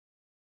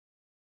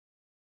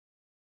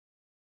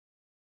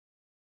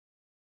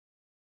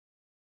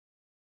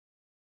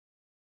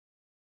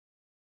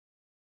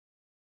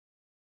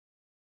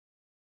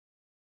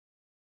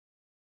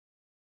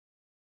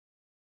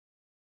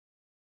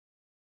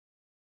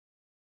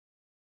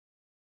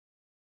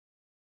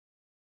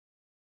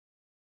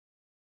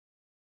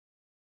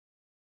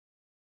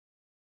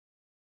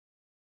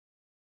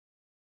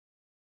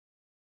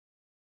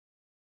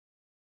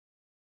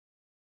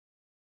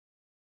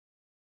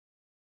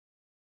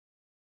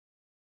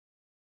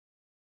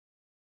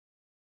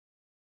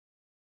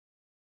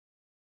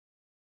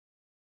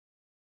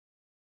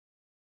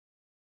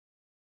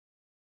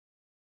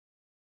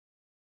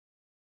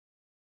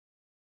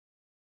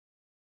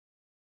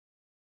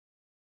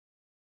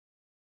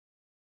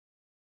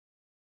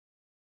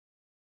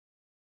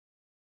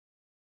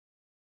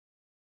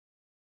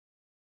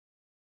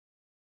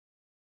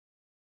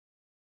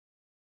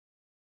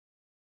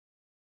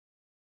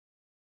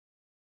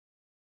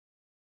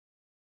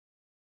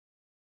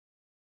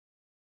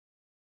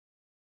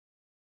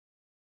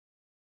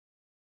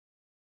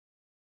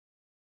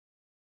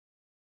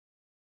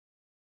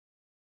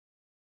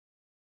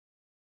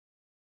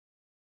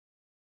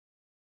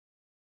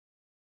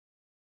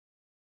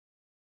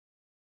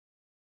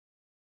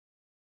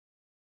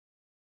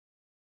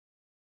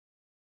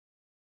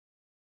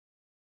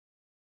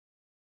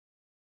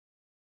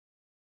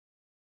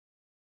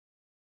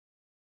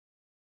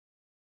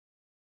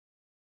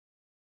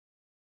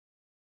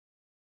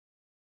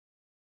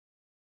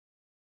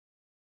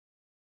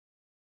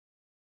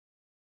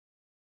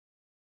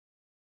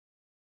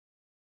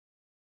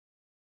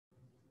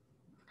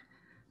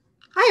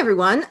Hi,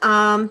 everyone.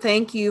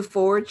 Thank you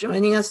for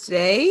joining us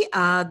today.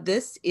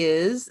 This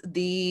is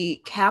the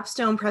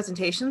capstone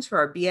presentations for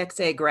our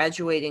BXA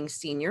graduating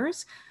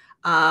seniors.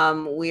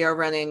 We are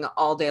running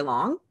all day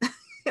long.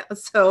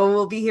 So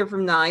we'll be here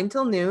from 9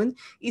 till noon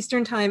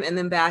Eastern time and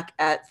then back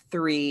at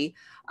 3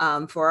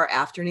 for our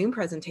afternoon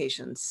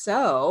presentations.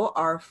 So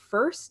our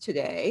first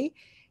today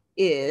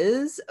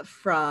is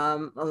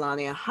from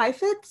Melania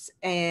Heifetz,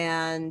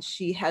 and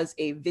she has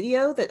a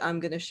video that I'm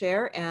going to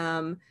share.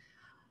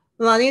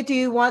 Milana,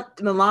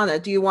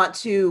 do you want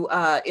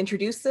to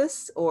introduce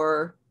this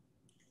or?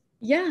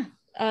 Yeah,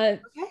 Okay,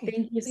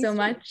 thank you so please do.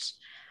 much.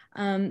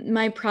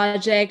 My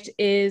project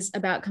is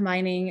about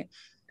combining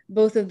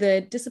both of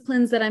the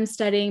disciplines that I'm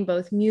studying,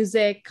 both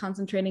music,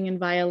 concentrating in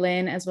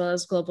violin, as well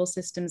as global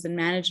systems and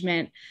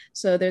management.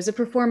 So there's a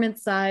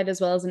performance side as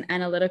well as an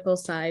analytical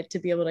side to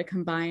be able to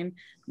combine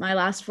my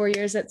last 4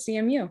 years at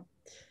CMU.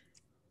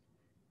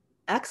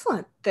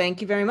 Excellent.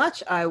 Thank you very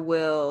much. I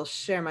will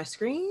share my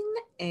screen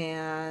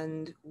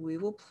and we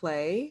will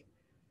play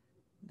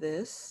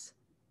this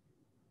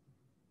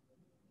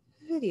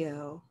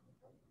video.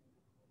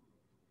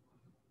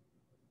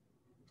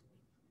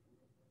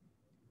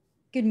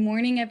 Good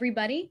morning,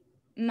 everybody.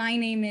 My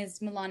name is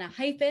Milana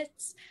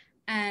Heifetz,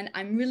 and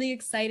I'm really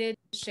excited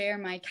to share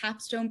my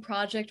capstone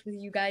project with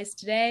you guys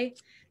today,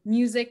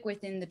 Music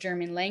Within the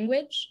German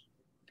Language.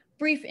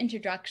 Brief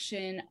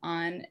introduction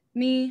on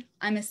me.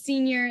 I'm a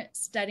senior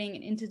studying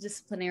an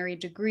interdisciplinary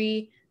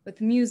degree with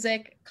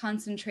music,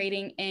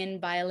 concentrating in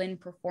violin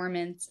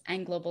performance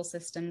and global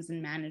systems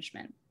and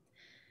management.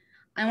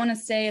 I want to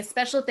say a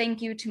special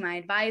thank you to my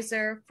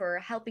advisor for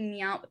helping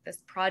me out with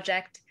this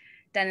project,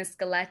 Dennis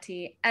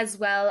Galetti, as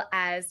well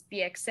as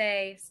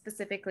BXA,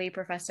 specifically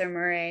Professor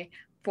Murray,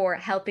 for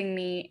helping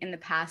me in the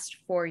past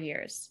 4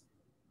 years.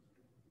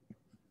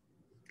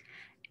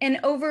 An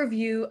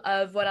overview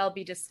of what I'll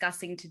be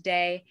discussing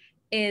today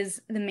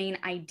is the main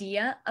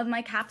idea of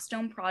my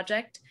capstone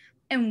project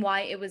and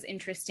why it was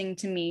interesting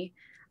to me.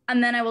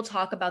 And then I will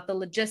talk about the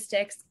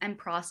logistics and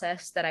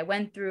process that I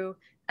went through,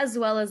 as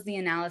well as the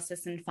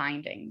analysis and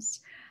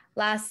findings.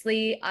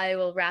 Lastly, I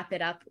will wrap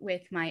it up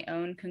with my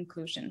own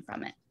conclusion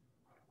from it.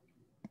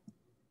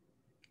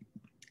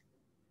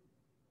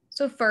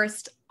 So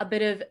first, a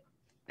bit of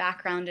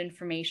background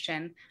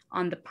information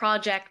on the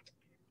project.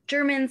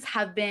 Germans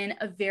have been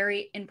a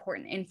very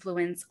important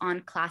influence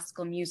on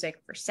classical music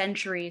for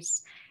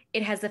centuries.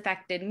 It has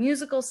affected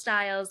musical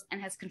styles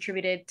and has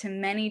contributed to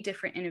many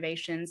different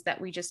innovations that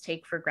we just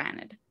take for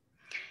granted.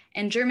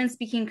 And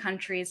German-speaking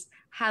countries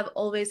have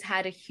always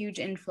had a huge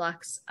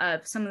influx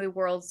of some of the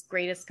world's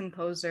greatest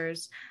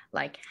composers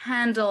like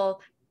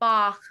Handel,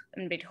 Bach,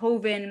 and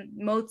Beethoven,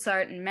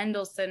 Mozart, and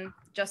Mendelssohn,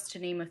 just to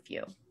name a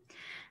few.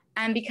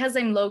 And because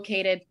I'm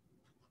located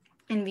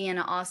in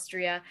Vienna,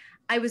 Austria,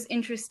 I was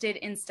interested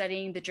in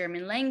studying the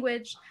German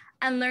language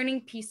and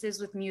learning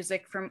pieces with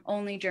music from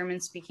only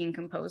German-speaking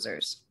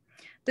composers.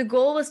 The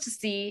goal was to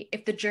see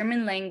if the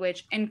German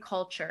language and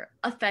culture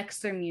affects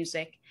their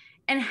music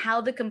and how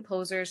the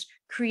composers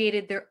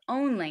created their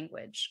own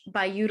language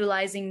by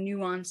utilizing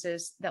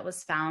nuances that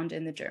was found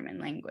in the German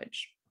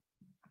language.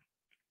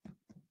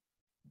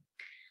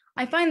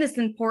 I find this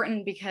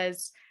important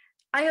because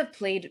I have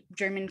played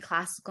German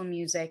classical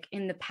music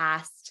in the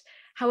past.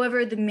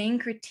 However, the main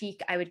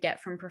critique I would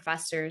get from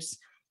professors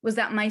was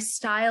that my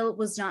style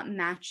was not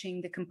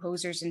matching the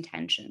composer's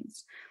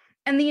intentions.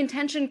 And the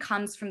intention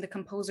comes from the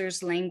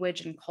composer's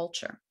language and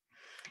culture.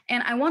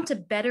 And I want to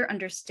better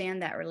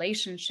understand that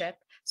relationship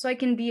so I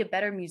can be a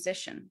better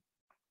musician.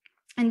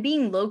 And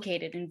being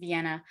located in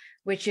Vienna,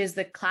 which is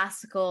the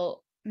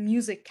classical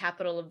music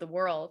capital of the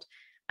world,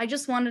 I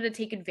just wanted to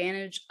take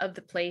advantage of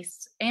the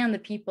place and the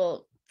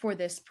people for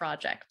this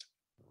project.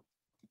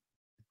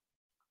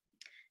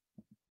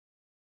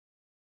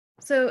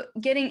 So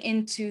getting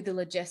into the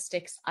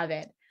logistics of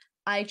it,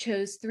 I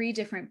chose 3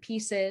 different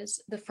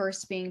pieces, the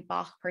first being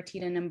Bach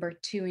Partita number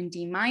 2 in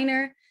D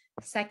minor,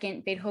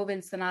 second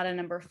Beethoven Sonata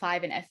number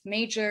 5 in F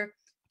major,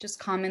 just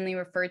commonly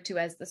referred to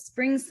as the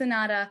Spring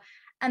Sonata,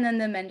 and then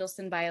the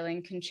Mendelssohn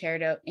Violin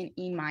Concerto in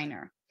E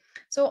minor.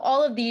 So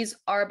all of these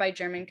are by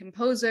German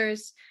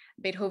composers.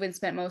 Beethoven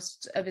spent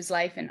most of his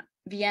life in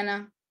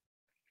Vienna,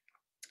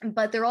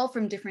 but they're all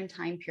from different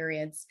time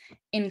periods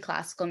in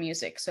classical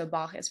music. So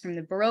Bach is from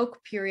the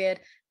Baroque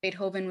period,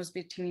 Beethoven was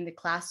between the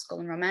classical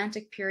and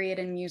romantic period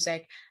in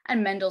music,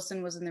 and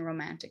Mendelssohn was in the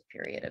romantic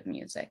period of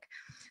music.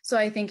 So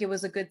I think it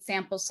was a good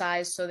sample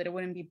size so that it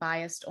wouldn't be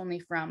biased only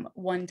from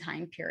one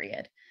time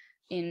period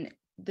in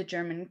the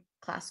German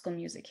classical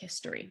music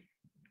history.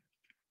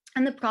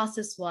 And the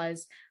process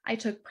was, I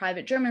took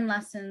private German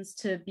lessons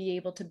to be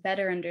able to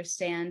better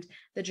understand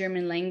the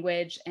German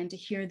language and to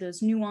hear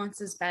those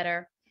nuances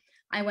better.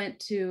 I went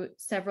to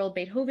several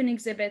Beethoven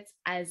exhibits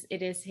as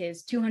it is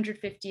his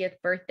 250th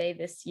birthday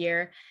this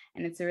year,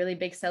 and it's a really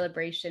big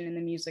celebration in the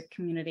music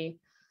community.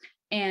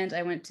 And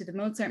I went to the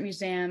Mozart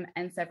Museum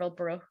and several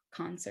Baroque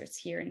concerts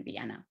here in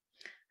Vienna.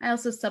 I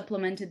also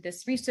supplemented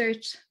this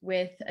research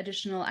with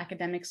additional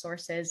academic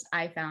sources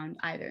I found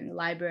either in the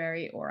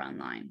library or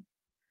online.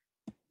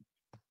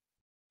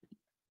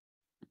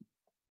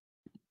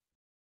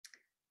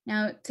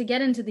 Now, to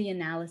get into the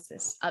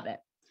analysis of it.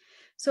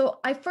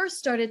 So I first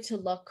started to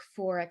look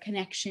for a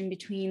connection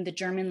between the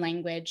German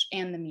language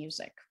and the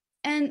music.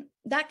 And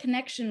that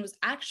connection was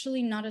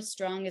actually not as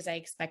strong as I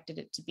expected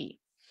it to be.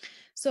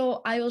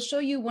 So I will show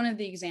you one of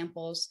the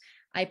examples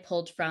I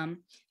pulled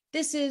from.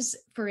 This is,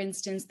 for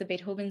instance, the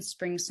Beethoven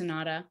Spring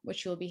Sonata,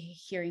 which you'll be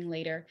hearing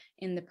later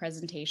in the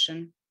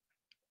presentation.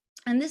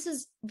 And this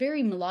is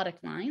very melodic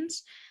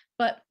lines,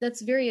 but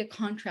that's very a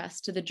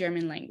contrast to the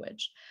German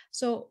language.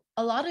 So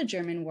a lot of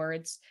German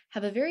words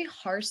have a very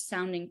harsh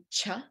sounding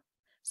ch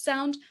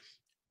sound,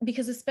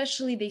 because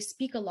especially they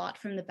speak a lot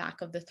from the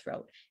back of the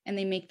throat and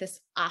they make this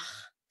ach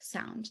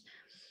sound.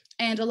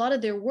 And a lot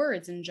of their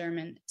words in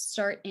German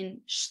start in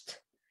st,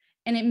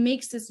 and it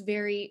makes this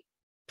very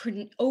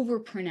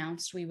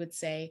overpronounced, we would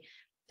say,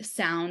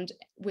 sound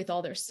with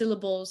all their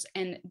syllables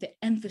and the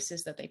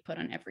emphasis that they put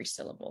on every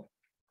syllable.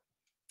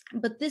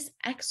 But this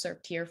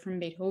excerpt here from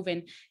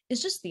Beethoven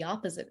is just the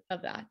opposite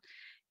of that.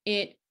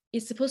 It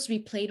is supposed to be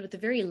played with a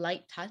very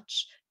light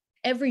touch.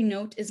 Every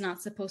note is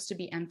not supposed to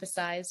be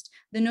emphasized.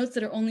 The notes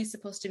that are only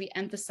supposed to be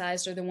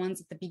emphasized are the ones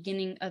at the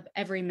beginning of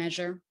every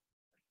measure.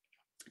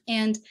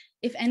 And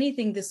if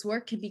anything, this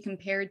work can be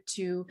compared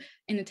to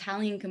an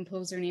Italian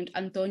composer named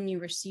Antonio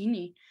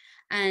Rossini.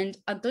 And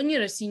Antonio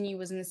Rossini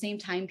was in the same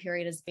time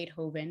period as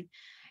Beethoven.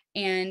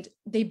 And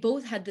they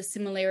both had the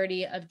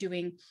similarity of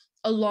doing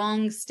a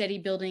long, steady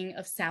building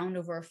of sound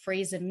over a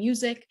phrase of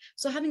music.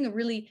 So having a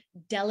really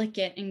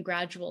delicate and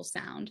gradual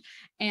sound,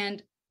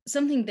 and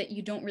something that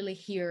you don't really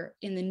hear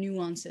in the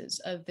nuances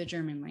of the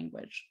German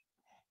language.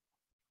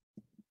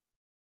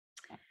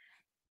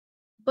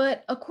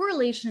 But a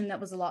correlation that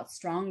was a lot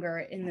stronger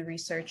in the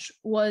research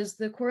was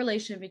the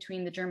correlation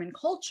between the German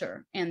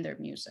culture and their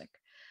music.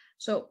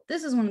 So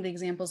this is one of the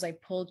examples I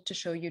pulled to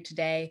show you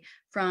today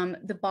from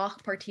the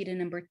Bach Partita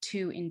number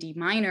 2 in D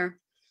minor.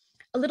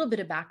 A little bit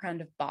of background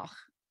of Bach.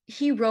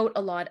 He wrote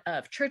a lot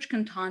of church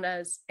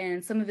cantatas,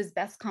 and some of his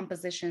best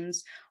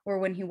compositions were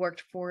when he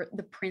worked for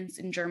the prince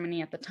in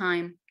Germany at the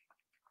time.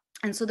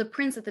 And so the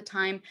prince at the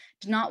time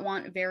did not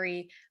want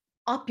very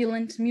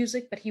opulent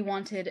music, but he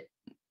wanted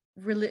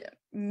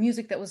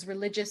music that was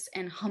religious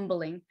and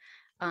humbling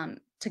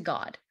to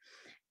God.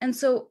 And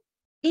so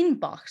in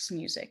Bach's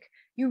music,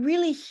 you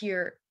really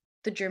hear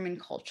the German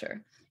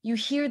culture. You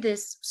hear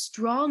this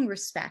strong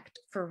respect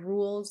for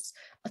rules,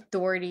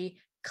 authority,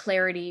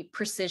 clarity,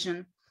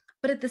 precision,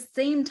 but at the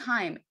same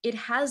time, it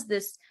has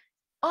this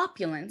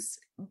opulence,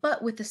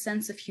 but with a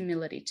sense of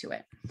humility to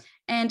it.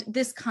 And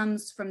this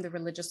comes from the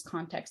religious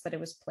context that it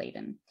was played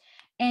in.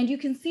 And you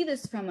can see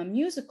this from a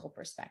musical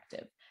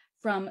perspective,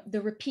 from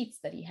the repeats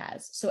that he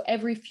has. So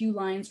every few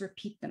lines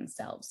repeat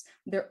themselves.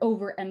 They're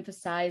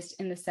overemphasized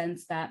in the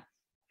sense that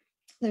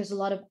there's a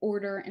lot of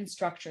order and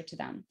structure to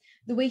them.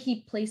 The way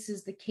he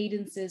places the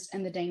cadences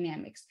and the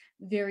dynamics,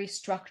 very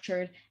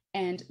structured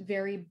and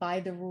very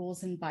by the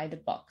rules and by the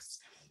books,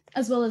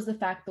 as well as the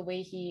fact the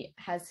way he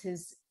has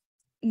his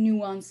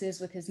nuances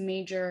with his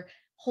major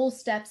whole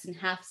steps and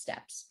half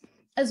steps,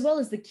 as well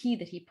as the key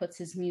that he puts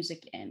his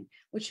music in,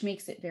 which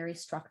makes it very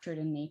structured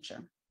in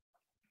nature.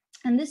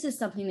 And this is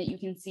something that you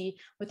can see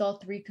with all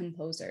three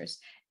composers,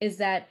 is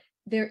that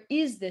there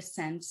is this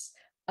sense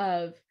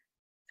of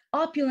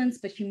opulence,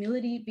 but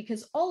humility,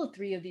 because all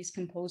three of these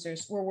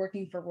composers were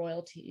working for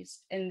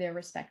royalties in their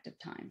respective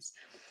times.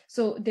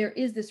 So there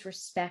is this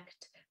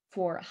respect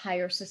for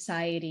higher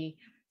society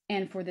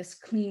and for this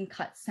clean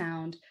cut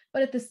sound,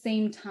 but at the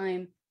same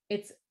time,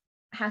 it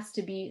has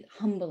to be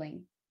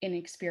humbling in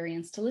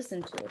experience to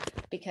listen to,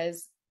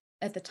 because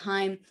at the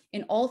time,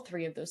 in all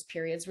three of those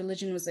periods,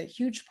 religion was a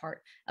huge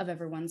part of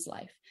everyone's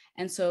life.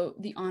 And so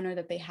the honor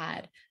that they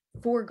had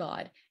for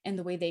God and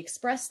the way they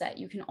express that,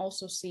 you can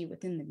also see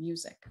within the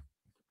music.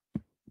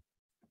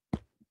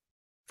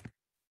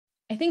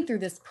 I think through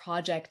this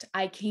project,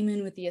 I came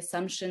in with the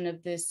assumption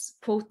of this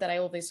quote that I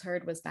always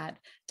heard, was that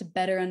to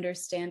better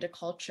understand a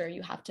culture,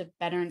 you have to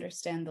better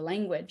understand the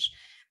language.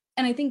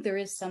 And I think there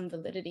is some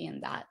validity in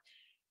that.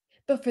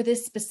 But for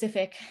this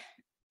specific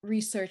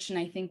research, and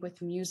I think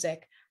with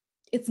music,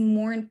 it's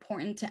more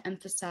important to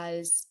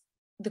emphasize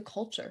the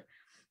culture,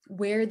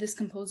 where this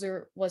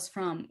composer was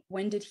from,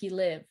 when did he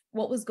live,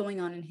 what was going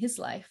on in his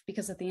life,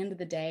 because at the end of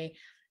the day,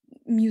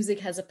 music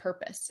has a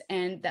purpose,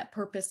 and that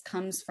purpose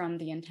comes from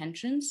the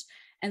intentions.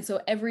 And so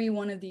every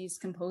one of these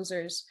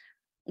composers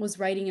was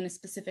writing in a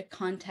specific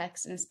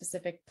context, in a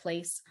specific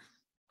place.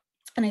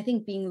 And I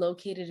think being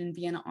located in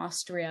Vienna,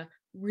 Austria,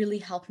 really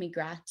helped me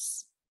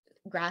grasp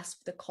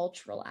the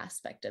cultural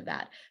aspect of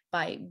that,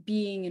 by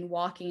being and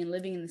walking and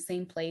living in the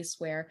same place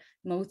where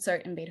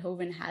Mozart and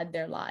Beethoven had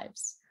their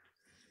lives.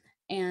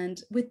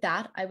 And with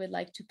that, I would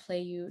like to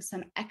play you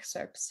some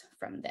excerpts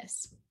from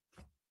this.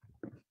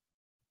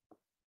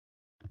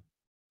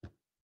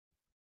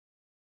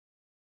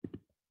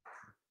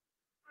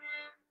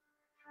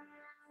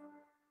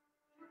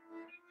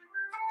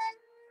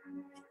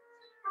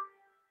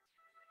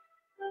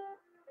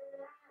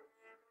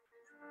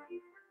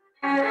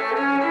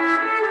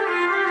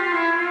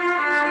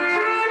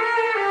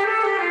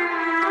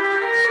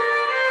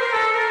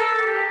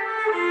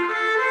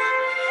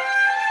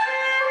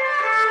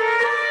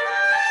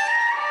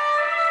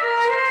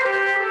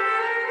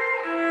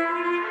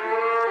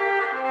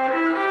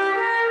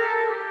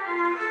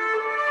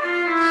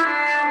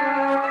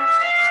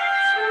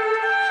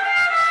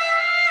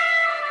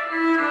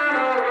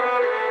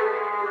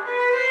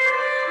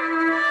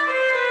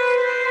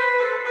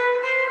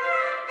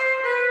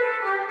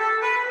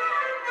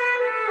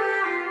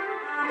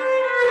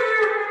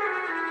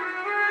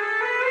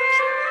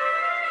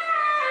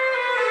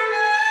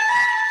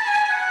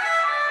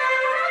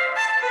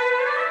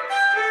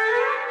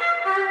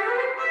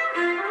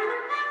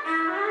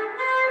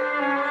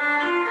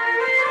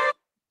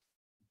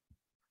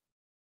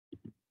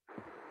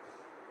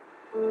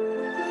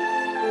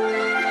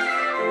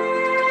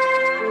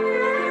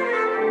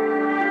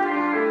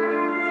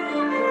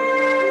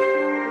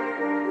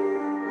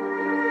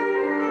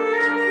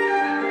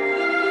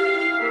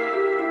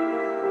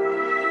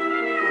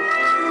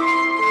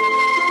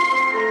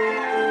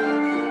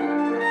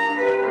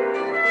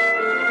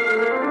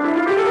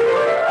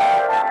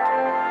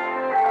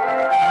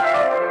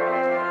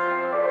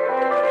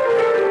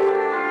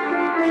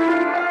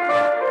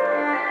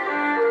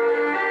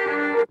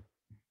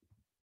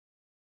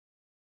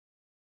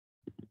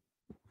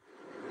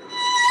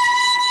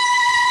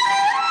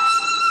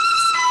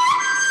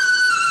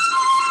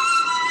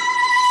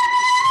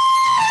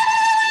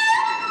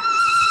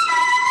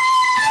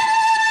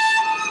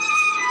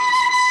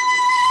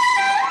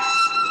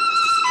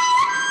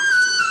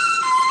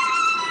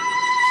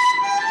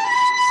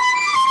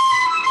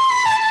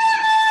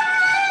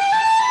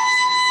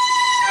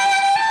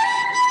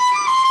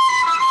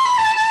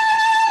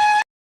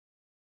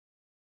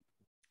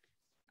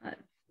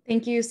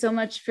 Thank you so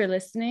much for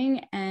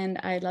listening, and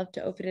I'd love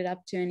to open it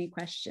up to any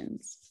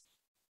questions.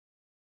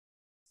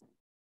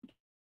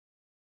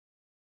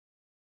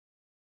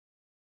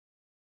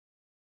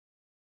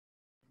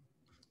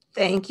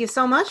 Thank you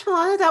so much,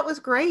 Milana. That was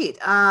great.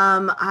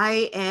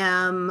 I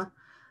am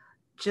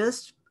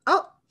just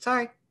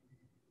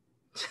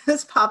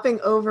popping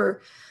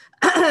over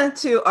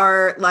to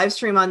our live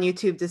stream on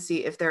YouTube to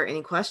see if there are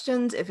any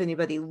questions. If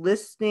anybody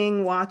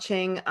listening,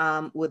 watching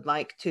would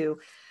like to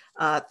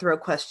throw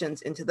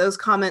questions into those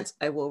comments,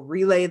 I will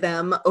relay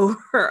them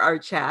over our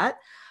chat.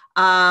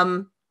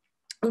 One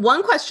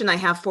question I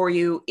have for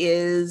you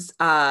is,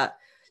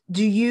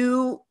 do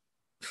you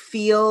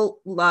feel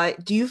like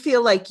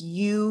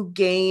you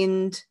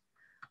gained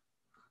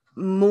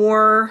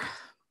more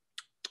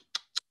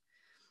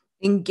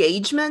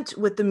engagement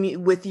with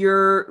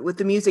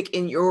the music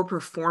in your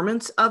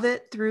performance of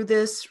it through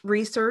this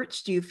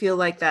research? Do you feel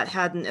like that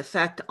had an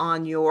effect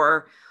on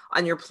your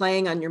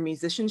playing, on your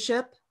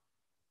musicianship?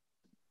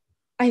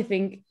 I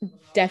think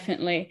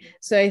definitely.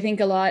 So I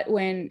think a lot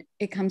when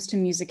it comes to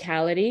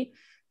musicality,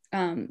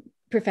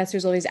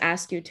 professors always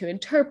ask you to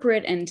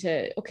interpret and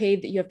that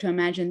you have to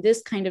imagine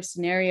this kind of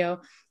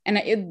scenario. And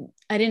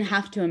I didn't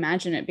have to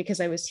imagine it because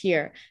I was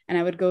here, and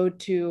I would go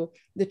to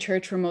the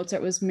church where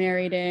Mozart was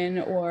married in,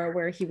 or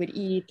where he would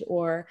eat,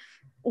 or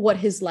what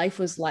his life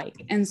was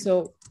like. And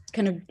so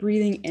kind of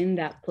breathing in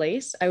that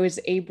place, I was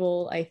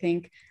able, I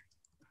think,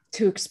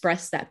 to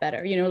express that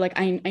better. Like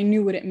I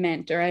knew what it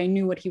meant, or I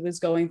knew what he was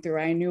going through.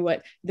 I knew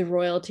what the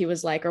royalty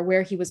was like, or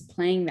where he was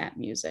playing that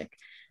music.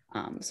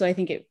 So I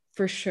think it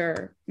for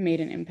sure made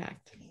an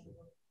impact.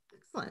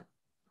 Excellent.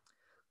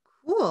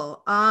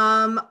 Cool.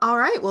 All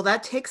right. Well,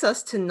 that takes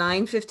us to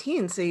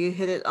 9:15. So you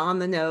hit it on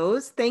the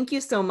nose. Thank you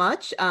so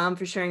much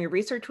for sharing your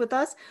research with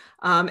us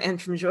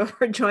and for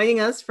joining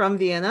us from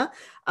Vienna.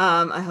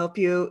 I hope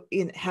you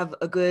have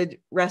a good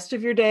rest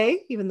of your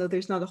day, even though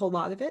there's not a whole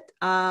lot of it.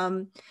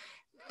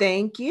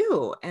 Thank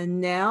you.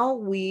 And now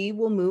we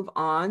will move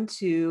on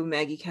to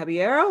Maggie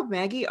Caballero.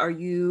 Maggie, are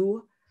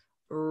you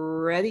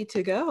ready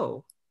to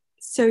go?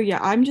 So yeah,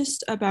 I'm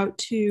just about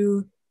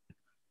to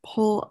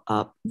pull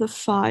up the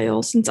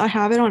file. Since I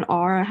have it on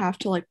R, I have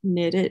to like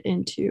knit it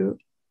into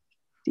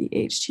the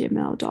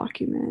HTML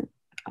document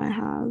I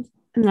have,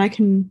 and then I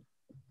can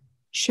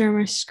share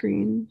my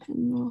screen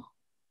and we'll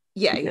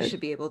yeah, you should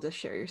be able to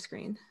share your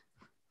screen.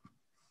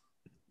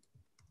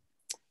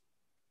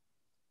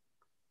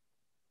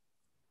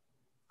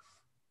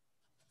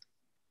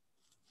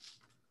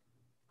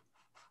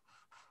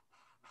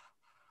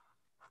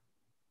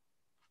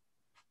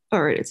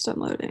 All right, it's done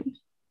loading.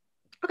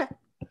 Okay.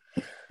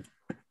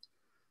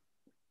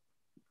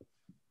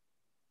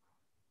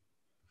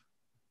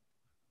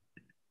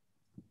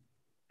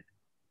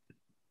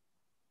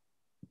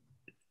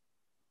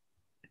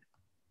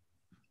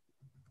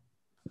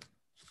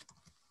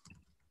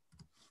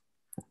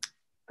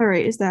 All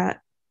right, is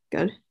that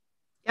good?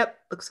 Yep,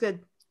 looks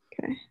good.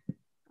 Okay.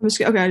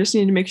 I just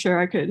needed to make sure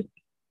I could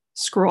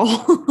scroll.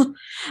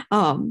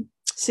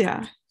 So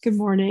yeah, good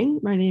morning.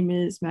 My name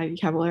is Maggie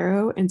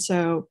Caballero, and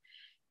so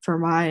for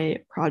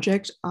my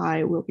project,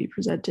 I will be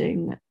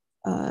presenting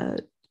a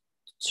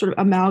sort of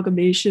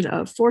amalgamation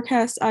of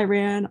forecasts I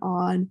ran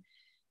on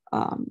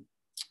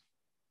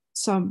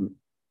some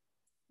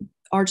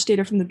arts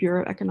data from the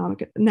Bureau of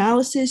Economic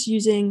Analysis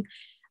using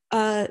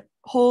a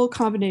whole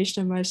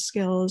combination of my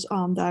skills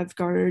that I've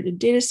garnered in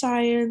data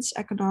science,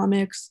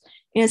 economics,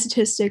 and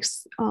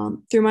statistics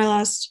through my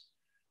last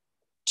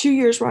 2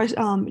 years where at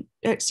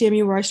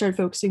CMU, where I started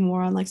focusing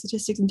more on like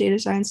statistics and data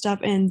science stuff.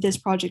 And this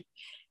project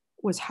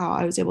was how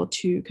I was able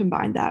to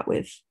combine that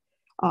with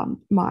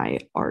my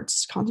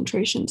arts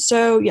concentration.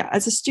 So yeah,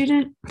 as a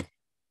student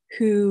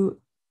who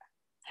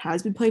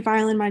has been playing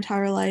violin my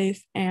entire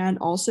life and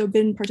also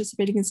been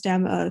participating in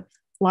STEM, a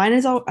line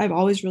I've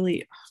always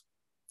really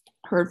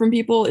heard from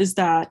people is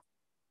that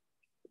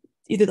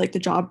either like the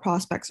job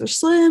prospects are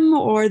slim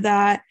or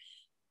that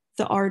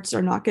the arts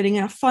are not getting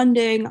enough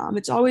funding.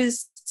 It's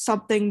always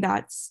something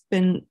that's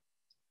been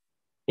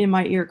in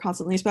my ear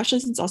constantly, especially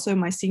since also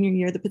my senior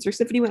year, the Pittsburgh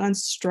Symphony went on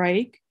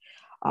strike.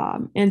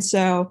 And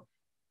so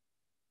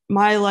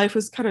my life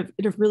was kind of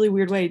in a really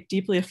weird way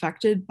deeply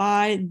affected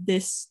by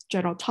this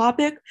general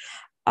topic.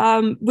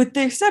 With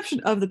the exception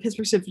of the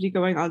Pittsburgh Symphony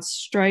going on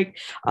strike,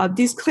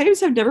 these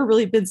claims have never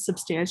really been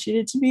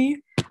substantiated to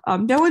me.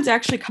 No one's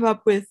actually come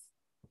up with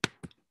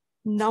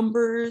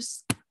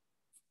numbers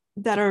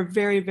that are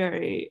very,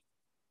 very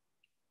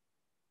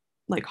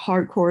like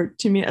hardcore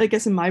to me, I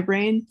guess, in my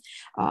brain.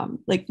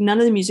 Like none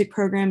of the music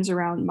programs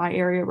around my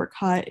area were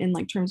cut in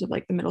like terms of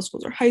like the middle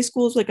schools or high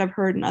schools, like I've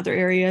heard in other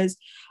areas.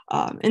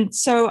 And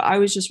so I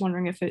was just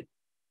wondering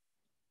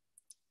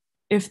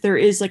if there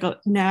is like a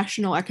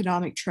national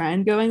economic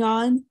trend going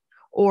on,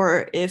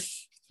 or if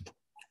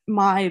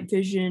my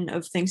vision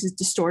of things is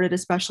distorted,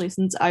 especially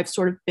since I've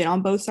sort of been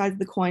on both sides of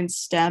the coin,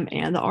 STEM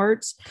and the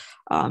arts.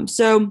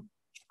 So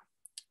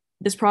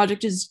this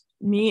project is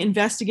me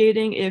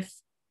investigating if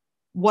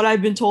what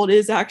I've been told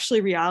is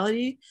actually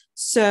reality.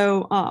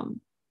 So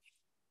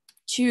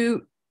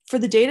to for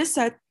the data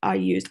set I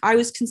used, I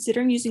was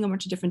considering using a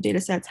bunch of different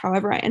data sets.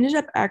 However, I ended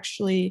up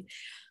actually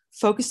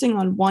focusing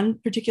on one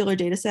particular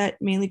data set,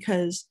 mainly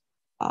because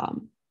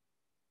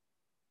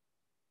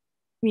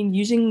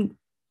using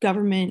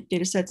government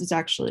data sets is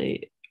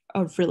actually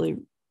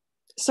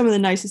some of the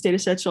nicest data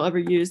sets you'll ever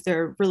use.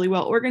 They're really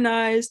well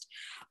organized.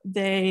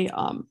 They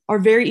are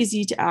very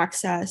easy to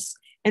access.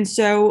 And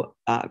so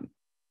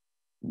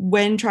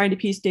when trying to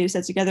piece data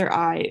sets together,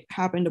 I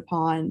happened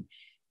upon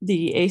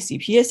the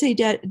ACPSA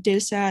data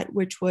set,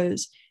 which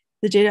was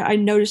the data I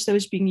noticed that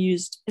was being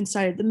used and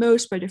cited the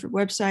most by different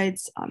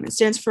websites. It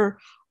stands for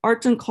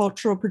Arts and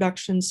Cultural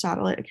Production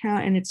Satellite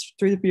Account, and it's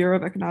through the Bureau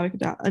of Economic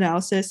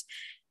Analysis.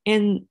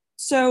 And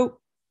so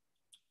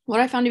what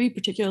I found to be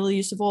particularly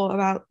useful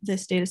about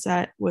this data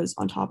set was,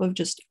 on top of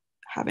just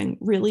having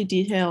really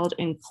detailed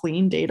and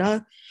clean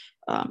data,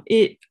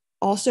 it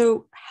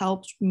also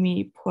helped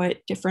me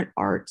put different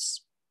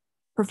arts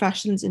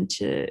professions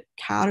into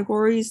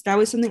categories. That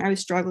was something I was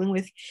struggling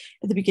with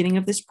at the beginning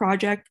of this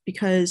project,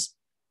 because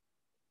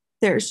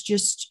there's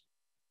just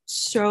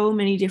so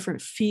many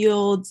different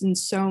fields and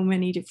so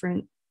many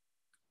different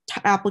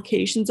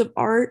applications of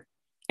art.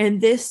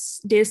 And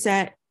this data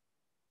set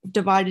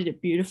divided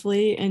it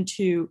beautifully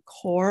into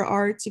core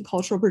arts and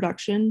cultural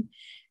production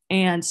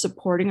and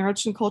supporting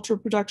arts and cultural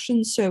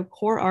production. So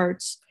core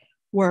arts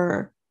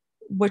were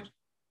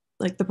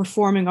like the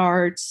performing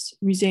arts,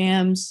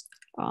 museums,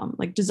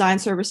 like design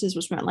services,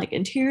 which meant like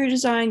interior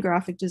design,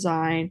 graphic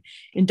design,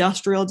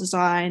 industrial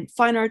design,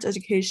 fine arts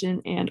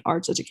education, and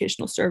arts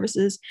educational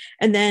services.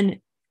 And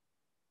then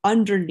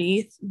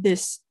underneath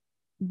these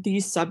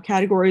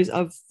subcategories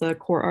of the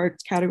core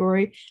arts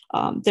category,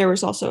 there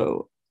was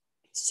also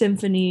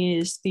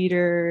symphonies,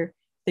 theater.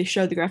 They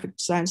showed the graphic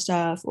design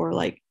stuff, or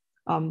like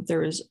there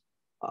was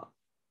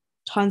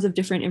tons of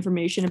different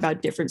information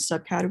about different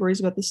subcategories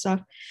about this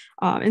stuff.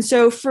 And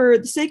so for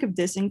the sake of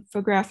this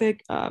infographic,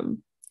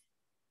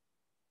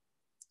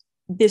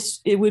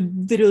 it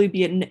would literally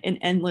be an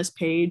endless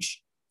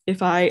page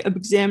if I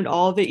examined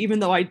all of it, even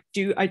though I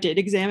did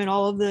examine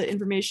all of the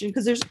information,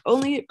 because there's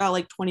only about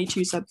like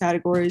 22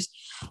 subcategories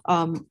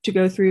to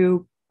go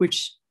through,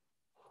 which,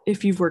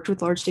 if you've worked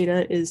with large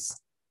data, is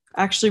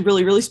actually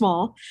really, really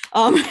small.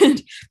 But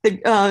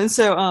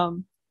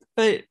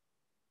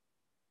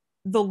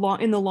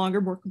in the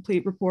longer, more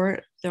complete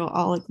report,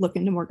 I'll like look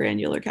into more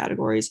granular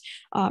categories.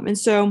 And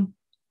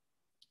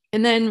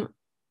then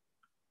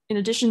in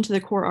addition to the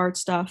core art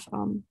stuff,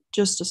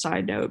 just a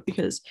side note,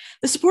 because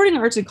the supporting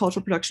arts and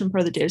cultural production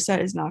part of the data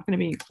set is not going to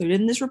be included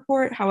in this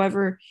report.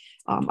 However,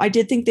 I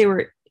did think they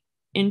were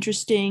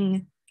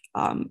interesting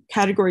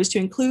categories to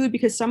include,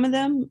 because some of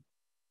them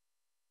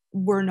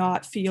were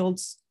not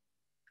fields.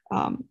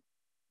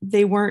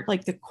 They weren't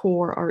like the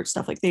core art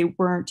stuff. Like they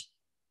were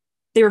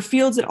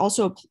fields that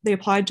also they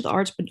applied to the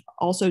arts, but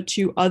also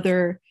to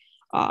other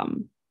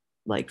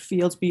like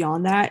fields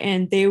beyond that.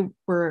 And they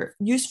were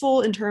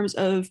useful in terms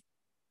of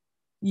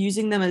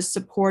using them as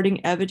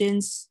supporting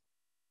evidence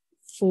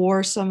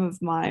for some of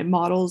my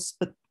models,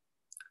 but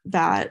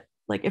that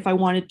like if I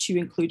wanted to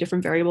include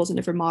different variables in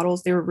different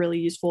models, they were really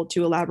useful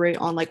to elaborate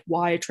on like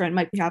why a trend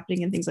might be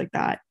happening and things like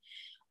that.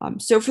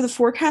 So for the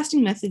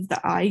forecasting methods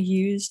that I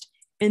used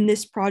in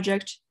this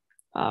project,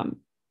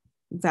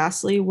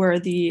 vastly were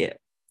the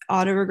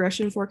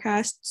autoregression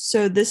forecast.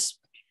 So this,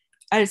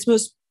 at its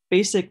most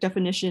basic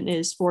definition,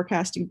 is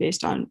forecasting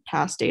based on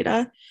past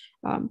data.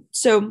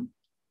 So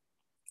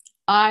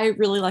I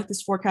really like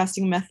this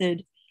forecasting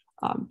method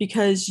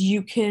because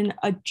you can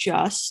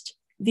adjust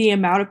the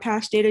amount of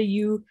past data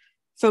you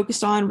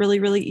focused on really,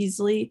 really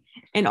easily.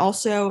 And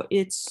also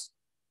it's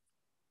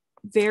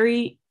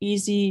very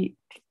easy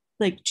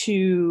like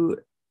to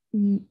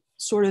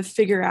sort of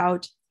figure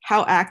out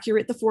how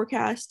accurate the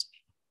forecast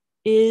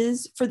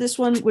is for this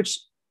one, which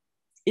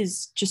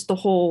is just the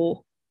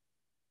whole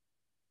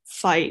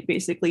fight.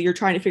 Basically, you're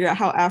trying to figure out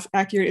how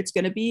accurate it's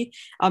going to be.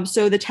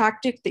 So the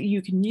tactic that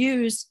you can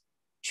use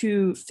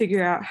to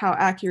figure out how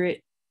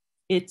accurate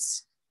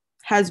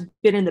has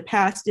been in the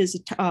past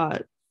is a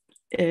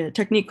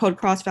technique called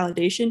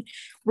cross-validation,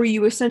 where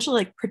you essentially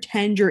like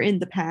pretend you're in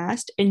the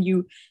past and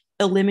you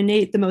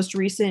eliminate the most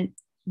recent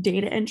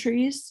data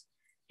entries,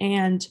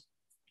 and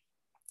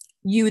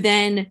you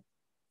then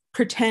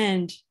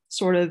pretend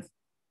sort of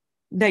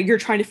that you're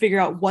trying to figure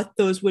out what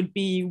those would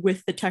be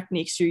with the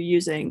techniques you're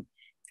using.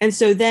 And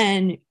so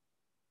then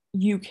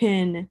you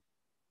can,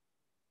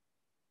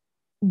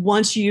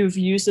 once you've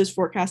used those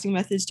forecasting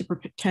methods to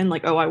pretend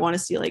like, oh, I want to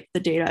see like the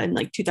data in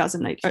like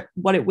 2019,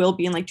 what it will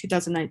be in like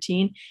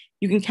 2019,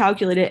 you can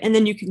calculate it, and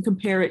then you can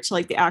compare it to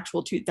like the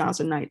actual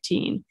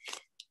 2019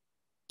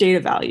 data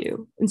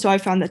value. And so I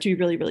found that to be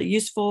really, really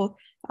useful.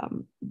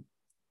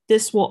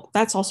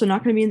 That's also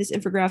not going to be in this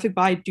infographic,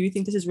 but I do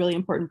think this is really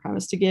important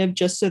premise to give,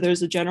 just so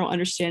there's a general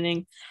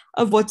understanding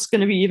of what's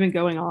going to be even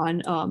going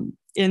on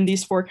in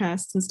these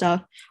forecasts and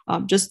stuff.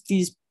 Just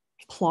these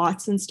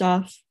plots and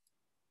stuff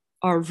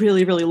are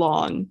really, really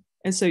long.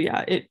 And so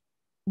yeah,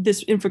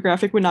 this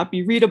infographic would not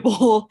be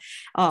readable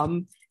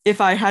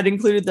if I had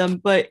included them,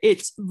 but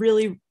it's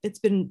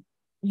been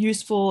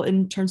useful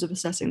in terms of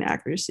assessing the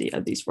accuracy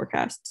of these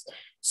forecasts.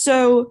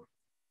 So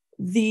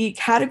the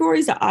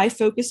categories that I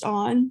focused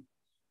on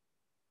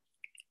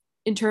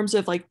in terms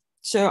of like,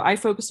 so I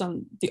focused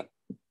on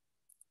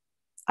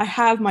I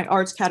have my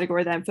arts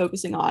category that I'm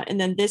focusing on, and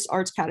then this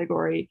arts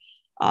category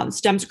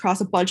stems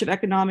across a bunch of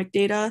economic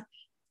data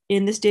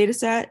in this data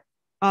set.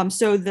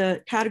 So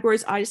the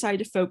categories I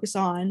decided to focus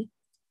on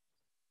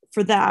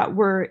for that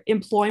were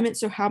employment,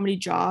 so how many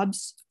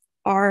jobs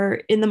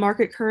are in the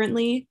market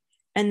currently,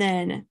 and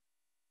then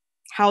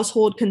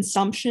household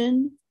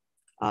consumption,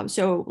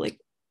 so like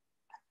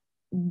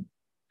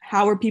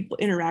how are people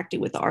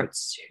interacting with the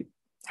arts,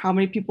 how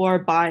many people are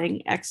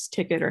buying X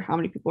ticket or how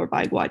many people are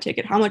buying Y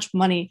ticket, how much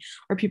money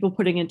are people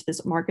putting into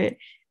this market.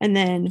 And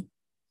then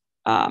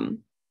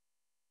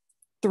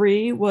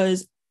 3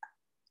 was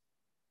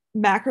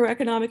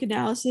macroeconomic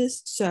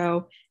analysis.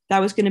 So that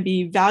was going to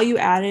be value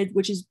added,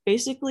 which is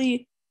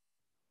basically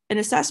an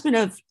assessment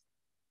of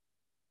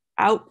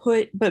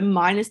output, but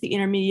minus the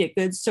intermediate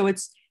goods. So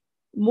it's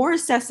more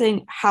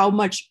assessing how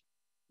much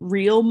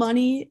real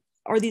money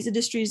are these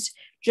industries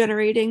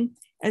generating,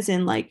 as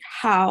in like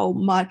how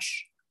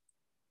much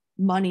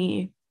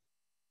money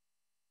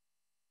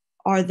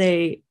are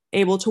they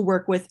able to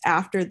work with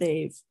after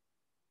they've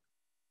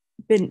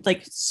been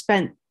like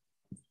spent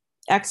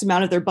X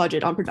amount of their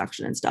budget on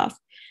production and stuff.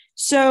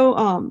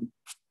 So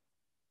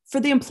for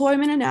the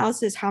employment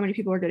analysis, how many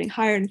people are getting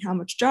hired and how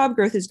much job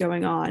growth is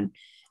going on,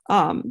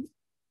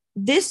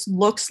 this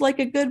looks like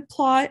a good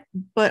plot,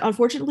 but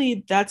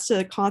unfortunately that's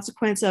a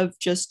consequence of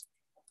just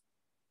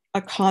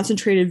a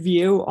concentrated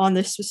view on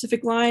this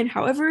specific line.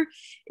 However,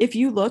 if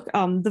you look,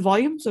 the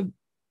volumes of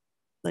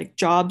like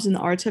jobs in the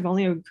arts have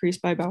only increased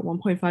by about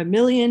 1.5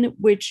 million,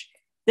 which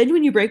then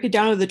when you break it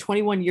down over the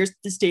 21 years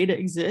this data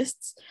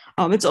exists,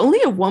 it's only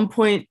a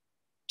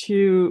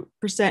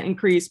 1.2%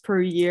 increase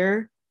per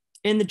year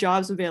in the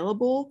jobs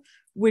available,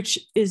 which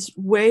is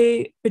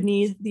way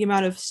beneath the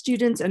amount of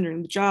students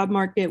entering the job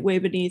market, way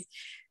beneath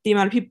the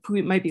amount of people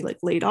who might be like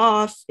laid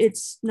off.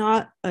 It's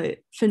not a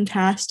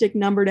fantastic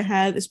number to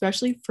have,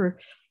 especially for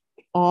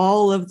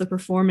all of the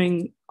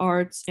performing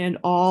arts and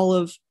all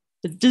of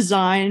the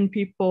design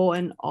people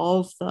and all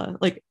of the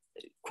like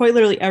quite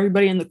literally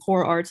everybody in the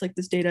core arts, like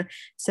this data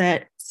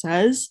set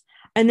says.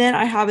 And then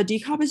I have a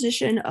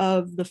decomposition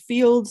of the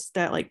fields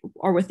that like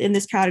are within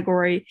this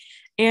category,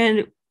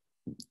 and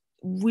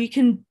we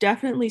can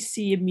definitely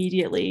see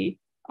immediately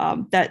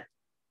that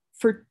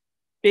for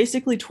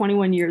basically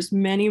 21 years,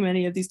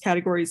 many of these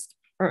categories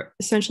are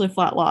essentially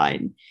flat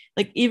line.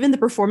 Like even the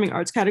performing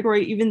arts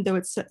category, even though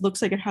it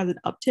looks like it has an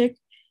uptick,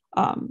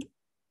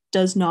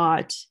 does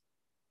not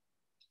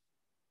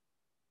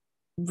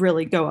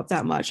really go up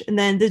that much. And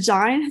then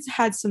design has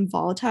had some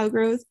volatile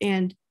growth.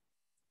 And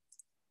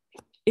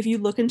if you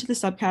look into the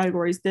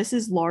subcategories, this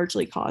is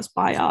largely caused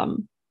by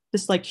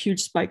this like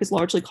huge spike is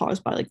largely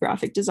caused by like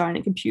graphic design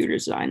and computer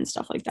design and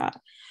stuff like that.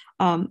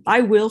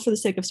 I will, for the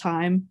sake of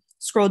time,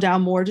 scroll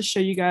down more to show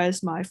you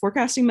guys my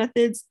forecasting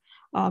methods,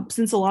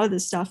 since a lot of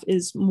this stuff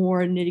is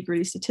more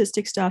nitty-gritty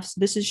statistic stuff. So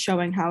this is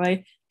showing how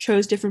I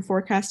chose different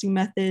forecasting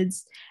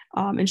methods,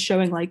 and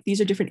showing like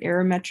these are different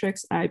error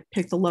metrics. I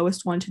picked the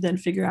lowest one to then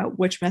figure out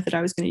which method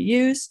I was going to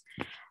use.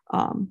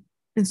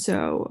 And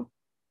so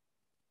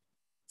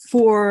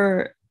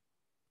for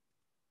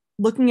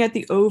looking at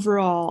the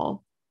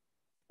overall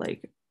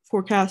like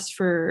forecast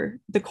for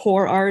the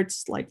core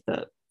arts, like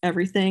the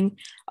everything,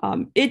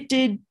 it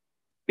did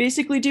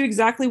basically do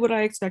exactly what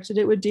I expected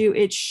it would do.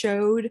 It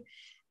showed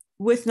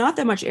with not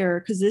that much error,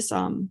 because this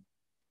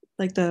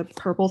like the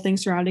purple thing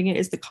surrounding it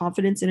is the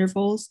confidence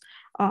intervals.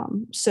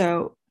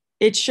 So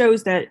it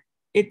shows that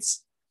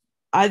it's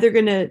either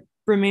going to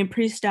remain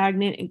pretty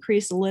stagnant,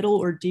 increase a little,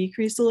 or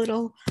decrease a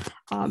little.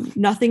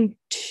 Nothing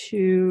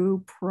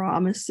too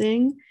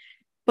promising.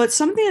 But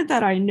something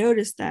that I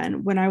noticed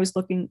then when I was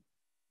looking,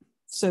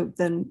 so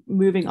then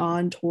moving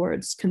on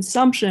towards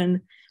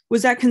consumption,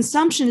 was that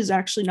consumption is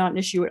actually not an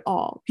issue at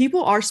all.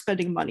 People are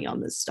spending money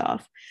on this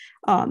stuff.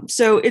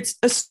 So it's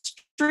a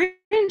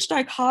strange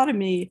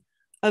dichotomy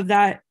of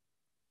that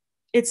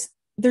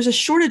there's a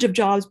shortage of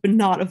jobs, but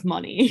not of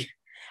money.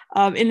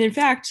 And in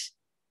fact,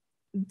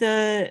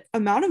 the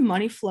amount of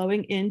money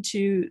flowing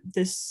into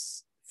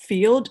this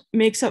field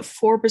makes up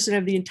 4%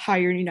 of the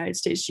entire United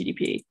States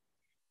GDP.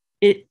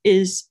 It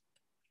is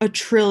a $1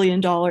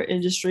 trillion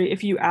industry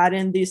if you add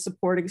in the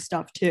supporting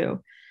stuff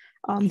too.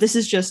 This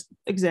is just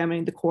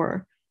examining the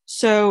core.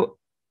 So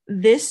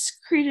this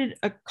created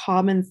a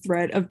common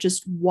thread of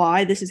just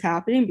why this is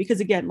happening, because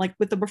again, like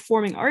with the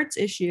performing arts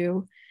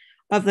issue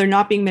of there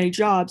not being many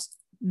jobs,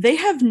 they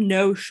have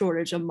no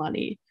shortage of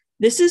money.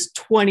 This is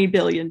 $20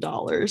 billion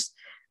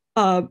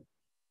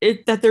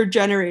that they're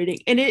generating.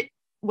 And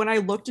when I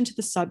looked into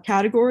the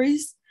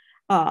subcategories,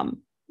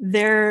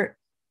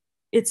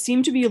 it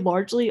seemed to be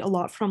largely a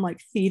lot from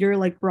like theater,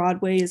 like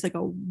Broadway is like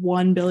a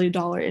 $1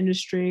 billion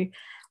industry,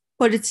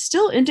 but it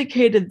still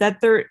indicated that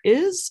there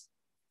is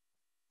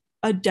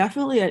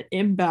definitely an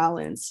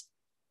imbalance.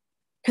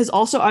 Because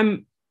also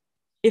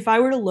if I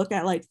were to look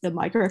at like the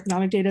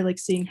microeconomic data, like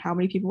seeing how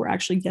many people were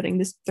actually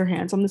getting their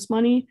hands on this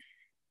money,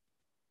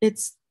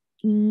 it's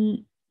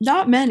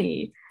not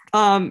many.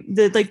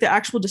 The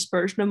actual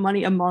dispersion of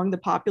money among the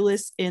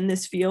populace in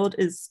this field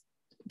is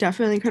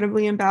definitely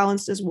incredibly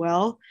imbalanced as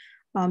well.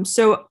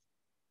 So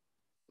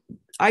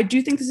I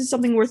do think this is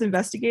something worth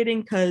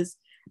investigating, because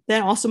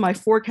then also my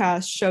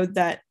forecast showed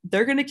that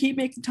they're going to keep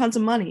making tons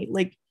of money.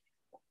 Like,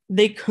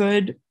 they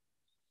could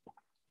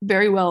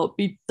very well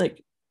be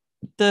like,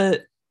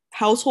 the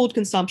household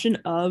consumption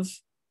of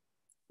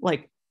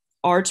like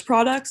arts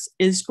products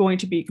is going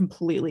to be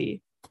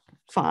completely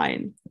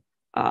fine.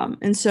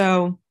 And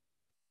so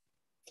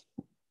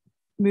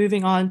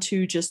moving on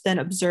to just then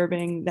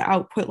observing the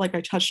output, like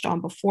I touched on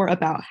before,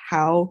 about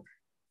how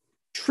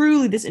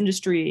truly this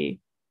industry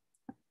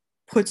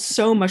puts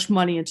so much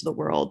money into the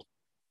world,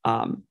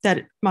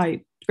 that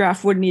my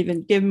graph wouldn't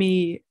even give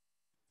me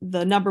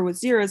the number with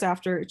zeros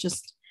after. It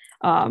just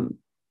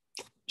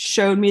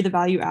showed me the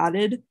value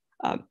added.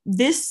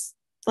 This,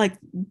 like,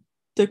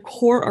 the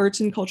core arts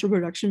and cultural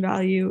production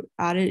value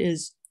added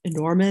is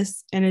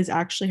enormous and is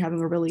actually having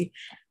a really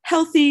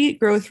healthy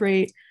growth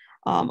rate,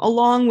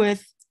 along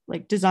with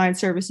like design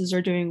services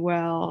are doing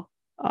well.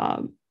 The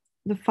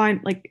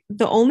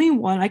only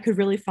one I could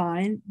really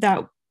find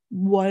that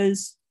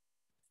was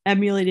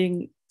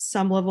emulating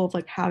some level of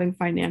like having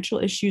financial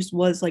issues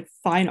was like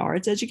fine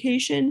arts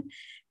education.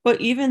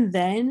 But even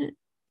then,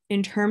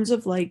 in terms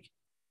of like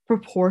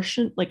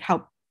proportion, like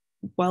how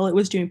well it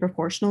was doing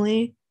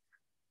proportionally,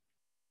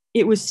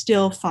 it was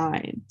still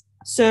fine.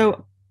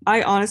 So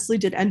I honestly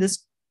did end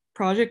this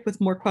project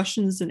with more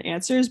questions than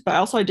answers, but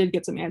also I did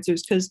get some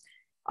answers, because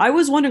I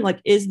was wondering, like,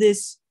 is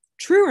this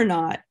true or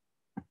not?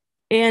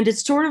 And it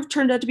sort of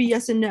turned out to be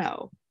yes and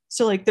no.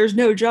 So like, there's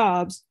no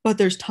jobs, but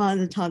there's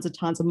tons and tons and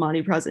tons of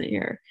money present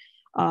here.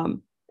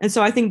 And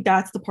so I think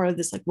that's the part of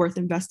this like worth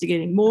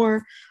investigating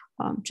more.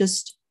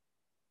 Just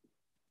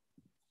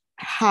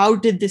how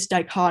did this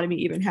dichotomy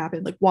even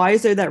happen? Like, why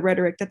is there that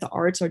rhetoric that the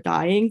arts are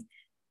dying,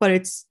 but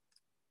it's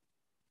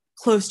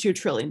close to $1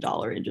 trillion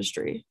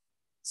industry?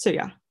 So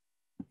yeah,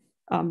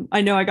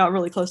 I know I got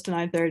really close to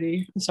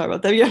 9:30. I'm sorry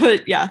about that. Yeah,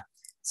 but yeah.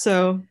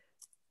 So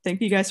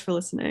thank you guys for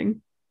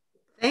listening.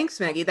 Thanks,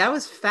 Maggie. That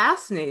was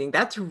fascinating.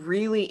 That's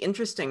really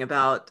interesting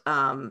about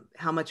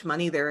how much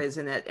money there is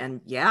in it.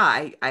 And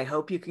yeah, I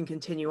hope you can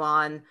continue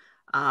on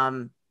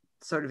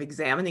sort of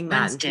examining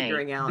that Wednesday, and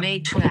figuring out. May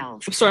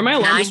 12th. I'm sorry, my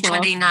alarm just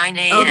went off. 9:29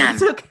 a.m. Oh,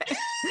 that's okay.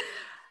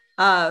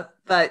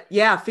 But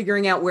yeah,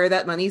 figuring out where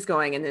that money's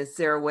going, and is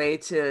there a way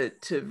to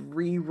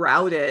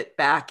reroute it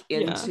back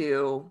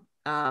into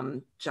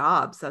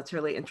jobs? That's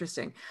really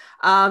interesting.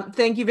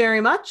 Thank you very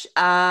much.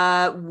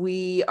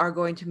 We are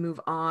going to move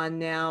on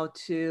now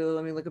to,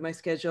 let me look at my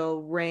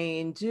schedule,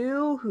 Rain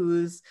Du,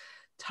 whose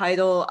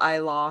title I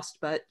lost,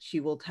 but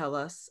she will tell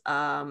us.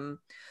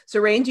 So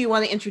Rain, do you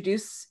want to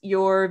introduce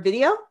your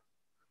video?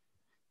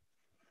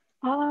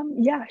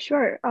 Yeah,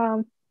 sure.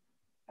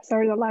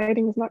 Sorry, the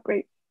lighting is not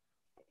great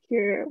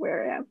here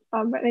where I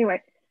am. But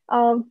anyway,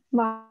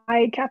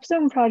 my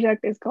capstone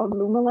project is called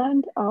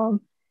Lumaland.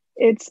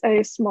 It's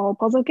a small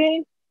puzzle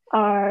game.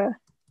 I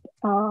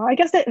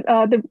guess that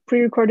the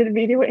pre-recorded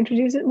video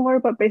introduced it more,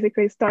 but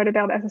basically it started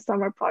out as a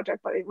summer project,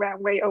 but it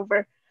ran way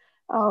over.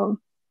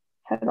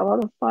 Had a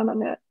lot of fun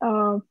on it.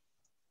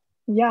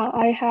 Yeah,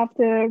 I have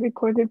the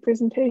recorded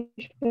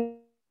presentation,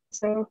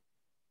 so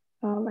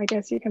I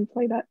guess you can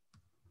play that.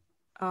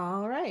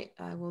 All right,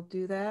 I will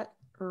do that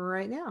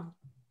right now.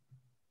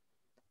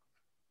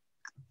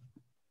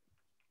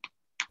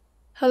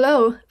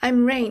 Hello,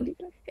 I'm Rain,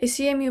 a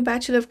CMU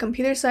Bachelor of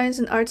Computer Science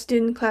and Art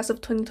student class of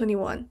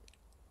 2021.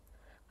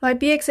 My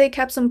BXA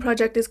capstone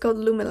project is called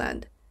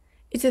Lumaland.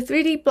 It's a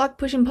 3D block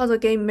pushing puzzle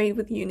game made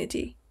with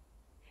Unity.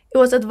 It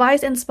was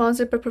advised and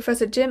sponsored by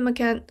Professor Jim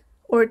McCann,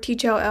 or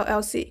TCHL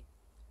LLC.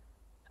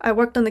 I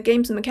worked on the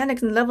game's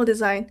mechanics and level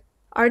design,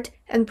 art,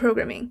 and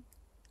programming.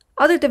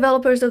 Other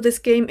developers of this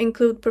game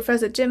include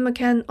Professor Jim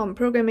McCann on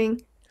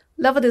programming,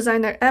 level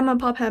designer Emma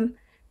Popham,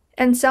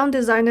 and sound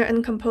designer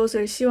and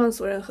composer 希望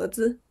所人合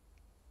资.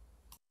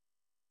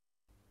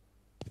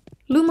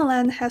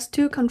 Lumaland has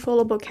two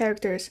controllable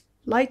characters,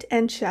 light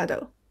and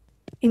shadow.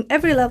 In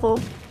every level,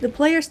 the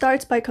player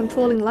starts by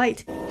controlling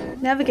light,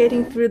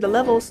 navigating through the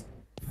levels,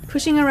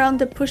 pushing around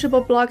the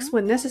pushable blocks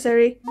when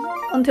necessary,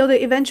 until they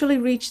eventually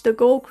reach the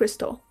goal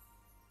crystal.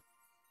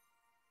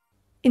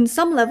 In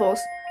some levels,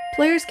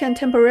 players can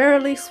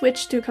temporarily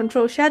switch to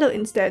control Shadow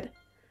instead,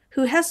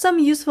 who has some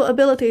useful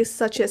abilities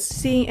such as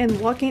seeing and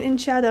walking in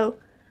shadow,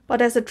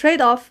 but as a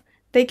trade-off,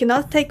 they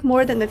cannot take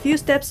more than a few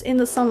steps in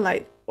the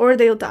sunlight, or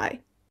they'll die.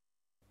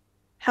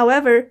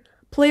 However,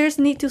 players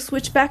need to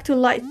switch back to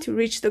light to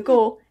reach the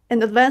goal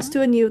and advance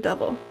to a new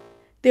level.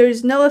 There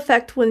is no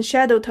effect when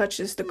Shadow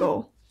touches the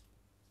goal.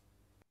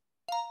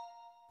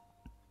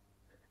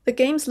 The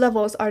game's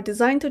levels are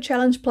designed to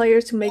challenge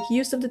players to make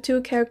use of the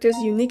two characters'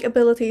 unique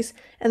abilities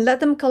and let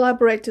them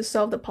collaborate to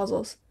solve the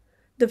puzzles.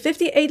 The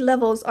 58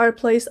 levels are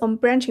placed on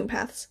branching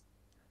paths.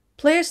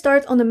 Players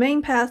start on the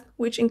main path,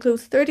 which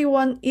includes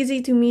 31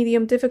 easy to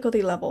medium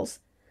difficulty levels.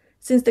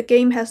 Since the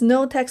game has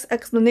no text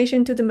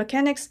explanation to the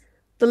mechanics,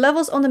 the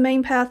levels on the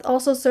main path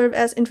also serve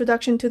as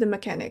introduction to the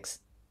mechanics.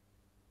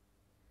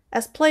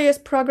 As players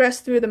progress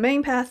through the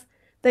main path,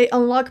 they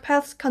unlock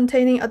paths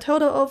containing a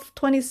total of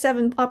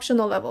 27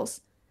 optional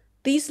levels.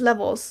 These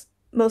levels,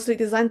 mostly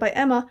designed by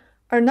Emma,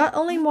 are not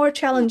only more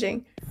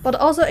challenging, but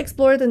also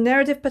explore the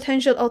narrative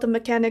potential of the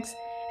mechanics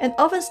and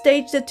often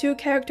stage the two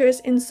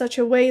characters in such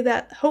a way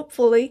that,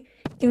 hopefully,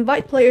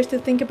 invite players to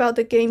think about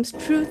the game's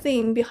true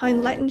theme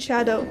behind light and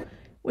shadow,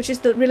 which is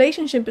the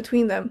relationship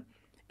between them,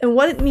 and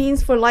what it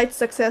means for light's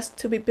success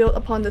to be built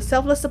upon the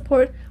selfless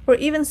support or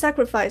even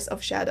sacrifice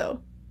of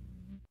shadow.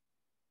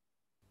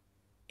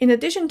 In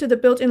addition to the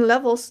built-in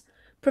levels,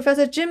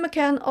 Professor Jim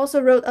McCann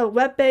also wrote a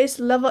web-based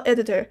level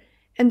editor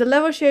and the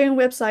level sharing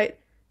website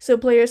so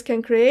players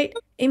can create,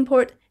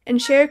 import,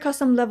 and share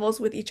custom levels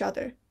with each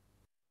other.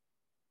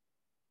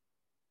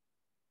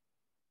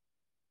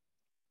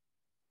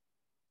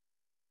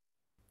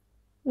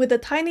 With a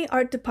tiny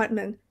art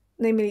department,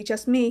 namely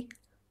just me,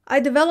 I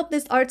developed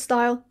this art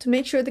style to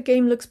make sure the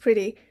game looks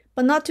pretty,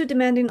 but not too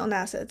demanding on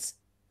assets.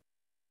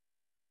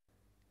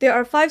 There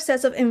are 5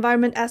 sets of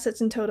environment assets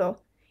in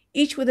total,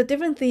 each with a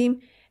different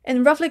theme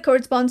and roughly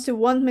corresponds to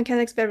one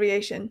mechanics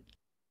variation.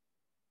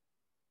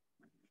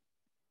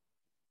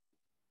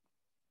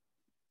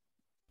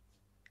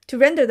 To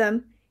render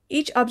them,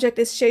 each object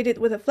is shaded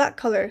with a flat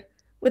color,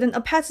 with an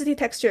opacity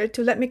texture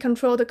to let me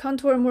control the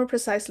contour more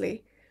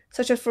precisely,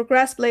 such as for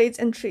grass blades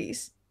and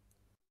trees.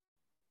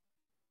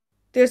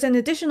 There's an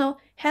additional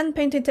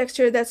hand-painted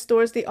texture that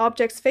stores the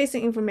object's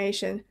facing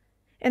information,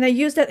 and I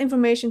use that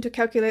information to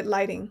calculate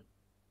lighting.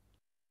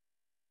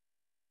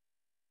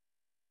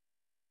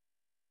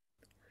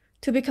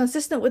 To be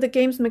consistent with the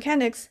game's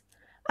mechanics,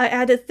 I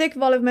added thick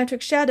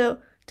volumetric shadow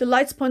to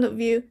light's point of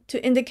view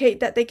to indicate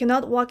that they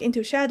cannot walk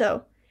into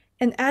shadow,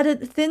 and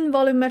added thin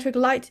volumetric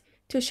light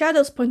to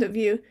shadow's point of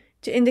view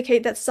to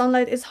indicate that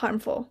sunlight is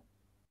harmful.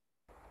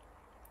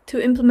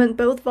 To implement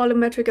both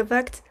volumetric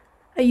effects,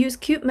 I use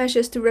cube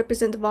meshes to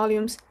represent the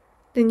volumes,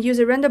 then use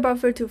a render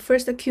buffer to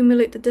first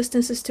accumulate the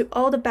distances to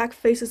all the back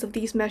faces of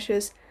these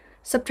meshes,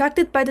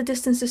 subtracted by the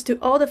distances to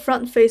all the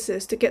front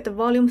faces to get the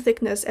volume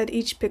thickness at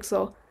each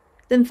pixel,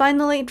 then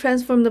finally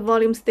transform the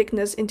volume's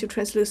thickness into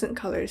translucent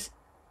colors.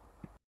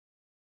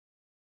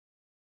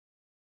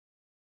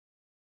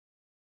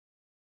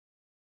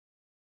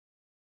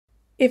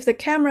 If the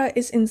camera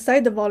is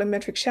inside the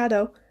volumetric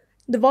shadow,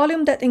 the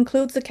volume that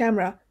includes the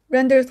camera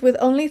renders with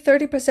only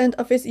 30%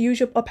 of its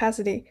usual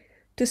opacity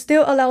to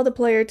still allow the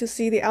player to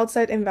see the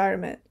outside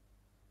environment.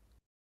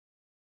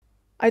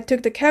 I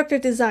took the character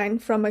design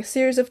from a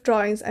series of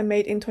drawings I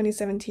made in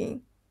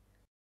 2017.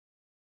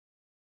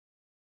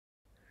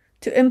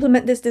 To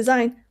implement this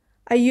design,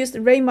 I used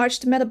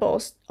ray-marched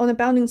metaballs on a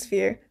bounding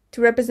sphere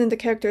to represent the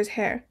character's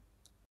hair.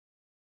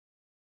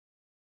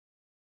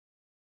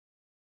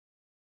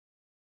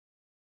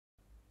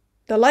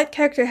 The light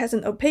character has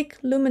an opaque,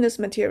 luminous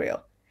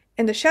material,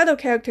 and the shadow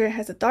character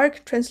has a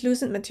dark,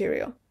 translucent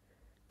material.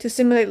 To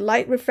simulate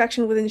light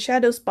refraction within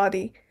Shadow's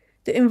body,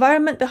 the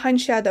environment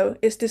behind Shadow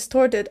is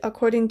distorted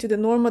according to the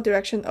normal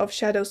direction of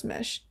Shadow's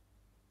mesh.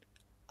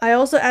 I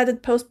also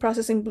added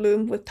post-processing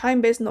bloom with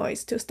time-based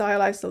noise to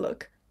stylize the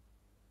look.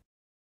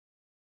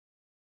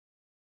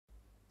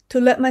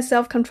 To let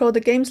myself control the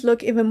game's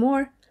look even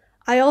more,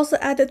 I also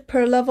added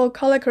per-level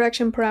color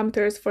correction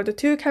parameters for the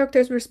two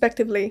characters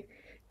respectively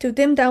to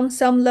dim down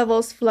some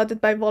levels flooded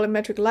by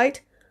volumetric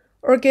light,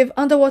 or give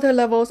underwater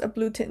levels a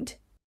blue tint.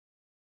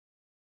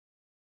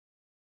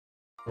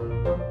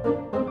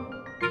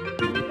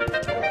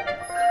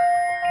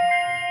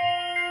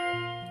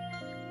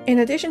 In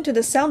addition to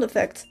the sound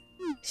effects,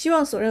 希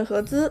望所任合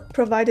资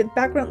provided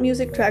background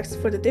music tracks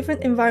for the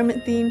different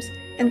environment themes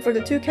and for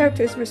the two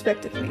characters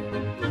respectively.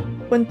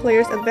 When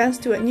players advance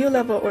to a new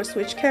level or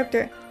switch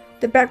character,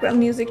 the background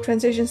music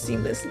transitions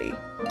seamlessly.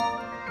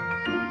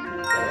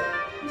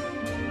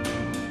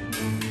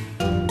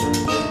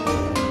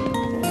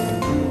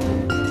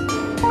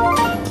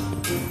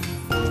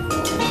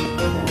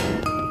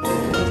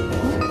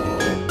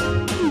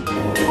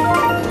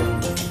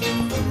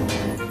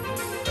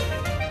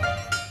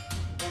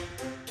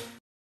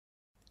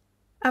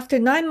 After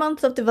 9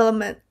 months of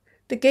development,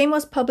 the game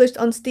was published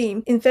on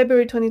Steam in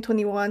February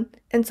 2021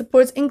 and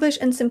supports English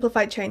and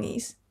simplified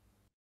Chinese.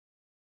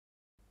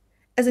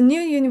 As a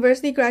new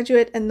university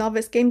graduate and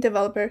novice game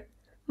developer,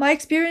 my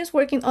experience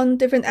working on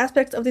different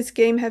aspects of this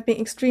game have been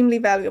extremely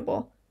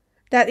valuable.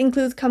 That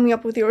includes coming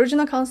up with the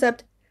original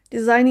concept,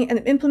 designing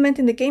and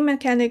implementing the game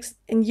mechanics,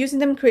 and using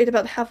them to create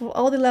about half of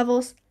all the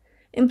levels,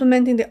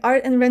 implementing the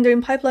art and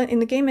rendering pipeline in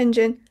the game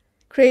engine,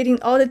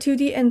 creating all the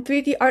 2D and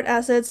 3D art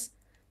assets,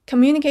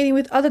 communicating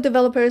with other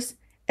developers,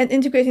 and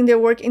integrating their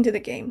work into the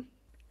game.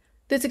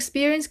 This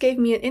experience gave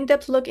me an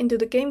in-depth look into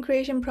the game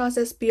creation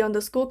process beyond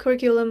the school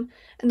curriculum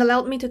and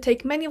allowed me to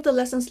take many of the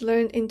lessons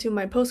learned into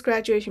my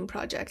post-graduation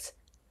projects,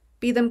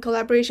 be them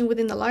collaboration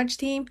within a large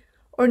team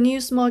or new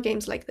small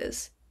games like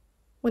this,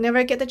 whenever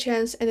I get the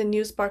chance and a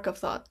new spark of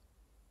thought.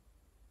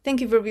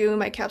 Thank you for viewing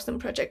my capstone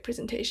project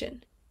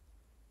presentation.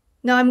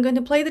 Now I'm going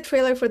to play the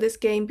trailer for this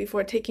game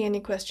before taking any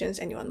questions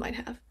anyone might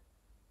have.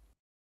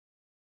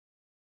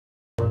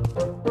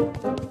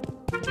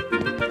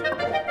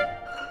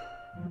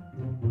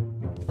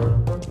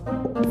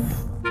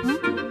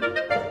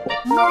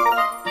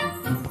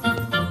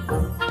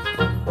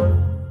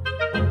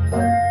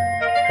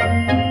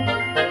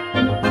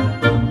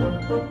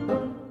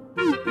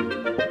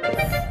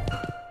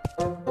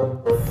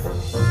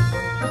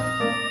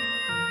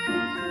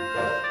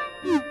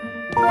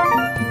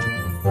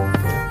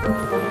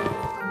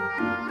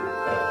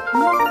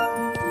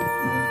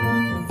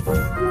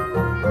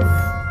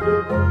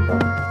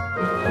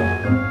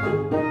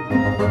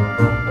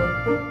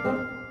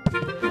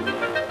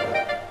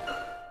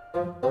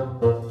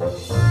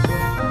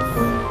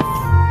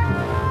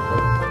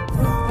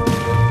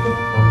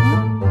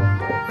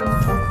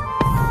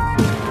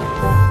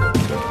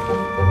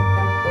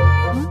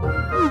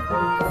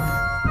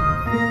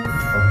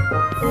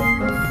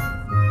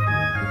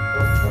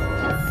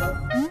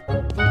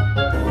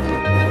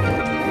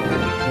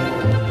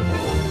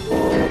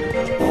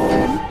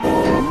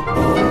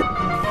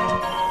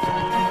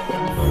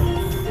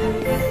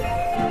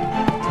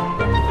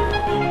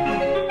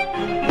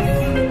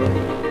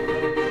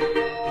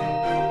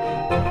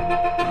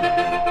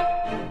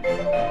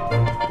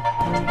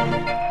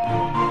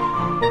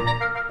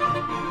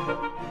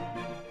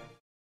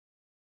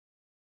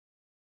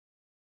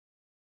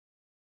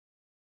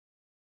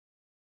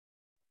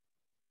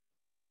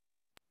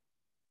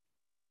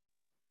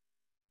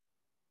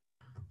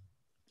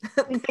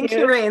 Thank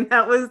you, Rain.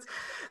 That was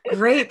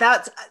great.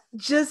 That's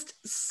just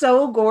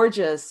so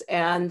gorgeous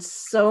and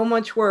so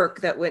much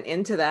work that went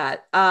into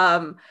that.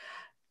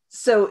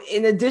 So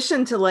in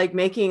addition to like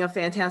making a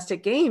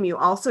fantastic game, you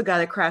also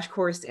got a crash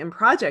course in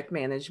project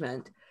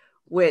management,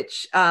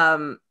 which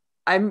I'm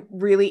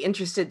really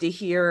interested to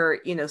hear,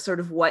 you know, sort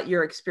of what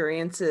your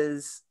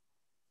experiences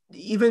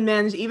even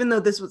though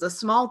this was a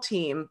small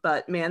team,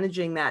 but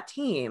managing that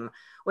team,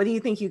 what do you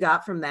think you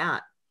got from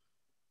that?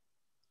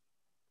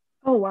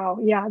 Oh wow,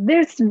 yeah,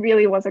 this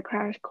really was a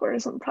crash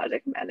course on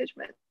project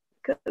management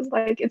because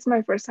like it's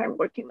my first time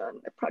working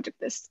on a project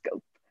this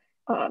scope.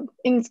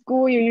 In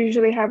school, you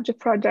usually have just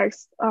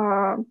projects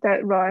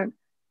that run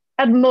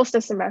at most a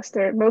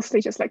semester,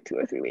 mostly just like 2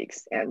 or 3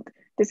 weeks, and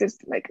this is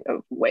like a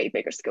way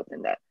bigger scope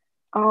than that.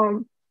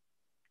 Um,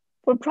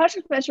 for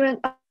project management,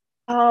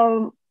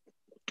 I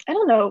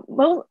don't know.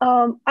 Well,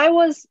 I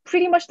was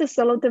pretty much the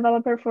solo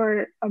developer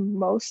for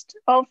most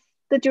of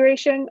the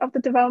duration of the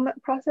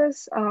development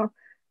process.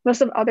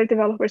 Most of other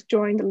developers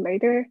joined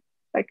later,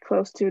 like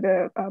close to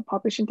the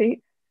publishing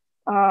date.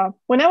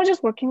 When I was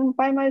just working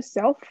by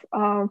myself,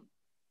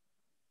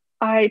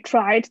 I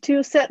tried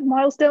to set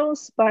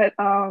milestones, but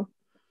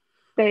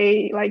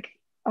they like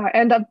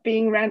end up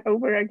being ran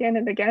over again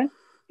and again.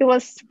 It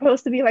was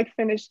supposed to be like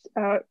finished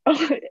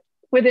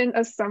within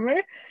a summer,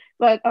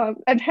 but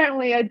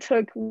apparently it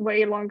took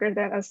way longer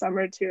than a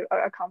summer to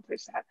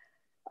accomplish that.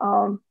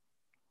 Um,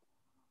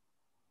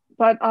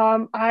 but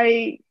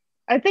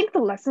I think the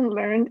lesson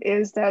learned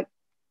is that,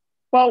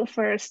 well,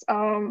 first,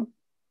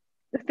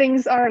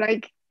 things are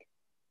like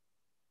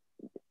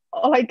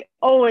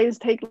always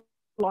take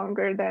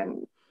longer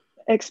than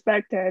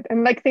expected,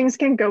 and like things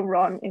can go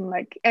wrong in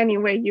like any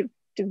way you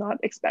do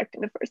not expect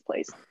in the first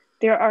place.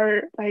 There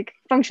are like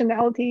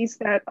functionalities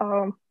that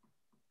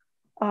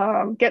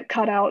get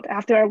cut out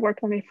after I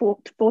worked on a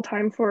full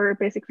time for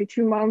basically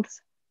 2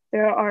 months.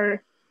 There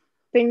are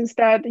things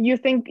that you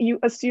think you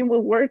assume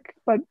will work,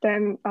 but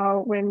then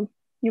when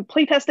you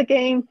playtest the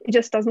game, it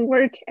just doesn't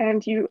work,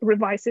 and you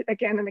revise it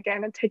again and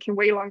again, and taking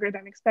way longer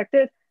than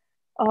expected.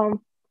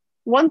 Um,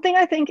 One thing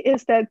I think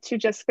is that to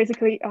just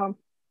basically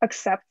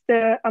accept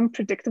the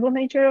unpredictable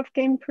nature of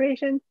game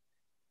creation,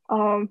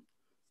 um,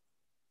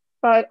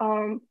 but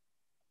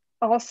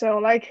also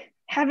like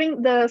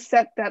having the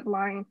set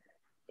deadline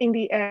in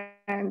the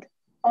end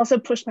also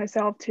pushed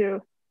myself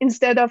to,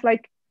 instead of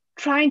like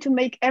trying to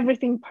make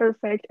everything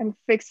perfect and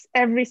fix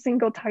every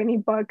single tiny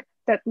bug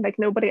that like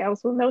nobody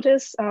else will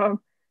notice,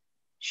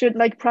 should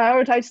like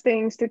prioritize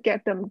things to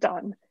get them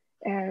done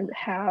and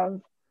have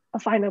a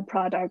final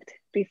product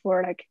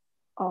before like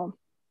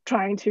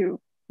trying to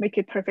make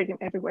it perfect in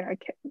every way I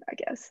can, I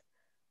guess.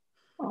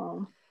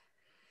 Um,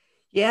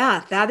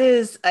 Yeah, that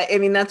is, I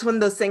mean, that's one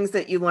of those things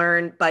that you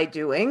learn by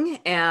doing.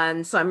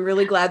 And so I'm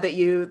really glad that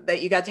you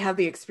got to have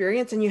the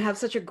experience and you have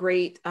such a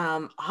great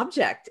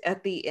object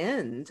at the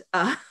end.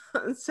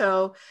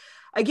 So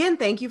again,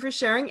 thank you for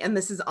sharing. And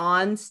this is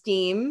on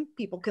Steam.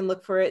 People can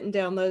look for it and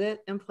download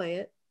it and play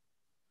it.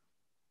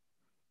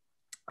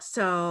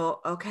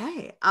 So,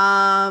 okay.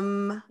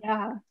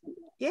 yeah,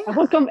 Yeah. I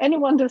welcome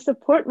anyone to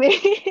support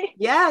me.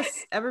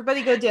 Yes,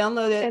 everybody go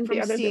download it And the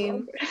from other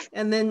Steam developers.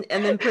 and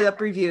then put up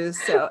reviews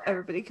so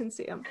everybody can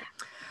see them.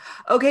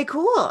 Okay,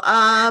 cool.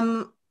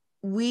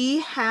 We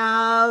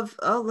have,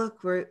 oh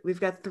look, we've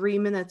got 3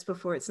 minutes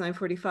before it's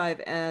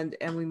 9:45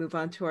 and we move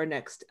on to our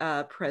next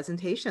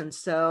presentation.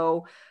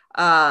 So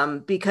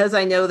because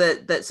I know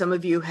that some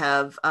of you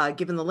have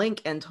given the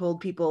link and told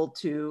people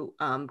to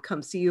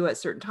come see you at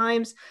certain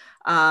times,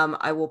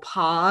 I will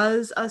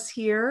pause us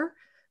here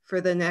for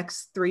the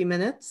next 3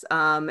 minutes.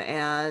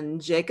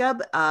 And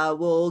Jacob,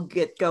 will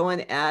get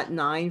going at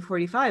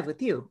 9:45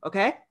 with you.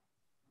 Okay.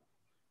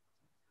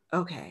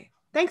 Okay.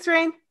 Thanks,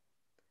 Rain.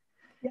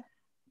 Yeah.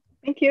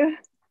 Thank you.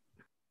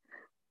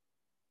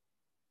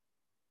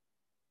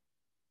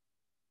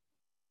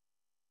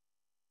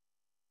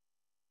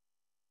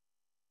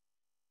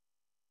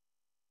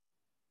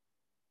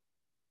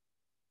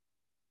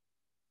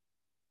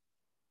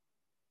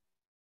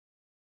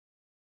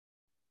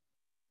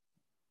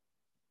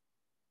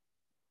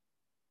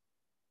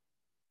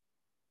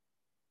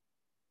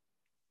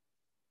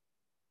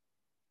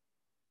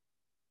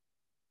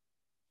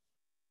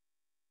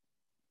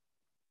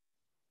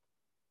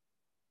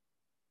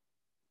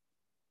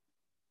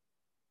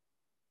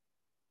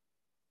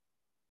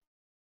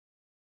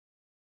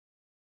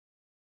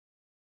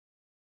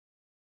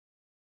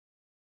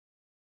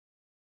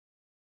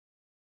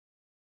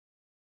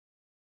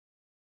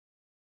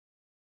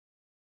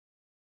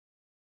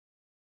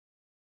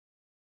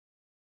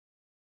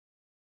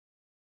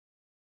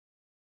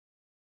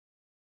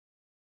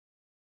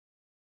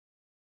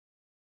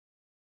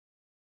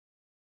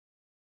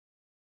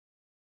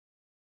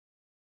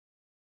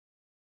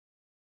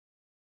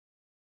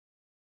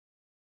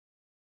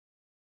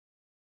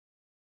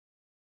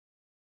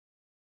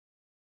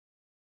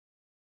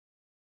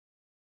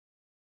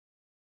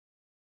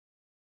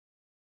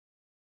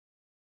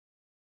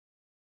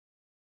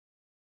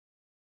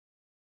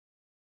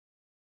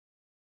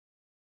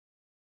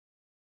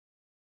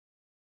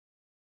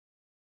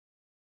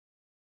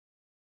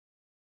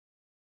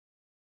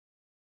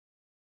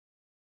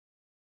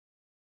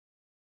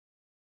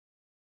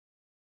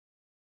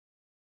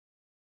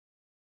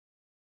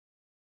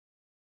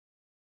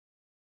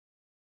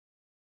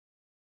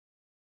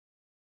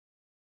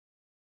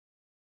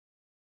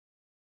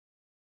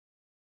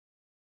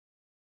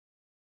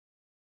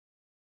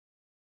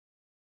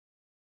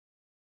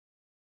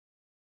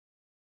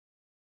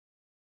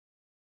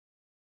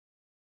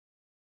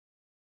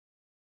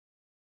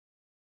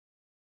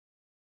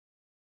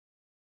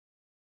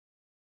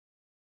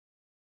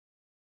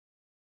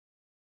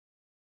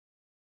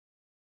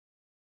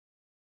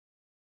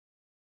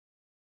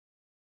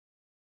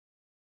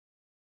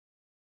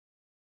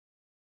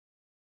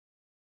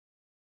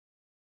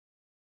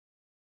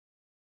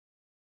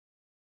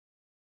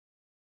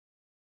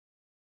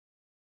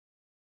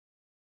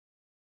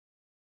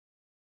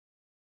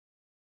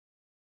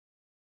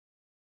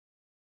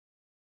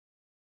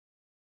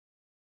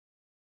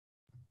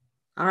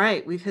 All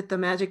right, we've hit the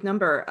magic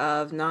number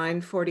of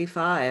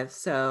 9:45.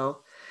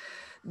 So,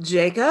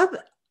 Jacob,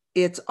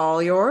 it's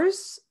all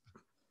yours.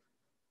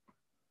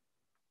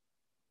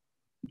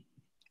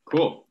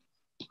 Cool.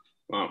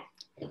 Wow,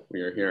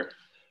 we are here.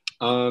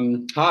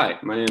 Hi,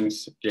 my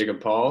name's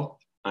Jacob Paul.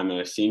 I'm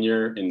a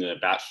senior in the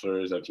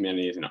Bachelor's of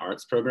Humanities and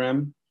Arts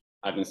program.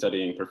 I've been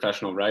studying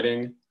professional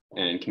writing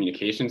and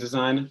communications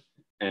design,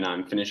 and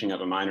I'm finishing up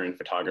a minor in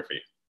photography.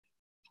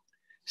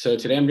 So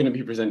today I'm going to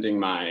be presenting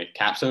my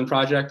capstone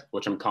project,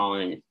 which I'm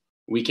calling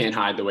We Can't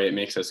Hide the Way It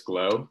Makes Us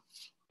Glow.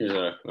 Here's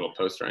a little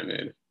poster I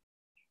made.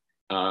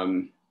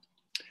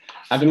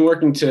 I've been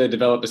working to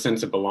develop a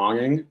sense of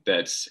belonging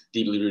that's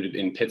deeply rooted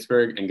in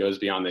Pittsburgh and goes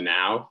beyond the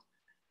now.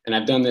 And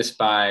I've done this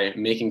by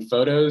making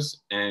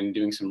photos and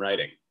doing some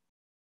writing.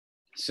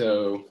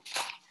 So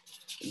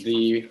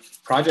the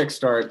project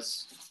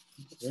starts,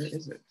 where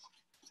is it?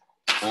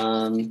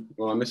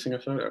 Well, I'm missing a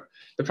photo.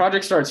 The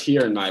project starts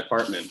here in my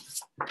apartment.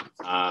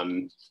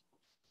 I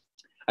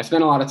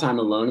spent a lot of time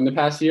alone in the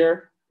past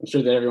year. I'm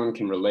sure that everyone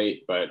can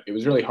relate, but it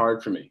was really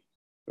hard for me.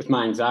 With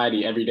my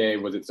anxiety, every day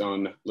was its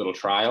own little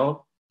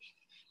trial.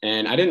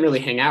 And I didn't really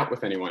hang out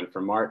with anyone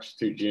from March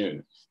through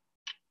June.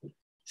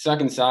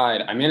 Stuck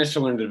inside, I managed to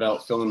learn to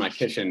develop film in my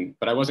kitchen,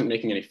 but I wasn't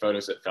making any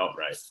photos that felt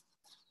right.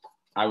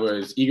 I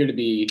was eager to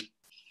be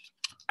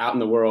out in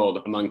the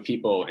world among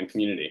people and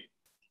community.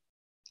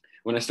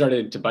 When I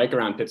started to bike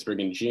around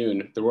Pittsburgh in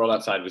June, the world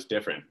outside was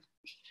different.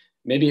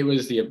 Maybe it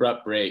was the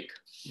abrupt break,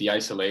 the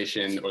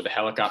isolation, or the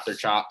helicopter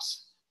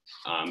chops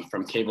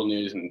from cable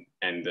news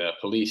and the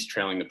police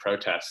trailing the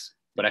protests,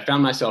 but I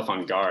found myself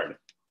on guard.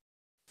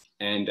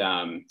 And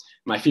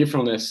my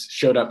fearfulness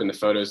showed up in the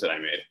photos that I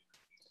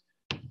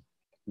made.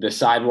 The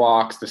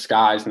sidewalks, the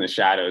skies, and the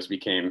shadows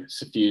became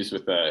suffused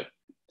with a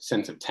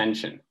sense of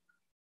tension.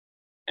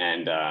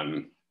 And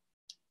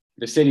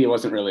the city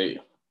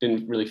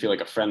didn't really feel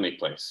like a friendly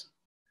place.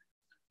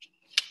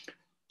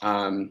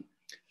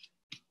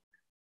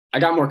 I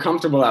got more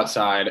comfortable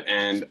outside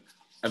and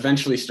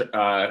eventually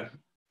started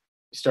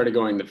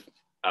going to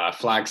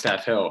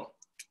Flagstaff Hill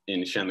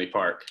in Shenley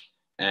Park.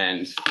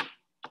 And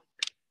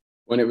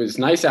when it was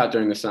nice out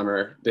during the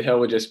summer, the hill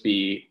would just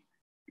be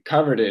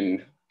covered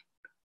in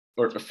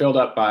or filled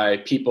up by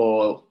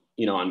people,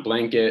 on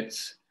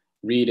blankets,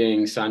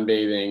 reading,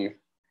 sunbathing,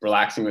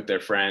 relaxing with their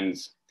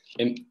friends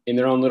in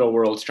their own little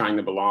worlds, trying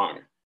to belong.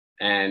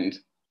 And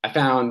I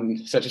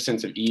found such a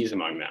sense of ease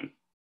among them.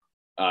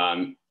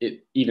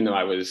 Even though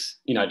I was,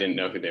 I didn't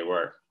know who they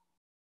were.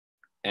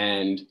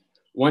 And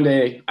one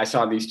day I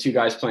saw these two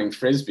guys playing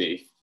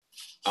Frisbee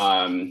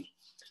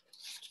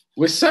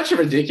with such a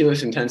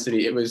ridiculous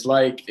intensity. It was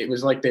like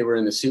they were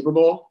in the Super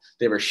Bowl.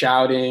 They were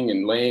shouting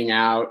and laying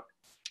out,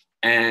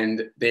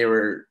 and they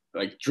were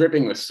like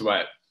dripping with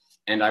sweat.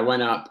 And I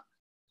went up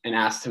and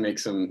asked to make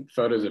some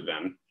photos of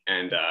them.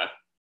 And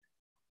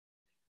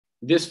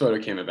this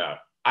photo came about.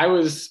 I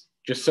was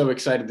just so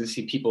excited to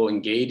see people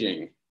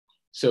engaging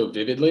so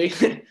vividly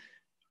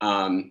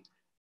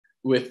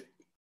with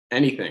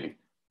anything.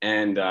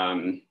 And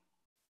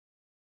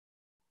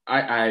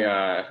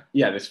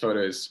this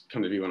photo has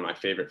come to be one of my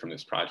favorite from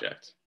this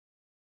project.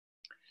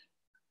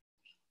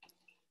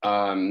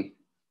 The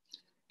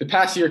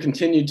past year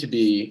continued to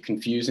be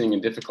confusing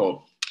and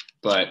difficult,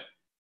 but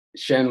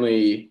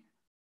Shenley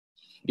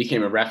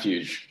became a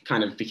refuge,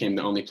 kind of became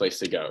the only place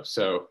to go.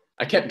 So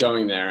I kept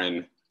going there,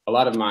 and a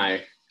lot of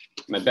my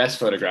best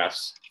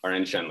photographs are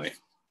in Shenley.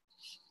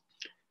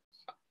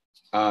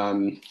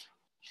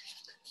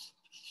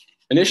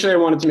 Initially, I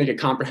wanted to make a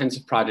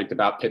comprehensive project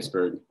about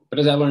Pittsburgh, but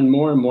as I learned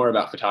more and more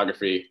about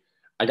photography,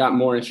 I got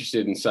more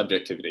interested in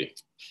subjectivity.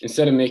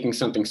 Instead of making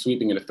something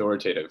sweeping and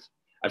authoritative,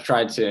 I've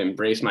tried to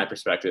embrace my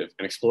perspective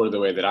and explore the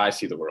way that I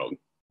see the world.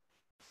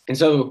 And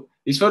so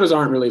these photos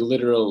aren't really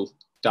literal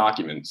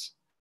documents.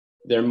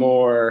 They're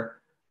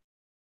more,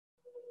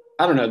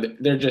 I don't know,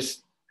 they're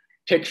just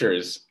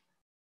pictures.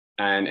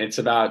 And it's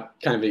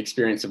about kind of the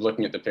experience of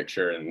looking at the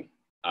picture, and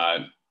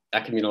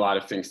that can mean a lot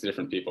of things to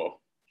different people.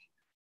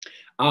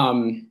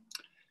 I'm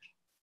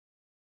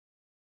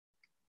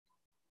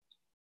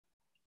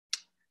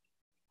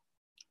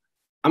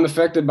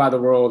affected by the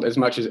world as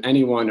much as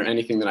anyone or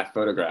anything that I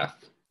photograph.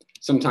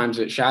 Sometimes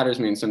it shatters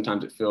me and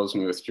sometimes it fills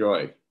me with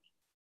joy.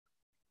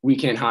 We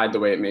can't hide the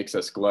way it makes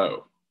us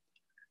glow.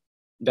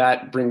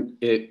 It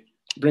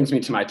brings me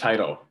to my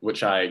title,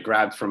 which I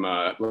grabbed from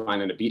a line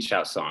in a Beach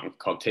House song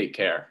called Take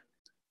Care.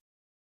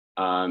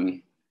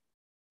 To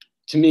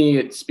me,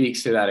 it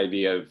speaks to that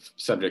idea of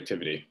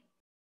subjectivity.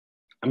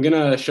 I'm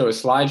gonna show a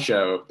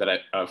slideshow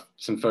of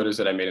some photos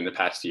that I made in the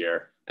past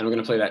year, and I'm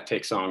gonna play that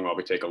Take song while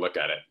we take a look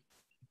at it.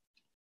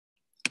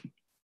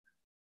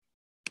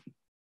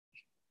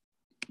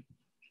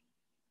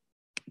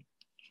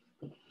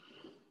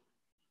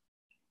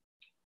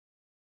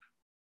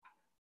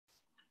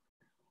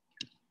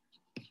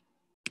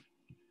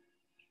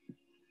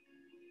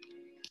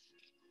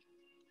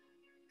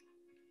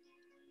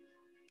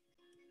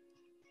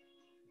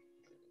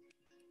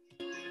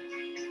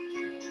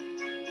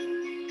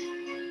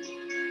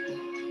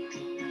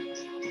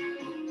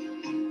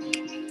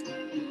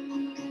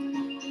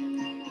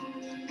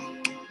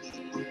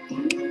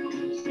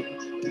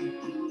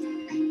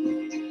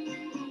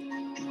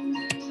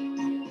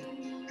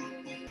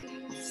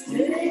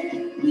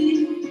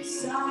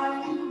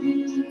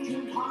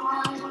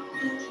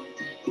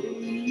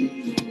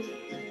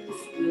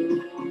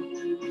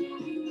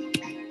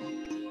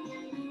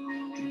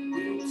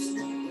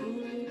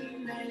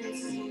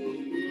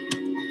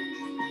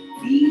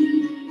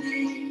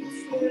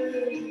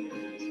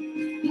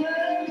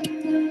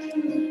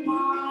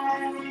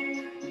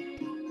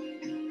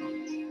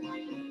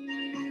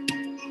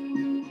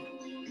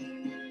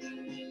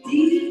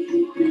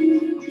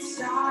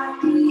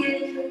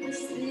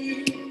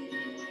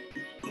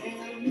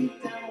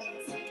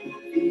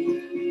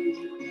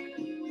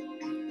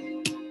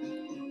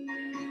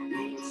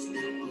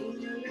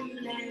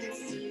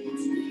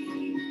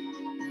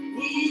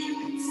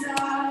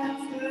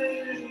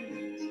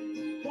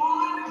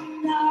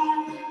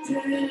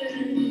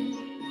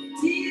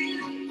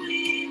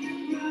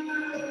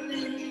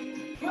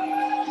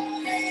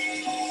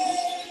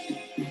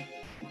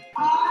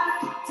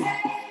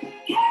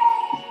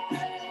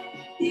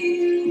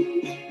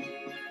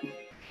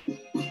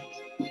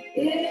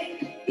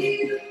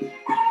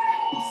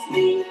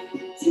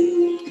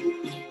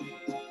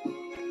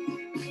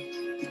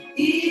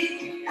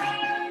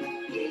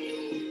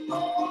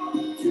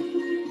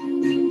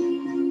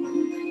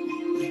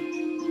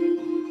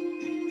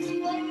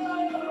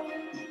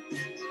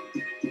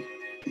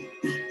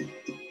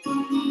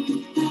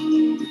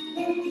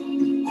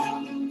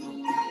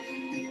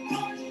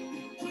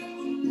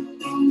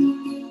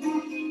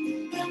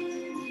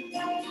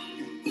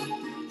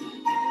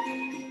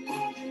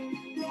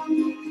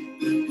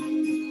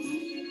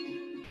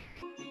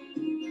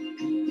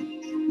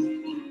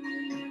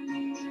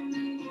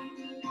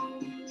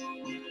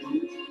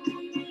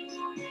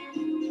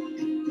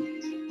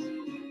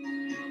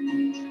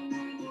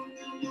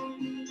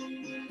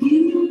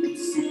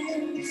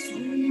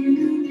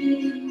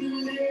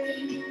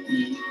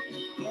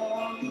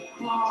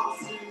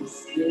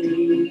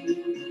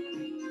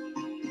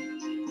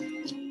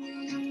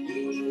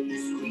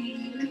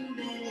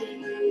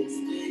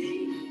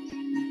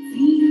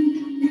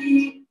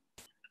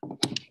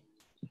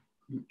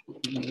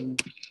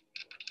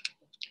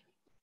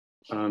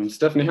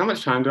 Stephanie, how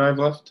much time do I have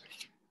left?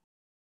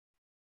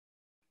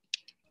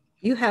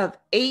 You have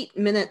 8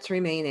 minutes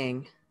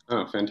remaining.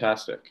 Oh,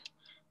 fantastic.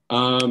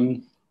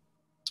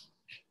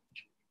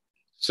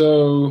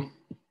 So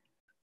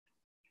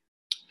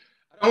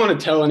I don't want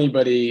to tell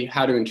anybody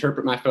how to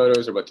interpret my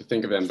photos or what to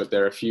think of them, but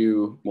there are a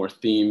few more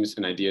themes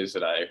and ideas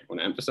that I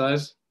want to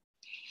emphasize.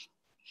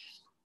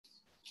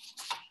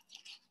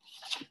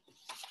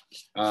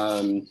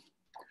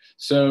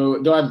 So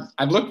though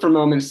I've looked for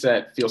moments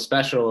that feel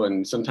special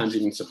and sometimes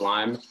even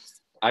sublime,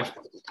 I've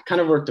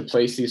kind of worked to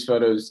place these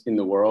photos in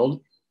the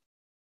world,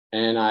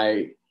 and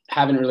I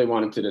haven't really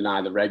wanted to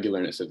deny the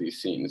regularness of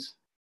these scenes.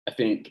 I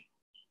think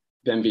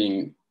them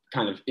being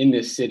kind of in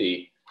this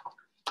city,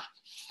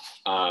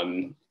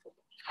 and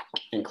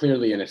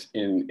clearly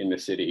in the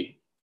city,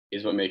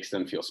 is what makes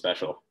them feel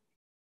special.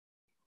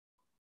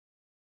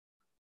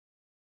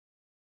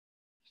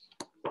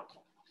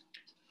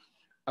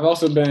 I've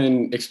also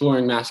been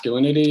exploring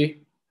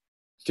masculinity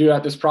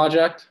throughout this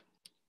project.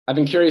 I've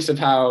been curious of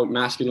how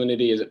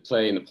masculinity is at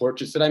play in the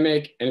portraits that I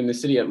make and in the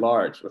city at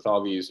large, with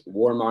all these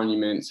war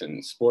monuments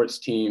and sports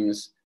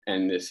teams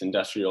and this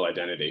industrial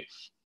identity.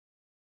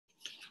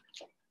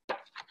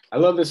 I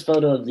love this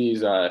photo of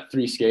these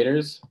three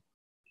skaters.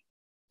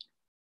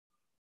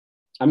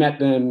 I met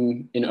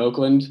them in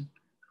Oakland,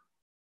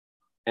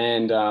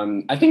 and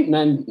I think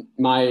men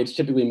my age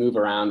typically move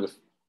around with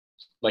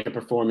like a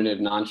performative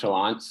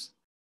nonchalance.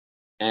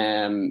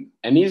 And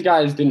these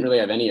guys didn't really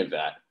have any of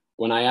that.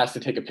 When I asked to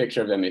take a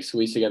picture of them, they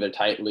squeezed together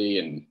tightly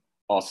and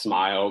all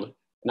smiled.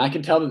 And I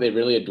could tell that they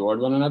really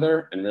adored one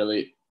another and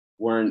really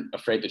weren't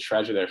afraid to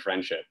treasure their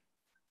friendship.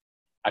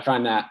 I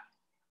found that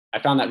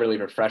really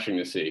refreshing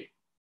to see.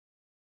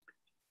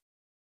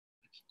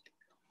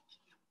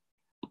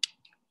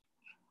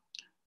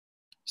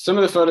 Some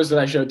of the photos that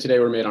I showed today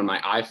were made on my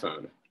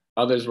iPhone.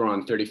 Others were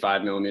on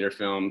 35mm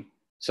film,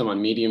 some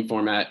on medium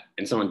format,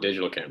 and some on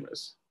digital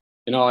cameras.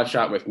 In all, I've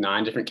shot with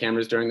 9 different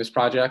cameras during this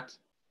project.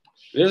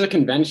 There's a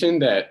convention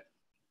that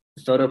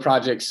photo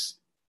projects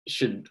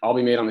should all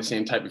be made on the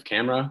same type of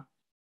camera,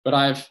 but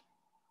I've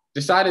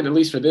decided, at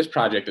least for this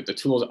project, that the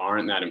tools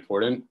aren't that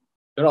important.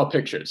 They're all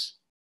pictures.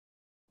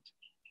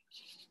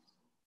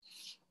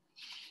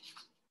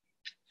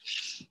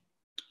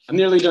 I'm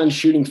nearly done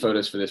shooting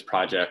photos for this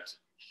project,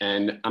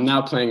 and I'm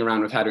now playing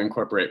around with how to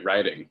incorporate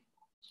writing.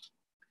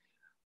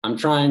 I'm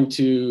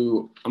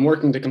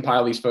working to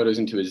compile these photos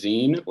into a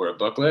zine or a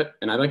booklet,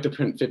 and I'd like to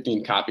print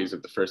 15 copies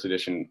of the first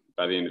edition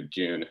by the end of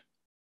June.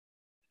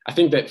 I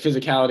think that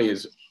physicality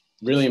is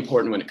really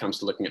important when it comes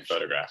to looking at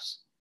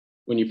photographs.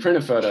 When you print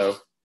a photo,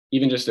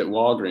 even just at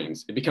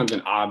Walgreens, it becomes an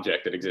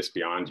object that exists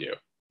beyond you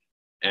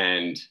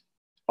and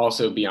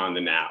also beyond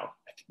the now.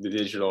 The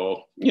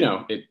digital,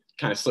 it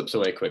kind of slips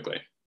away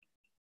quickly.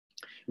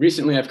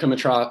 Recently, I've come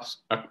across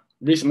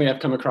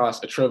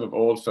a trove of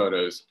old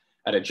photos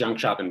at a junk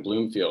shop in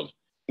Bloomfield,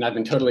 and I've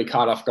been totally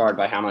caught off guard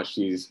by how much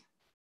these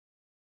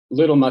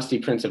little musty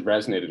prints have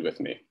resonated with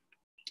me.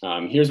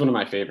 Here's one of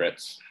my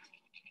favorites.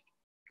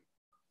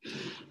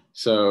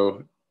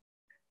 So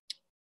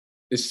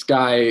this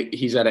guy,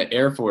 he's at an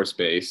Air Force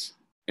base,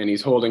 and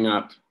he's holding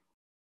up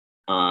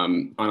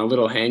on a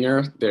little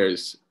hanger,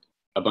 there's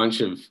a bunch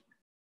of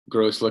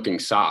gross looking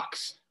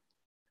socks,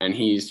 and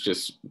he's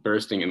just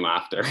bursting in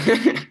laughter.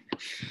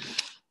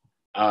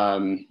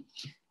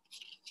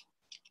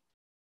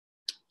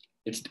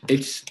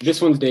 This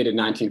one's dated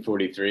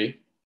 1943.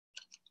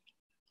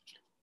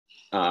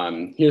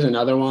 Here's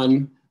another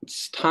one.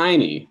 It's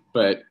tiny,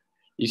 but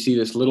you see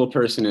this little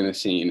person in the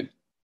scene,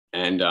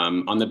 and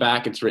on the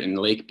back it's written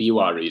Lake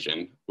Biwa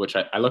region, which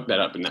I looked that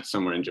up, and that's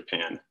somewhere in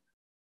Japan.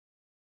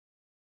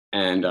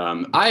 And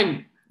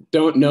I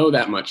don't know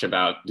that much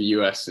about the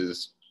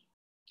US's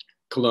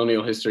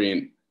colonial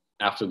history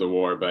after the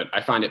war, but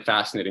I find it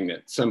fascinating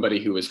that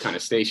somebody who was kind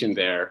of stationed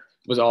there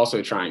was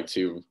also trying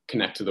to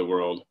connect to the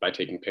world by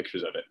taking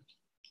pictures of it.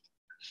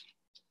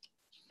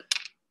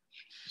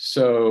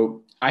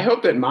 So I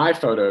hope that my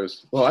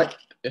photos, well,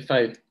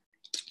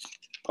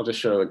 I'll just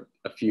show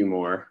a few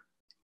more.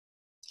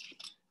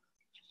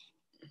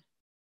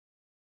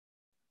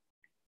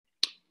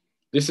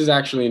 This is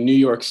actually in New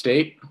York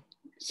State.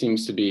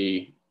 Seems to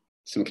be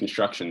some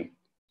construction,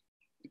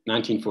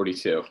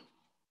 1942.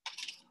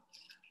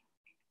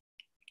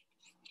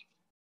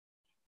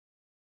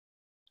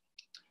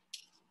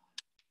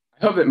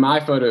 I hope that my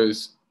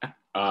photos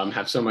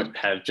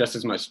have just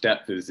as much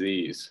depth as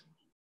these.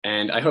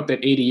 And I hope that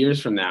 80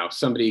 years from now,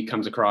 somebody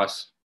comes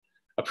across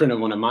a print of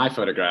one of my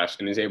photographs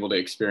and is able to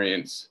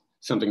experience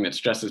something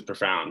that's just as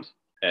profound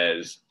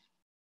as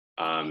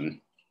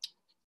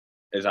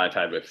I've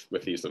had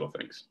with these little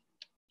things.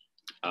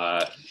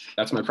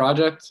 That's my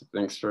project.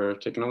 Thanks for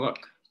taking a look.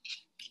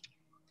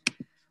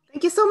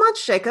 Thank you so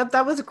much, Jacob.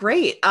 That was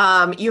great.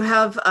 You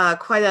have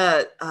quite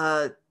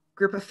a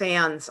group of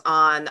fans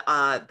on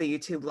the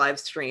YouTube live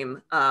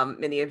stream.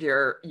 Many of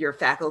your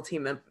faculty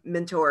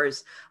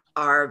mentors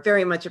are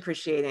very much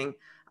appreciating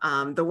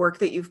the work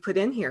that you've put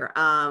in here.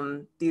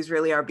 These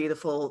really are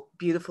beautiful,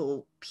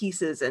 beautiful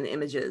pieces and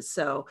images.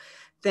 So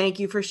thank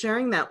you for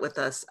sharing that with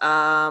us.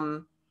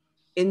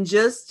 In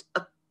just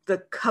a the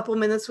couple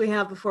minutes we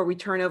have before we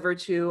turn over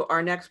to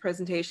our next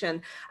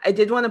presentation, I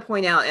did want to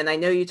point out, and I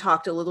know you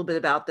talked a little bit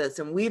about this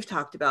and we've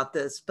talked about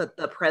this, but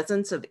the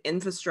presence of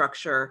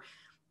infrastructure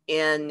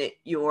in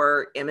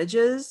your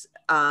images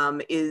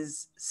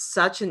is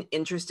such an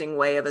interesting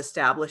way of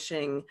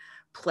establishing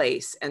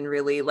place and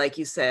really, like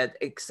you said,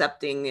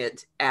 accepting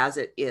it as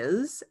it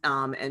is,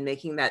 and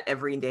making that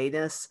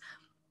everydayness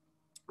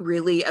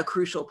really a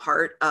crucial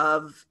part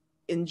of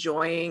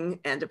enjoying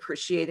and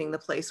appreciating the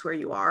place where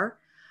you are.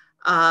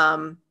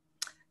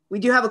 We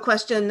do have a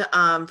question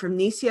from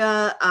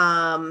Nicia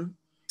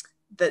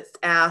that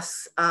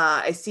asks,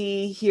 I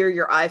see here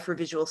your eye for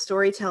visual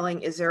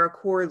storytelling. Is there a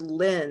core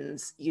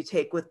lens you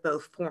take with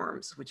both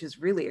forms? Which is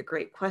really a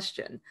great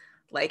question.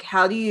 Like,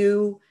 how do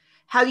you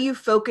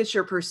focus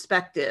your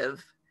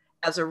perspective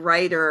as a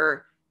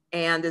writer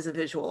and as a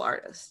visual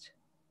artist?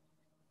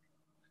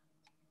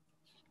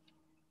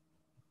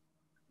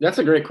 That's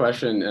a great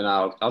question, and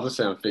I'll just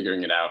say I'm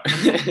figuring it out.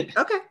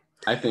 Okay.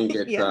 I think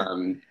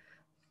it's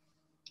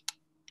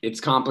it's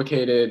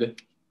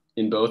complicated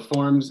in both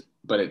forms,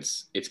 but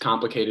it's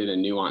complicated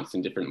and nuanced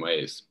in different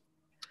ways.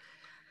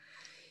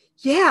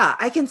 Yeah,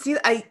 I can see.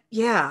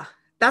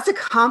 That's a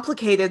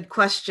complicated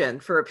question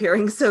for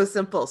appearing so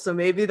simple. So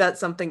maybe that's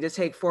something to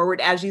take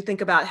forward as you think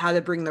about how to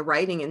bring the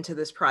writing into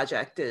this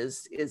project.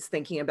 Is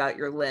thinking about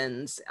your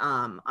lens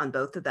on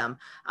both of them.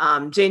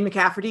 Jane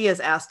McCafferty has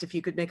asked if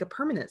you could make a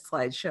permanent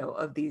slideshow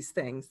of these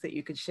things that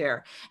you could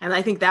share, and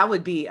I think that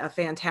would be a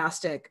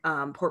fantastic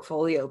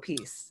portfolio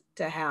piece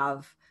to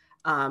have,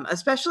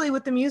 especially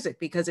with the music,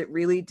 because it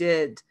really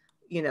did.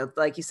 You know,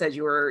 like you said,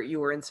 you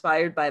were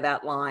inspired by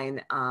that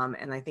line,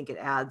 and I think it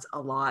adds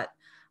a lot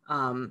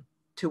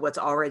to what's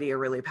already a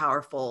really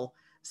powerful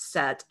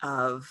set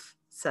of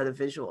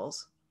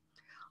visuals.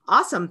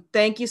 Awesome.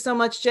 Thank you so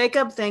much,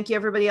 Jacob. Thank you,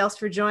 everybody else,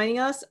 for joining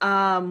us.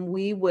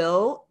 We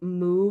will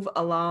move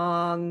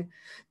along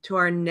to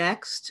our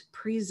next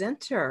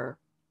presenter.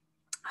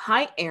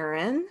 Hi,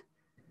 Erin.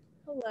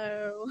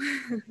 Hello.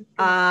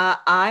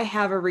 I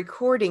have a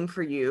recording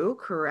for you,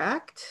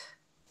 correct?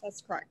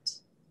 That's correct.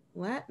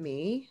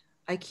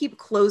 I keep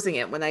closing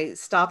it. When I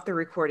stop the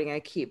recording, I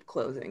keep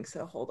closing.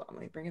 So hold on,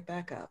 let me bring it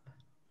back up.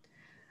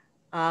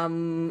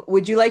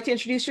 Would you like to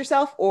introduce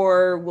yourself,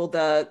 or will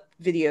the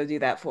video do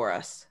that for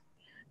us?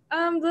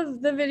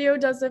 The video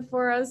does it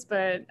for us,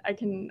 but I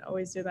can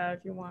always do that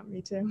if you want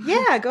me to.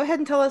 Yeah, go ahead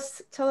and tell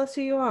us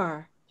who you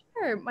are.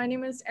 Sure. My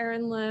name is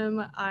Erin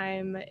Lim.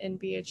 I'm in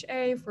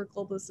BHA for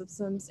Global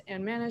Systems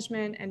and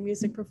Management and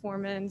Music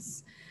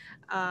Performance.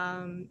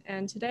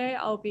 And today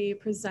I'll be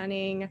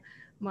presenting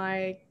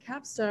my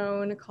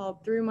capstone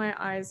called Through My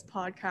Eyes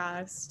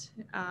podcast.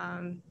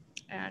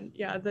 And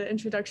yeah, the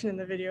introduction in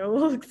the video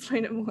will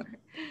explain it more.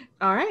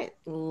 All right,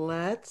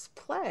 let's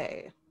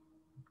play.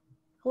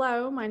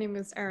 Hello, my name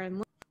is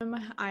Erin Lim.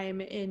 I'm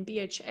in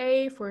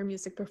BHA for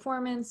Music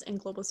Performance and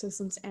Global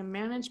Systems and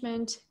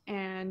Management.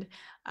 And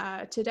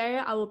today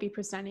I will be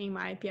presenting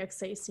my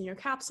BXA senior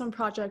capstone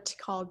project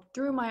called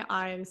Through My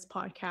Eyes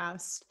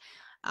podcast.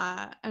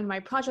 And my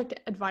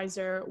project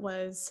advisor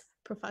was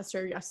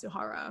Professor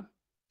Yasuhara.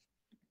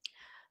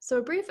 So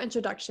a brief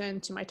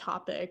introduction to my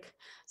topic.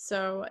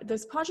 So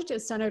this project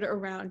is centered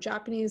around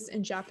Japanese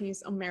and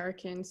Japanese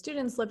American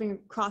students living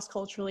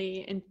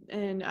cross-culturally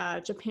in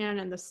Japan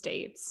and the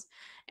States.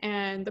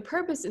 And the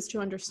purpose is to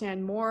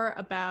understand more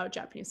about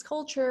Japanese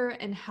culture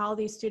and how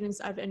these students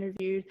I've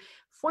interviewed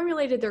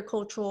formulated their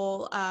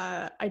cultural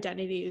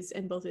identities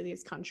in both of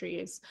these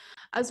countries,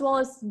 as well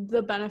as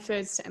the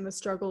benefits and the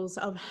struggles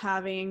of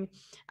having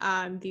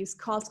these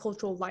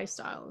cross-cultural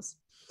lifestyles.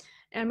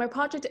 And my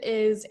project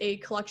is a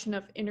collection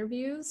of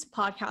interviews,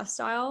 podcast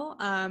style,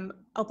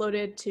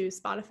 uploaded to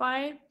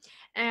Spotify.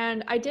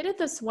 And I did it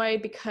this way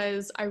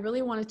because I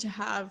really wanted to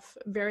have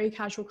very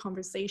casual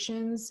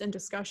conversations and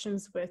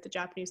discussions with the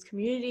Japanese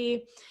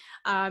community,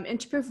 and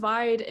to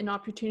provide an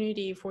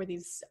opportunity for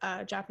these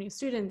Japanese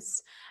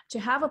students to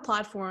have a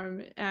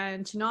platform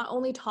and to not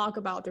only talk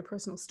about their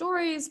personal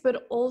stories,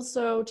 but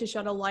also to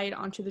shed a light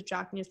onto the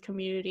Japanese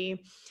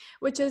community,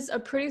 which is a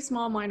pretty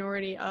small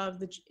minority of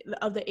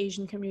the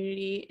Asian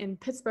community in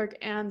Pittsburgh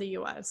and the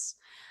US.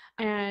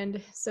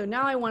 And so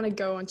now I want to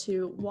go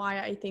into why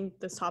I think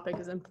this topic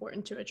is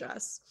important to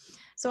address.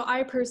 So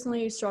I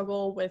personally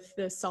struggle with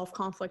this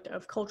self-conflict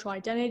of cultural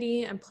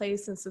identity and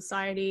place in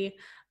society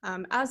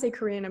as a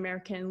Korean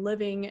American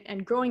living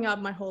and growing up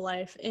my whole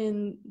life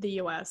in the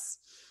US.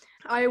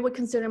 I would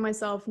consider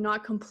myself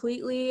not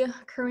completely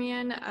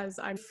Korean, as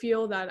I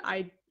feel that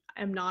I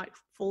am not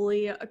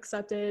fully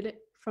accepted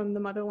from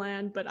the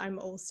motherland, but I'm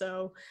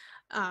also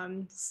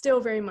still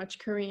very much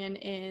Korean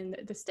in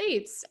the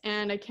States,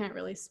 and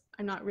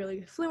I'm not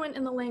really fluent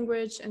in the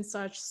language and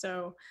such,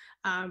 so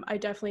I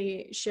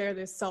definitely share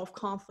this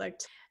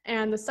self-conflict.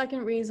 And the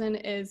second reason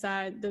is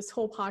that this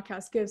whole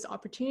podcast gives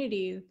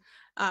opportunity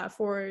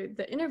for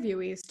the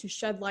interviewees to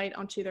shed light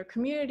onto their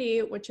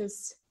community, which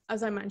is,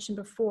 as I mentioned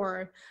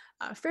before,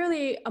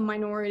 fairly a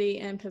minority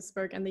in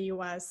Pittsburgh and the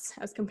US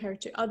as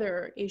compared to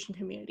other Asian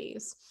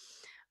communities.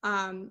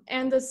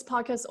 And this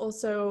podcast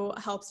also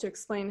helps to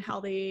explain how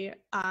they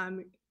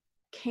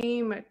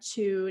came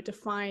to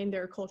define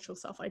their cultural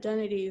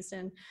self-identities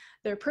and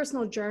their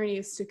personal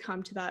journeys to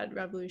come to that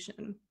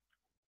revolution.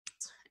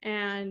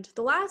 And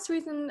the last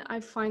reason I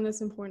find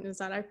this important is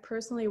that I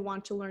personally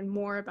want to learn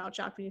more about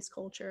Japanese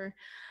culture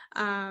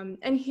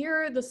and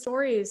hear the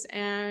stories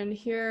and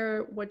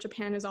hear what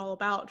Japan is all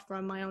about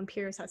from my own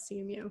peers at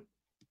CMU.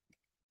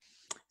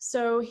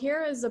 So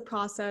here is the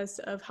process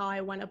of how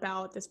I went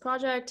about this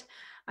project.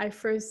 I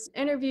first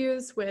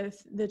interviews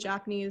with the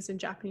Japanese and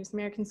Japanese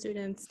American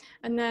students,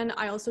 and then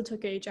I also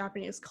took a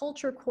Japanese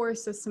culture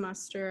course this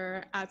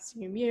semester at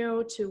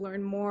CMU to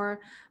learn more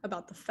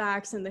about the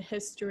facts and the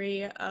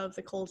history of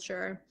the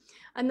culture.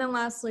 And then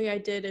lastly, I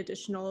did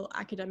additional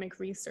academic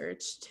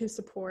research to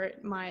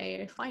support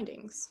my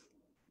findings.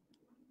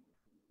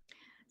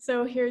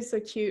 So here's a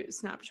cute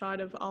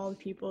snapshot of all the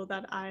people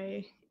that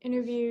I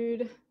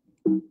interviewed.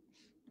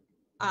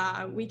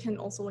 We can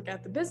also look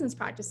at the business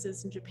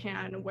practices in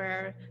Japan,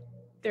 where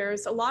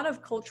there's a lot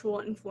of cultural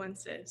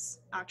influences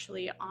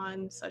actually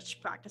on such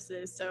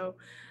practices. So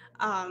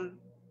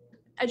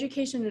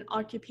education and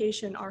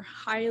occupation are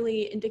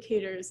highly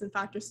indicators and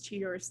factors to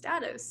your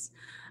status.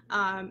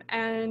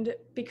 And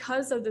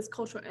because of this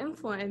cultural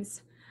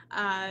influence,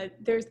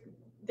 there's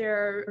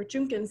their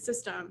Junkin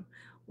system,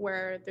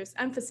 where there's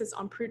emphasis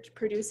on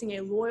producing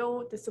a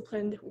loyal,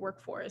 disciplined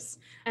workforce.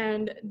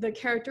 And the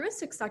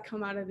characteristics that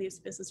come out of these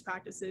business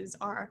practices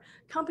are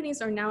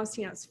companies are now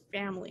seen as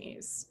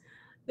families.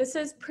 This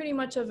is pretty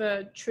much of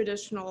a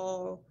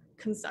traditional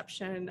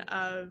conception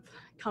of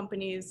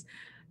companies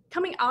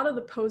coming out of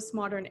the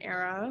postmodern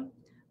era,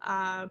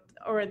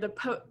 or the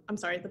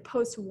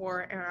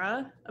post-war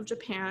era of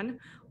Japan,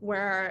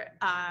 where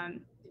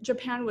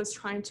Japan was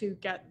trying to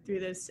get through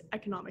this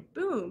economic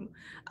boom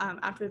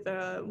after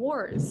the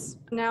wars.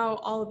 Now,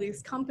 all of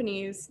these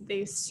companies,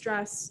 they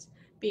stressed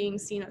being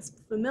seen as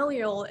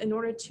familial in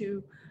order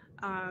to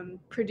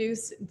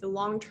produce the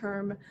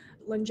long-term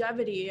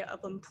longevity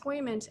of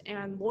employment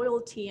and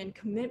loyalty and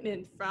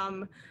commitment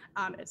from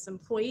its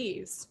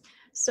employees.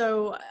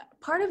 So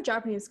part of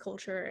Japanese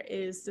culture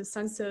is the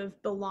sense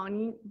of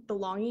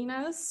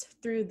belongingness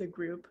through the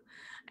group.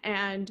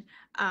 And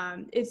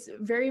it's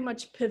very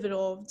much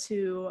pivotal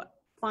to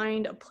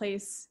find a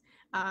place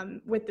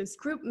with this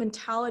group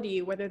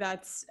mentality, whether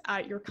that's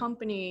at your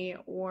company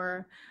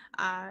or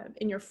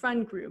in your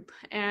friend group.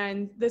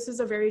 And this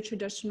is a very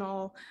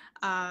traditional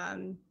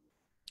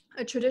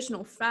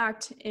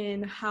fact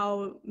in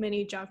how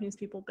many Japanese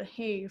people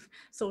behave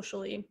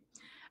socially.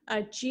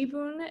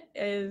 Jibun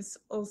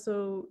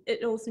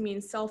also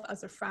means self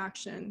as a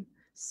fraction.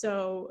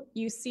 So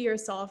you see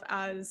yourself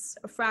as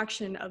a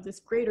fraction of this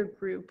greater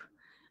group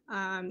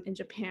in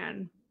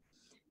Japan.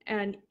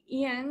 And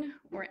ien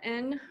or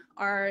en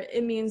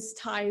it means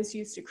ties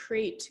used to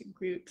create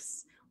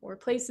groups or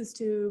places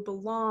to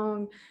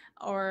belong,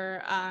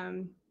 or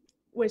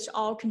which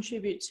all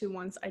contribute to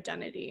one's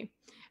identity.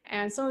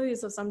 And some of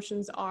these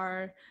assumptions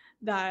are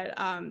that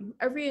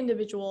every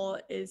individual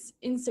is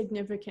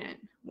insignificant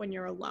when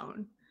you're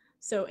alone.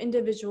 So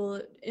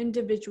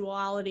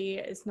individuality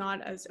is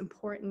not as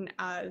important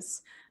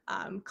as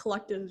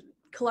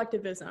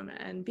collectivism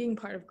and being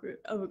part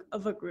of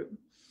a group.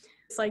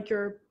 It's like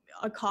you're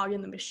a cog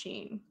in the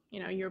machine.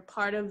 You know, you're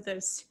part of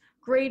this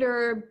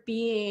greater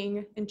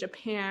being in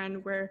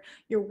Japan where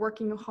you're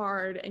working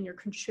hard and you're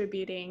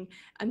contributing,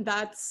 and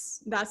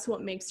that's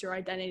what makes your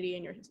identity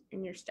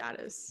and your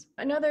status.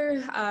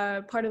 Another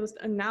part of this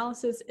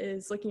analysis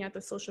is looking at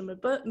the social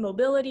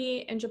mobility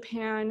in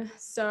Japan.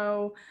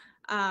 So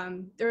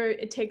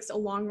it takes a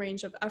long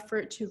range of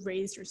effort to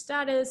raise your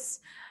status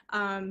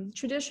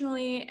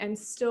traditionally, and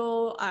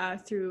still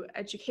through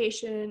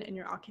education and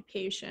your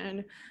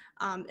occupation,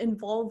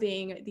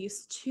 involving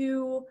these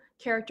two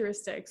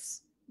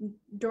characteristics: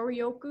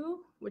 doryoku,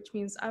 which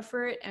means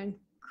effort, and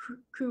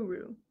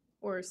kuru,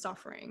 or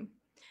suffering.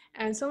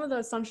 And some of the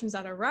assumptions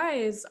that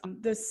arise,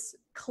 this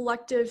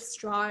collective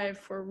strive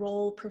for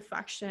role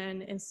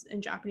perfection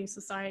in Japanese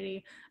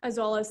society, as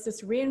well as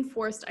this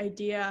reinforced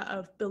idea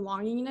of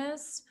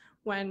belongingness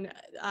when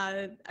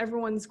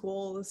everyone's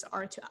goals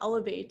are to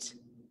elevate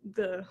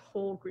the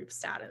whole group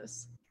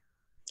status.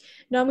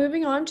 Now,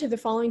 moving on to the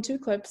following two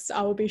clips,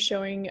 I will be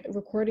showing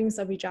recordings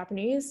of a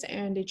Japanese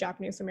and a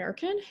Japanese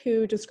American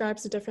who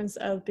describes the difference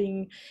of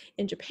being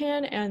in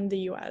Japan and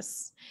the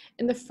US.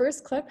 In the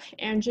first clip,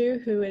 Andrew,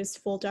 who is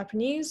full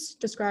Japanese,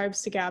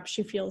 describes the gap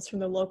she feels from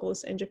the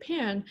locals in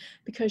Japan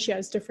because she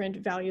has different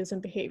values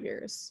and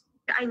behaviors.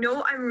 I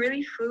know I'm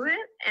really fluent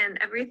and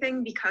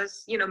everything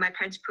because, you know, my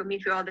parents put me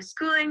through all the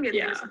schooling and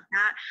things like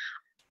that.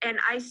 And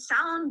I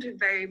sound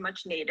very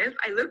much native.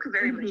 I look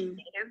very much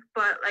native,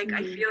 but like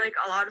I feel like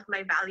a lot of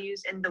my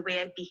values and the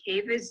way I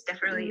behave is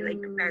definitely like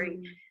very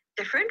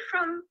different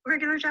from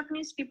regular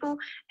Japanese people.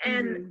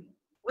 And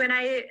when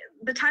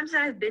the times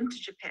that I've been to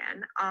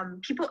Japan,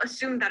 people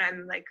assume that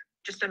I'm like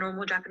just a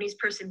normal Japanese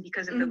person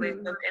because of the way I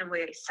look and the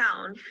way I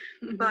sound.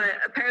 But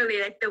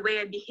apparently like the way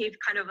I behave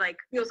kind of like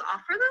feels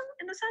off for them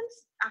in a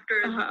sense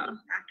after they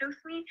interact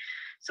with me.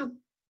 So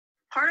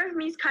part of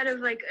me is kind of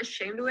like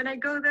ashamed when I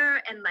go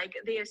there, and like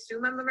they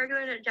assume I'm a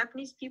regular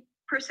Japanese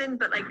person,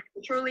 but like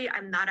truly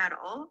I'm not at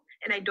all,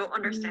 and I don't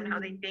understand how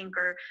they think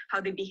or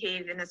how they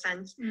behave in a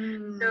sense.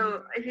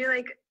 So I feel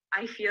like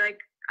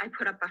I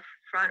put up a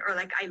front, or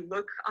like I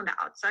look on the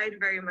outside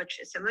very much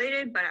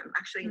assimilated, but I'm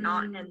actually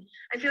not. And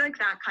I feel like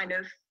that kind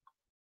of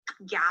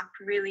gap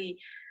really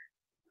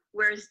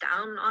wears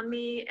down on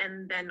me,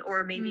 and then,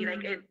 or maybe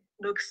like it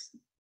looks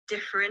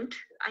different.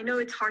 I know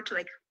it's hard to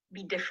like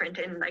be different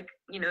in like,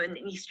 you know, in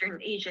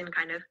Eastern Asian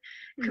kind of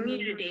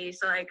community.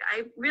 So like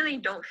I really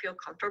don't feel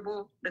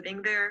comfortable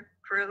living there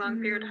for a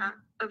long period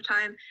of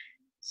time.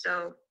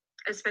 So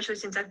especially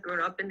since I've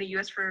grown up in the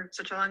US for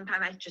such a long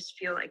time, I just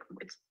feel like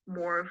it's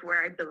more of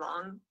where I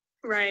belong.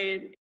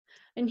 Right.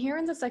 And here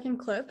in the second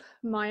clip,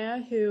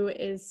 Maya, who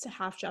is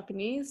half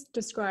Japanese,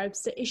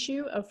 describes the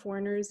issue of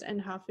foreigners and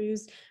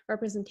hafus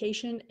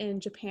representation in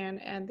Japan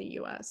and the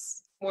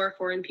US. More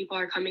foreign people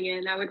are coming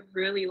in. I would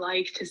really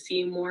like to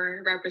see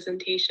more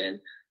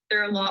representation.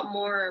 There are a lot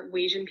more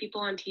Asian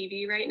people on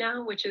TV right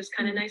now, which is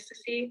kind of nice to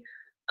see.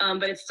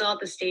 But it's still at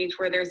the stage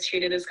where they're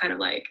treated as kind of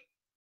like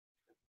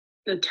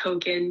the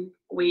token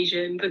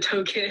Asian, the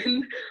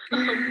token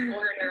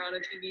foreigner on a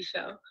TV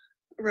show.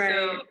 Right.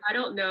 So I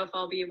don't know if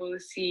I'll be able to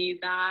see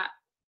that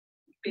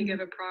big of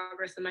a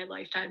progress in my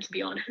lifetime, to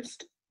be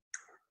honest.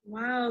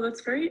 Wow, that's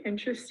very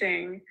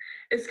interesting.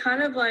 It's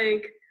kind of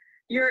like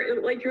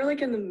you're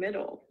like in the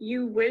middle.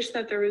 You wish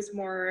that there was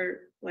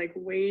more like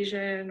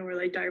Asian or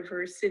like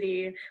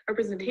diversity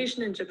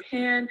representation in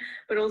Japan,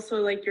 but also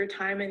like your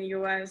time in the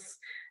US.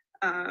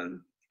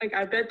 Like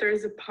I bet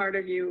there's a part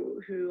of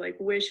you who like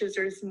wishes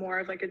there's more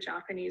of like a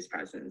Japanese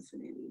presence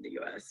in the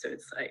US. So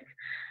it's like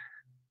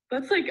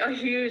that's like a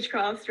huge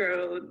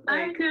crossroad. Like,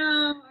 I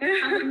know.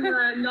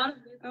 I'm not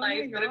a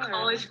midlife, but a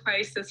college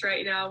crisis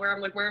right now where I'm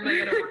like, where am I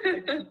going to work? I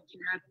don't know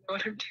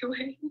what I'm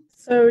doing.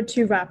 So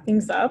to wrap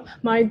things up,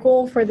 my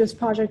goal for this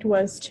project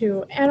was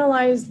to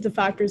analyze the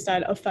factors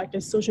that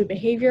affected social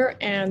behavior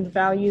and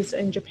values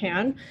in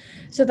Japan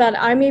so that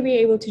I may be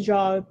able to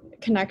draw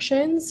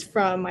connections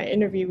from my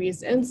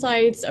interviewees'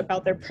 insights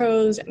about their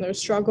pros and their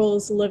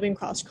struggles living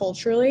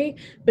cross-culturally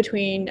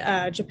between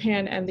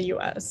Japan and the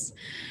US.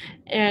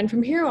 And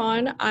from here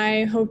on,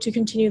 I hope to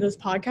continue this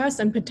podcast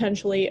and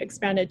potentially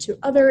expand it to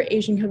other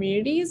Asian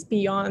communities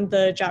beyond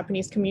the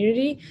Japanese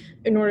community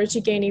in order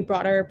to gain a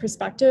broader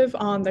perspective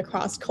on the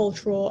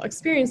cross-cultural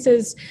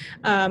experiences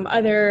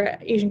other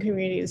Asian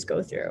communities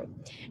go through.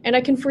 And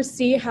I can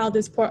foresee how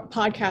this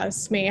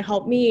podcast may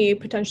help me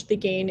potentially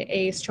gain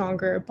a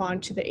stronger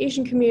bond to the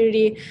Asian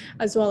community,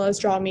 as well as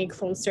draw me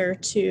closer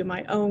to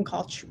my own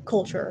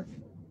culture.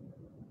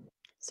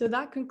 So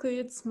that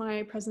concludes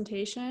my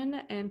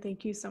presentation, and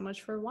thank you so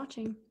much for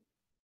watching.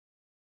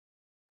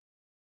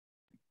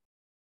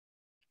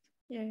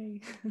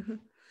 Yay.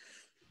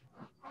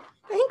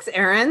 Thanks,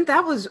 Erin.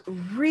 That was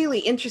really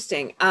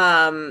interesting.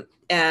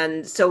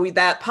 And so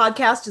that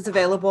podcast is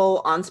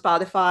available on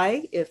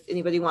Spotify if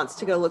anybody wants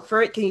to go look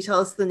for it. Can you tell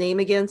us the name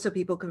again so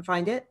people can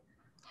find it?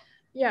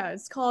 Yeah,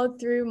 it's called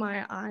Through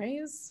My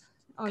Eyes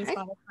on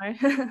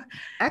Spotify.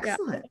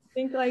 Excellent. Yeah, I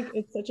think like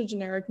it's such a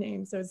generic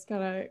name, so it's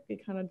gonna be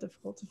kind of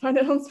difficult to find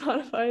it on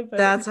Spotify. But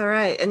that's all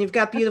right. And you've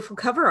got beautiful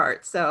cover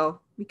art,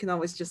 so we can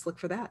always just look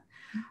for that.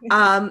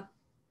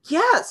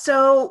 Yeah,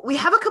 so we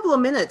have a couple of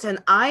minutes,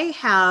 and I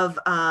have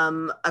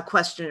a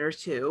question or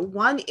two.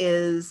 One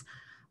is,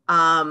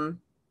 I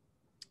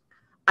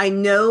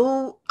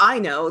know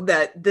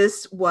that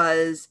this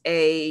was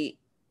a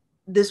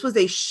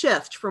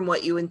shift from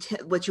what you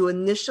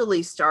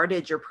initially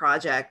started your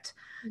project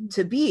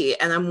to be,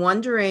 and I'm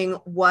wondering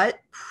what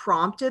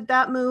prompted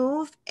that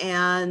move,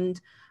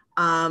 and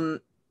do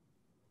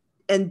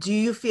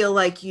you feel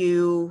like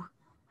you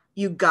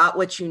got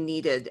what you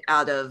needed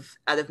out of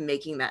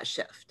making that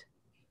shift?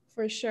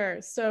 For sure.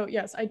 So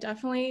yes, I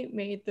definitely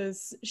made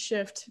this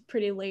shift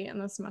pretty late in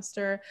the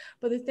semester.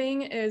 But the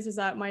thing is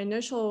that my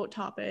initial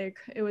topic,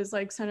 it was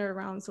like centered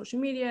around social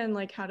media and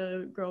like how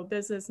to grow a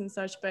business and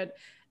such, but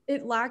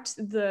it lacked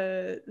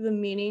the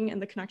meaning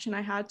and the connection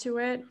I had to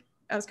it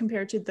as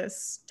compared to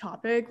this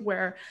topic,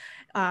 where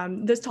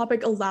this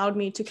topic allowed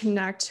me to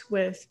connect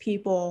with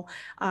people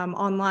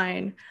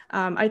online.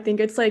 I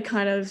think it's like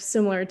kind of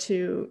similar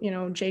to, you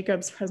know,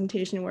 Jacob's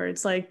presentation, where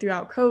it's like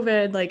throughout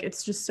COVID, like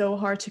it's just so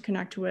hard to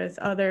connect with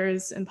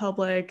others in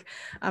public,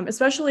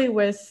 especially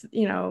with,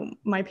 you know,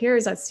 my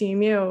peers at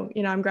CMU.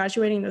 You know, I'm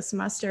graduating this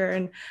semester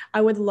and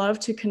I would love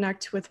to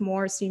connect with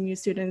more CMU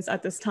students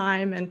at this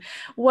time. And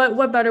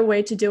what better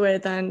way to do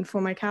it than for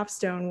my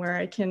capstone, where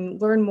I can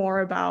learn more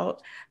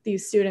about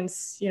these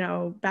students, you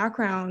know,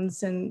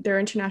 backgrounds and their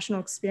international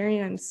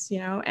experience, you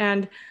know.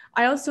 And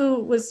I also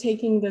was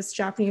taking this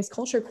Japanese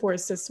culture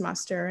course this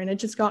semester, and it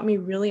just got me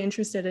really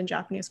interested in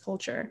Japanese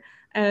culture.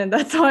 And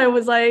that's why I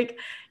was like,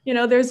 you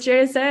know, there's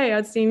JSA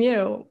at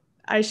CMU.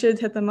 I should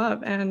hit them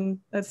up. And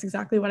that's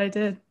exactly what I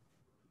did.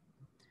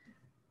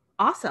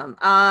 Awesome.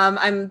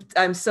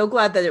 I'm so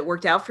glad that it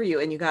worked out for you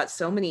and you got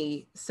so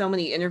many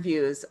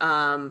interviews.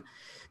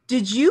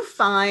 Did you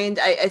find,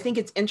 I think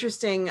it's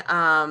interesting,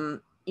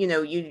 you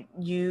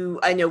know,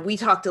 I know we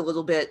talked a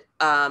little bit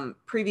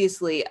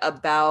previously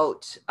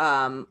about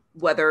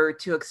whether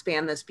to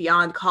expand this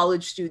beyond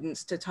college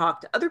students to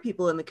talk to other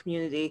people in the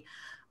community.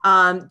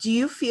 Do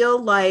you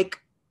feel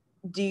like,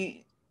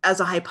 as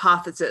a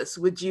hypothesis,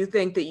 would you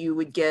think that you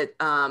would get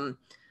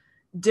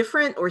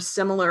different or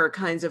similar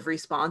kinds of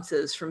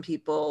responses from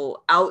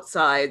people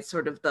outside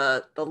sort of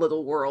the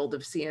little world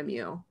of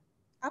CMU?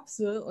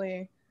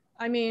 Absolutely.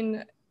 I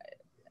mean,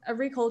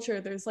 every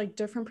culture, there's like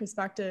different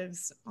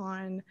perspectives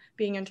on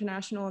being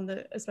international,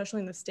 especially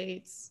in the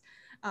States.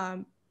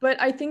 But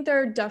I think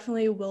there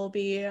definitely will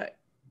be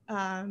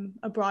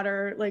a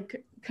broader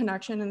like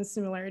connection and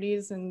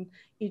similarities in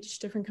each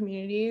different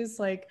communities,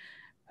 like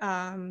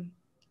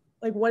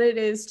what it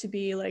is to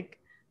be like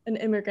an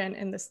immigrant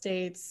in the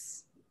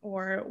States,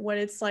 or what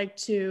it's like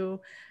to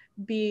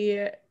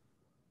be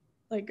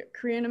like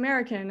Korean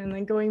American and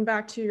then going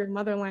back to your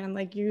motherland,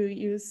 like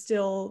you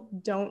still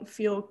don't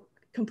feel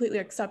completely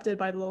accepted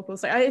by the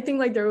locals. Like, I think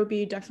like there would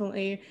be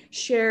definitely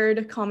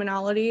shared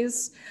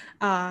commonalities.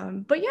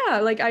 But yeah,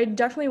 like I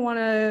definitely want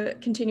to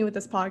continue with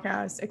this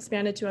podcast,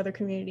 expand it to other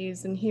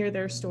communities and hear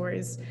their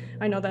stories.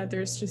 I know that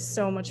there's just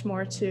so much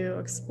more to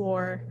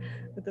explore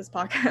with this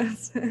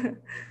podcast.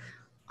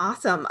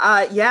 Awesome.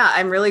 Yeah,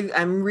 I'm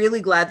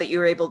really glad that you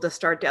were able to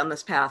start down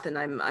this path, and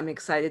I'm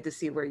excited to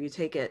see where you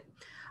take it.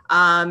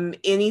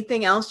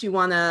 Anything else you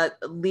want to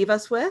leave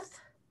us with?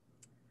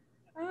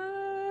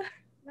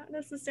 Not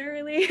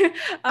necessarily.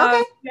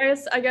 Okay.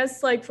 I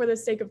guess like for the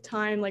sake of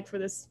time, like for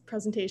this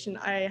presentation,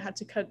 I had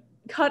to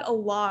cut a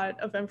lot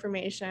of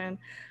information.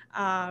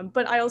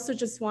 But I also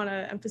just want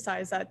to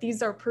emphasize that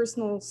these are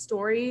personal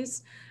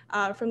stories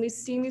from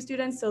these CMU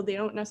students, so they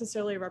don't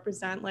necessarily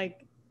represent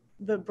like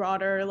the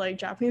broader like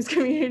Japanese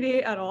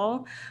community at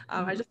all.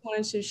 I just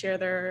wanted to share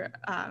their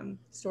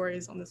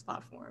stories on this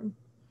platform.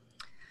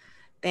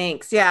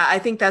 Thanks. Yeah, I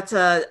think that's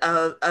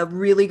a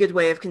really good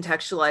way of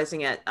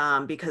contextualizing it,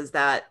 because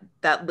that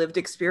lived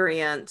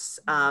experience,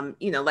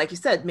 you know, like you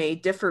said, may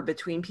differ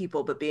between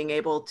people, but being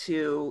able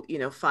to, you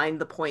know, find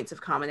the points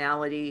of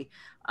commonality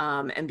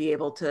and be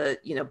able to,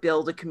 you know,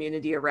 build a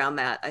community around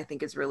that, I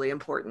think is really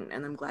important.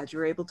 And I'm glad you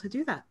were able to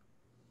do that.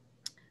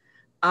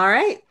 All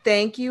right.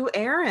 Thank you,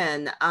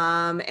 Erin.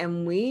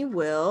 And we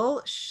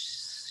will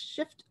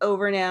shift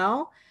over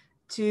now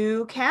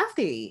to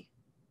Kathy.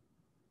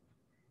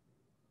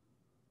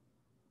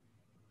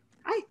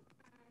 Hi.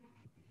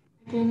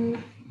 I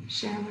can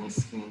share my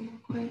screen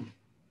real quick.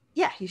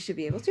 Yeah, you should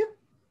be able to.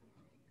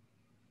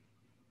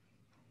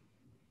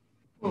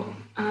 Cool.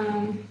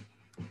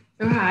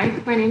 So hi,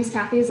 my name is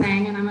Kathy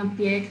Zhang, and I'm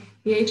a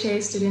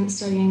BHA student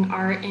studying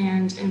art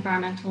and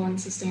environmental and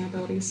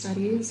sustainability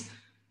studies.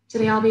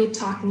 Today I'll be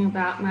talking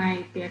about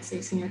my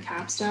BXA senior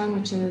capstone,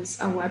 which is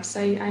a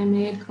website I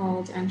made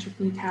called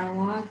Entropy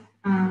Catalog.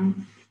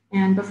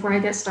 And before I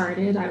get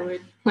started, I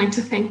would like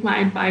to thank my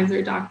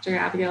advisor, Dr.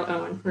 Abigail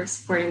Owen, for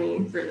supporting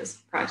me through this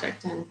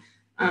project and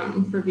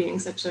for being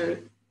such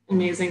an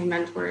amazing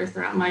mentor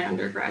throughout my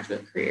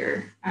undergraduate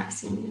career at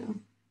CMU.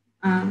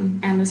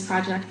 And this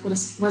project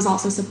was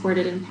also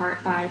supported in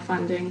part by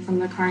funding from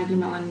the Carnegie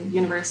Mellon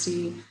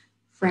University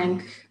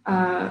Frank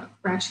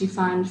Ratchey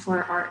Fund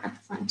for Art at the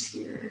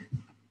Frontier.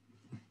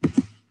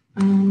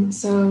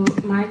 So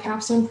my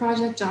capstone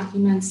project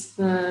documents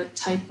the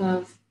type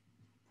of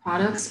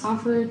products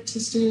offered to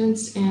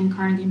students in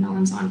Carnegie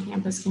Mellon's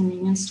on-campus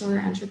convenience store,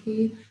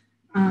 Entropy.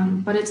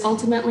 But it's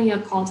ultimately a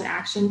call to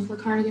action for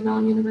Carnegie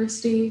Mellon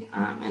University.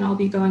 And I'll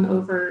be going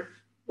over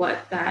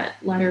what that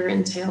letter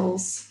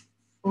entails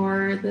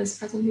for this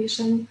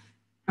presentation.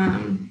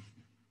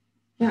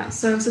 Yeah,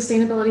 so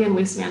sustainability and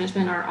waste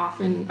management are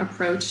often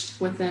approached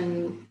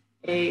within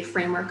a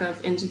framework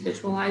of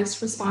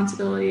individualized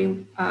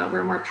responsibility,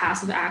 where more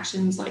passive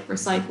actions like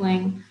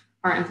recycling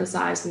are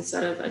emphasized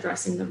instead of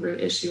addressing the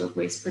root issue of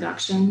waste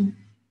production.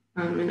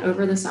 And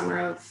over the summer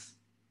of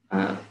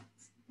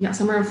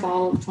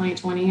fall of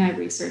 2020, I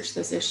researched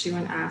this issue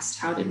and asked,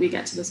 how did we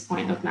get to this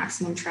point of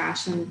maximum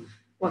trash, and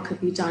what could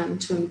be done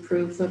to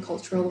improve the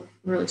cultural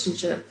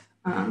relationship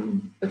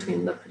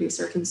between the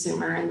producer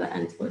consumer and the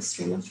endless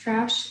stream of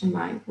trash, in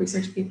my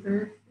research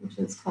paper, which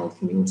is called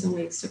Convenience and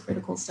Waste, a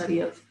critical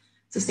study of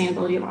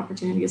sustainability of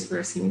opportunities for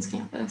CMU's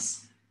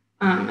campus.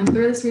 And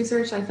through this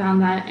research, I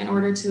found that in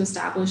order to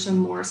establish a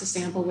more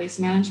sustainable waste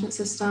management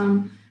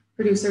system,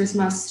 producers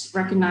must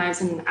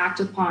recognize and act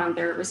upon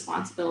their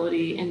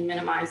responsibility in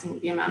minimizing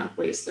the amount of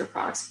waste their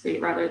products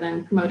create, rather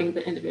than promoting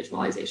the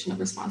individualization of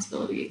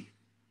responsibility.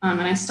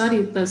 And I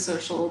studied the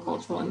social,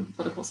 cultural, and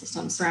political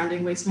systems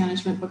surrounding waste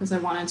management because I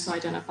wanted to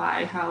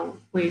identify how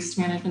waste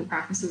management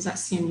practices at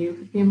CMU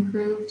could be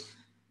improved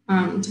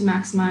to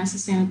maximize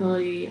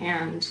sustainability.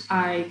 And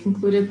I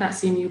concluded that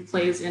CMU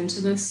plays into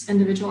this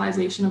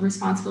individualization of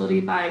responsibility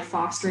by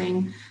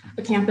fostering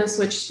a campus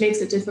which makes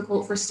it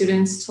difficult for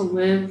students to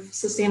live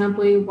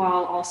sustainably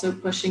while also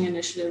pushing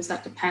initiatives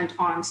that depend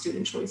on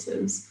student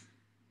choices.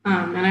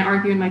 And I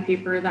argue in my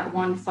paper that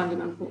one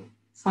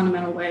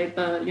fundamental way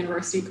the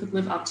university could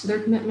live up to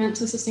their commitment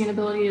to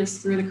sustainability is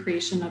through the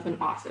creation of an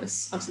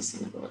office of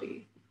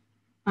sustainability.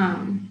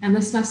 And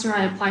this semester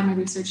I applied my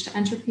research to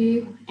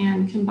entropy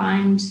and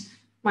combined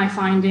my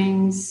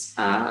findings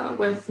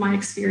with my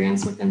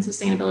experience within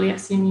sustainability at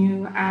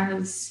CMU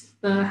as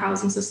the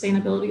housing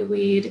sustainability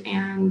lead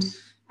and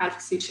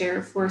advocacy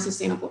chair for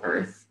Sustainable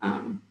Earth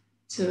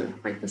to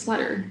write this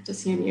letter to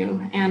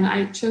CMU. And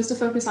I chose to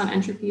focus on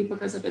entropy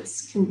because of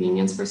its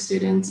convenience for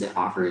students. It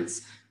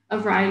offers a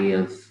variety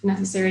of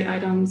necessary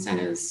items and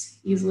is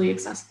easily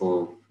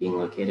accessible, being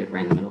located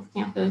right in the middle of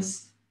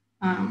campus.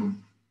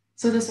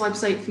 So this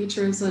website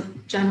features a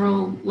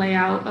general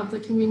layout of the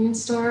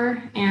convenience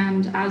store,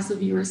 and as the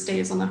viewer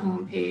stays on the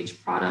home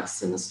page,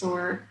 products in the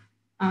store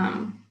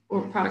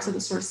or products of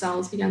the store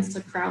sells begins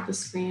to crowd the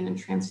screen and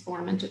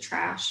transform into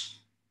trash.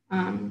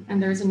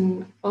 And there's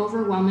an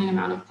overwhelming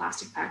amount of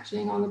plastic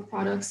packaging on the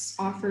products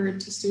offered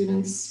to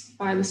students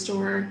by the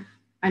store.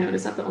 I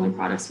noticed that the only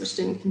products which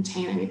didn't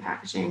contain any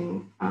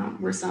packaging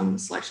were some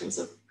selections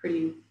of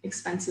pretty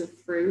expensive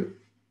fruit.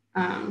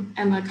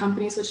 And the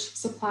companies which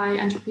supply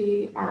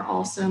entropy are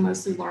also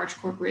mostly large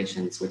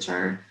corporations, which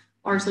are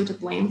largely to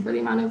blame for the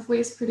amount of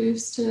waste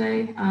produced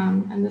today.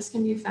 And this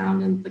can be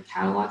found in the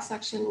catalog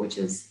section, which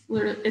is,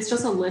 it's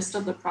just a list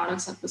of the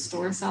products that the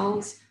store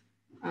sells.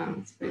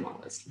 It's a pretty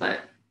long list, but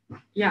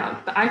yeah,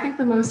 but I think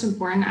the most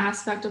important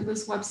aspect of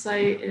this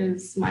website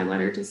is my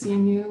letter to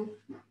CMU.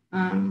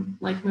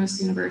 Like most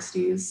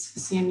universities,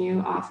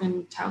 CMU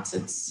often touts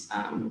its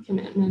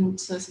commitment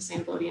to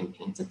sustainability and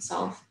paints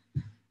itself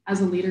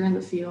as a leader in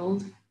the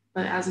field,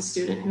 but as a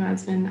student who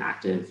has been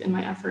active in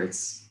my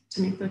efforts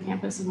to make the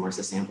campus a more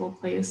sustainable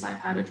place, I've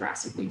had a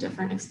drastically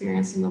different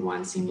experience than the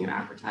one CMU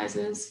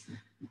advertises.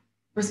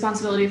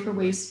 Responsibility for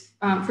waste,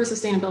 for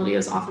sustainability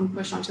is often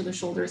pushed onto the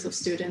shoulders of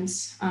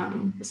students,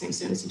 the same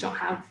students who don't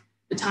have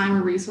the time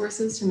or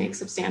resources to make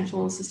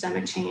substantial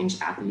systemic change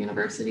at the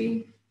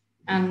university.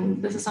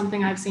 And this is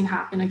something I've seen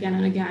happen again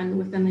and again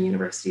within the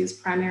university's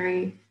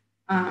primary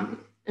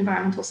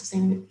environmental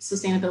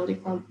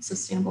sustainability club,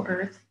 Sustainable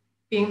Earth.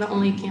 Being the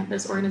only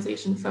campus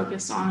organization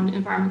focused on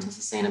environmental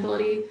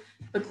sustainability,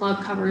 the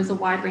club covers a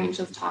wide range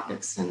of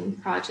topics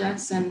and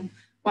projects. And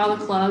while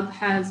the club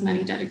has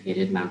many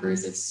dedicated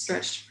members, it's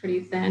stretched pretty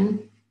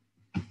thin.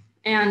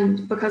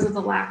 And because of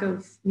the lack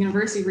of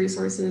university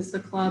resources, the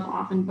club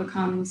often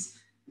becomes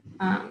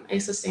a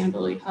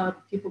sustainability hub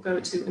people go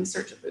to in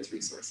search of those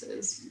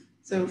resources.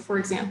 So for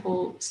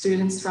example,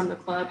 students from the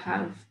club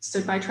have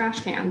stood by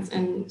trash cans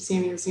in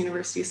CMU's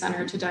University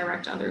Center to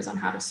direct others on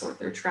how to sort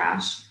their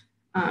trash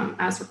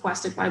as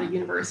requested by the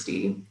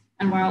university.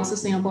 And while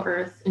Sustainable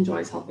Earth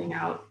enjoys helping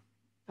out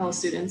fellow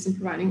students and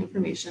providing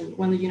information,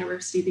 when the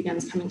university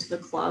begins coming to the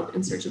club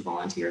in search of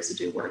volunteers to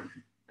do work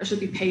that should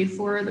be paid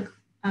for,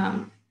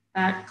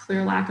 that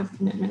clear lack of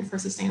commitment for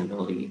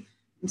sustainability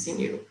from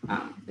CMU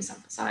is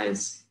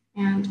emphasized.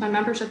 And my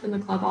membership in the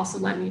club also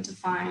led me to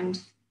find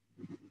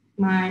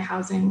my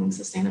housing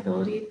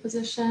sustainability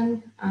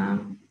position,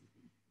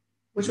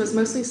 which was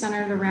mostly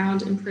centered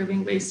around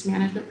improving waste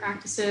management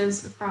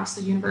practices across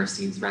the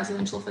university's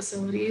residential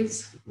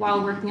facilities.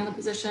 While working in the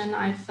position,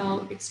 I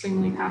felt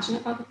extremely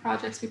passionate about the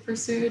projects we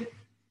pursued.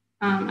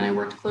 And I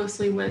worked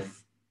closely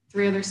with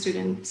 3 other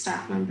student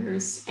staff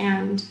members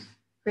and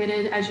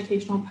created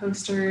educational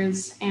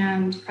posters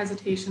and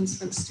presentations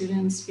for the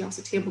students. We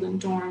also tabled in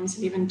dorms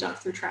and even dug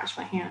through trash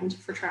by hand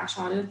for trash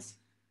audits.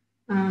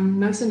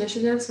 Most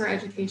initiatives were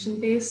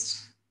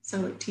education-based, so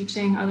like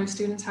teaching other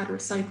students how to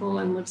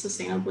recycle and live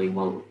sustainably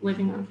while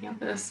living on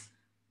campus.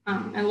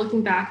 And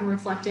looking back and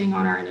reflecting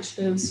on our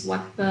initiatives,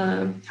 what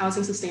the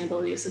housing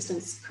sustainability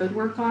assistants could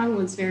work on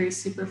was very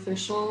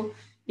superficial.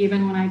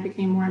 Even when I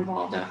became more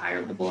involved at a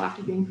higher level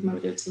after being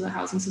promoted to the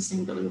housing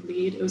sustainability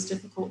lead, it was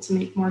difficult to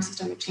make more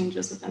systemic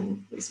changes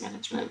within waste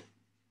management.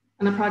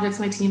 And the projects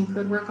my team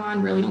could work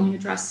on really only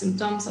address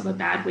symptoms of a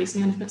bad waste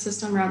management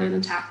system rather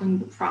than tackling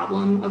the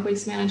problem of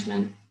waste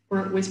management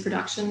or waste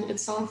production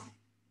itself.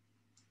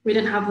 We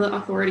didn't have the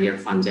authority or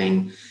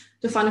funding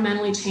to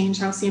fundamentally change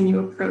how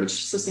CMU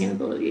approached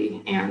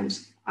sustainability. And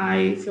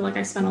I feel like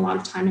I spent a lot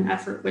of time and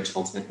effort, which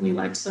ultimately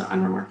led to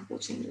unremarkable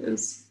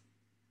changes.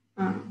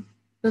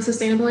 The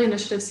sustainability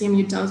initiatives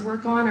CMU does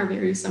work on are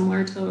very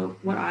similar to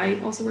what I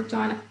also worked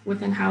on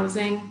within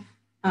housing,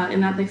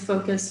 in that they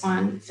focus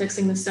on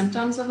fixing the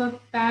symptoms of a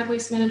bad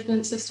waste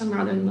management system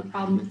rather than the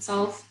problem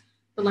itself.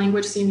 The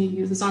language CMU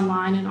uses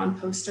online and on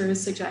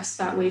posters suggests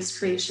that waste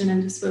creation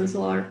and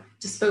disposal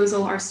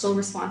are still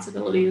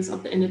responsibilities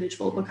of the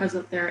individual because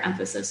of their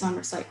emphasis on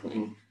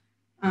recycling.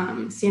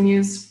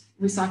 CMU's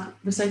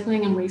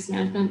recycling and waste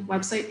management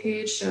website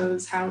page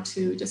shows how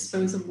to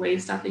dispose of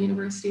waste at the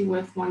university,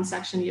 with one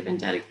section even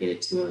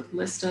dedicated to a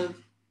list of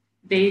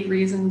vague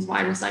reasons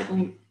why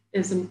recycling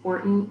is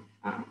important,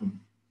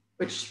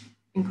 which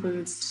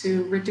includes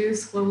to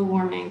reduce global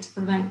warming, to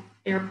prevent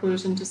air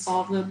pollution, to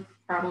solve the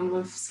problem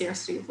of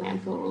scarcity of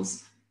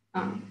landfills,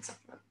 etc.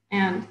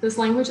 And this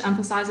language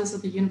emphasizes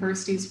that the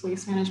university's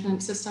waste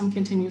management system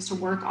continues to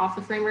work off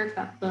the framework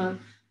that the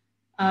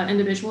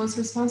individual is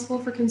responsible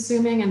for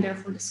consuming and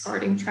therefore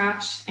discarding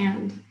trash.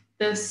 And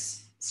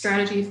this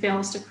strategy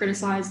fails to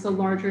criticize the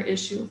larger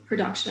issue of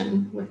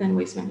production within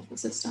waste management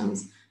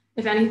systems.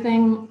 If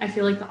anything, I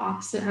feel like the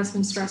opposite has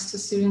been stressed to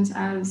students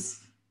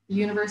as the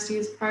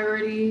university's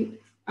priority.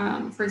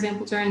 For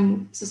example,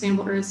 during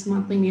Sustainable Earth's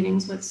monthly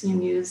meetings with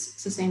CMU's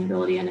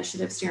Sustainability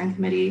Initiative Steering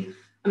Committee,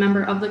 a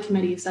member of the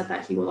committee said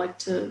that he would like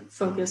to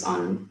focus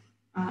on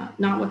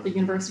not what the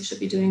university should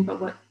be doing,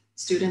 but what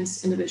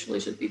students individually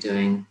should be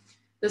doing.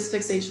 This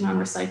fixation on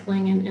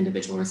recycling and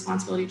individual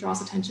responsibility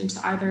draws attention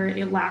to either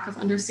a lack of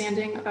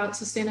understanding about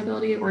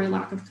sustainability or a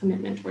lack of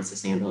commitment towards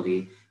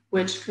sustainability,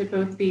 which could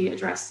both be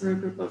addressed through a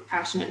group of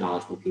passionate,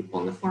 knowledgeable people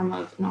in the form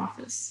of an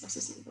office of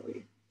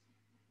sustainability.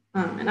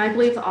 And I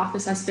believe the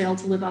office has failed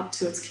to live up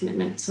to its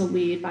commitment to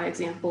lead by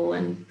example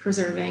in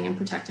preserving and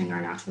protecting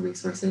our natural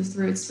resources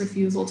through its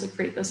refusal to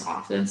create this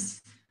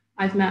office.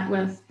 I've met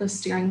with the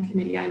steering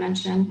committee I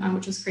mentioned,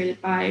 which was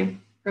created by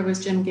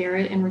Provost Jim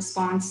Garrett in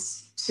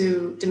response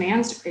to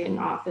demands to create an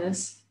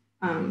office.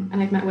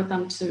 And I've met with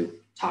them to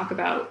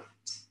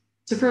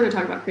further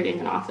talk about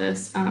creating an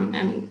office.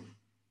 And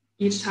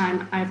each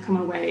time I've come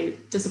away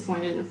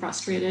disappointed and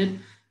frustrated.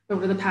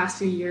 Over the past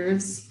few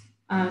years,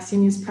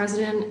 CMU's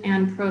president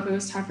and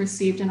provost have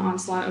received an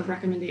onslaught of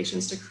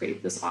recommendations to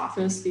create this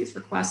office. These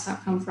requests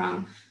have come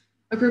from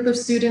a group of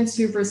students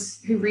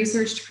who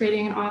researched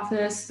creating an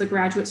office, the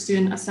graduate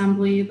student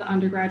assembly, the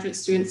undergraduate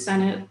student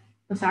senate,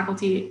 the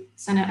faculty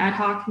senate ad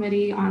hoc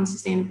committee on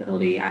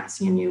sustainability at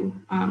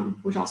CMU,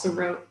 which also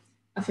wrote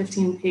a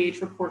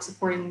 15-page report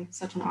supporting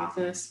such an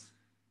office.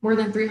 More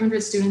than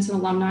 300 students and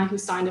alumni who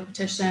signed a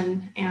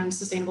petition and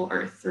Sustainable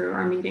Earth through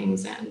our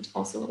meetings, and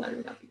also a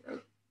letter that we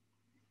wrote.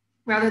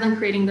 Rather than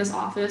creating this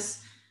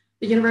office,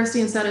 the university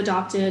instead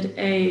adopted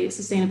a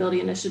sustainability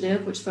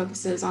initiative, which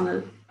focuses on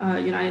the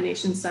United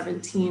Nations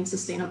 17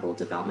 Sustainable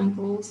Development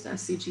Goals, the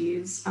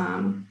SDGs,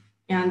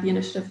 and the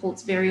initiative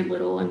holds very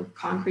little in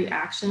concrete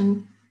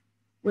action.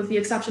 With the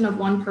exception of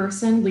one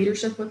person,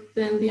 leadership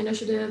within the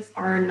initiative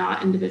are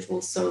not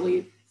individuals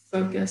solely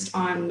focused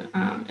on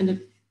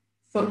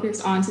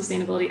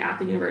sustainability at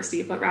the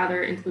university, but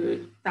rather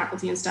include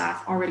faculty and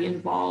staff already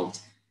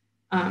involved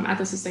at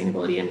the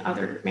sustainability in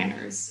other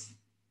manners.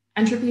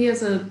 Entropy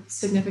is a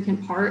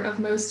significant part of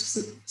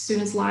most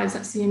students' lives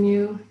at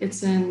CMU. It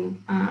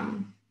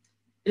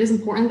is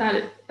important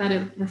that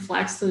it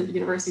reflects the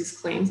university's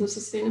claims of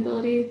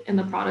sustainability in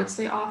the products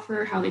they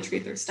offer, how they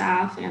treat their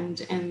staff,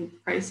 and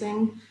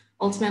pricing.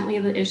 Ultimately,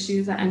 the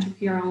issues at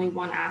Entropy are only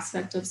one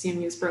aspect of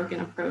CMU's broken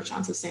approach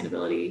on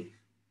sustainability.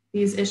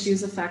 These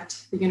issues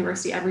affect the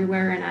university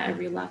everywhere and at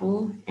every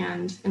level.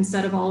 And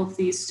instead of all of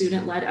these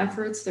student-led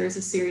efforts, there's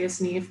a serious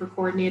need for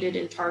coordinated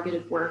and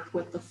targeted work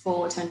with the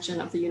full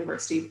attention of the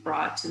university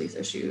brought to these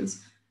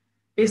issues.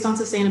 Based on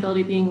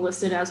sustainability being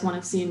listed as one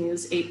of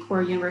CMU's 8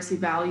 core university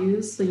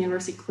values, the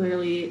university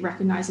clearly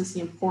recognizes the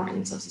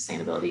importance of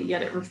sustainability,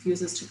 yet it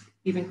refuses to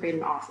even create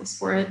an office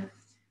for it.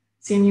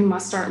 CMU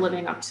must start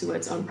living up to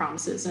its own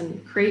promises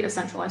and create a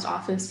centralized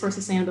office for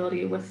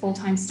sustainability with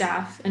full-time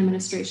staff,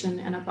 administration,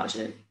 and a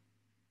budget.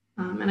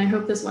 And I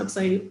hope this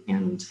website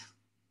and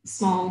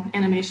small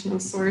animation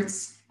of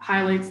sorts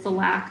highlights the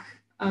lack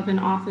of an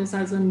office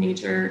as a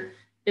major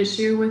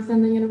issue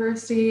within the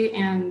university,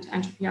 and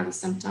Entropy as a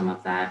symptom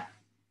of that,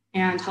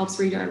 and helps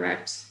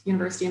redirect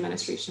university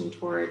administration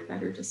toward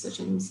better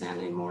decisions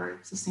and a more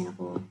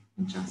sustainable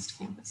and just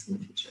campus in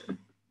the future.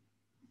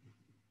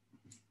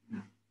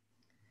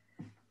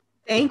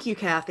 Thank you,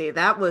 Kathy.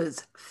 That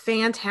was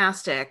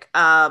fantastic.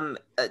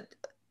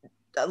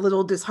 A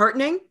little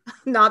disheartening,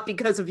 not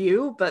because of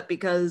you, but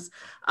because,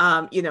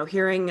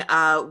 hearing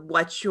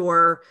what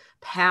your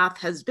path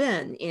has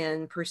been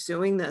in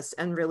pursuing this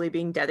and really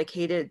being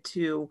dedicated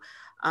to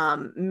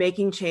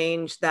making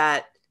change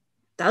that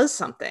does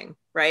something,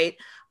 right?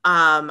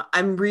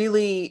 I'm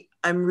really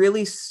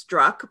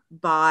struck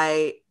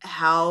by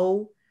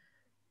how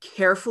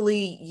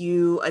carefully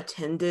you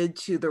attended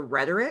to the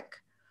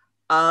rhetoric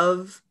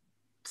of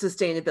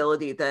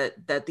sustainability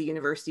that the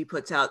university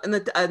puts out and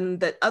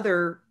that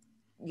other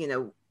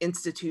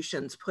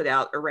institutions put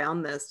out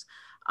around this,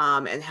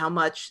 and how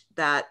much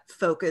that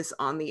focus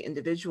on the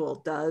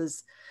individual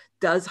does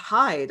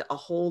hide a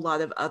whole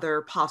lot of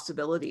other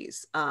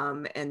possibilities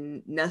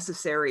and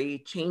necessary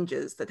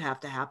changes that have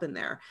to happen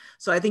there.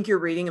 So I think your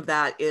reading of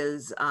that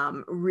is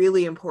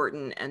really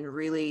important and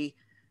really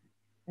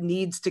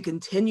needs to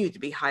continue to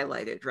be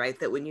highlighted, right?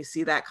 That when you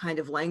see that kind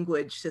of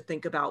language, to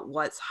think about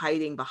what's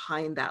hiding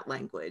behind that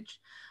language,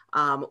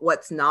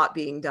 what's not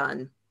being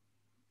done,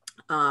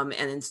 and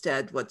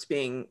instead what's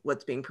being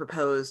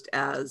proposed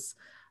as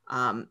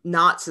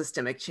not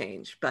systemic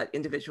change, but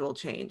individual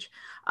change.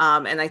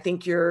 And I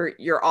think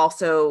you're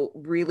also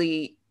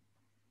really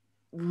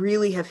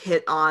have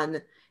hit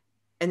on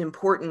an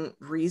important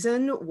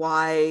reason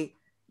why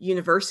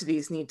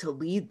universities need to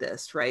lead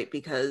this, right?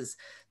 Because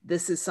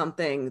this is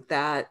something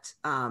that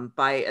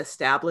by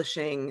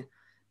establishing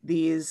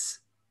these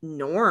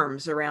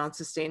norms around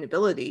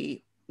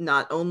sustainability,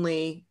 not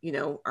only,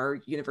 are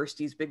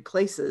universities big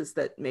places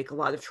that make a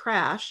lot of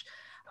trash,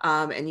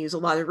 and use a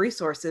lot of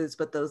resources,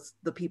 but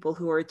the people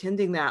who are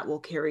attending that will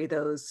carry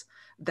those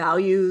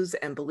values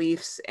and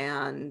beliefs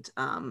and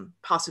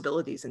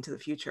possibilities into the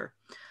future.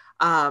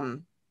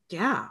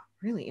 Yeah,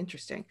 really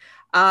interesting.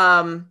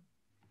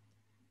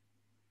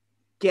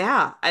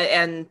 Yeah,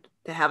 and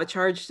to have a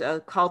charged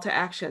call to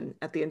action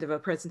at the end of a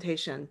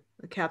presentation,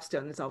 the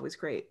capstone is always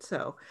great.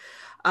 So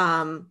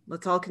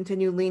let's all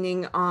continue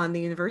leaning on the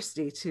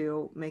university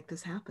to make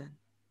this happen.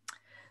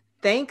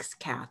 Thanks,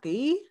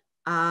 Kathy.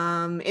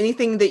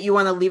 Anything that you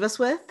want to leave us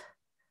with?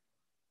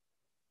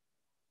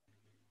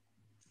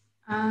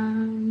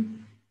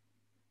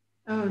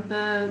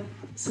 The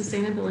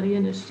sustainability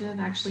initiative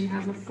actually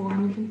has a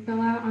form you can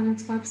fill out on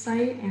its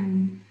website,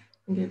 and I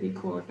think it'd be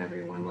cool if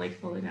everyone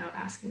like filled it out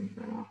asking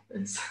for an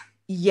office.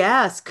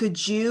 Yes,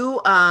 could you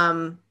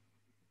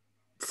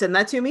send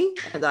that to me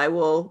and I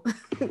will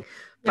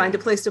find a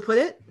place to put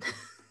it?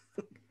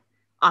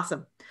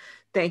 Awesome.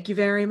 Thank you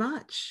very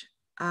much.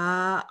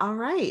 All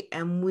right,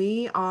 and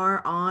we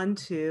are on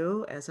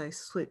to, as I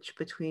switch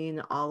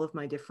between all of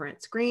my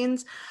different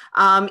screens,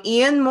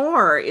 Ian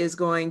Moore is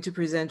going to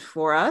present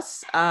for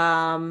us.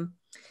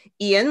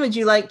 Ian, would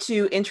you like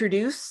to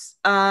introduce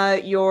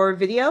your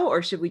video,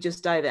 or should we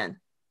just dive in?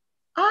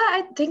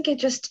 I think it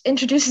just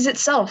introduces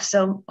itself,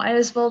 so might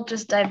as well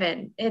just dive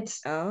in.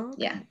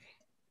 Yeah.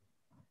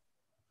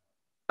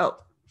 Oh,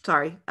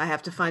 sorry, I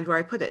have to find where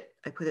I put it.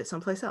 I put it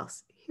someplace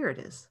else. Here it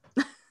is.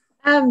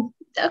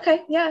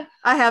 Okay, yeah.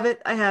 I have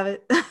it.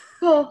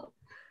 Cool.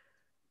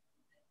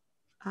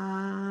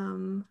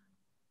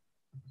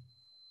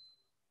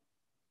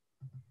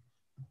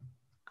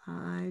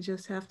 I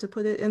just have to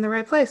put it in the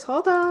right place.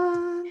 Hold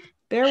on.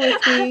 Bear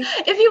with me.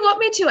 If you want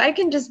me to, I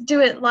can just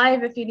do it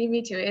live if you need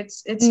me to.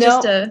 It's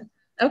just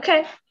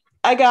okay.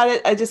 I got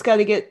it. I just got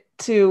to get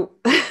to,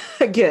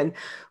 again,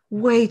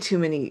 way too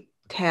many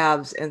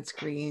tabs and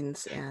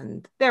screens,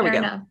 and there we go.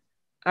 Enough.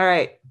 All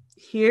right,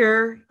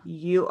 here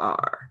you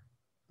are.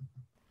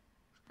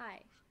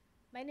 Hi,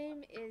 my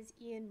name is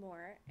Ian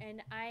Moore,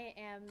 and I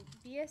am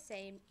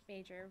BXA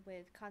major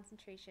with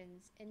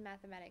concentrations in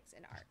mathematics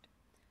and art.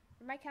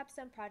 For my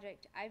capstone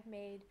project, I've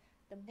made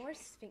the Morse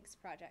Sphinx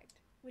project,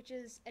 which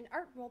is an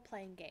art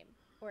role-playing game,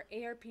 or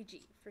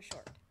ARPG for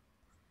short.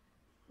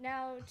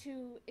 Now,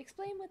 to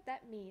explain what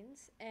that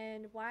means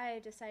and why I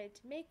decided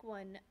to make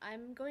one,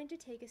 I'm going to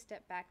take a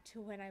step back to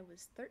when I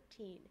was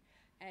 13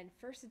 and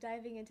first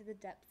diving into the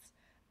depths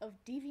of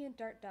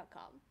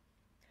DeviantArt.com.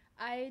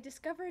 I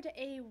discovered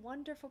a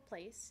wonderful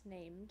place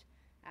named,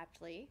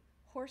 aptly,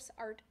 Horse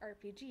Art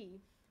RPG,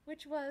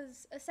 which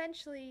was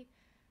essentially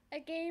a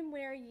game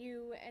where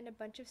you and a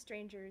bunch of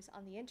strangers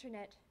on the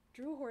internet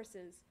drew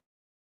horses,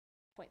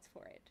 points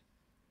for it.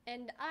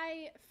 And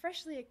I,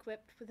 freshly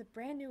equipped with a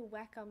brand new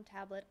Wacom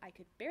tablet I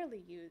could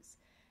barely use,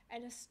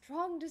 and a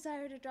strong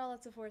desire to draw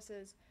lots of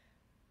horses,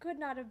 could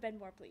not have been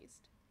more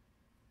pleased.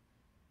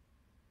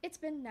 It's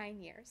been 9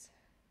 years,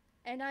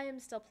 and I am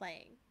still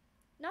playing.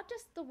 Not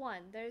just the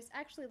one, there's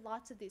actually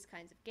lots of these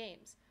kinds of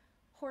games.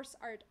 Horse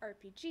Art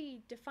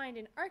RPG defined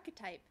an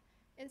archetype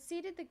and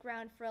seeded the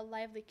ground for a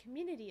lively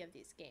community of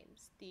these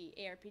games, the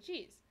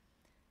ARPGs.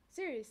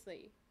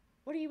 Seriously,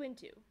 what are you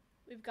into?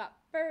 We've got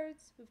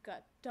birds, we've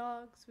got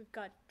dogs, we've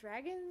got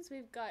dragons,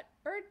 we've got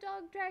bird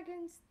dog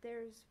dragons,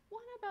 there's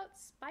one about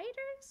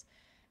spiders,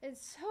 and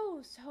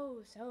so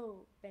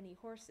many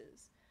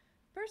horses.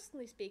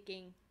 Personally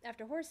speaking,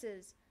 after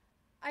horses,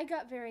 I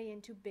got very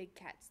into big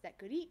cats that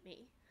could eat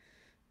me.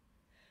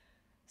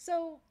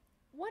 So,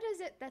 what is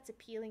it that's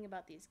appealing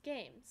about these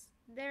games?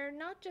 They're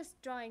not just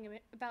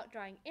about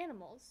drawing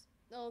animals,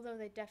 although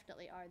they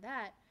definitely are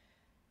that.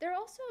 They're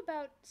also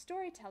about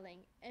storytelling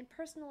and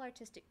personal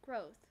artistic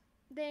growth.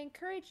 They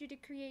encourage you to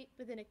create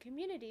within a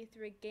community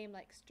through a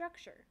game-like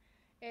structure.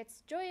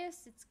 It's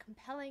joyous, it's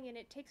compelling, and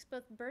it takes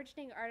both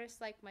burgeoning artists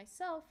like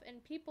myself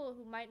and people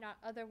who might not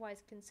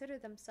otherwise consider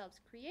themselves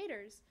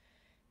creators,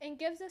 and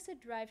gives us a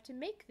drive to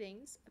make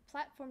things, a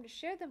platform to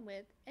share them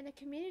with, and a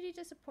community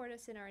to support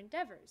us in our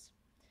endeavors.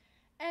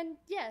 And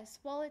yes,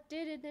 while it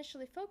did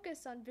initially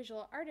focus on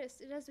visual artists,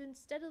 it has been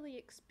steadily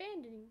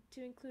expanding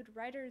to include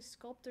writers,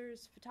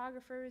 sculptors,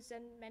 photographers,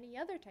 and many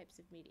other types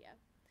of media.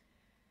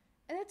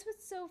 And that's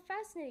what's so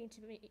fascinating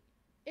to me.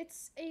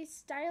 It's a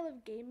style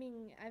of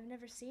gaming I've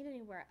never seen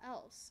anywhere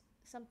else,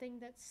 something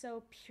that's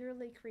so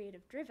purely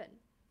creative driven.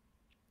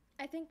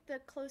 I think the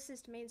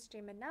closest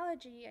mainstream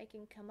analogy I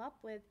can come up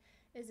with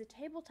is a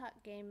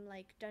tabletop game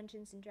like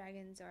Dungeons &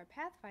 Dragons or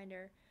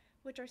Pathfinder,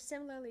 which are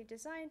similarly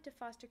designed to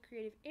foster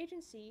creative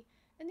agency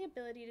and the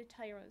ability to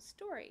tell your own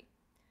story.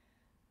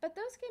 But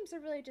those games are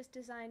really just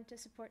designed to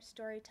support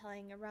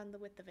storytelling around the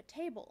width of a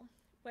table,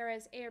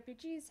 whereas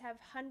ARPGs have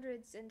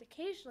hundreds and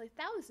occasionally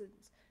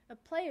thousands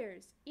of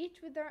players,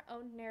 each with their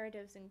own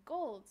narratives and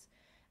goals,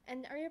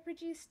 and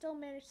ARPGs still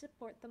manage to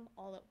support them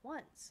all at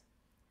once.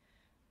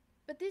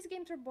 But these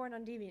games were born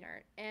on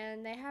DeviantArt,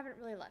 and they haven't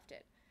really left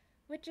it,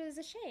 which is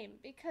a shame,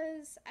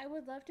 because I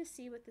would love to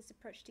see what this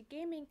approach to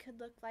gaming could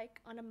look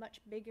like on a much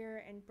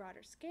bigger and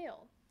broader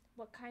scale.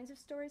 What kinds of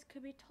stories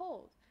could be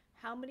told?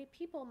 How many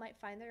people might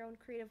find their own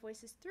creative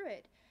voices through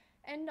it?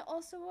 And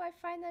also, I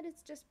find that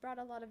it's just brought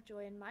a lot of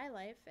joy in my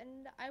life,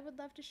 and I would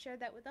love to share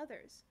that with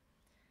others.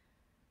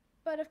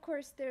 But of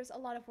course, there's a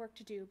lot of work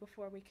to do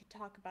before we could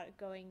talk about it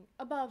going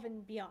above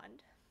and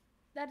beyond.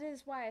 That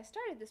is why I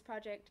started this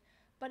project,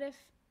 but if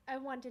I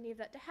want any of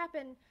that to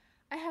happen,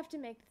 I have to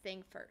make the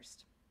thing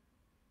first.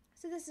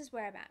 So this is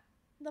where I'm at,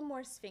 the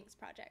More Sphinx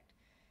project.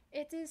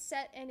 It is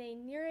set in a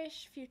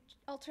nearish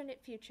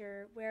alternate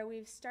future where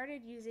we've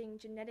started using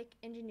genetic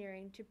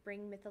engineering to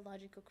bring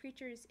mythological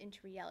creatures into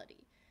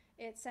reality.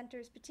 It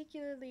centers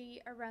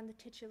particularly around the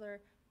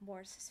titular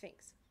Morse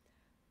Sphinx.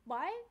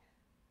 Why?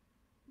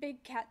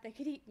 Big cat that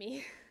could eat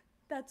me.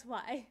 That's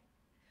why.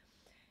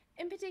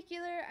 In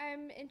particular,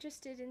 I'm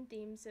interested in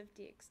themes of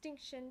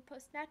de-extinction,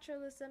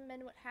 post-naturalism,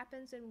 and what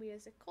happens when we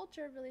as a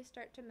culture really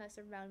start to mess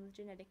around with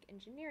genetic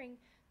engineering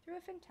through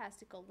a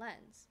fantastical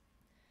lens.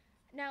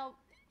 Now,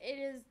 it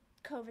is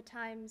COVID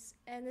times,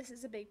 and this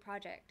is a big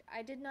project.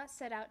 I did not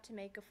set out to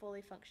make a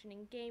fully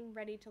functioning game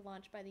ready to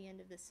launch by the end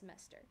of this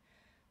semester.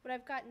 What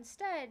I've got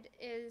instead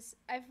is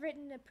I've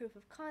written a proof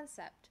of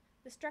concept,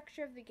 the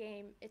structure of the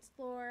game, its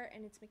lore,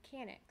 and its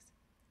mechanics.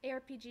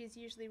 ARPGs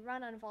usually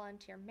run on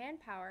volunteer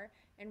manpower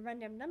and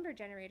random number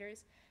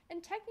generators,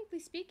 and technically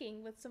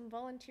speaking, with some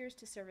volunteers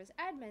to serve as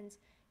admins,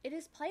 it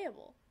is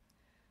playable.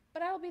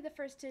 But I will be the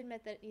first to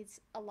admit that it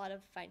needs a lot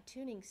of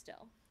fine-tuning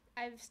still.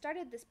 I've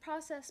started this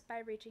process by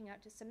reaching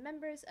out to some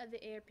members of the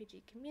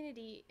ARPG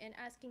community and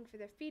asking for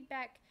their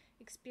feedback,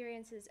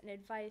 experiences, and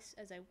advice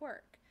as I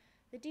work.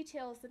 The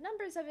details, the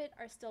numbers of it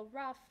are still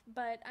rough,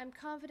 but I'm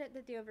confident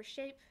that the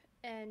overshape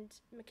and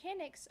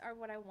mechanics are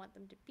what I want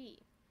them to be.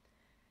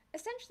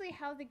 Essentially,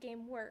 how the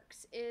game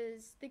works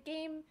is the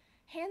game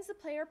hands the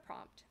player a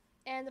prompt,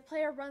 and the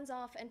player runs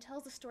off and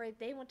tells the story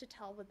they want to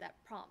tell with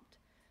that prompt.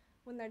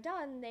 When they're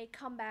done, they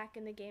come back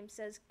and the game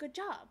says, "Good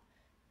job,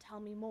 tell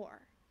me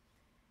more."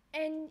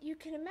 And you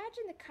can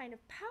imagine the kind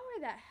of power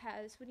that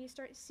has when you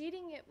start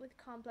seeding it with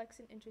complex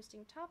and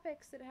interesting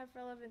topics that have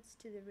relevance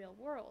to the real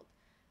world.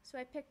 So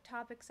I pick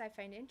topics I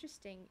find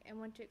interesting and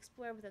want to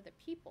explore with other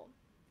people.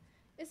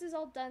 This is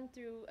all done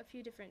through a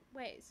few different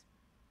ways.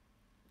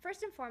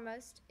 First and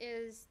foremost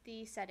is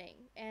the setting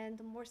and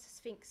the Morse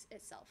Sphinx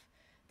itself.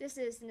 This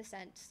is, in a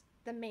sense,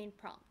 the main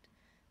prompt.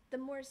 The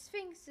Morse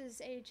Sphinx is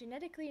a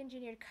genetically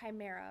engineered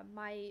chimera,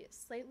 my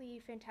slightly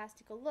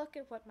fantastical look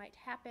at what might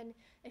happen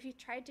if you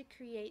tried to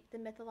create the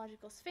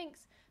mythological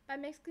Sphinx by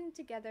mixing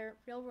together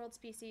real-world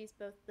species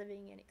both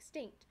living and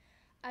extinct.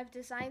 I've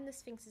designed the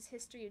Sphinx's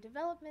history of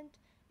development,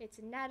 its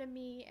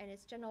anatomy, and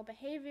its general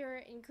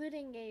behavior,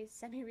 including a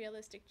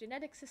semi-realistic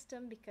genetic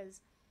system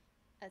because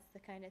that's the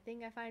kind of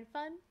thing I find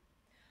fun.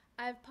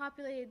 I've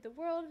populated the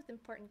world with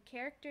important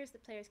characters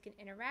that players can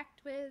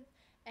interact with,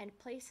 and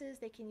places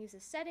they can use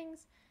as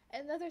settings,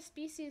 and other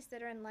species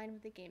that are in line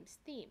with the game's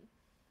theme.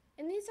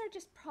 And these are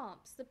just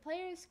prompts. The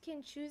players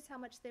can choose how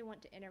much they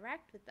want to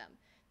interact with them.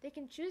 They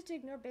can choose to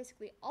ignore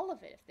basically all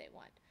of it if they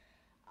want.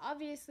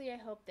 Obviously, I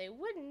hope they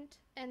wouldn't,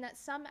 and that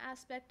some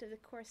aspect of the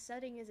core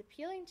setting is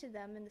appealing to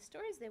them and the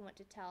stories they want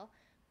to tell,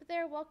 but they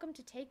are welcome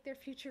to take their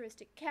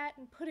futuristic cat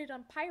and put it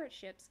on pirate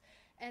ships,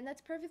 and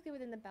that's perfectly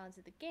within the bounds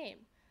of the game.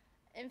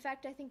 In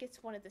fact, I think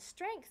it's one of the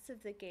strengths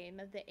of the game,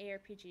 of the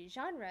ARPG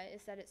genre,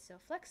 is that it's so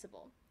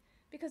flexible.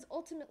 Because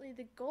ultimately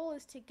the goal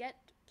is to get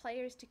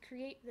players to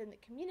create within the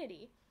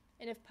community,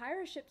 and if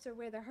pirate ships are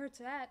where their hearts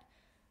are at,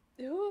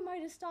 who am I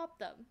to stop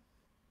them?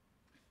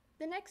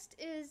 The next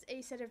is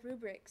a set of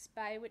rubrics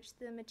by which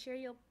the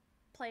material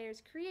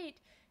players create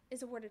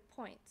is awarded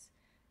points.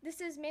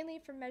 This is mainly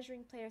for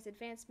measuring players'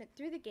 advancement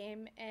through the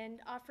game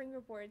and offering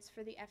rewards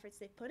for the efforts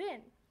they put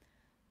in.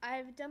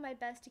 I've done my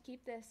best to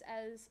keep this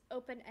as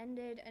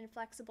open-ended and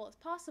flexible as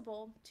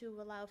possible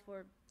to allow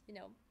for,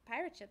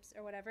 pirate ships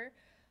or whatever,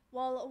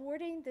 while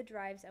awarding the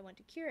drives I want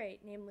to curate,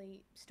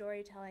 namely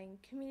storytelling,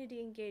 community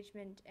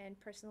engagement, and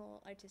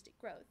personal artistic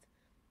growth.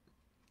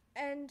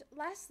 And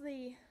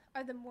lastly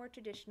are the more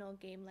traditional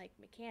game-like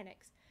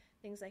mechanics,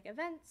 things like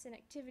events and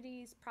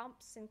activities,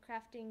 prompts and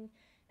crafting,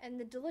 and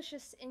the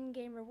delicious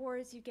in-game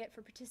rewards you get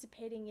for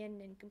participating in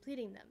and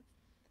completing them.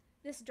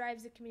 This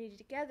drives the community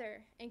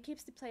together and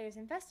keeps the players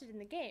invested in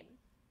the game.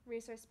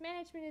 Resource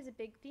management is a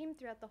big theme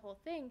throughout the whole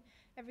thing.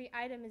 Every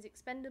item is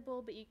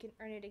expendable, but you can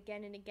earn it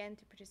again and again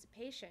through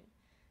participation.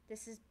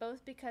 This is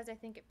both because I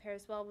think it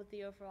pairs well with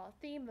the overall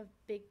theme of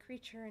big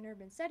creature and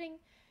urban setting,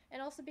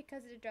 and also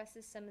because it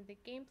addresses some of the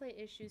gameplay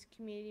issues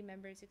community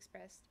members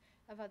expressed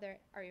of other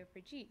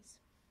RPGs.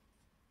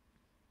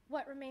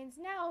 What remains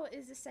now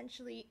is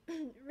essentially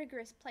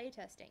rigorous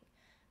playtesting.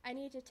 I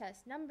need to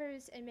test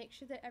numbers and make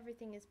sure that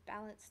everything is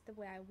balanced the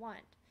way I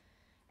want.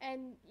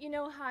 And you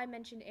know how I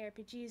mentioned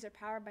ARPGs are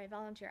powered by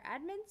volunteer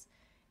admins?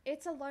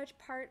 It's a large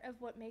part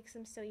of what makes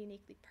them so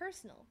uniquely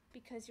personal,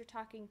 because you're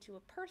talking to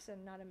a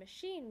person, not a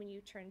machine, when you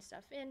turn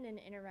stuff in and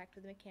interact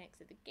with the mechanics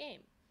of the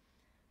game.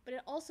 But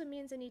it also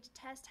means I need to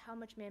test how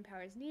much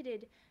manpower is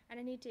needed, and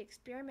I need to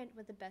experiment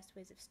with the best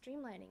ways of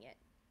streamlining it.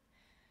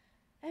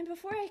 And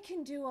before I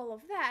can do all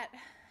of that,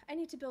 I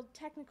need to build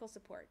technical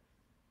support.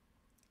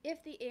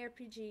 If the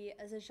ARPG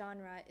as a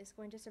genre is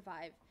going to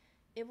survive,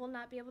 it will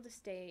not be able to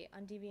stay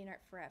on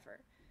DeviantArt forever.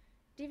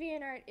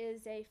 DeviantArt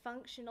is a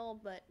functional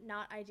but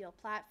not ideal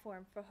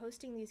platform for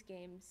hosting these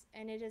games,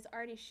 and it has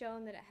already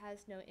shown that it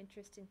has no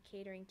interest in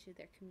catering to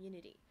their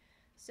community.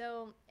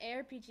 So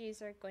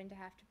ARPGs are going to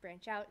have to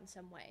branch out in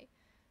some way.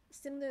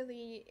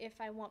 Similarly, if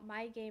I want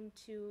my game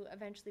to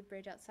eventually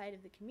bridge outside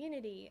of the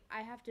community,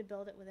 I have to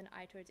build it with an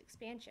eye towards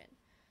expansion.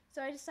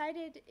 So I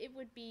decided it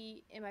would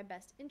be in my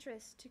best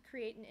interest to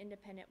create an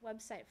independent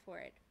website for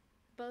it,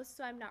 both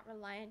so I'm not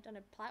reliant on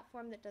a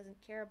platform that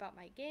doesn't care about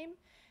my game,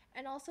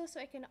 and also so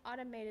I can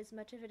automate as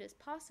much of it as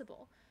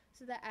possible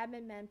so that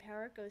admin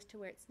manpower goes to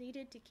where it's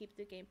needed to keep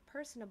the game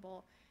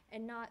personable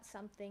and not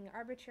something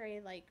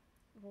arbitrary like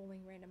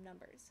rolling random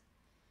numbers.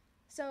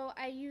 So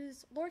I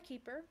use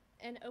Lorekeeper,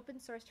 an open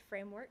source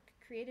framework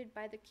created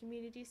by the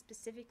community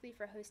specifically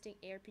for hosting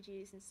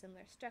ARPGs and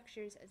similar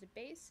structures as a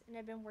base, and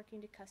I've been working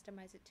to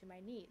customize it to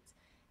my needs.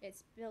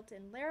 It's built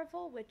in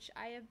Laravel, which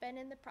I have been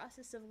in the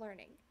process of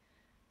learning.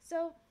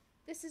 So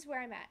this is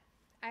where I'm at.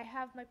 I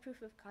have my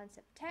proof of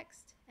concept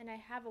text, and I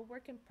have a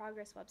work in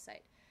progress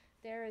website.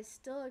 There is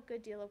still a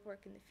good deal of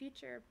work in the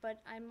future,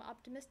 but I'm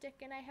optimistic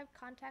and I have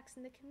contacts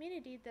in the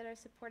community that are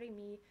supporting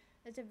me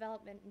as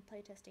development and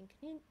playtesting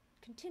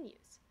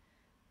continues.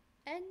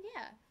 And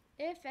yeah,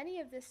 if any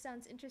of this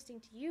sounds interesting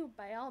to you,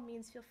 by all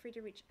means feel free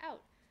to reach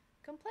out.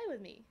 Come play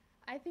with me.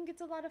 I think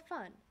it's a lot of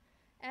fun.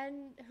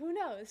 And who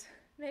knows,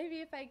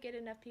 maybe if I get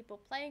enough people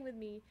playing with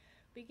me,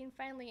 we can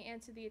finally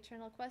answer the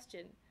eternal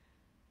question,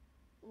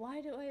 why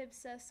do I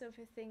obsess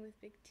over a thing with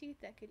big teeth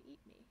that could eat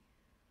me?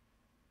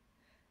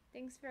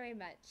 Thanks very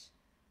much.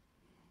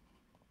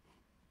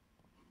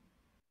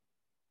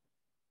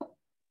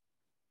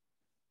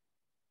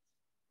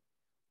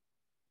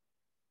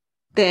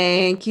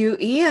 Thank you,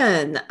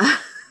 Ian.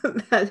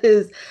 That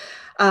is,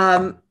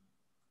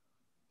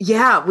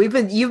 yeah,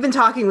 you've been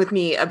talking with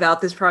me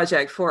about this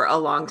project for a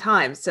long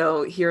time.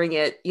 So hearing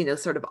it,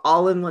 sort of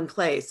all in one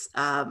place,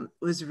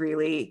 was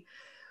really,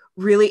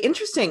 really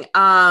interesting.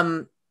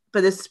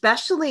 But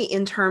especially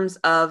in terms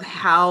of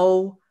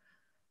how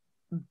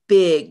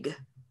big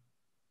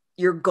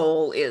your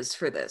goal is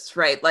for this,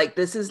 right? Like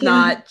this is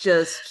not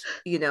just,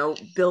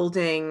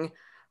 building,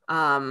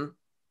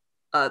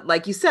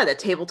 like you said, a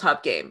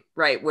tabletop game,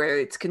 right? Where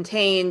it's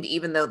contained,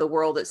 even though the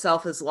world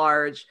itself is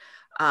large.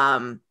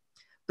 But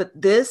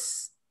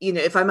this,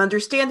 if I'm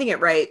understanding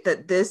it right,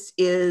 that this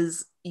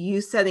is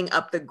you setting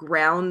up the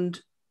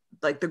ground,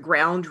 like the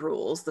ground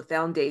rules, the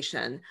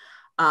foundation,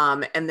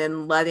 and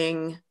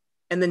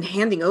then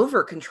handing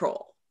over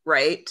control,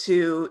 right,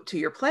 to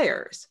your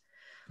players.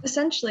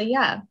 Essentially,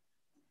 yeah.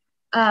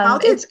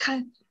 It's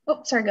kind of,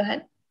 oh, sorry, go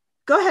ahead.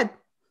 Go ahead.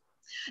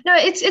 No,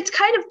 it's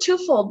kind of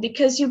twofold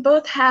because you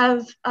both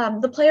have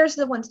the players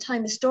are the ones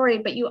telling the story,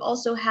 but you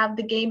also have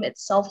the game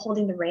itself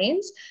holding the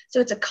reins. So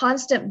it's a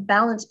constant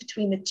balance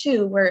between the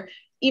two where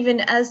even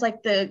as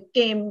like the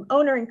game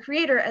owner and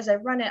creator, as I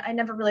run it, I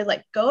never really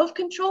let go of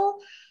control,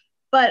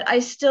 but I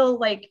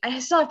still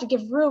have to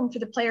give room for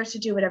the players to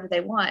do whatever they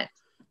want.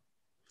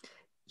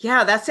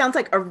 Yeah, that sounds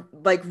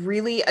like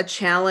really a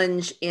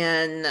challenge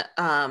in,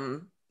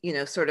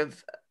 sort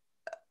of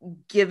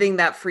giving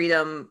that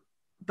freedom,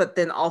 but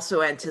then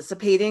also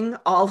anticipating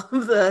all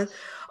of the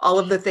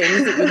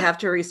things that you have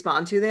to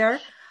respond to there.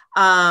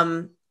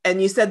 And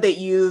you said that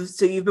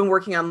you've been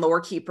working on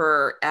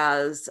Lorekeeper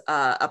as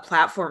a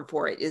platform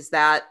for it. Is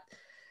that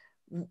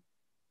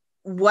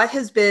what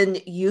has been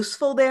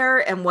useful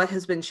there and what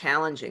has been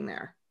challenging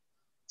there?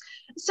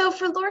 So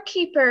for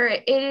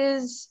Lorekeeper,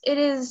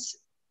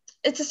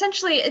 it's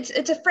essentially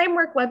it's a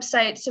framework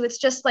website, so it's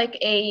just like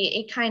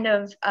a kind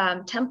of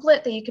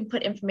template that you can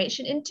put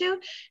information into,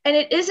 and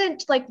it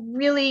isn't like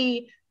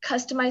really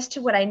customized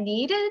to what I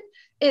needed.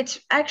 It's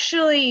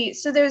actually,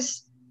 so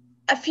there's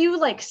a few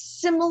like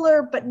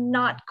similar but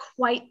not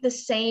quite the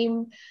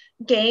same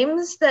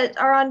games that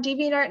are on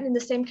DeviantArt and in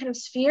the same kind of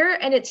sphere,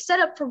 and it's set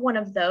up for one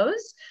of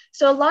those.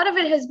 So a lot of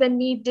it has been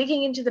me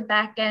digging into the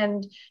back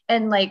end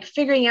and like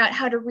figuring out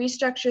how to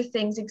restructure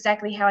things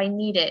exactly how I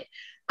need it.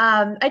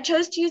 I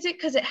chose to use it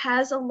because it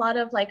has a lot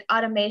of like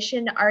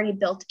automation already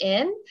built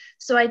in,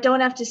 so I don't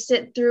have to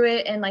sit through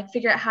it and like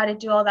figure out how to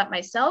do all that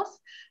myself.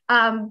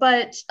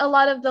 But a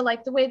lot of the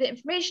like the way the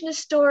information is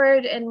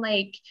stored and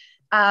like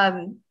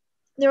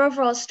the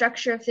overall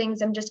structure of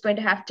things, I'm just going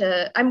to have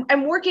to.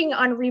 I'm working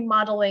on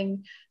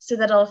remodeling so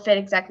that it'll fit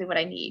exactly what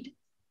I need.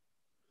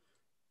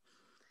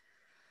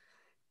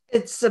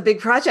 It's a big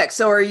project.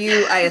 So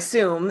I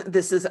assume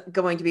this is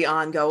going to be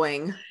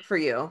ongoing for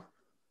you.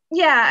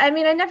 Yeah, I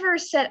mean, I never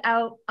set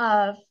out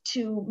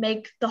to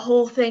make the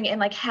whole thing and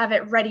like have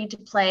it ready to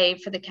play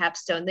for the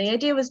capstone. The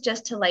idea was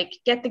just to like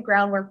get the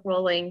groundwork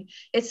rolling.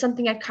 It's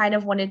something I kind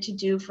of wanted to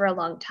do for a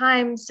long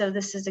time, so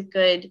this is a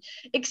good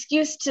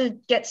excuse to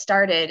get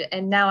started.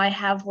 And now I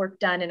have work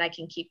done and I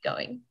can keep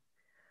going.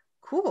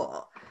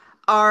 Cool.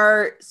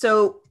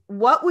 So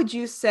what would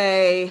you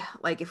say,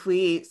 like if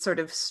we sort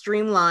of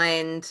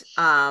streamlined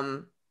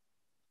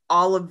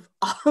all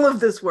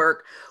of this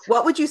work,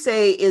 what would you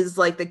say is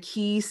like the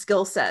key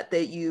skill set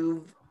that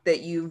you've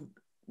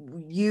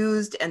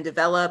used and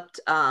developed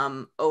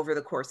over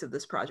the course of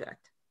this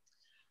project?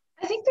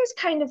 I think there's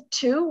kind of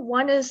two.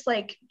 One is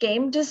like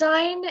game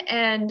design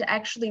and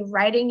actually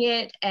writing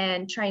it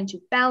and trying to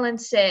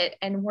balance it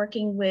and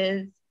working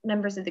with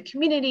members of the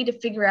community to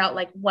figure out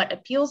like what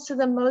appeals to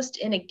them most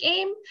in a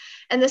game.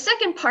 And the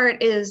second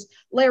part is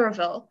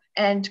Laravel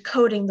and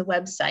coding the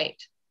website.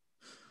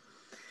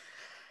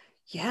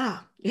 Yeah,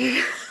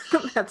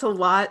 that's a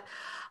lot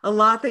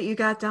that you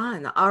got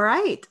done. All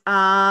right.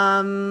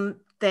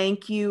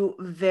 Thank you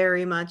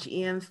very much,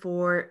 Ian,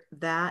 for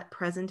that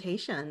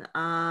presentation.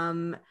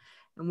 And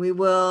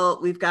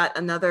we've got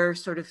another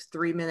sort of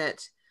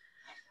 3-minute,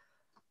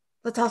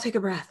 let's all take a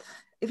breath.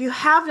 If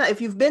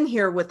you've been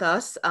here with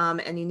us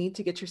and you need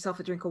to get yourself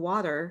a drink of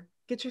water,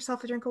 get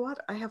yourself a drink of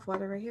water. I have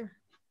water right here.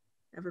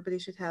 Everybody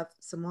should have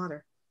some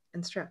water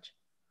and stretch.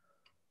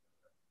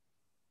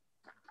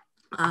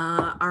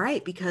 All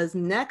right, because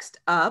next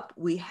up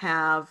we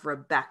have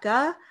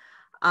Rebecca.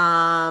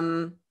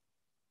 So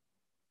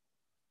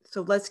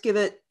let's give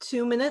it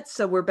 2 minutes.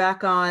 So we're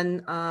back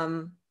on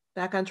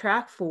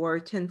track for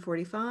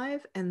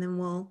 10:45, and then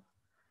we'll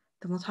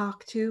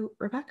talk to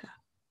Rebecca.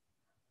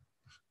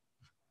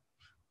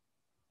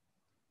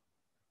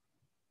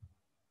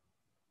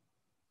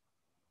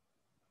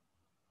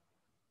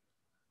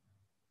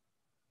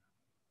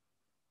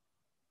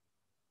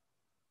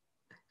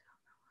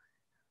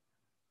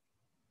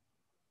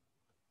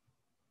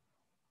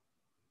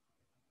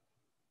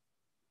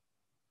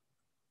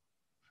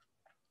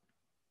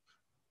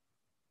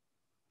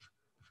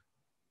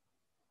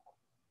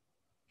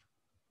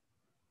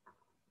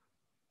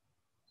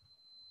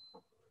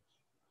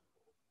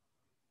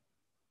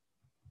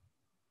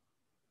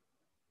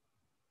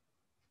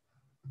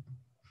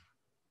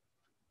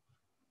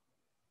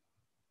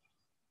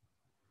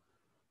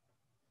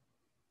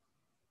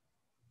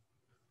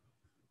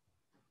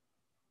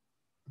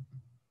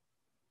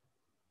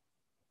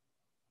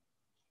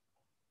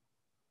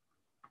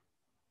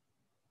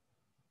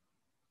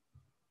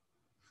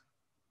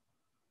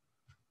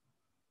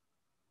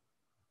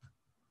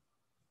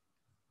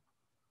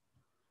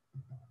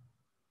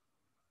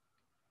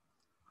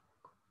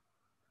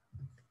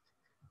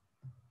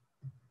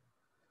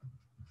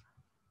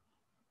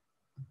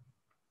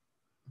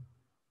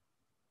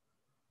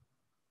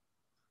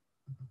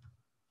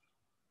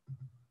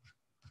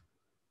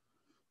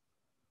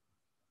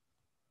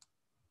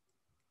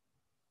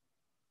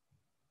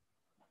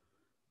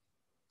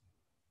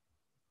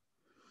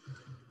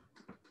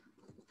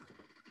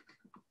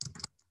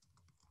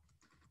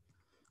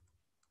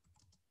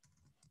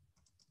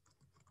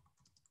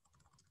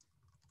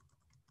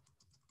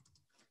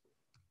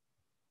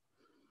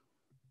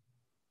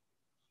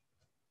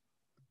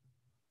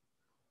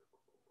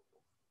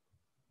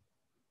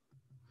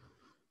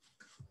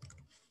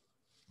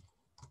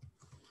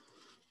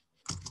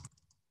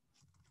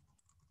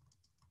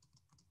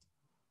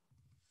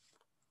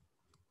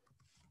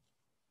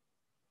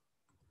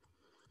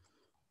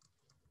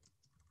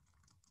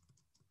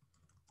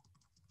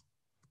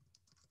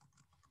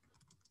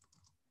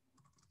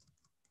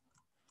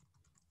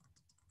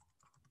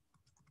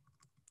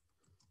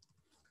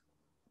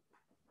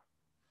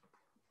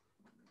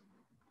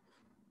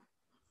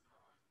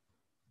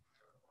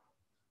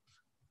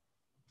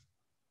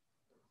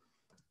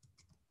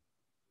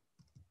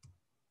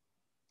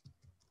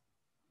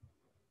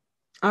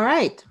 All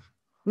right,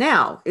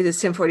 now it is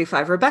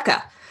 10:45.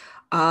 Rebecca,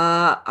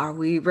 are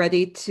we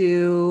ready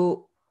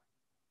to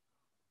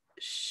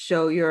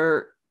show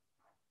your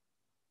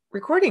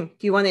recording?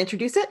 Do you want to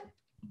introduce it?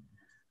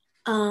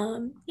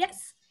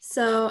 Yes.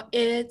 So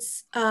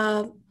it's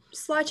a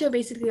slideshow,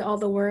 basically all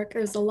the work.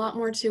 There's a lot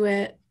more to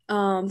it,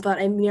 but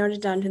I narrowed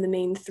it down to the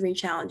main 3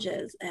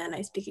 challenges, and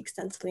I speak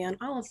extensively on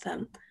all of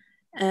them.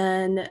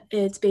 And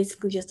it's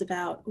basically just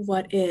about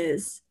what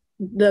is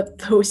the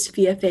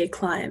post-BFA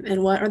climb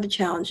and what are the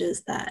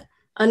challenges that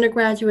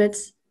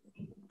undergraduates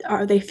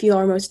they feel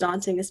are most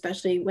daunting,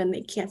 especially when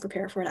they can't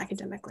prepare for it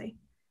academically.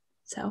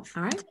 So,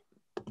 all right,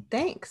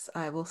 thanks.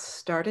 I will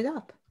start it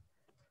up.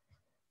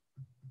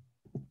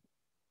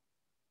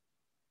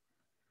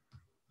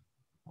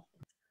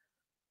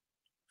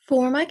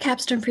 For my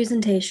capstone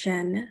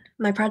presentation,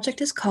 my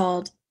project is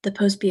called The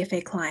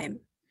Post-BFA Climb.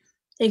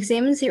 It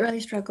examines the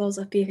early struggles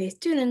of BFA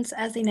students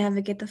as they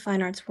navigate the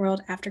fine arts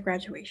world after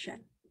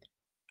graduation.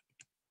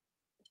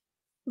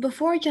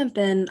 Before I jump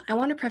in, I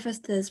want to preface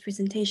this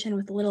presentation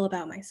with a little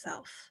about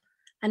myself.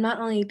 I'm not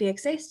only a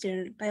BXA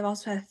student, but I've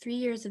also had 3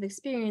 years of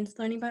experience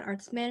learning about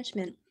arts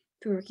management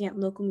through working at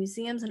local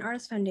museums and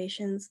artist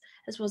foundations,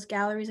 as well as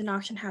galleries and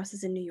auction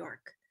houses in New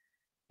York.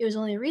 It was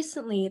only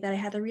recently that I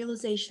had the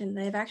realization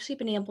that I've actually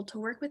been able to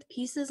work with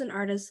pieces and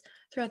artists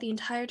throughout the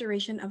entire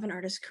duration of an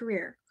artist's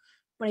career.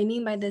 What I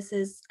mean by this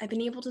is I've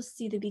been able to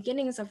see the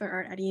beginnings of their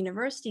art at a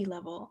university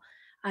level.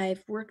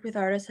 I've worked with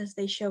artists as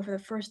they show for the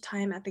first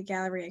time at the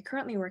gallery I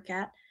currently work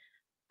at.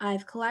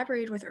 I've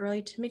collaborated with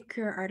early to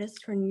mid-career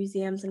artists who are in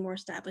museums and more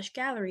established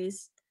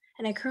galleries,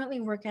 and I currently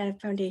work at a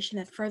foundation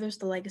that furthers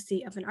the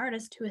legacy of an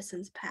artist who has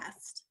since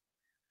passed.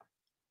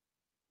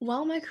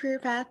 While my career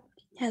path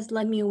has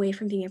led me away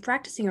from being a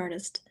practicing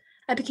artist,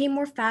 I became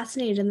more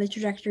fascinated in the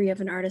trajectory of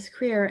an artist's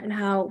career and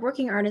how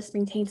working artists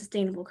maintain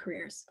sustainable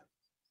careers.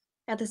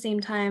 At the same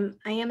time,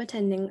 I am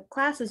attending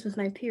classes with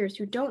my peers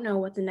who don't know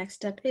what the next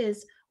step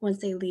is once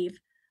they leave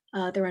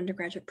their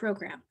undergraduate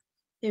program.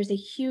 There's a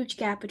huge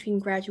gap between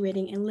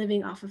graduating and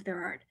living off of their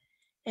art,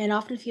 and it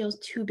often feels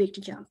too big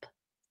to jump.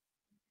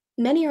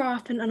 Many are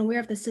often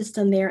unaware of the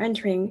system they are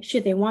entering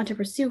should they want to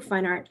pursue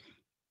fine art,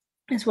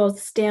 as well as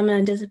the stamina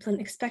and discipline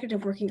expected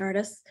of working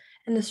artists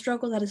and the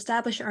struggle that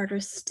established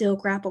artists still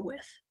grapple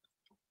with.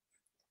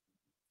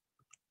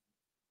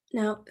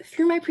 Now,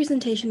 through my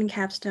presentation in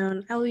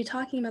capstone, I will be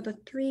talking about the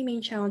three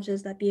main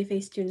challenges that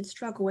BFA students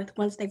struggle with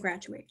once they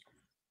graduate: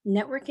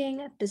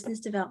 networking, business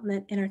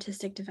development, and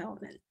artistic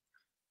development.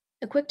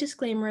 A quick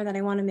disclaimer that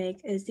I want to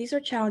make is these are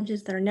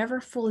challenges that are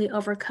never fully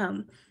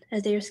overcome,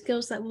 as they are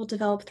skills that will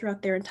develop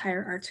throughout their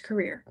entire arts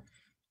career.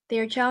 They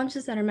are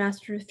challenges that are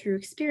mastered through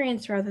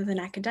experience rather than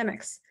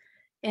academics.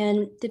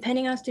 And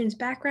depending on a student's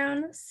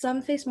background,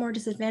 some face more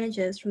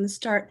disadvantages from the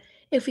start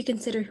if we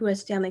consider who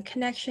has family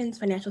connections,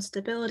 financial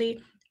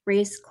stability,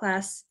 race,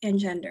 class, and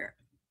gender.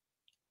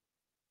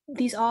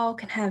 These all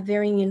can have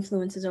varying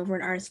influences over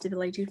an artist's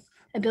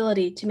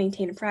ability to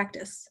maintain a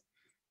practice.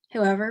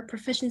 However,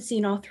 proficiency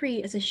in all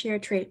three is a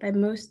shared trait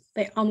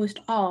by almost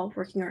all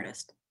working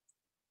artists.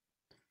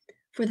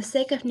 For the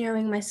sake of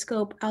narrowing my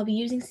scope, I'll be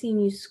using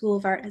CMU's School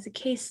of Art as a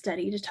case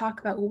study to talk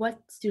about what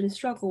students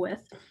struggle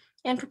with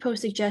and propose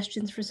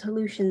suggestions for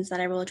solutions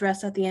that I will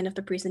address at the end of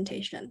the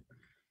presentation.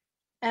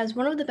 As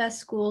one of the best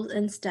schools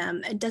in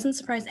STEM, it doesn't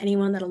surprise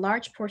anyone that a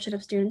large portion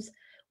of students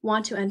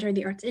want to enter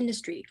the arts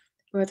industry,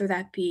 whether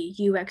that be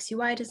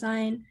UX/UI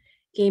design,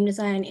 game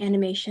design,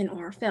 animation,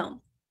 or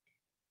film.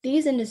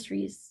 These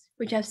industries,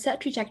 which have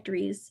set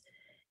trajectories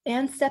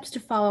and steps to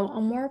follow,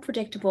 are more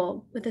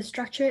predictable with a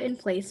structure in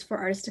place for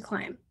artists to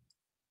climb.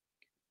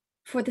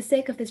 For the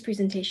sake of this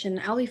presentation,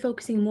 I'll be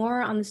focusing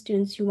more on the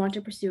students who want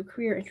to pursue a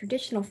career in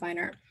traditional fine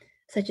art,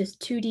 such as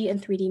 2D and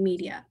 3D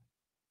media.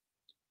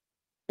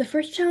 The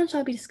first challenge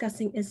I'll be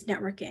discussing is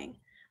networking.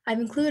 I've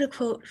included a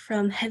quote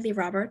from Hedley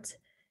Roberts,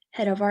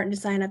 head of art and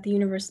design at the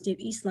University of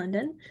East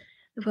London.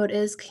 The quote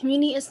is,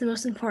 "Community is the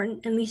most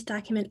important and least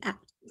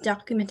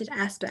documented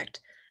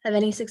aspect of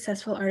any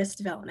successful artist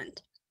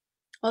development.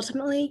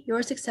 Ultimately,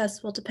 your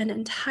success will depend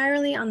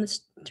entirely on the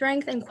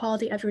strength and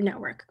quality of your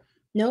network.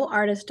 No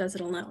artist does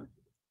it alone."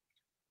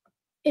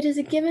 It is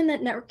a given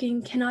that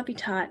networking cannot be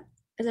taught,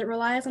 as it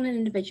relies on an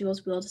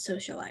individual's will to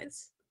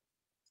socialize.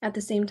 At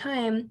the same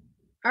time,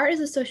 art is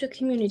a social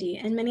community,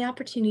 and many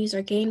opportunities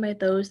are gained by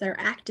those that are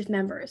active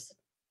members.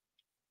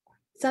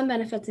 Some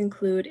benefits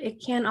include it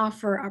can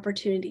offer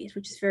opportunities,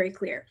 which is very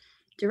clear.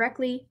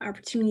 Directly,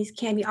 opportunities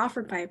can be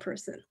offered by a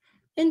person.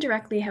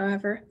 Indirectly,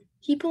 however,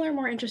 people are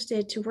more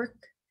interested to work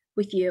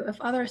with you if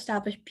other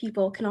established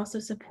people can also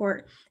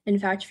support and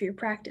vouch for your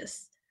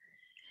practice.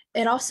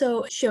 It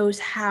also shows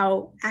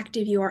how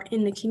active you are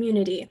in the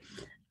community,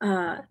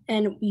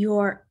 and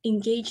your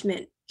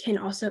engagement can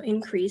also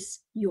increase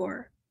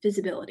your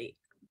visibility.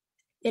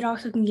 It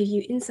also can give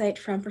you insight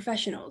from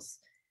professionals.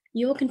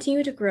 You will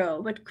continue to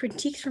grow, but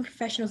critiques from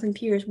professionals and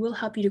peers will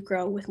help you to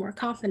grow with more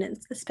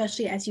confidence,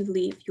 especially as you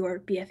leave your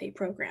BFA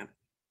program.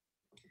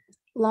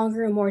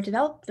 Longer and more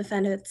developed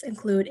benefits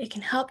include it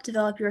can help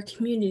develop your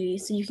community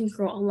so you can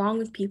grow along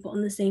with people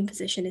in the same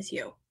position as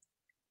you.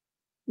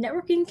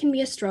 Networking can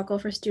be a struggle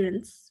for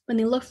students when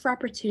they look for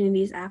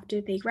opportunities after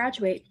they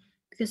graduate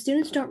because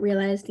students don't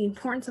realize the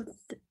importance of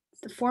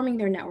forming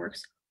their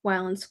networks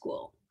while in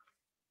school.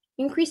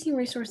 Increasing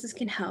resources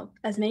can help,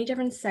 as many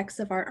different sects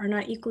of art are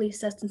not equally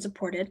assessed and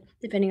supported,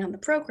 depending on the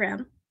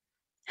program.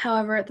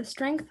 However, the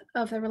strength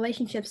of the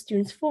relationships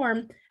students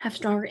form have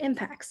stronger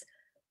impacts.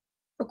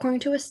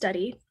 According to a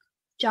study,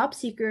 job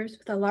seekers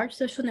with a large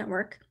social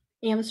network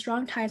and with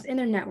strong ties in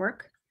their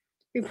network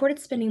reported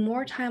spending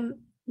more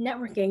time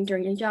networking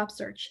during a job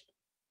search.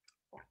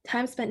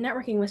 Time spent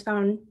networking was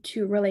found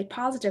to relate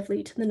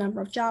positively to the number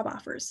of job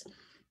offers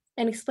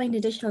and explained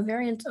additional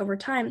variance over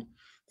time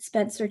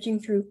spent searching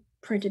through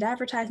printed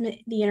advertisement,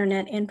 the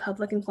internet, and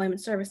public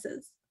employment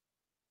services.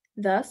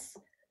 Thus,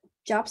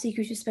 job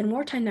seekers who spend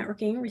more time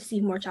networking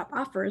receive more job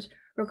offers,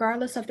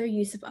 regardless of their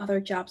use of other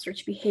job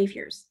search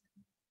behaviors.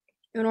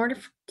 In order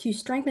to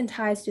strengthen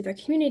ties to their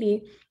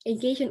community,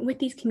 engagement with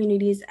these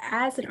communities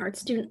as an art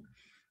student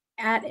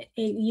at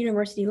a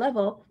university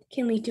level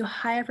can lead to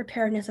higher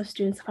preparedness of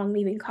students upon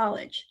leaving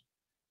college.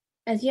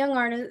 As young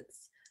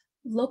artists,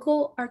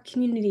 local art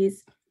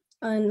communities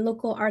and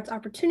local arts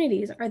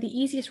opportunities are the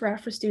easiest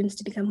route for students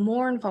to become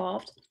more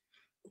involved,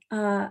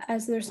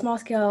 as their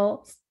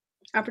small-scale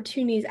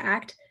opportunities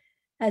act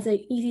as an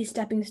easy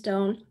stepping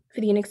stone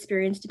for the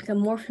inexperienced to become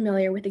more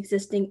familiar with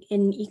existing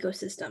in an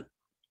ecosystem.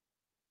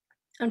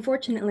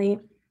 Unfortunately,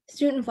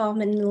 student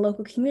involvement in the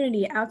local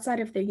community outside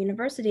of their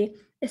university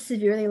is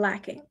severely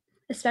lacking,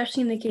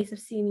 especially in the case of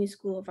CMU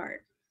School of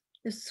Art.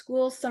 The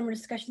school's summer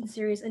discussion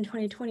series in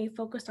 2020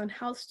 focused on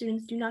how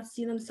students do not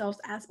see themselves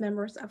as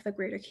members of the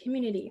greater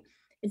community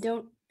and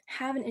don't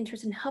have an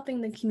interest in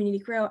helping the community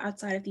grow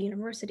outside of the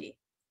university.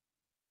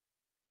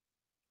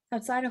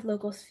 Outside of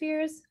local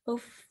spheres,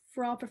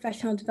 overall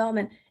professional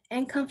development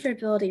and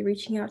comfortability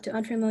reaching out to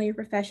unfamiliar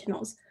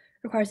professionals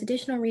requires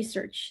additional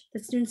research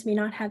that students may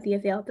not have the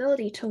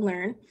availability to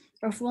learn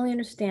or fully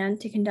understand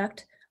to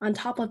conduct on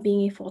top of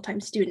being a full-time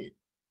student.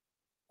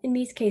 In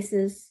these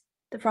cases,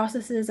 the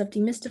processes of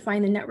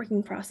demystifying the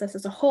networking process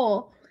as a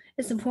whole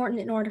is important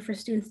in order for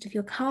students to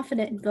feel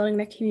confident in building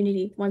their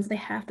community once they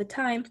have the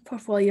time,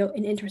 portfolio,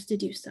 and interest to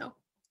do so.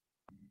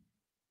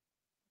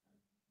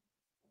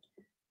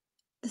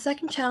 The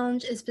second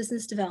challenge is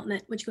business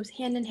development, which goes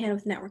hand in hand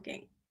with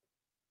networking.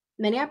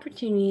 Many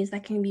opportunities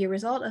that can be a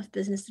result of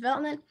business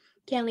development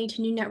can lead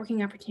to new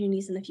networking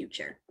opportunities in the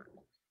future,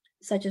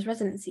 such as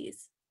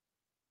residencies.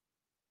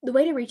 The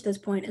way to reach this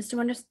point is to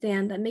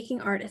understand that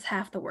making art is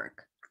half the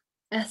work.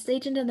 As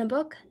stated in the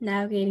book,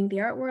 Navigating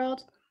the Art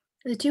World,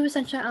 the two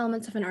essential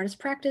elements of an artist's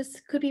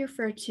practice could be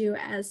referred to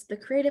as the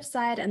creative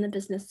side and the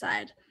business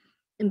side,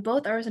 and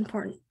both are as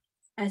important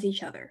as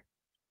each other.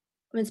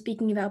 When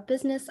speaking about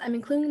business, I'm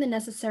including the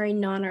necessary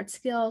non-art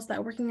skills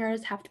that working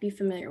artists have to be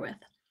familiar with.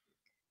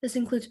 This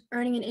includes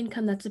earning an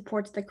income that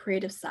supports the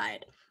creative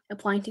side,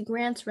 applying to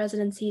grants,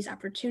 residencies,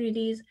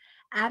 opportunities,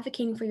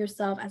 advocating for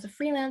yourself as a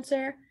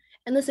freelancer,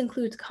 and this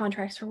includes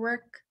contracts for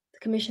work, the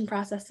commission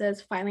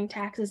processes, filing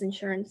taxes,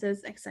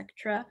 insurances,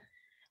 etc.,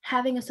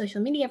 having a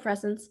social media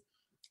presence,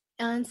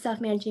 and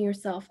self-managing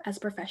yourself as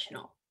a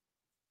professional.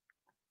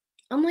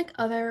 Unlike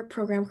other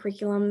program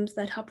curriculums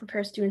that help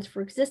prepare students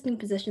for existing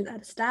positions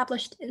at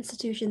established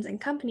institutions and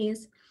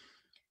companies,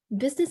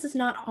 business is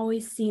not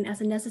always seen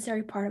as a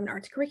necessary part of an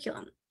arts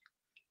curriculum.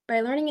 By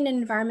learning in an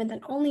environment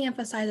that only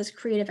emphasizes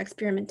creative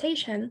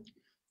experimentation,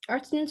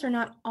 art students are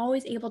not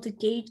always able to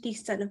gauge the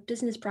extent of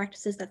business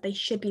practices that they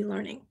should be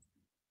learning.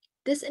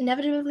 This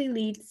inevitably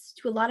leads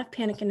to a lot of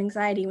panic and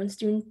anxiety when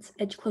students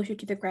edge closer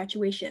to their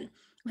graduation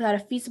without a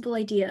feasible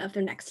idea of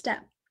their next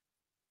step.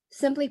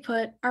 Simply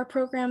put, art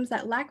programs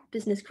that lack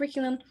business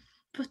curriculum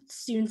put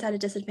students at a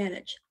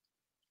disadvantage.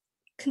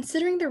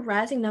 Considering the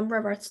rising number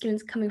of art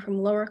students coming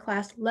from lower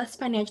class, less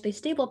financially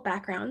stable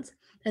backgrounds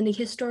than the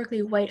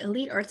historically white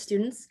elite art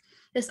students,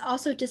 this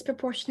also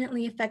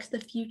disproportionately affects the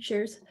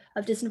futures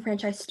of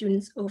disenfranchised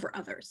students over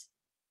others.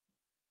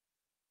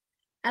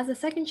 As a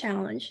second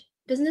challenge,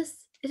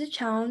 business is a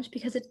challenge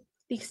because the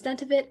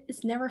extent of it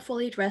is never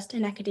fully addressed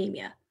in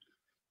academia.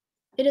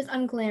 It is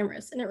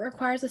unglamorous, and it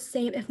requires the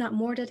same, if not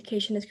more,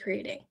 dedication as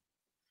creating.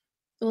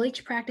 While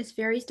each practice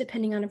varies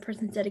depending on a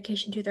person's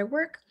dedication to their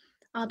work,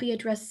 I'll be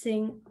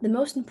addressing the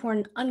most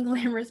important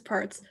unglamorous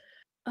parts.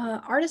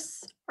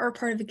 Artists are a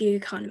part of the gig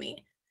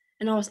economy,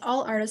 and almost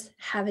all artists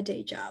have a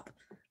day job.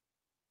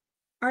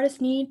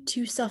 Artists need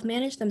to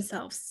self-manage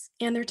themselves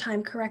and their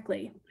time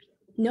correctly,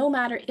 no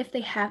matter if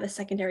they have a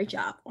secondary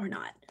job or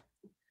not.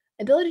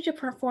 Ability to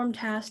perform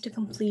tasks to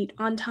complete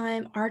on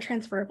time are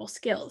transferable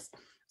skills.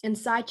 In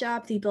side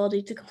jobs, the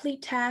ability to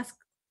complete tasks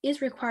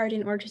is required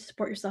in order to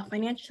support yourself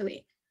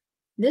financially.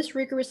 This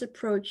rigorous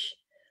approach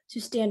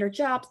to standard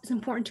jobs is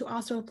important to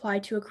also apply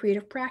to a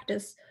creative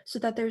practice so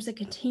that there's a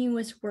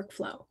continuous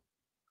workflow.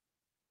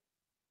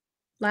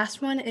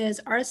 Last one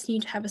is artists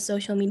need to have a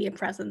social media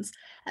presence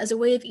as a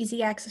way of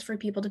easy access for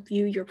people to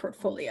view your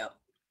portfolio.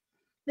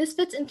 This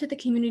fits into the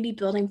community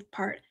building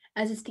part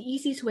as it's the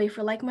easiest way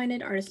for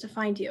like-minded artists to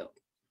find you.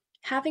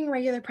 Having a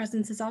regular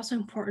presence is also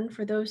important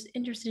for those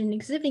interested in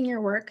exhibiting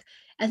your work,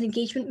 as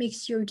engagement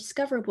makes you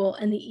discoverable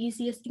and the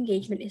easiest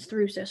engagement is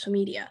through social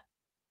media.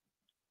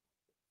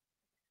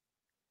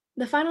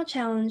 The final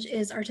challenge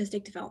is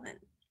artistic development.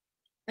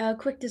 A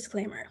quick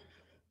disclaimer.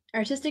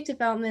 Artistic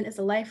development is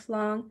a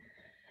lifelong,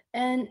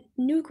 and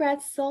new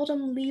grads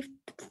seldom leave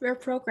their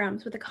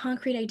programs with a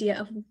concrete idea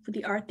of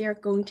the art they are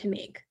going to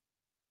make.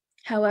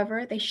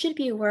 However, they should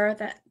be aware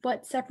that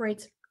what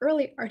separates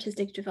early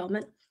artistic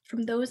development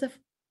from those of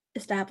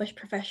established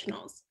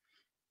professionals.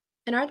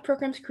 An art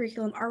program's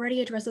curriculum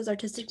already addresses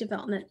artistic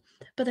development,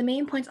 but the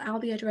main points I'll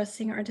be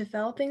addressing are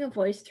developing a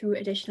voice through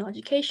additional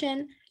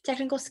education,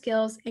 technical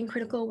skills, and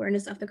critical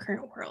awareness of the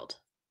current world.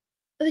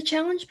 The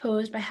challenge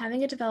posed by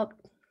having a developed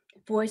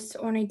voice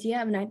or an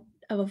idea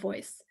of a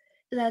voice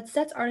is that it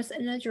sets artists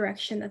in a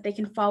direction that they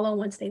can follow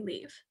once they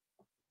leave.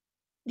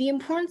 The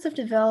importance of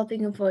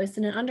developing a voice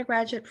in an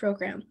undergraduate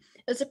program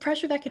is a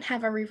pressure that can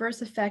have a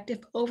reverse effect if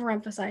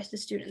overemphasized to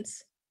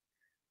students.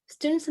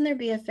 Students in their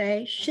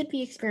BFA should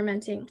be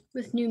experimenting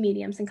with new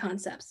mediums and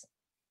concepts.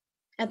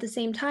 At the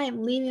same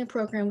time, leaving a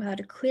program without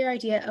a clear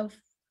idea of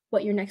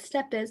what your next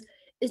step is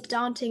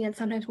daunting and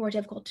sometimes more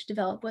difficult to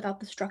develop without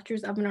the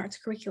structures of an arts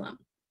curriculum.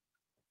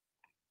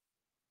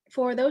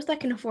 For those that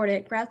can afford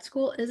it, grad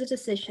school is a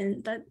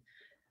decision that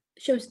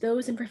shows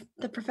those in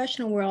the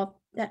professional world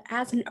that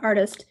as an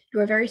artist, you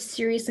are very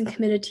serious and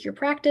committed to your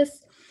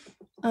practice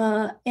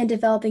and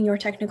developing your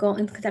technical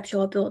and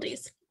conceptual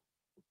abilities.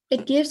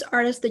 It gives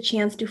artists the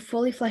chance to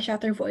fully flesh out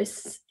their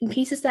voice in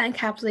pieces that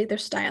encapsulate their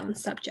style and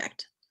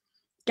subject.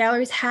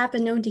 Galleries have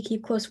been known to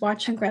keep close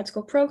watch on grad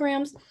school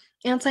programs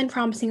and sign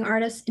promising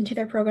artists into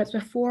their programs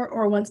before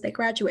or once they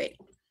graduate.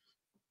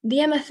 The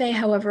MFA,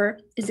 however,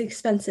 is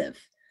expensive,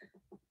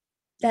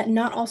 that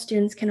not all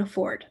students can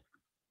afford.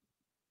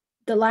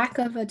 The lack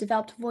of a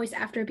developed voice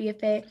after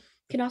BFA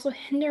can also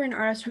hinder an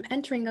artist from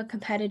entering a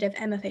competitive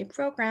MFA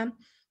program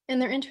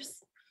and their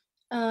interest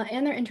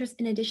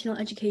in additional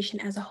education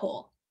as a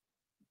whole.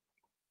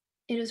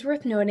 It is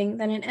worth noting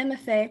that an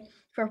MFA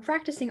for a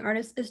practicing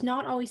artist is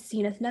not always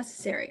seen as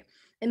necessary,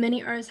 and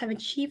many artists have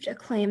achieved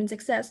acclaim and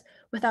success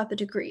without the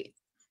degree.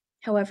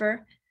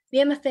 However, the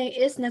MFA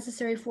is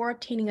necessary for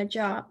obtaining a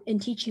job in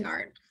teaching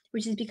art,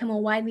 which has become a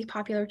widely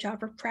popular job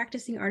for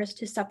practicing artists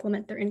to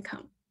supplement their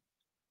income.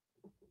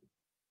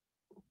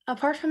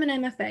 Apart from an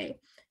MFA,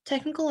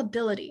 technical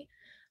ability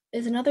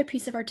is another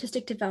piece of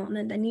artistic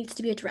development that needs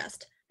to be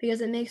addressed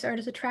because it makes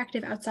artists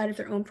attractive outside of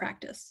their own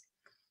practice.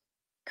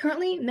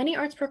 Currently, many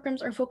arts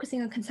programs are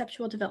focusing on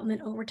conceptual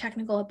development over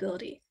technical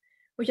ability,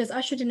 which has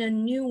ushered in a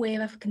new wave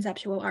of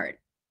conceptual art.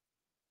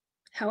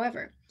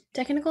 However,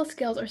 technical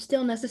skills are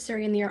still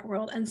necessary in the art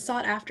world and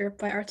sought after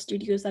by art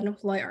studios that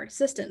employ art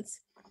assistants.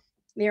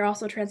 They are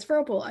also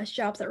transferable as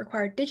jobs that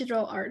require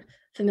digital art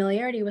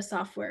familiarity with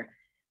software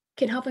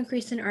can help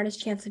increase an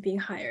artist's chance of being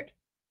hired.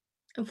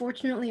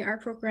 Unfortunately,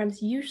 art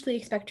programs usually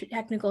expect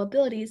technical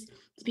abilities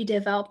to be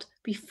developed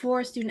before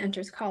a student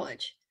enters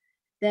college.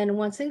 Then,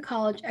 once in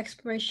college,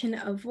 exploration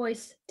of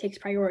voice takes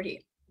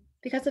priority.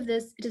 Because of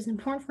this, it is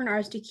important for an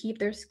artist to keep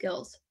their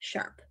skills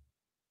sharp.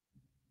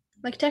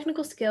 Like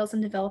technical skills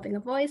in developing a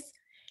voice,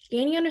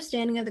 gaining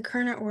understanding of the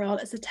current art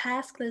world is a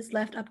task that is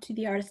left up to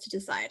the artist to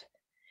decide.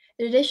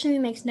 It additionally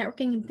makes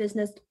networking and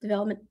business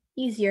development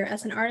easier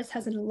as an artist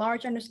has a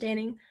large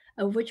understanding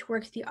of which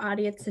works the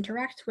audience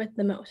interacts with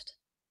the most.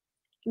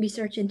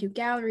 Research into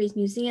galleries,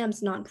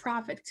 museums,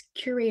 nonprofits,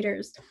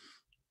 curators,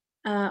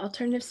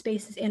 alternative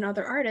spaces, and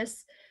other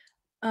artists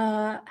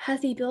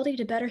has the ability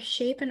to better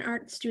shape an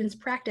art student's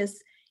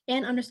practice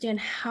and understand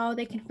how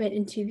they can fit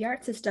into the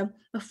art system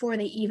before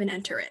they even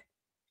enter it.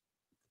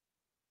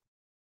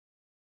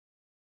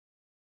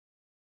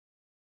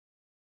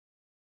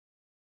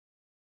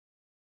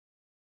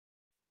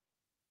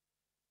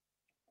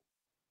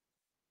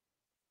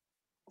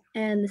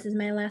 And this is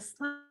my last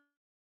slide.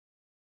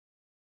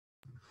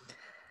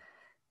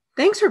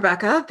 Thanks,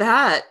 Rebecca.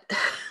 That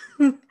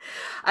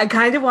I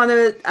kind of want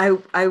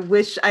to, I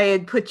wish I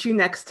had put you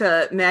next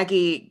to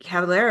Maggie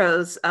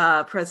Cavallero's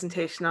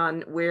presentation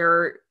on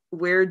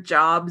where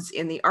jobs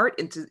in the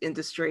art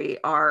industry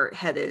are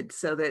headed,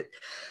 so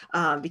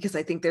that because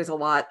I think there's a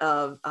lot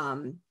of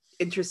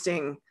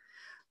interesting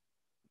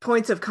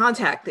points of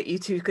contact that you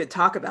two could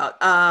talk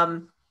about.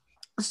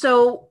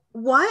 So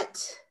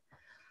what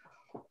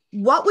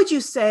would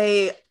you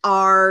say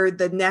are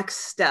the next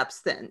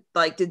steps then?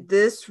 Like, did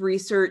this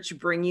research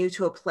bring you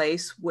to a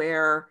place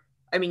where,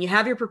 I mean, you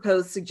have your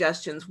proposed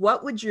suggestions.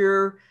 What would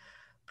your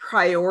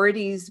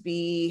priorities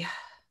be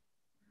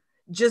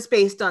just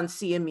based on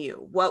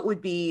CMU? What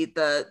would be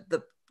the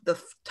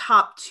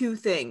top two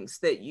things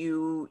that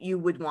you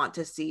would want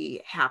to see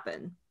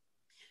happen?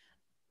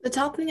 The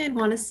top thing I'd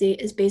want to see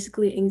is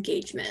basically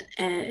engagement,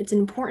 and it's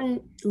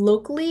important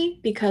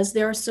locally because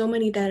there are so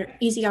many that are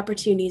easy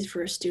opportunities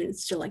for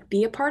students to like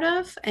be a part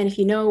of, and if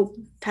you know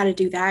how to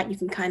do that, you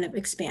can kind of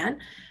expand.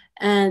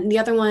 And the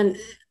other one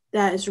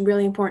that is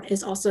really important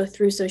is also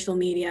through social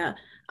media.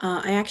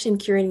 I actually am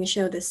curating a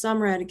show this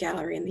summer at a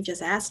gallery, and they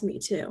just asked me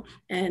to,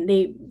 and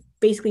they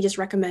basically just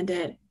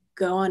recommended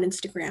go on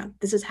Instagram.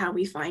 This is how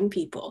we find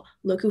people.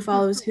 Look who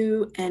follows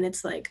who, and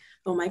it's like,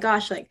 oh my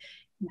gosh, like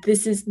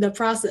this is the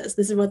process.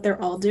 This is what they're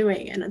all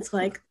doing. And it's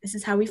like, this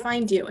is how we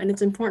find you. And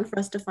it's important for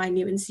us to find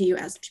you and see you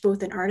as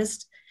both an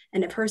artist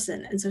and a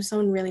person. And so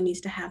someone really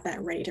needs to have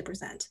that ready to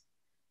present.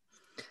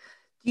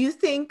 Do you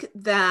think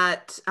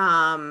that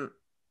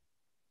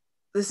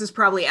this is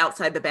probably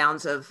outside the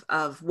bounds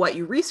of what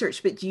you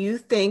research, but do you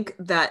think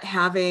that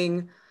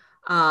having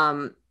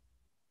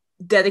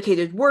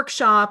dedicated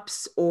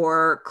workshops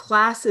or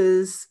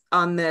classes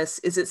on this,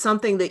 is it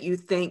something that you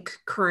think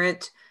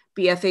current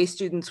BFA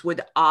students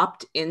would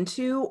opt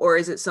into, or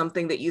is it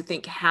something that you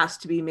think has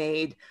to be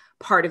made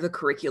part of the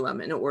curriculum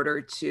in order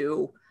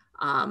to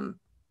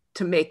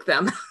make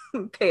them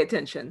pay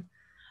attention?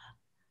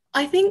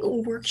 I think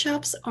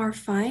workshops are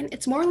fine.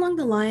 It's more along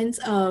the lines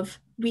of,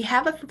 we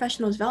have a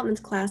professional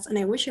development class and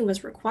I wish it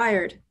was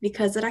required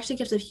because it actually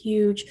gives a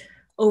huge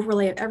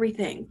overlay of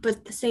everything. But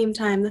at the same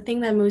time, the thing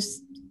that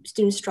most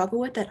students struggle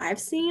with that I've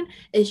seen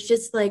is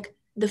just like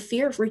the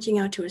fear of reaching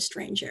out to a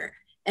stranger.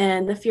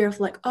 And the fear of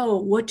like, oh,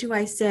 what do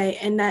I say?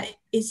 And that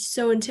is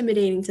so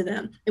intimidating to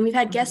them. And we've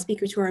had guest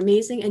speakers who are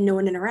amazing and no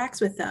one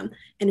interacts with them.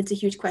 And it's a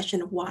huge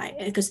question of why,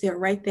 because they're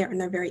right there and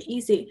they're very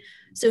easy.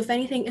 So if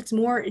anything, it's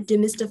more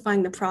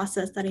demystifying the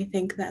process that I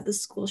think that the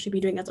school should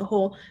be doing as a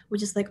whole,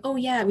 which is like, oh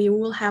yeah, we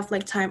will have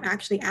like time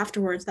actually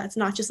afterwards. That's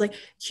not just like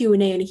Q&A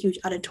in a huge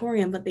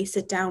auditorium, but they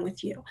sit down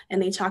with you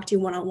and they talk to you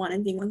one-on-one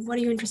and being like, what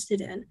are you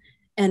interested in?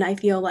 And I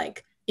feel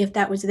like if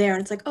that was there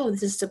and it's like, oh,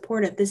 this is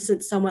supportive, this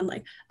isn't someone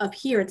like up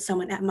here, it's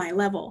someone at my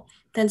level,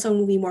 then someone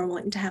will be more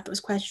willing to have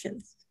those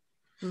questions.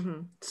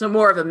 Mm-hmm. So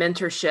more of a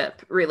mentorship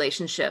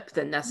relationship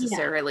than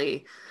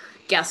necessarily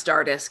guest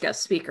artist,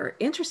 guest speaker.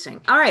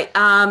 Interesting. All right.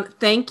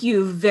 Thank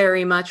you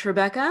very much,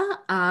 Rebecca.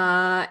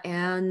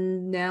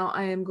 And now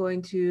I am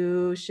going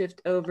to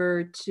shift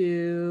over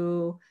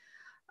to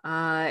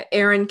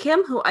Erin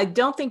Kim, who I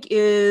don't think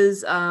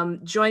is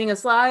joining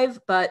us live,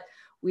 but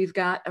we've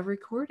got a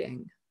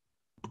recording.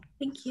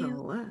 Thank you.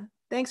 So,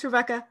 thanks,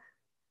 Rebecca.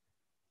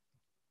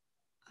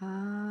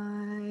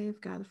 I've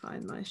got to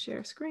find my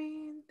share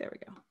screen. There we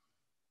go.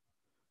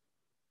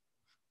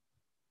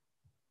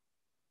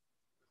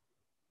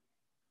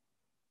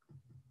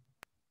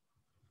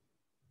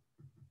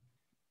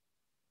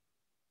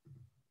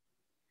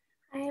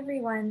 Hi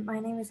everyone, my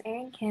name is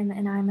Erin Kim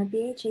and I'm a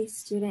BHA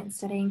student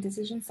studying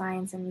decision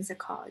science and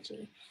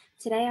musicology.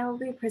 Today I will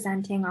be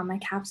presenting on my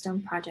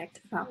capstone project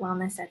about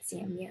wellness at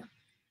CMU.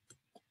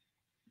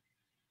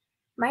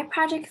 My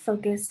project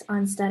focused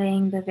on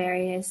studying the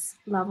various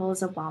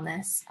levels of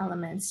wellness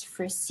elements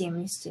for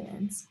CMU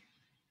students.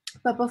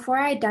 But before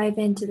I dive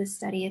into the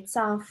study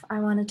itself, I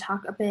want to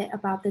talk a bit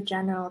about the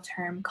general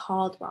term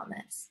called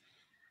wellness.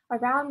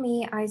 Around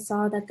me, I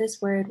saw that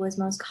this word was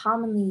most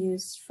commonly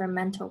used for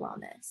mental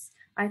wellness.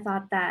 I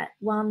thought that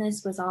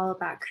wellness was all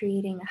about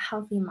creating a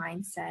healthy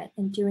mindset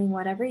and doing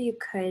whatever you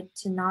could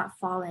to not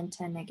fall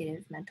into a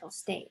negative mental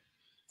state.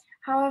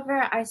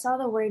 However, I saw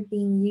the word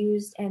being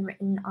used and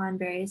written on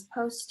various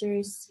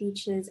posters,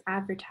 speeches,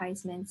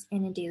 advertisements,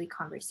 and in daily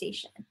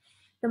conversation.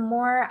 The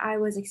more I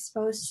was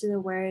exposed to the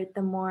word,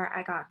 the more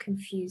I got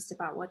confused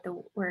about what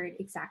the word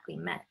exactly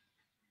meant.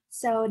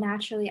 So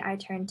naturally, I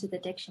turned to the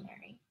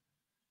dictionary.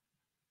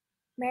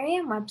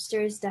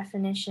 Merriam-Webster's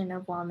definition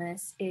of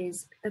wellness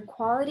is the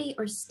quality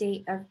or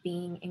state of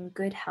being in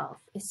good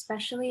health,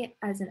 especially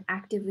as an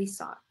actively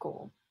sought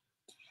goal.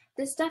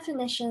 This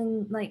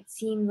definition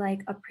seemed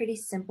like a pretty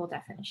simple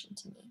definition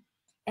to me,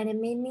 and it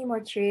made me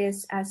more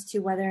curious as to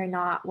whether or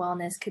not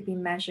wellness could be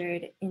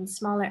measured in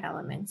smaller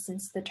elements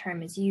since the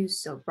term is used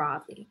so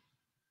broadly.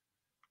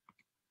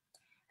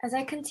 As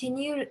I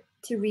continued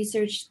to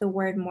research the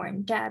word more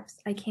in depth,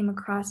 I came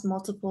across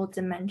multiple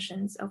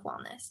dimensions of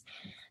wellness.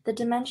 The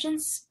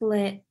dimensions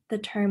split the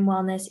term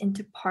wellness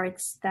into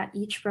parts that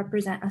each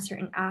represent a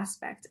certain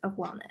aspect of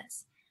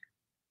wellness.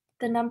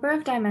 The number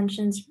of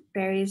dimensions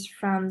varies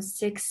from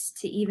 6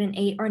 to even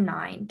 8 or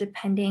 9,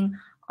 depending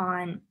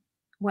on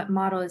what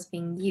model is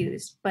being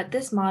used. But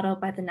this model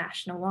by the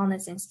National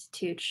Wellness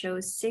Institute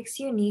shows 6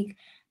 unique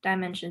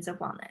dimensions of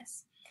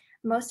wellness.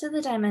 Most of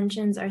the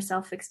dimensions are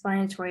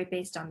self-explanatory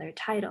based on their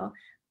title,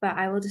 but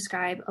I will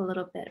describe a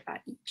little bit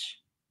about each.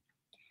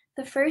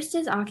 The first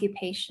is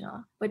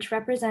occupational, which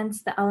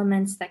represents the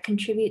elements that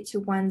contribute to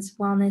one's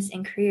wellness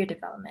and career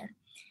development.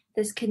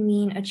 This could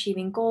mean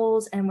achieving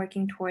goals and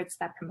working towards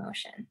that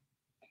promotion.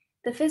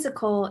 The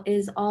physical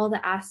is all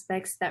the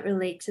aspects that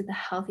relate to the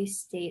healthy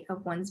state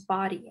of one's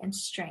body and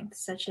strength,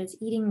 such as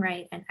eating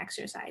right and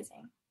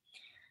exercising.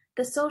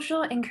 The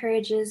social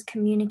encourages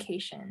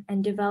communication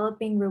and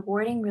developing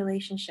rewarding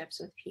relationships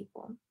with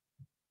people.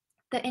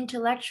 The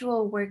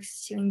intellectual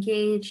works to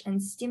engage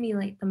and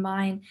stimulate the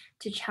mind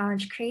to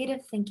challenge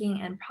creative thinking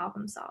and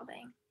problem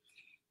solving.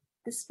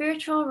 The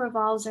spiritual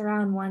revolves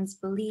around one's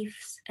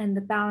beliefs and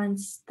the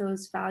balance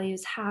those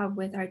values have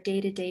with our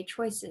day-to-day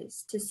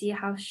choices to see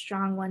how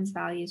strong one's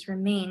values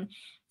remain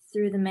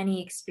through the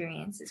many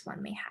experiences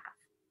one may have.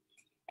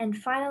 And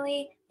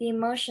finally, the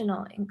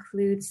emotional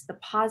includes the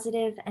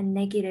positive and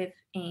negative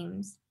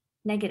aims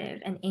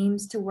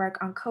to work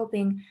on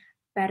coping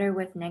better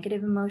with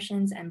negative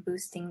emotions and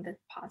boosting the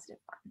positive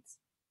ones.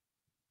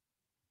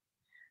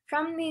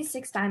 From these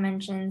 6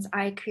 dimensions,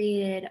 I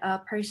created a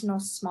personal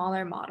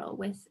smaller model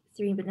with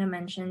 3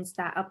 dimensions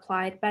that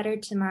applied better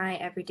to my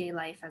everyday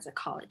life as a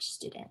college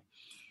student.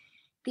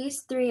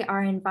 These 3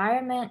 are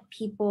environment,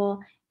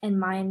 people, and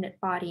mind,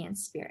 body, and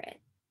spirit.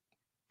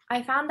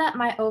 I found that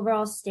my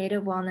overall state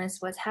of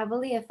wellness was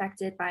heavily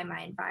affected by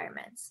my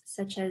environments,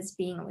 such as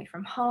being away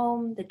from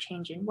home, the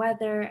change in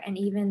weather, and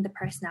even the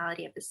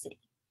personality of the city.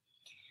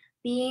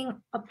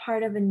 Being a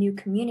part of a new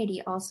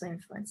community also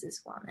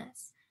influences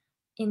wellness,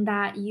 in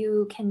that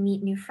you can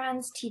meet new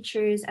friends,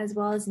 teachers, as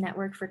well as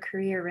network for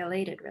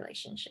career-related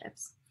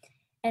relationships.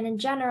 And in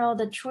general,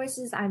 the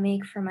choices I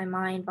make for my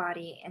mind,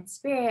 body, and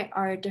spirit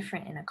are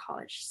different in a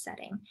college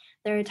setting.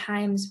 There are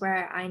times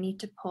where I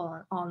need to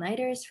pull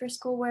all-nighters for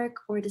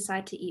schoolwork or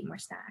decide to eat more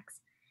snacks.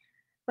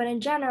 But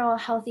in general,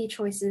 healthy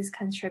choices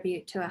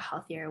contribute to a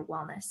healthier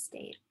wellness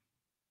state.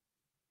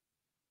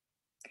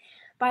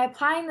 By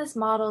applying this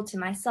model to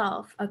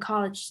myself, a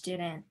college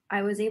student,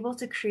 I was able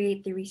to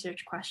create the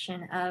research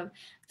question of,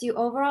 do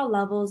overall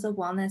levels of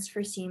wellness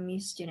for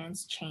CMU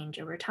students change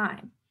over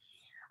time?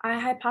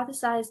 I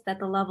hypothesized that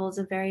the levels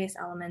of various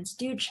elements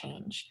do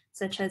change,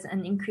 such as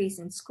an increase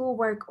in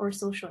schoolwork or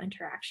social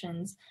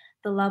interactions.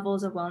 The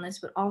levels of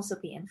wellness would also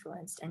be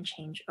influenced and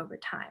change over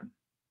time.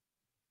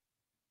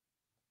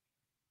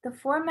 The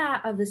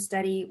format of the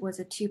study was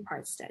a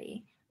 2-part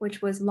study, which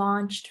was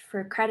launched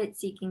for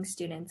credit-seeking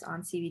students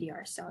on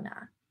CVDR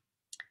SONA.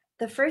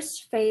 The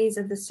first phase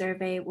of the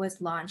survey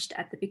was launched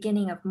at the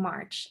beginning of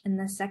March, and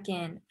the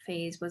second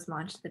phase was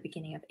launched at the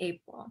beginning of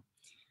April.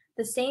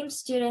 The same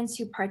students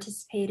who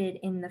participated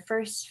in the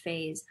first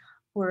phase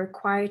were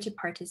required to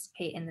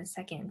participate in the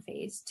second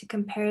phase to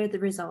compare the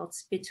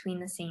results between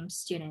the same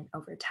student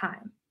over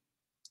time.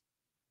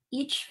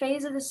 Each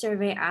phase of the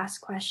survey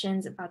asked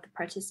questions about the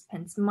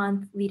participants'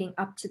 month leading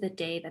up to the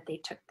day that they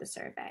took the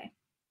survey.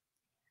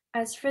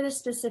 As for the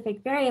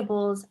specific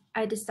variables,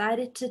 I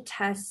decided to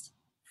test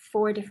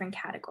 4 different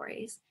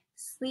categories: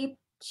 sleep,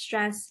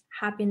 stress,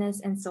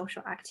 happiness, and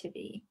social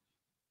activity.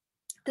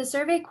 The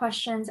survey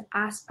questions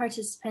asked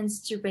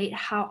participants to rate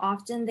how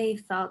often they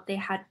felt they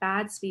had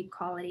bad sleep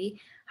quality,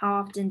 how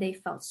often they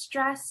felt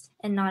stressed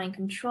and not in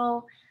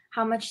control,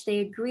 how much they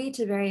agreed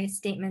to various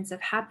statements of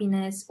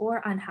happiness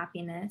or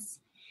unhappiness,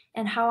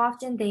 and how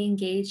often they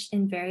engaged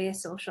in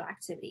various social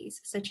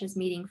activities, such as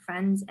meeting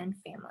friends and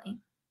family.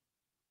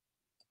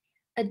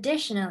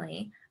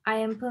 Additionally,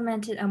 I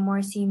implemented a more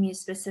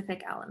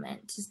CMU-specific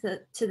element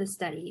to the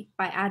study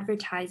by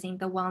advertising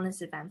the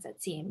wellness events at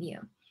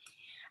CMU.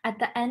 At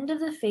the end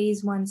of the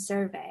Phase 1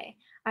 survey,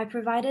 I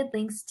provided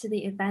links to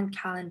the event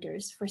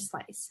calendars for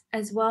SLICE,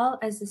 as well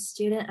as the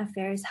Student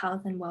Affairs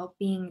Health and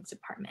Wellbeing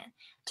Department,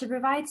 to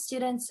provide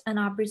students an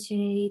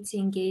opportunity to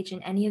engage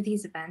in any of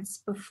these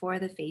events before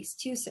the Phase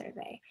 2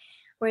 survey,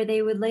 where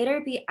they would later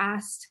be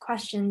asked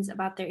questions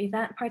about their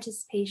event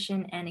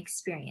participation and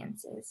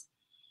experiences.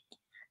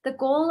 The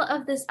goal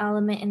of this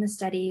element in the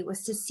study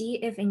was to see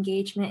if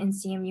engagement in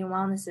CMU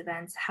wellness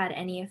events had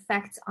any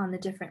effect on the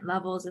different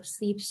levels of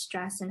sleep,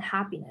 stress, and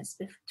happiness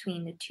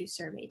between the 2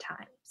 survey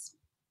times.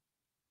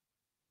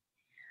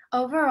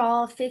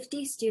 Overall,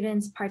 50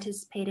 students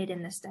participated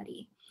in the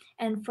study,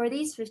 and for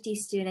these 50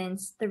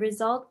 students, the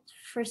results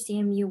for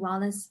CMU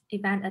wellness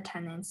event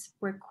attendance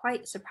were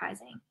quite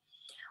surprising.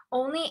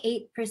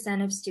 Only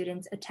 8% of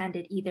students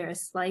attended either a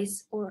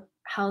SLICE or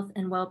health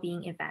and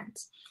well-being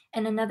event,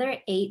 and another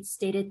 8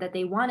 stated that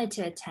they wanted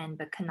to attend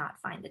but could not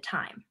find the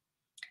time.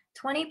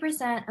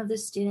 20% of the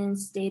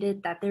students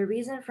stated that their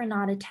reason for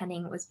not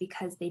attending was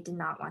because they did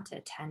not want to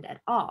attend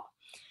at all.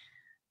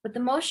 But the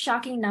most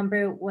shocking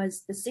number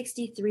was the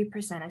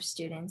 63% of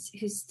students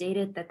who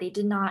stated that they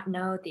did not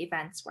know the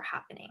events were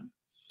happening.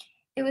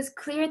 It was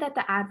clear that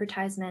the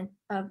advertisement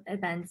of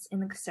events in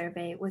the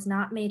survey was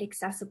not made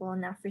accessible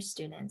enough for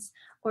students,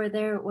 or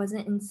there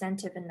wasn't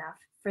incentive enough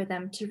for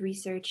them to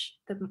research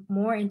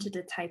more into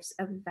the types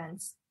of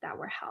events that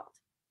were held.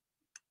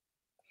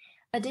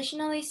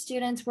 Additionally,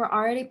 students were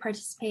already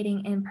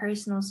participating in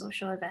personal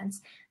social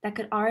events that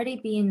could already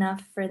be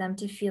enough for them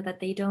to feel that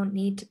they don't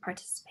need to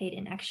participate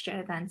in extra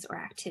events or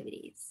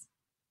activities.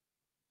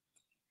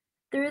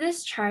 Through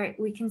this chart,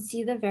 we can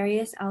see the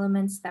various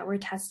elements that were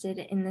tested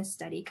in this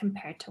study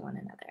compared to one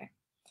another.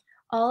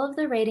 All of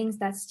the ratings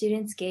that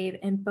students gave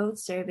in both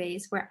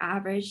surveys were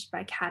averaged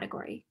by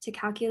category to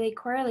calculate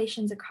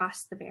correlations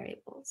across the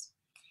variables.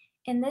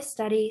 In this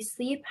study,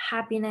 sleep,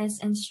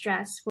 happiness, and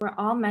stress were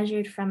all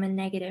measured from a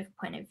negative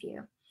point of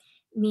view,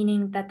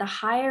 meaning that the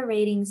higher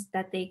ratings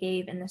that they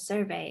gave in the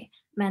survey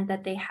meant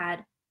that they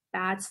had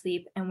bad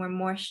sleep and were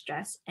more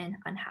stressed and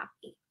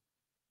unhappy.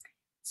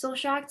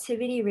 Social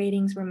activity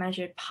ratings were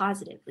measured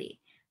positively,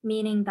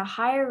 meaning the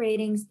higher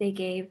ratings they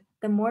gave,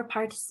 the more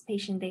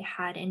participation they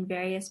had in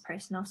various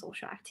personal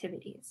social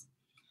activities.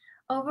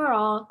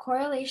 Overall,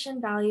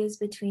 correlation values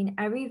between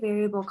every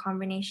variable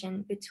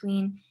combination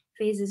between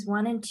phases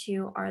 1 and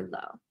 2 are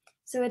low,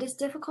 so it is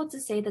difficult to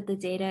say that the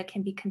data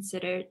can be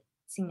considered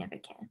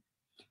significant.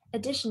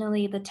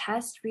 Additionally, the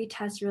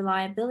retest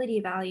reliability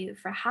value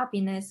for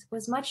happiness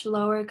was much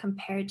lower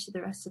compared to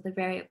the rest of the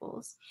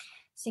variables,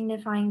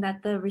 signifying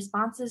that the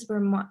responses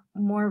were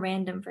more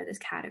random for this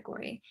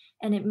category,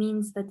 and it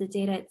means that the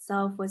data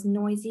itself was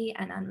noisy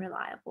and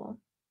unreliable.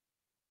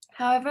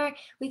 However,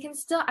 we can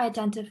still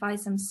identify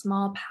some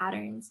small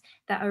patterns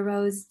that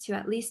arose to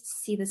at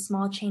least see the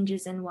small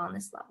changes in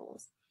wellness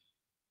levels.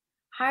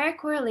 Higher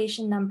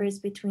correlation numbers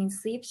between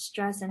sleep,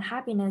 stress, and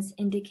happiness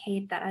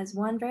indicate that as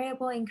one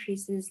variable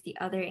increases, the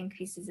other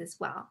increases as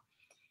well.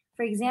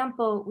 For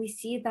example, we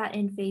see that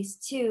in phase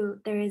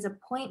 2, there is a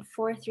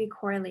 0.43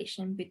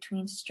 correlation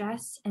between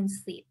stress and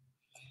sleep.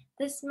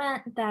 This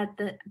meant that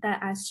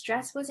as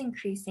stress was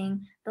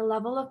increasing, the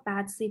level of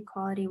bad sleep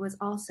quality was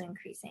also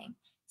increasing,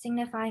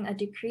 signifying a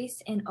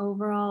decrease in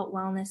overall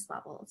wellness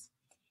levels.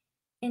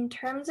 In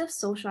terms of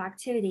social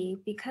activity,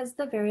 because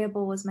the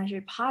variable was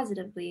measured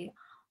positively,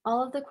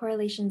 all of the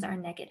correlations are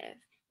negative,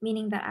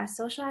 meaning that as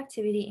social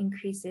activity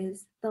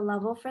increases, the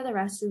level for the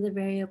rest of the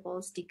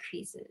variables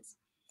decreases.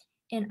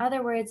 In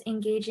other words,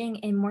 engaging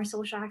in more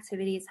social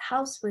activities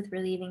helps with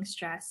relieving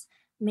stress,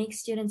 makes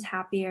students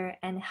happier,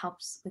 and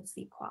helps with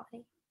sleep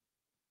quality.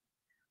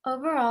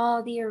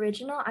 Overall, the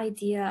original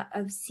idea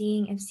of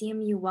seeing if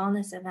CMU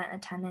wellness event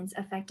attendance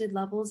affected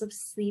levels of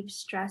sleep,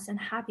 stress, and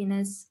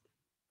happiness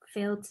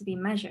failed to be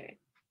measured.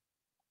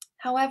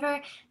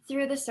 However,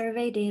 through the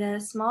survey data,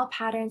 small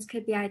patterns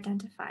could be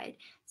identified,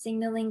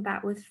 signaling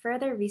that with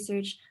further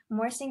research,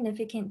 more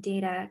significant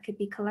data could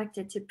be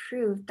collected to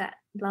prove that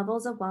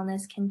levels of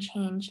wellness can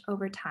change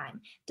over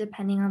time,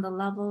 depending on the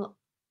level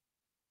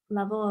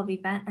of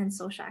event and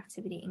social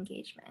activity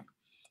engagement.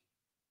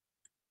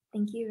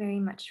 Thank you very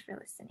much for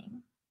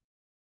listening.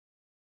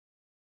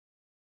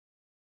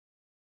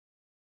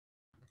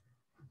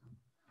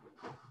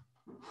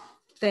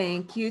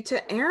 Thank you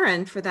to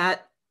Erin for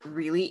that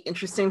really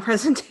interesting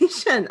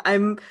presentation.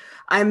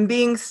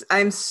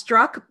 I'm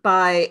struck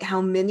by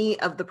how many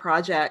of the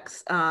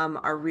projects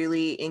are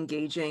really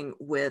engaging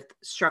with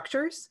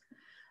structures,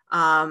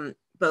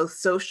 both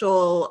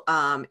social,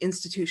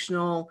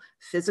 institutional,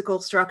 physical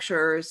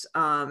structures,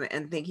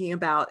 and thinking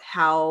about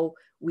how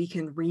we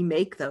can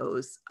remake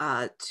those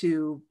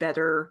to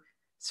better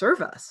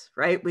serve us,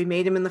 right? We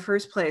made them in the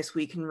first place.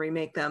 We can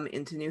remake them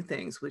into new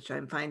things, which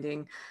I'm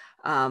finding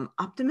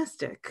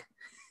optimistic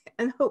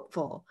and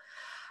hopeful.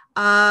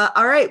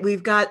 All right,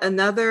 we've got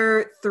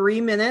another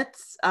 3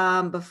 minutes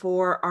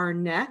before our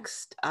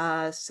next.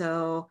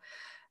 So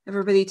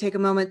everybody take a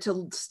moment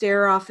to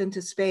stare off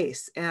into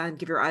space and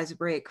give your eyes a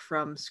break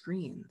from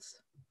screens.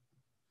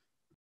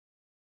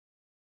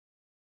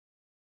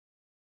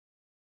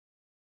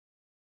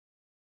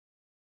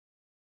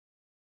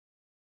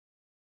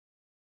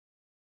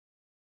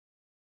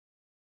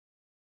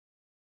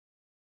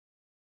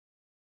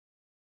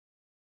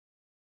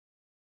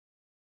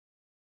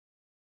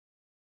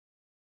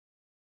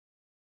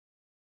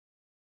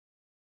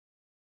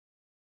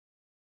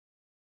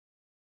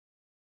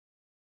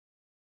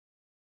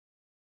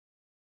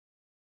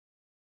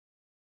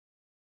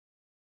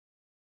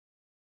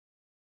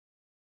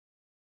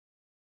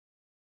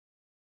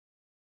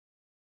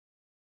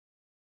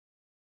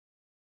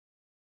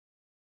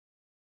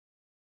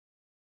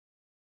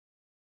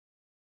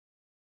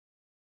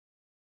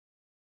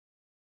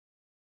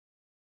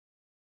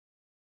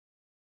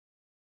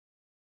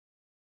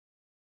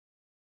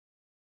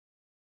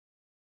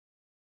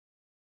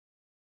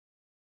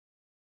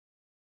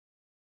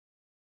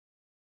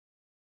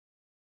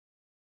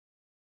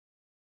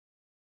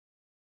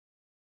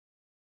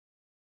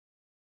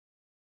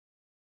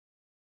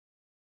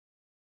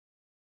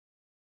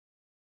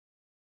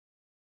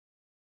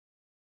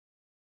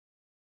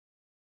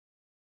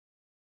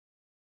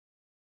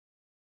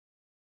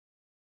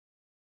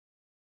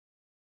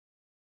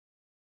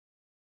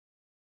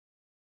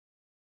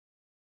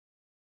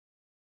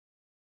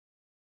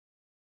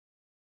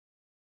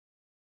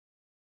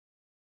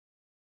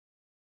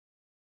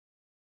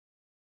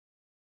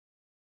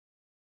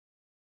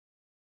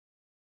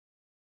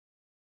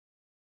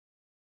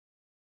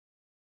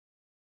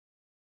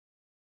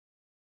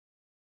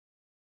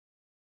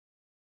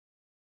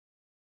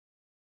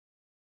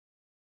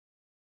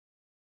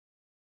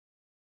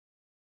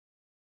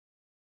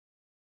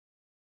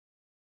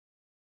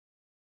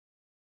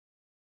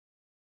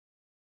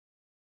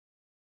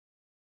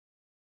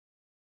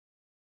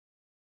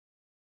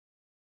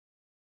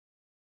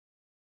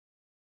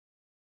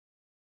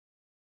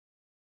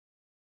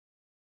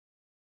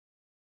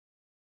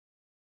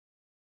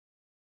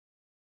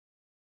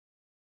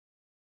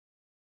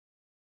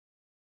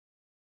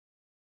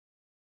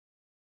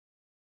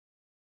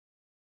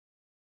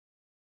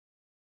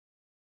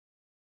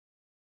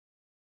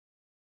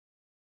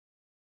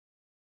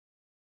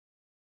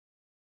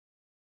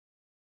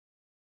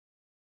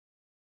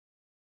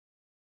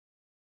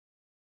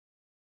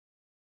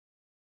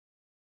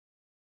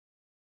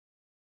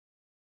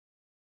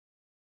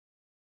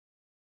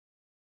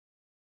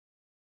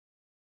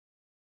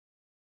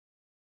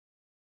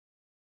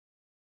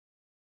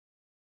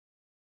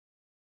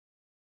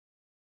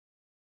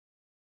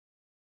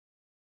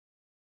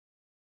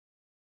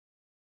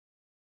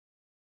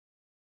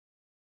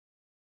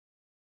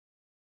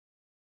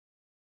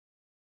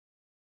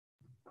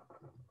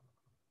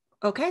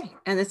 Okay,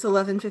 and it's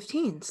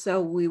 11:15,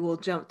 so we will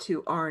jump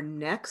to our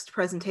next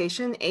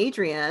presentation.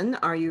 Adrian,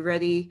 are you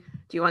ready?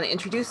 Do you want to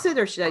introduce it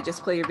or should I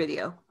just play your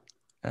video?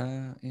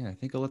 Yeah, I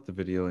think I'll let the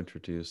video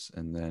introduce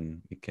and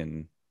then we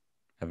can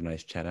have a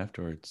nice chat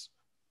afterwards.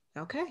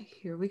 Okay,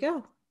 here we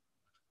go.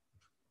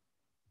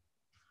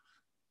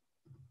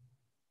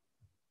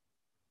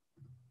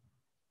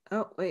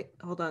 Oh, wait,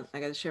 hold on. I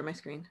got to share my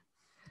screen.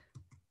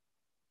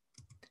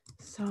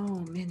 So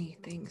many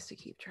things to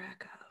keep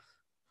track of.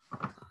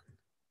 Hold on.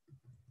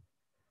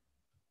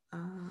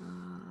 Where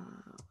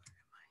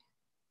am I?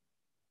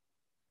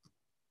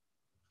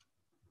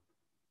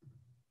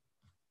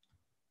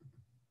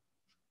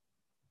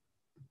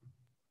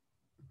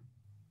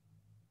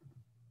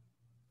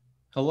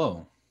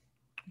 Hello,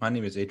 my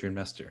name is Adrian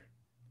Mester.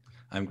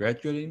 I'm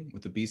graduating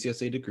with a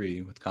BCSA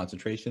degree with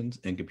concentrations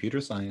in computer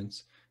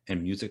science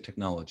and music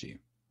technology.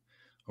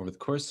 Over the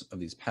course of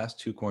these past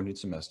 2 quarantine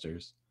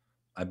semesters,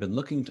 I've been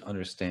looking to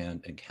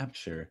understand and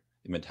capture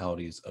the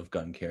mentalities of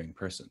gun-carrying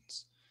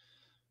persons.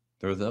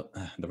 The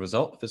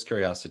result of this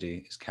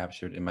curiosity is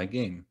captured in my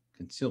game,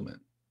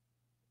 Concealment.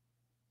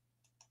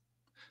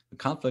 The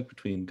conflict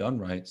between gun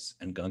rights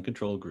and gun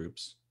control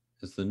groups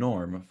is the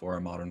norm for our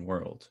modern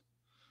world.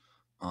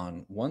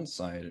 On one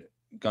side,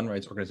 gun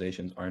rights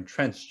organizations are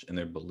entrenched in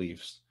their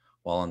beliefs,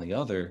 while on the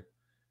other,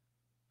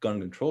 gun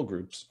control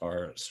groups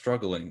are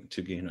struggling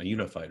to gain a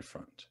unified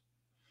front.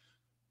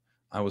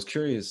 I was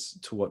curious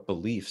to what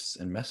beliefs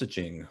and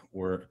messaging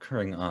were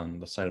occurring on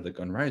the side of the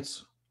gun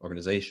rights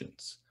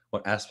organizations.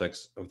 What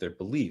aspects of their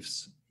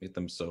beliefs make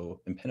them so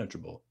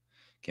impenetrable?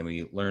 Can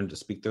we learn to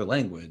speak their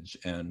language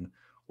and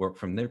work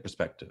from their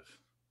perspective?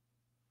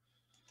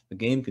 The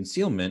game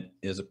Concealment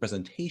is a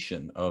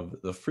presentation of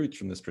the fruits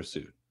from this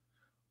pursuit.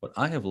 What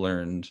I have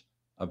learned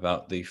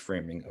about the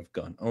framing of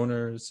gun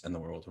owners and the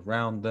world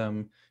around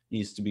them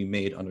needs to be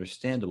made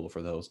understandable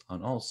for those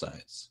on all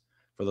sides.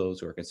 For those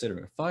who are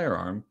considering a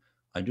firearm,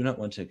 I do not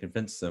want to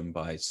convince them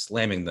by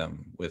slamming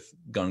them with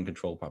gun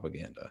control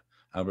propaganda.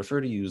 I would prefer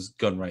to use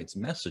gun rights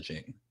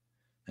messaging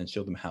and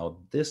show them how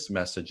this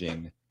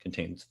messaging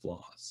contains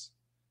flaws.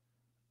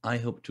 I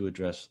hope to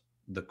address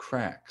the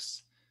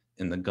cracks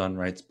in the gun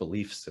rights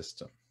belief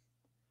system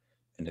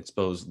and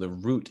expose the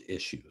root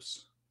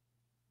issues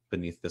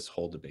beneath this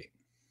whole debate.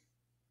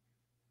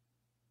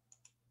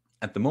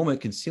 At the moment,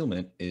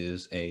 Concealment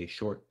is a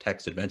short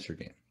text adventure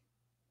game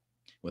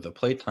with a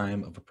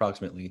playtime of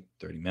approximately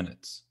 30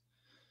 minutes.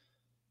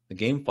 The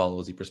game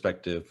follows the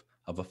perspective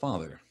of a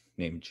father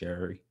named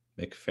Jerry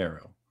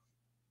McFarrow.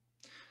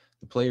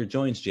 The player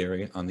joins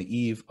Jerry on the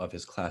eve of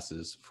his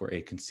classes for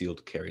a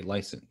concealed carry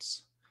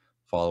license,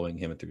 following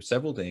him through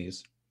several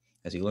days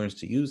as he learns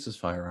to use his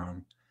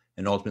firearm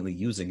and ultimately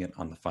using it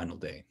on the final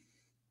day.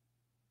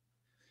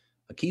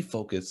 A key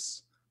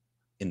focus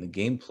in the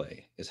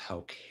gameplay is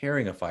how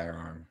carrying a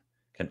firearm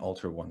can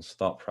alter one's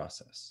thought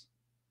process.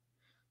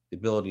 The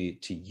ability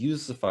to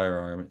use the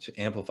firearm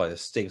to amplify the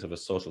stakes of a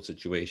social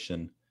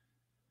situation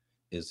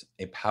is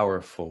a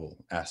powerful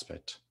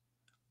aspect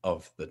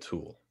of the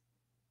tool.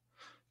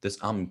 This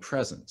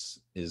omnipresence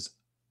is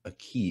a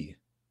key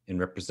in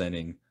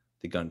representing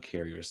the gun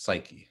carrier's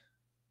psyche.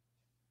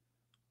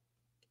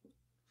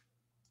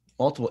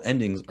 Multiple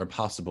endings are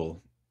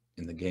possible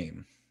in the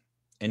game.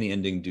 Any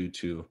ending due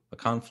to a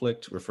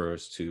conflict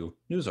refers to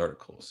news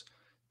articles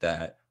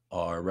that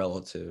are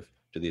relative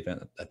to the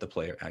event that the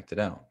player acted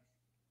out,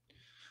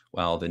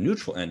 while the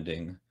neutral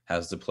ending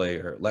has the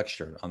player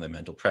lectured on the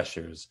mental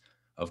pressures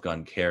of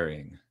gun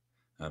carrying,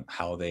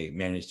 how they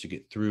managed to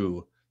get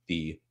through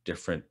the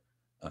different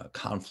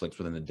conflicts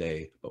within the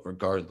day, but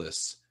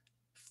regardless,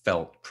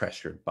 felt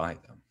pressured by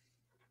them.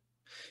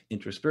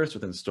 Interspersed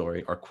within the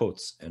story are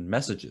quotes and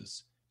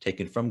messages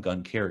taken from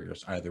gun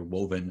carriers, either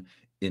woven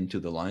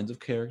into the lines of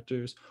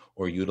characters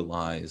or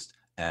utilized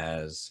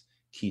as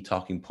key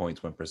talking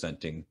points when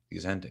presenting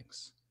these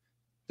endings.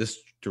 This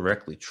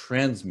directly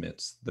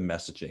transmits the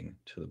messaging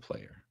to the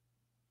player.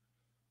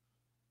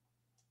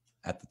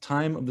 At the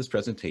time of this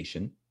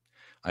presentation,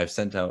 I've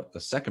sent out the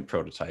second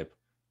prototype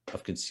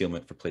of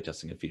Concealment for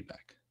playtesting and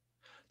feedback.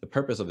 The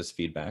purpose of this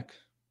feedback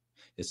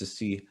is to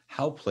see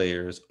how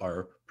players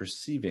are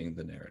perceiving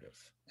the narrative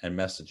and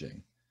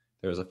messaging.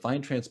 There is a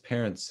fine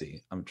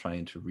transparency I'm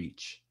trying to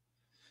reach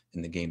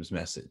in the game's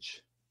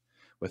message,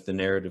 with the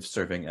narrative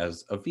serving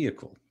as a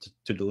vehicle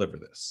to deliver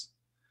this.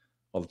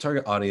 While the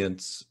target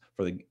audience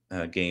for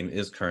the game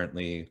is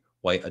currently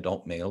white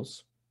adult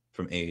males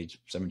from age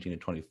 17 to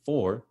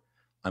 24,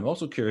 I'm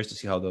also curious to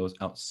see how those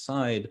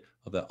outside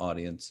of that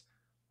audience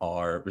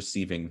are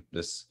receiving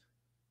this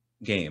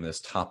game,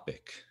 this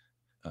topic.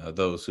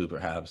 Those who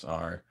perhaps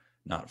are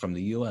not from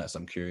the US,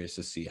 I'm curious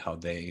to see how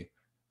they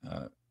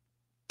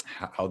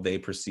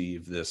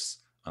perceive this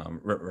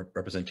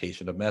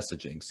representation of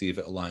messaging, see if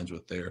it aligns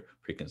with their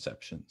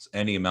preconceptions.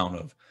 Any amount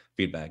of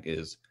feedback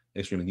is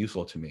extremely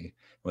useful to me.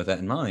 With that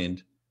in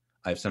mind,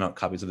 I've sent out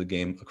copies of the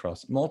game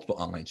across multiple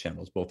online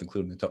channels, both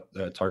including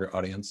the target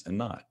audience and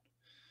not,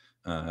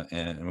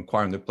 and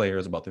inquiring the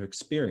players about their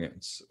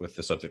experience with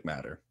the subject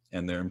matter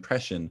and their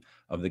impression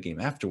of the game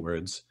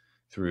afterwards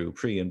through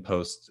pre and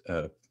post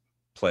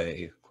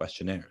play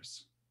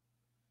questionnaires.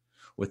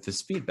 With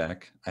this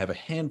feedback, I have a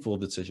handful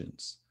of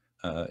decisions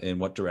in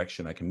what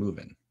direction I can move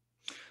in.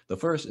 The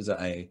first is that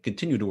I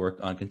continue to work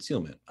on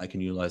Concealment. I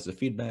can utilize the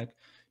feedback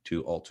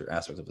to alter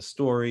aspects of the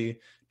story,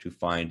 to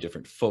find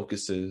different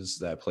focuses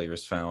that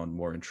players found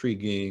more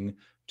intriguing,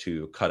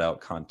 to cut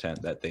out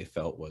content that they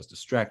felt was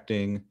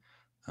distracting.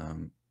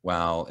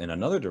 While in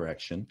another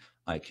direction,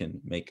 I can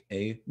make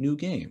a new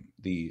game.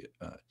 The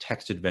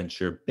text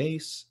adventure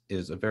base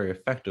is a very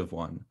effective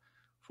one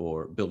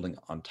for building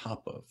on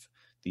top of.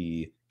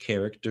 The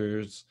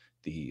characters,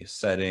 the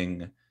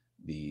setting,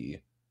 the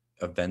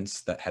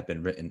events that have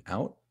been written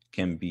out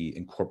can be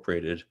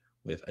incorporated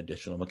with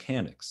additional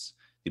mechanics.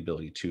 The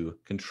ability to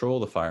control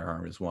the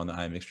firearm is one that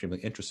I'm extremely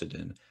interested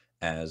in,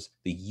 as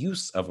the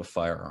use of a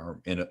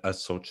firearm in a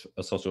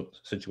social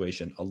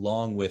situation,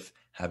 along with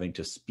having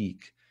to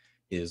speak,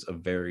 is a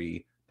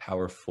very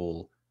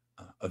powerful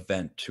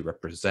event to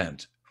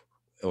represent,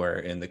 where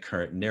in the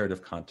current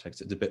narrative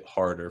context, it's a bit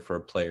harder for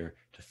a player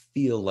to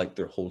feel like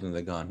they're holding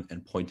the gun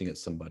and pointing at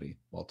somebody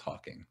while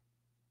talking.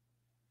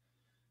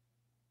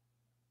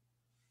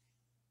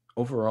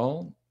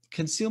 Overall,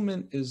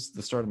 Concealment is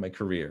the start of my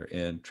career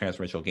in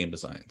transformational game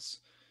designs.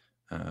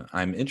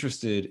 I'm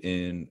interested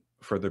in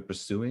further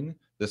pursuing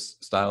this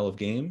style of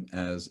game,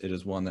 as it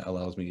is one that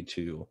allows me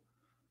to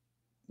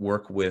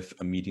work with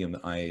a medium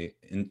that I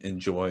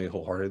enjoy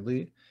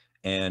wholeheartedly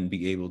and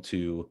be able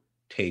to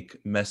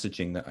take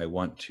messaging that I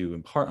want to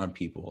impart on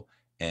people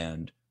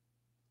and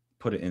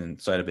put it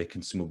inside of a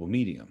consumable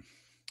medium.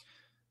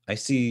 I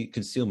see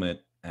concealment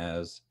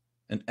as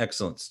an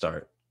excellent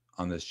start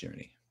on this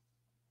journey.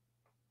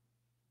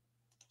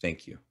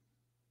 Thank you.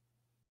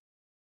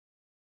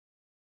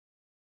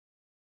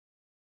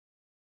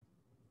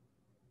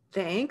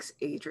 Thanks,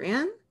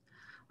 Adrian.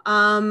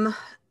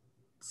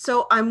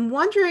 So I'm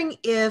wondering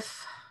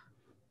if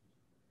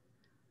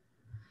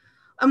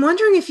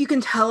you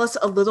can tell us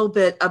a little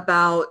bit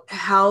about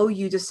how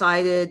you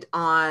decided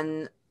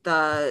on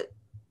the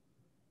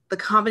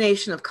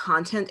combination of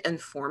content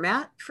and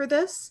format for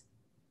this.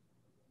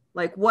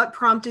 Like, what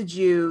prompted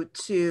you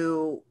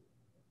to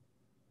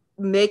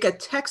make a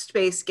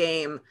text-based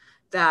game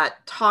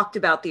that talked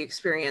about the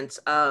experience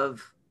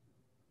of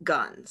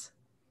guns?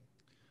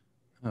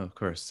 Oh, of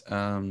course.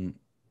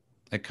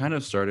 It kind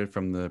of started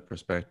from the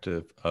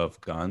perspective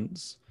of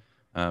guns.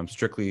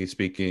 Strictly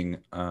speaking,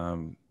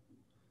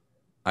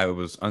 I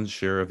was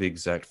unsure of the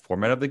exact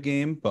format of the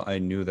game, but I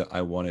knew that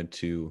I wanted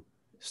to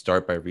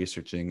start by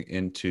researching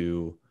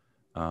into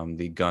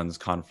the guns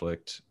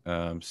conflict,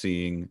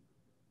 seeing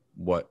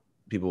what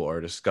people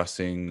are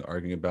discussing,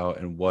 arguing about,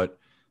 and what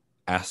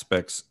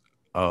aspects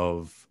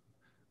of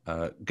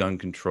gun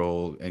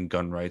control and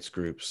gun rights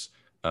groups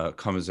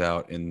comes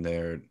out in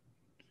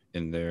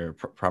their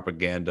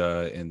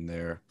propaganda, in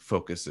their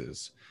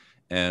focuses.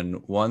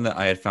 And one that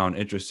I had found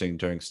interesting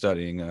during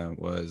studying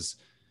was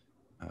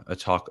a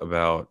talk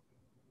about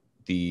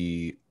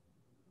the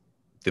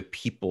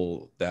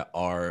people that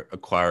are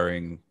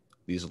acquiring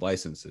these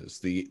licenses,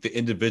 the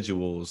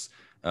individuals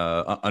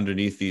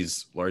underneath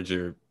these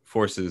larger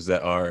forces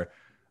that are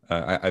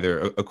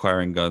either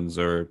acquiring guns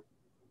or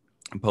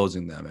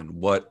imposing them, and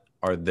what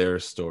are their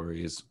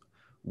stories,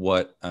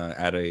 what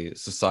at a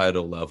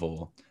societal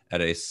level,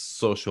 at a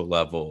social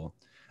level,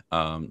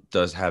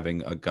 does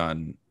having a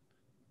gun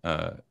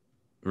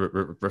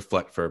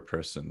reflect for a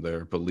person,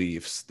 their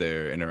beliefs,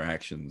 their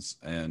interactions.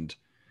 And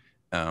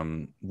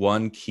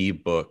one key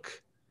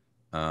book,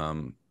 I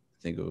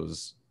think it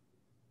was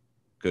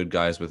Good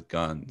Guys with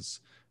Guns,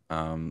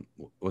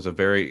 was a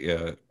very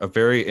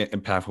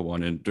impactful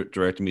one, and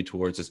directed me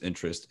towards this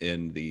interest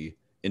in the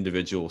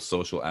individual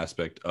social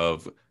aspect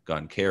of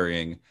gun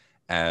carrying,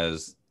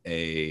 as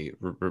a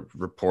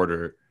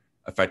reporter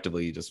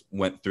effectively just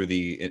went through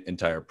the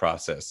entire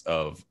process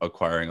of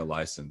acquiring a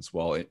license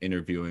while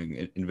interviewing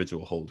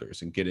individual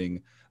holders and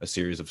getting a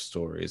series of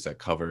stories that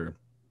cover,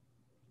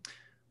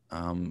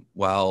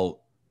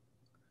 while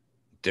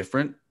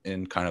different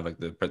in kind of like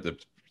the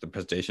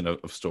presentation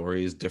of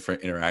stories,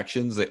 different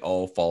interactions, they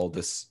all follow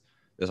this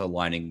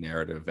aligning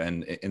narrative,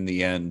 and in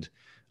the end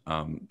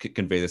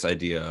convey this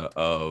idea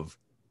of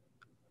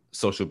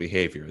social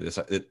behavior,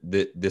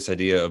 this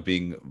idea of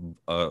being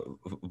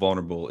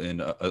vulnerable in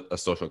a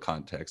social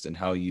context, and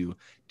how you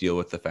deal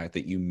with the fact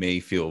that you may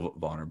feel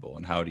vulnerable,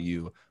 and how do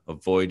you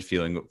avoid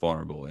feeling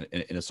vulnerable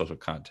in a social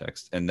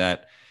context. And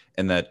that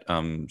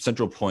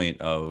central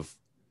point of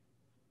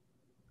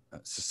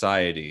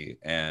society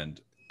and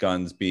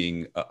guns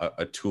being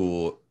a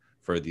tool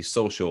for the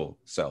social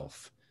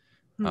self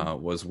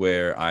was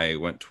where I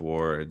went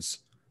towards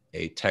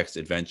a text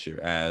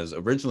adventure, as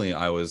originally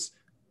I was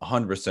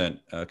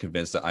 100%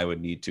 convinced that I would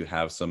need to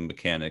have some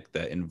mechanic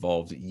that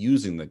involved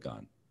using the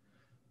gun.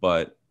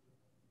 But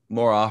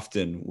more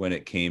often when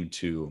it came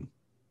to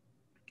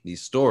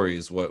these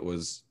stories, what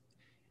was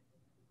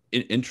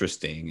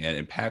interesting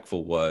and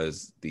impactful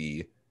was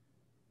the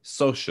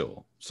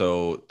social.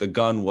 So the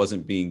gun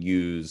wasn't being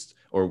used,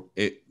 or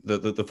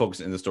the focus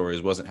in the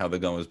stories wasn't how the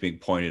gun was being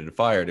pointed and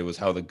fired. It was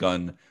how the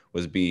gun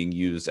was being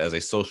used as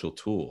a social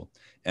tool,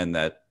 and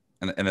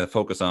the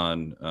focus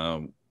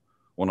on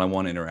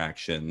one-on-one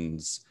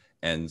interactions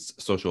and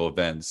social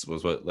events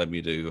was what led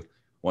me to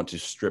want to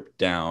strip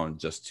down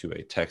just to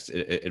a text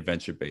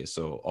adventure base.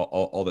 So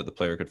all that the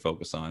player could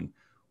focus on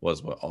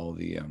was what all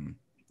the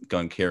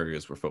gun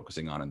carriers were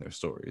focusing on in their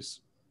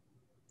stories.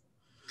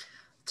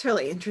 It's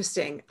really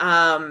interesting.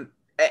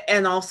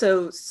 And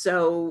also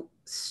so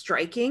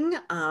striking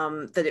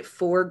that it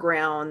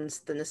foregrounds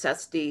the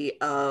necessity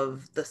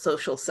of the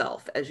social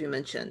self, as you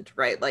mentioned,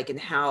 right? Like, in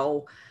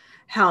how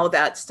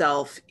that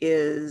self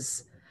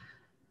is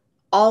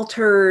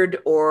altered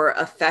or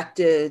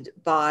affected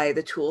by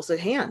the tools at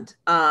hand.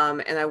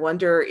 And I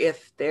wonder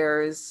if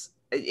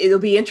it'll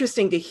be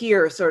interesting to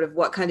hear sort of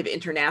what kind of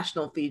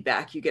international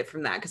feedback you get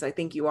from that, because I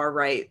think you are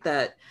right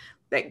that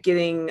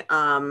getting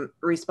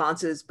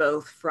responses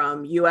both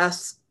from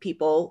US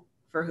people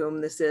for whom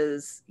this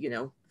is,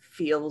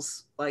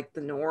 feels like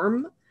the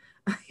norm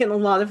in a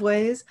lot of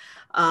ways,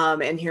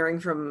 and hearing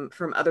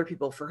from other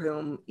people for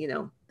whom,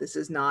 this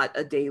is not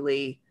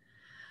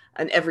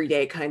an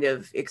everyday kind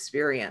of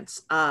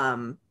experience.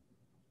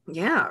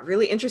 Yeah,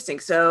 really interesting.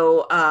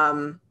 So,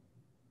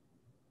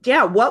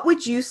 yeah, what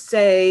would you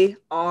say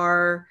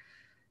are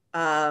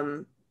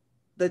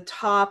the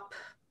top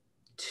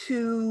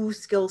 2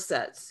 skill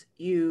sets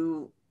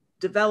you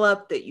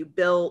developed, that you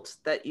built,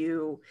 that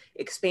you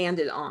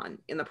expanded on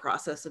in the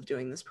process of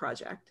doing this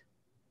project?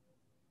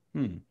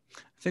 I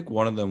think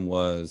one of them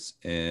was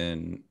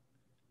in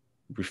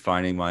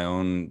refining my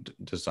own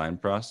design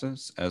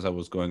process. As I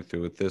was going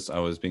through with this, I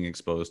was being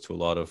exposed to a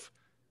lot of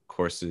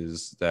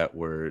courses that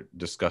were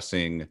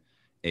discussing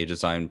a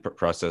design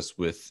process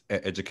with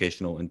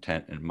educational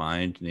intent in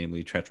mind,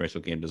 namely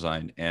transformational game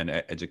design and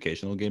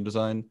educational game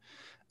design.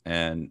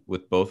 And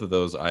with both of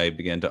those, I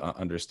began to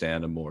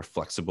understand a more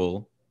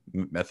flexible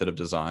method of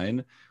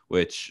design,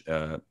 which,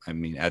 I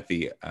mean, at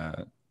the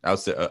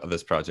outset of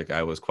this project,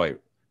 I was quite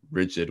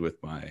rigid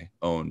with my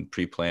own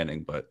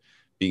pre-planning, but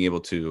being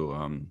able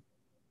to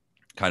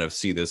kind of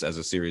see this as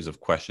a series of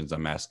questions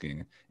I'm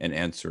asking and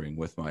answering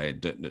with my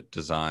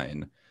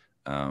design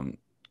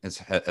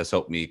has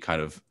helped me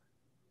kind of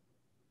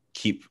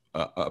keep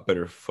a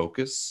better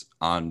focus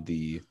on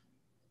the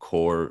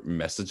core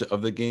message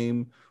of the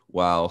game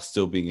while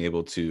still being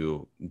able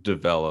to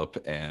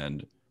develop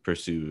and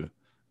pursue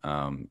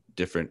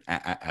different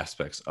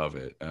aspects of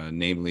it,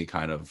 namely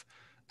kind of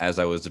as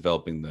I was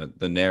developing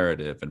the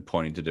narrative and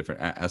pointing to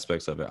different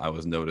aspects of it, I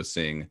was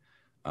noticing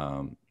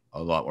a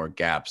lot more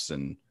gaps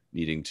and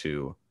needing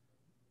to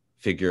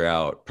figure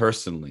out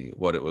personally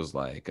what it was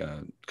like,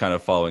 kind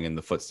of following in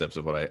the footsteps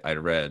of what I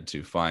read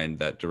to find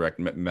that direct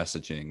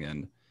messaging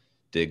and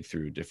dig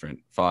through different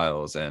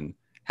files, and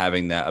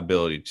having that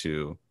ability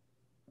to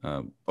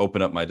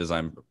open up my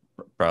design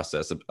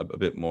process a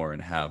bit more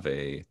and have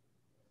a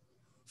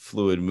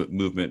fluid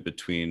movement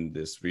between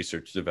this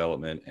research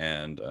development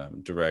and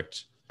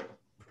direct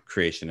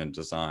creation and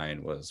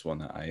design was one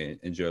that I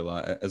enjoy a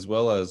lot, as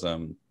well as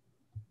kind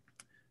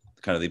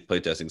of the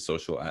playtesting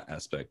social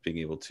aspect, being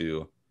able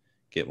to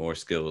get more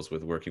skills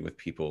with working with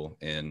people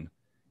in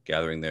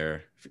gathering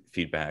their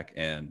feedback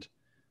and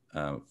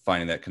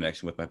finding that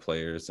connection with my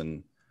players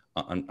and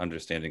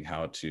understanding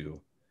how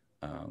to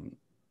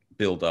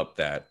build up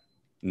that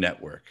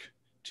network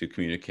to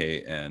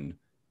communicate and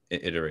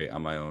iterate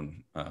on my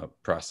own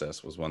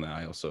process was one that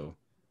I also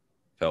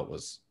felt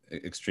was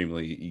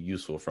extremely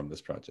useful from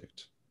this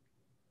project.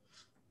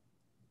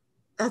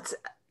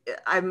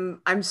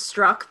 I'm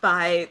struck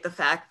by the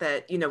fact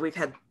that, you know, we've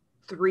had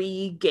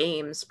 3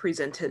 games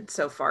presented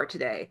so far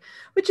today,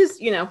 which is,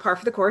 you know, par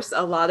for the course.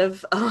 A lot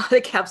of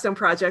capstone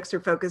projects are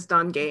focused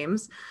on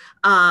games.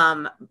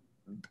 But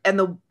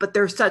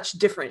they're such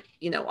different,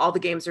 you know, all the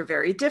games are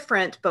very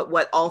different, but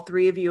what all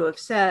 3 of you have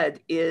said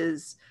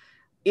is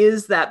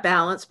that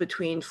balance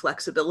between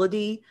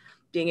flexibility,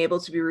 being able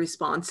to be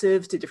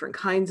responsive to different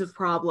kinds of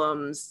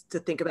problems, to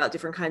think about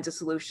different kinds of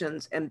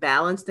solutions, and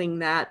balancing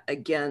that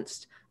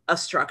against a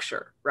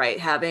structure, right?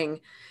 Having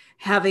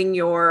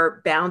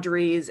your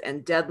boundaries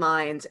and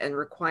deadlines and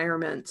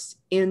requirements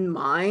in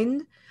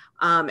mind,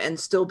 and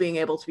still being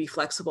able to be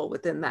flexible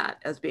within that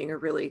as being a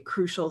really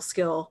crucial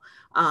skill.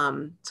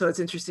 So it's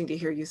interesting to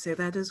hear you say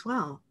that as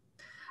well.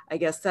 I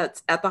guess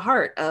that's at the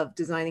heart of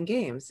designing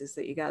games, is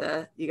that you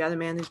gotta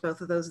manage both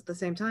of those at the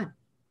same time.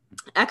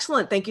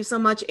 Excellent. Thank you so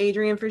much,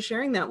 Adrian, for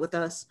sharing that with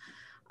us.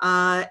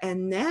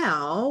 And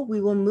now we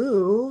will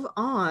move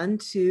on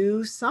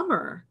to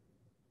Summer.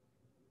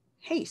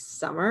 Hey,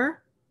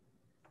 Summer.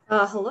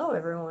 Hello,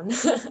 everyone.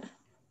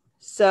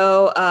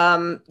 So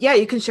yeah,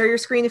 you can share your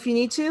screen if you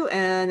need to,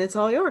 and it's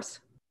all yours.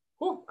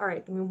 Cool. All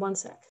right, give me 1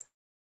 sec.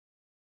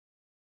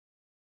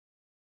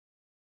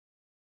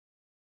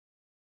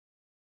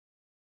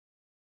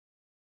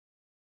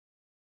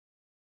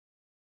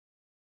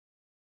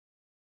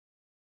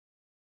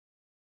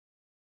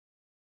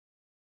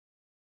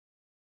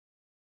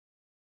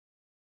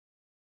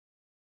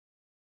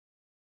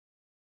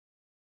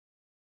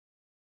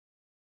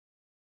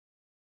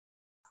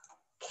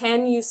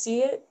 Can you see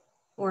it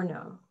or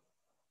no?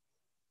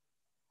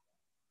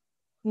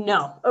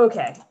 No.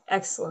 Okay.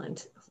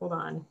 Excellent. Hold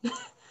on.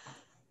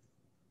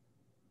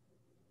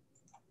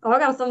 Oh, I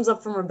got a thumbs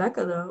up from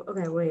Rebecca, though.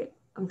 Okay, wait.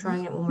 I'm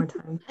trying it one more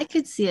time. I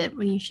could see it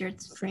when you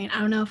shared screen. I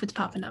don't know if it's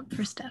popping up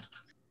for Steph.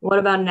 What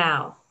about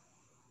now?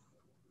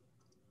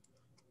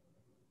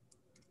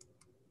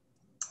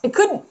 It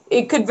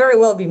could very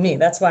well be me.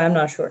 That's why I'm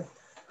not sure.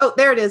 Oh,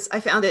 there it is. I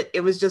found it.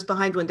 It was just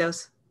behind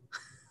Windows.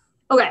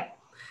 Okay.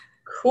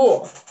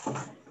 Cool.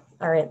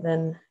 All right,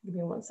 then give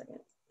me 1 second.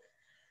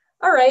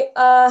 All right.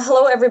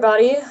 Hello,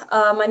 everybody.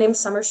 My name is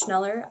Summer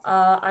Schneller.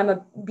 I'm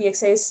a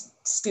BXA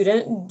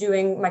student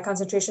doing my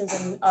concentrations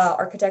in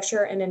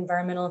architecture and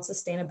environmental and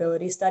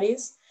sustainability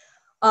studies.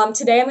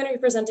 Today, I'm going to be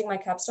presenting my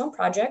capstone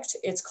project.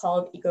 It's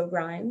called Eco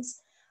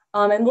Grinds.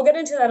 And we'll get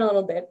into that in a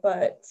little bit.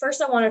 But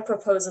first, I want to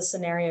propose a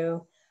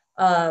scenario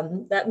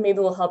that maybe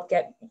will help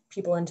get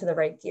people into the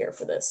right gear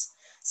for this.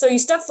 So you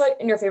step foot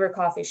in your favorite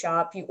coffee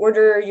shop, you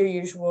order your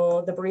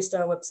usual, the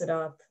barista whips it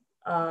up,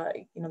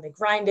 you know, they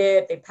grind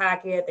it, they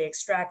pack it, they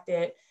extract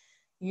it,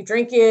 you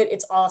drink it,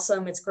 it's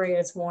awesome, it's great,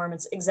 it's warm,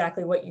 it's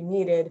exactly what you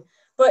needed.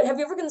 But have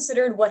you ever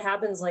considered what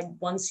happens like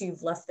once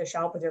you've left the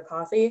shop with your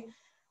coffee?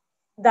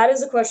 That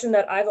is a question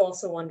that I've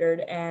also wondered,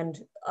 and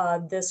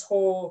this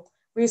whole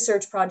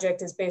research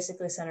project is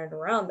basically centered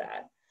around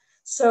that.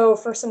 So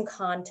for some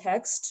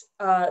context,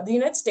 the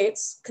United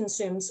States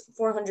consumes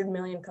 400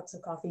 million cups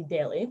of coffee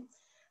daily.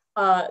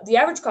 The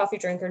average coffee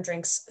drinker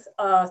drinks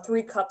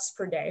 3 cups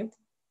per day.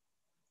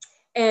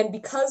 And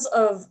because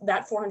of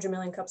that 400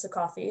 million cups of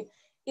coffee,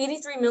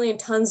 83 million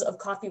tons of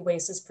coffee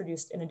waste is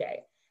produced in a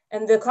day.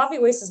 And the coffee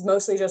waste is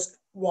mostly just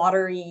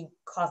watery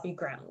coffee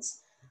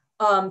grounds.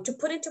 To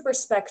put into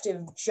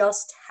perspective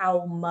just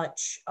how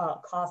much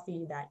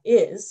coffee that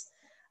is,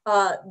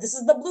 this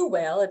is the blue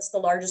whale. It's the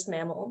largest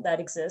mammal that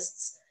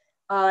exists.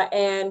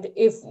 And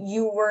if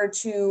you were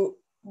to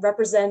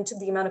represent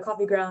the amount of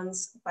coffee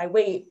grounds by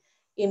weight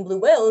in blue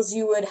whales,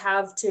 you would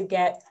have to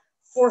get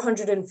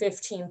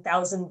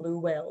 415,000 blue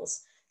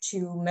whales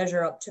to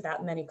measure up to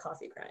that many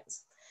coffee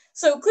grinds.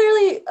 So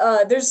clearly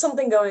there's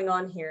something going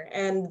on here.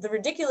 And the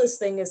ridiculous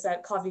thing is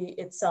that coffee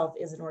itself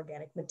is an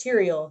organic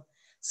material.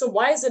 So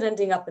why is it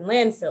ending up in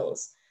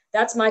landfills?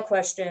 That's my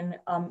question.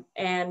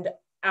 And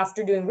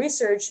after doing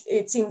research,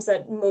 it seems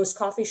that most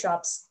coffee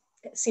shops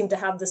seem to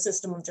have the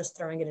system of just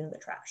throwing it in the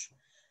trash.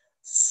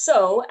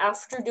 So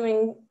after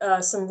doing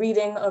some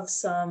reading of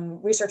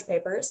some research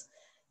papers,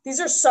 these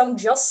are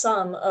just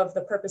some of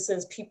the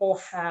purposes people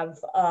have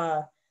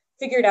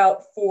figured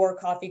out for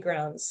coffee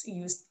grounds,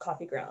 used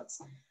coffee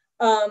grounds.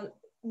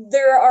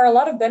 There are a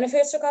lot of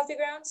benefits to coffee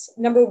grounds.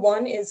 Number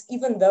one is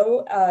even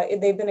though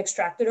they've been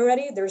extracted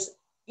already,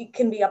 it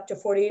can be up to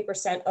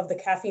 48% of the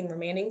caffeine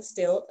remaining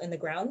still in the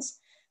grounds,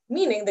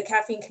 meaning the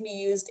caffeine can be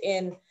used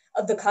in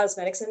the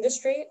cosmetics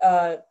industry.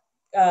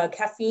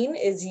 Caffeine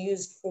is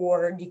used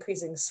for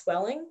decreasing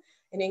swelling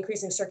and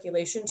increasing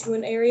circulation to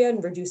an area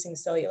and reducing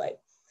cellulite.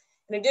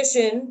 In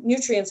addition,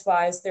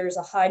 nutrients-wise, there's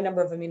a high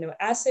number of amino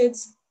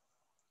acids.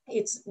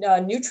 It's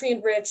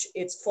nutrient-rich,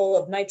 it's full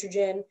of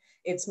nitrogen,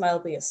 it's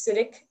mildly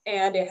acidic,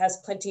 and it has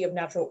plenty of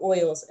natural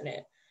oils in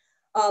it.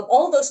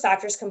 All of those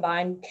factors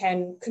combined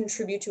can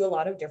contribute to a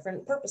lot of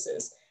different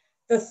purposes.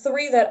 The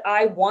 3 that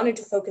I wanted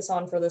to focus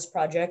on for this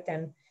project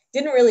and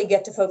didn't really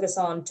get to focus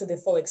on to the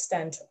full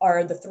extent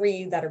are the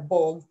 3 that are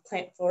bold: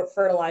 plant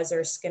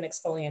fertilizer, skin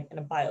exfoliant, and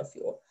a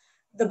biofuel.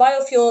 The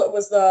biofuel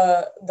was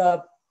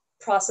the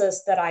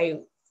process that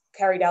I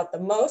carried out the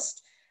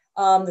most.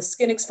 The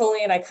skin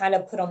exfoliant I kind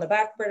of put on the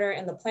back burner,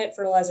 and the plant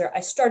fertilizer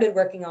I started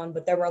working on,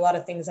 but there were a lot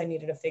of things I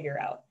needed to figure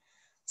out.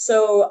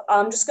 So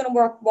I'm just going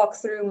to walk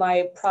through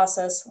my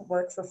process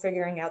work for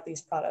figuring out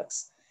these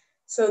products.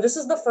 So this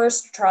is the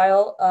first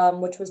trial,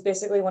 which was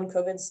basically when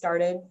COVID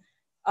started.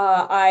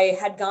 I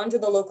had gone to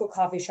the local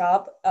coffee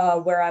shop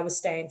where I was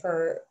staying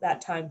for that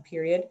time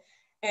period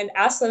and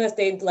asked them if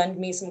they'd lend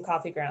me some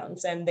coffee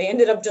grounds. And they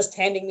ended up just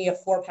handing me a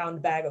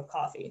 4-pound bag of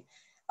coffee,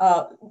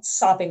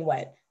 sopping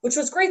wet, which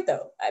was great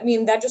though. I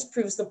mean, that just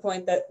proves the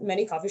point that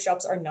many coffee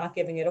shops are not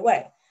giving it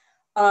away.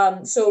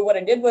 So what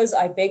I did was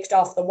I baked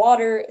off the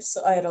water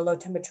at a low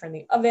temperature in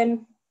the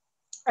oven.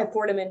 I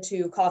poured them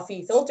into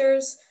coffee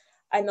filters.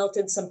 I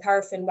melted some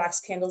paraffin wax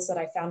candles that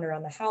I found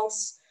around the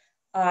house.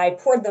 I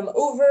poured them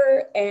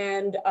over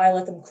and I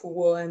let them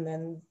cool, and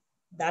then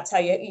that's how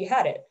you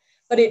had it.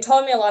 But it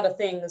taught me a lot of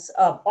things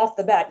off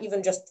the bat,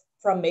 even just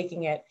from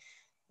making it.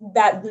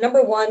 That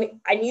number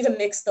one, I need to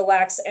mix the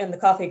wax and the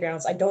coffee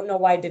grounds. I don't know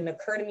why it didn't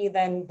occur to me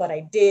then, but I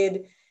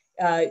did.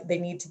 They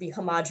need to be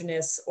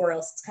homogeneous or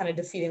else it's kind of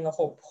defeating the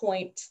whole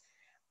point.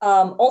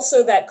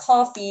 Also that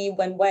coffee,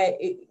 when wet,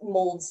 it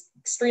molds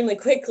extremely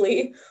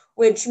quickly,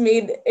 which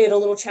made it a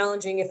little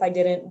challenging if I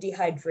didn't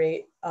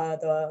dehydrate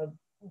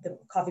the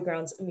coffee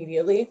grounds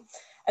immediately.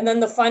 And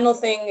then the final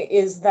thing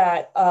is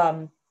that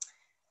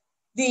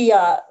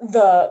the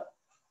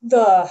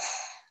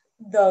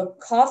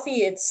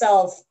coffee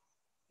itself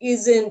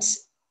isn't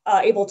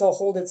able to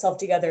hold itself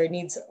together. It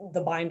needs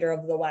the binder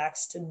of the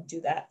wax to do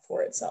that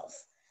for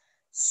itself.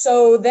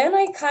 So then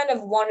I kind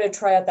of wanted to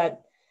try out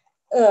that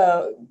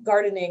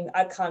gardening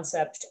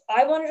concept.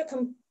 I wanted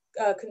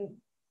to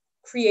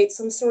create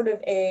some sort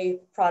of a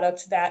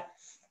product that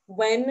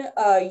when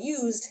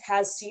used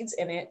has seeds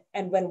in it,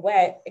 and when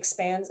wet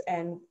expands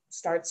and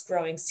starts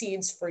growing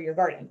seeds for your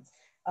garden.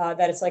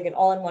 That it's like an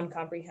all-in-one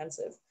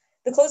comprehensive.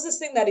 The closest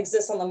thing that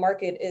exists on the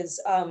market is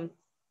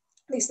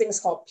these things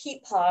called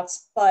peat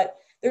pots, but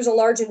there's a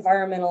large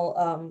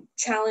environmental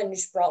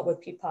challenge brought with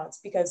peat pots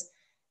because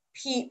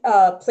peat,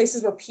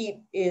 places where peat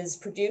is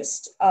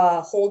produced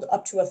hold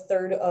up to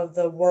 1/3 of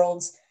the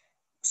world's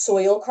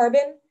soil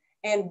carbon.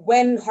 And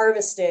when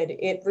harvested,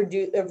 it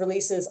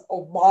releases a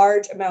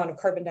large amount of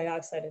carbon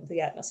dioxide into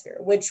the atmosphere,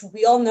 which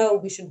we all know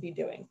we shouldn't be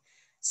doing.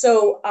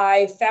 So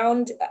I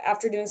found,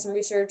 after doing some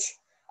research,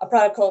 a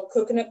product called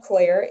coconut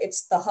coir.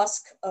 It's the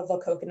husk of a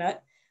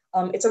coconut.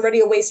 It's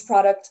already a waste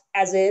product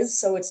as is,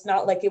 so it's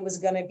not like it was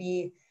gonna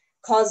be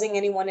causing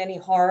anyone any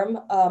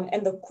harm.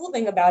 And the cool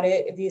thing about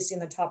it, if you see in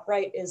the top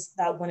right, is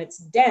that when it's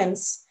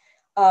dense,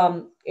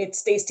 it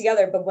stays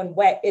together, but when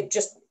wet, it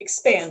just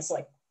expands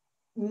like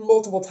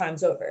multiple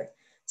times over.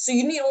 So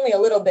you need only a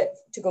little bit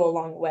to go a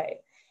long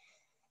way.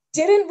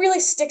 Didn't really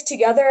stick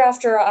together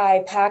after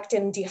I packed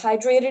and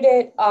dehydrated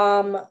it.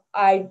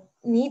 I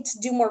need to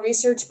do more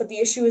research, but the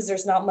issue is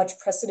there's not much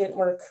precedent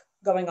work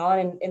going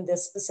on in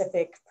this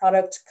specific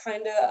product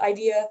kind of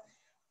idea.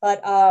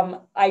 but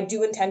I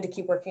do intend to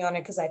keep working on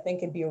it because I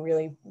think it'd be a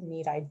really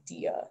neat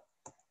idea.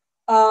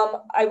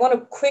 I want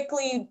to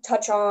quickly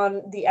touch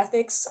on the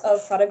ethics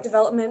of product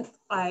development.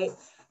 I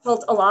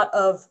felt a lot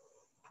of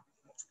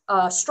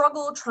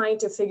struggle trying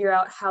to figure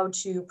out how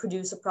to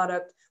produce a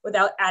product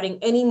without adding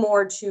any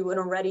more to an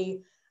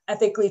already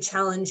ethically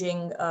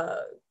challenging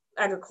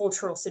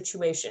agricultural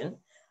situation.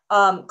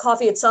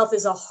 Coffee itself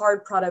is a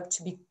hard product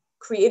to be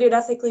created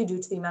ethically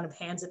due to the amount of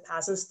hands it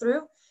passes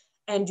through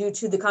and due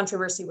to the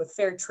controversy with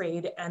fair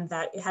trade and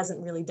that it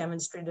hasn't really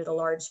demonstrated a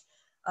large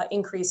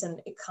increase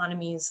in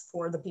economies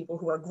for the people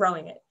who are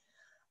growing it.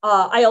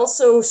 I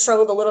also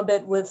struggled a little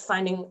bit with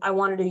finding I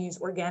wanted to use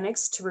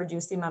organics to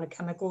reduce the amount of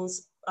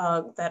chemicals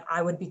that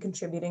I would be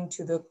contributing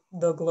to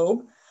the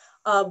globe.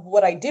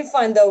 What I did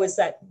find though is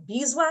that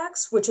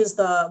beeswax, which is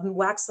the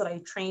wax that I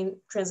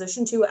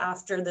transitioned to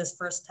after this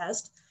first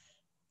test,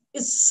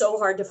 is so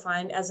hard to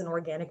find as an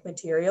organic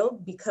material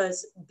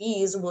because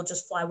bees will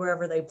just fly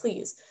wherever they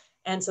please.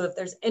 And so if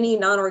there's any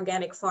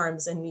non-organic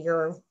farms in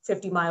your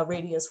 50-mile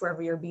radius,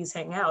 wherever your bees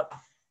hang out,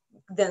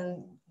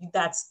 then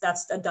that's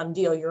a done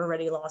deal. You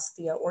already lost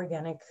the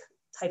organic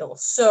title.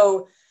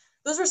 So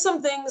those are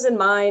some things in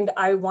mind.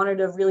 I wanted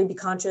to really be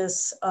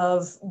conscious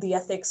of the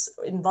ethics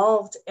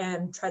involved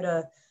and try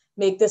to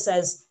make this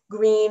as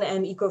green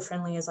and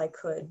eco-friendly as I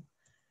could.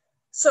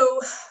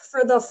 So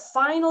for the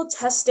final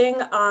testing,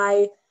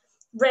 I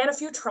ran a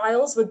few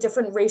trials with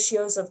different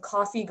ratios of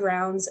coffee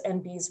grounds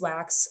and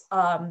beeswax.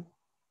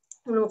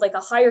 One with like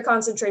a higher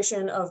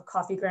concentration of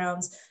coffee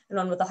grounds and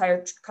one with a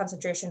higher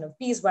concentration of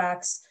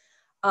beeswax,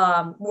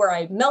 where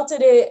I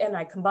melted it and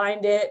I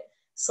combined it,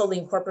 slowly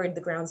incorporated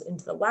the grounds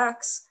into the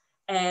wax,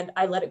 and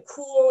I let it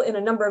cool in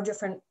a number of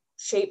different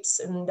shapes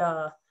and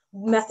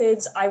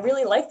methods. I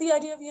really like the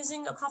idea of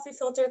using a coffee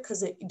filter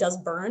because it does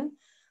burn,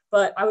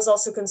 but I was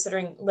also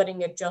considering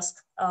letting it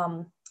just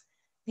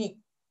be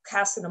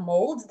cast in a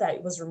mold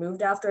that was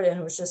removed after it and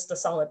it was just a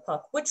solid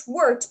puck, which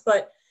worked,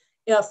 but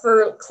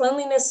for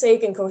cleanliness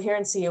sake and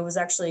coherency, it was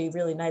actually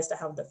really nice to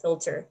have the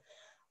filter.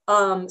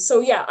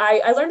 So yeah,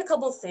 I learned a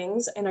couple of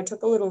things and I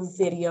took a little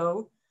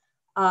video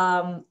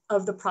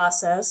of the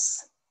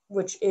process,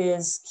 which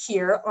is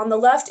here. On the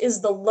left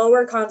is the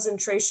lower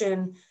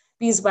concentration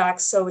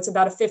beeswax. So it's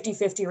about a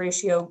 50-50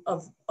 ratio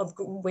of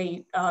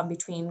weight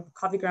between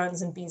coffee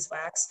grounds and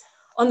beeswax.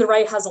 On the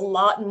right has a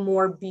lot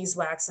more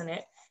beeswax in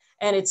it.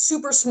 And it's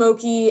super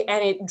smoky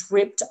and it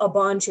dripped a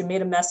bunch. It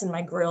made a mess in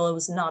my grill. It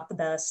was not the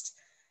best.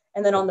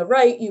 And then on the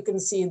right, you can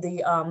see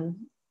the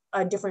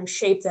a different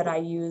shape that I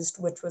used,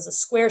 which was a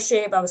square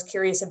shape. I was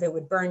curious if it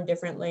would burn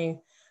differently,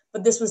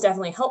 but this was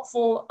definitely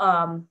helpful.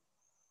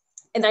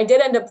 And I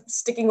did end up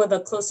sticking with a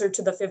closer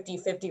to the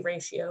 50-50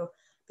 ratio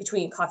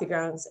between coffee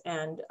grounds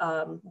and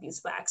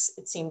beeswax.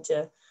 It seemed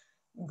to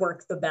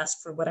work the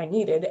best for what I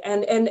needed.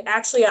 And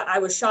actually, I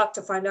was shocked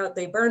to find out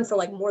they burned for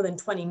like more than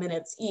 20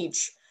 minutes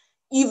each,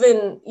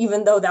 even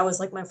though that was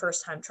like my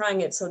first time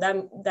trying it. So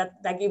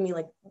that gave me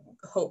like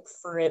hope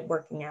for it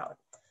working out.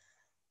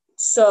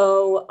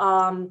 So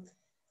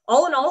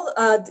all in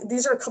all,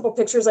 these are a couple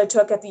pictures I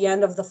took at the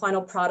end of the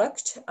final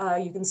product.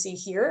 You can see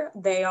here,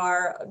 they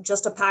are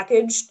just a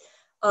package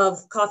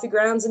of coffee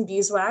grounds and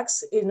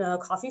beeswax in a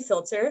coffee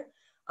filter.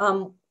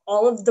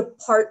 All of the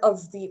part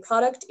of the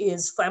product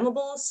is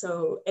flammable,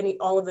 so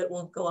all of it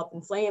will go up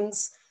in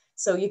flames.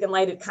 So you can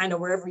light it kind of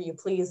wherever you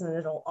please and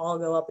it'll all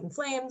go up in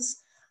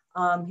flames.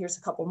 Here's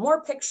a couple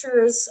more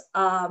pictures.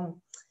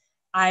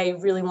 I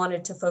really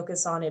wanted to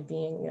focus on it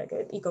being like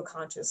an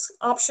eco-conscious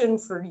option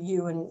for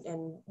you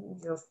and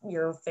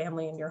your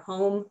family and your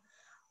home.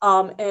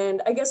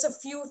 And I guess a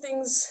few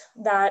things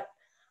that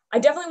I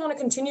definitely want to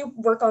continue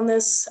work on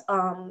this.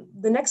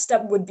 The next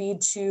step would be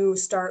to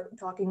start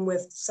talking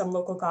with some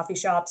local coffee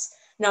shops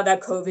now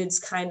that COVID's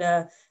kind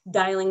of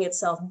dialing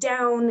itself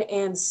down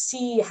and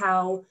see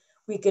how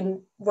we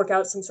can work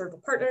out some sort of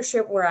a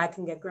partnership where I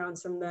can get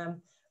grounds from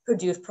them,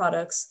 produce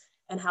products,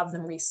 and have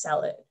them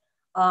resell it.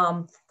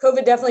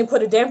 COVID definitely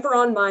put a damper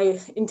on my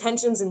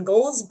intentions and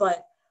goals,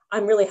 but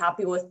I'm really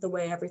happy with the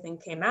way everything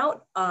came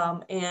out.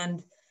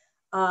 And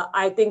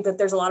I think that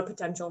there's a lot of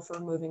potential for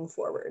moving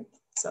forward.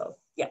 So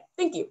yeah,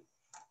 thank you.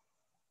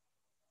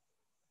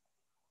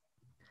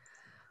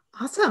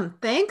 Awesome.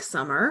 Thanks,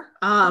 Summer.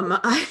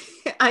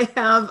 I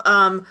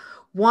have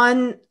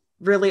one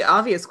really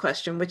obvious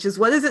question, which is,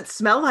 what does it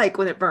smell like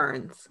when it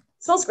burns?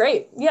 It smells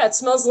great. Yeah, it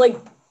smells like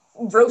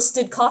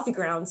roasted coffee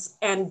grounds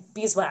and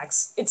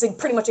beeswax. It's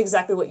pretty much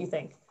exactly what you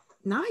think.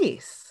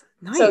 Nice.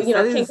 So, you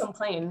know, can't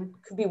complain.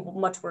 Could be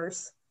much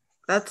worse.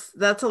 That's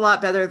a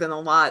lot better than a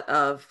lot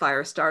of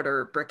fire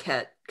starter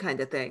briquette kind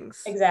of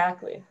things.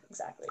 Exactly.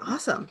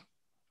 Awesome.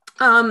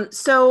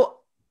 So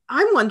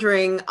I'm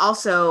wondering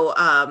also,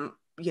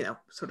 you know,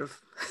 sort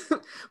of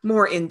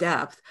more in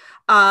depth,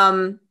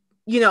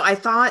 you know, I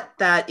thought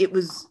that it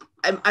was,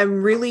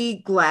 I'm really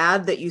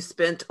glad that you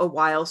spent a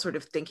while sort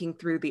of thinking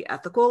through the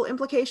ethical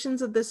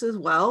implications of this as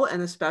well,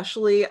 and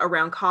especially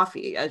around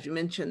coffee, as you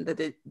mentioned, that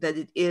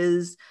it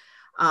is,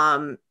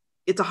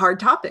 it's a hard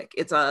topic.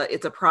 It's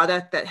a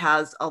product that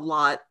has a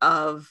lot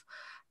of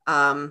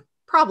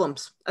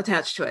problems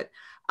attached to it.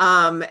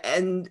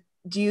 And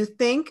do you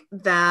think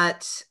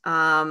that,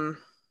 I'm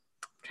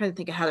trying to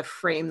think of how to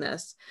frame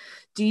this.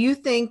 Do you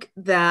think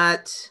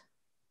that,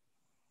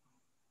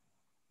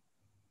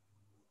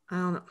 I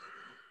don't know.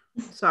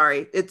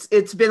 Sorry,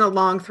 it's been a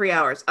long 3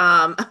 hours.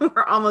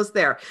 We're almost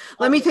there.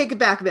 Let me take it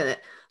back a minute.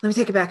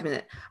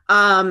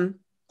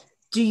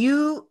 Do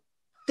you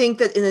think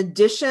that in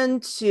addition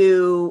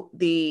to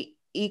the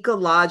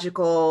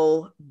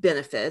ecological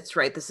benefits,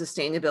 right, the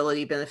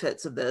sustainability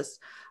benefits of this,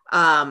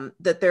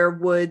 that there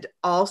would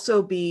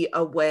also be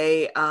a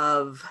way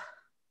of,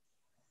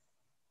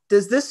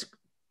 does this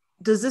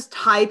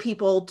tie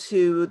people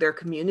to their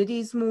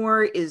communities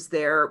more? Is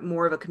there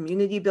more of a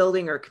community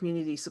building or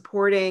community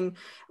supporting?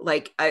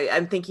 Like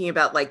I'm thinking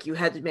about, like, you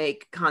had to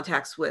make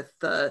contacts with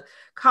the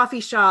coffee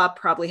shop,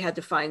 probably had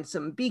to find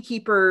some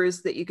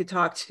beekeepers that you could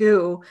talk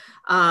to.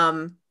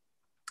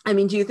 I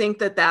mean, do you think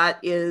that that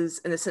is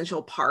an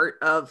essential part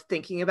of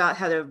thinking about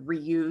how to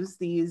reuse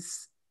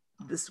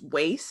this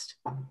waste?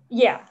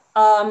 Yeah,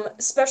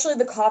 especially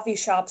the coffee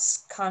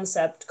shops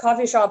concept.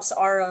 Coffee shops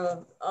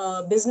are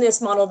a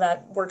business model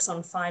that works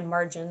on fine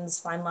margins,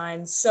 fine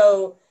lines.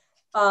 So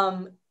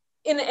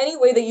in any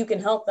way that you can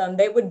help them,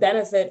 they would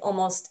benefit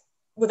almost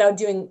without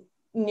doing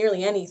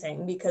nearly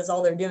anything, because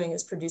all they're doing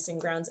is producing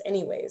grounds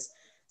anyways.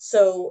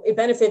 So it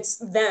benefits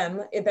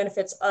them, it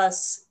benefits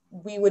us.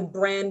 We would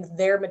brand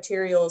their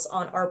materials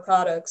on our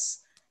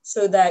products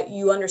so that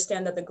you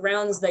understand that the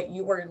grounds that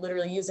you were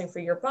literally using for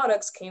your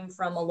products came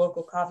from a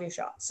local coffee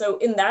shop. So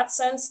in that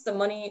sense, the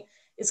money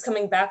is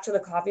coming back to the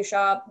coffee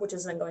shop, which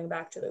is then going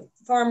back to the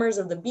farmers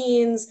of the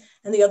beans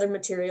and the other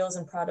materials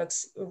and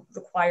products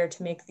required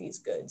to make these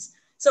goods.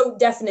 So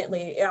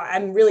definitely,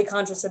 I'm really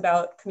conscious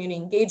about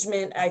community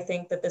engagement. I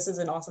think that this is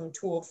an awesome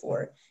tool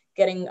for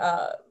getting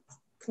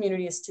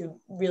communities to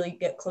really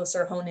get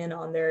closer, hone in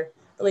on their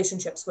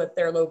relationships with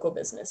their local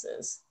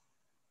businesses.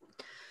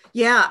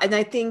 Yeah, and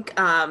I think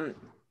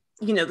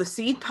you know, the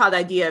seed pod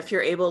idea, if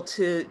you're able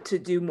to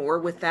do more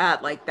with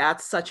that, like,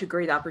 that's such a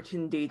great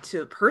opportunity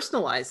to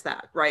personalize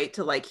that, right?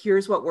 To, like,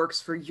 here's what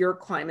works for your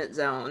climate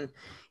zone.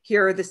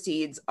 Here are the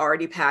seeds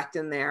already packed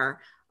in there.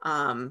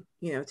 You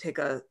know, take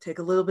a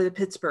little bit of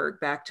Pittsburgh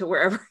back to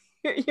wherever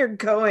you're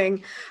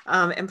going,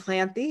 and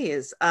plant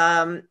these.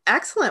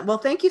 Excellent. Well,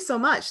 thank you so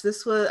much.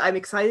 I'm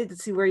excited to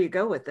see where you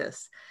go with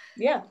this.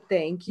 Yeah.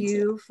 Thank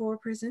you for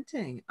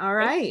presenting. All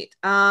right.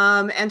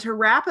 And to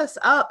wrap us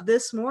up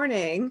this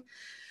morning,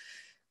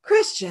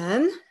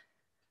 Christian,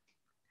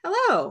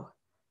 hello.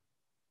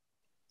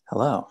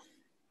 Hello.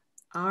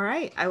 All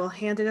right. I will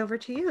hand it over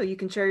to you. You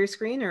can share your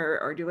screen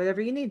or do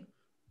whatever you need.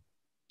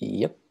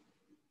 Yep.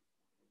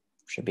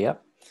 Should be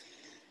up.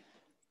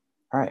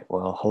 All right.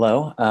 Well,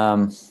 hello.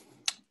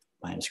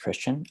 My name is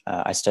Christian.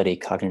 I study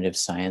cognitive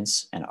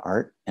science and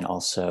art, and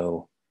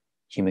also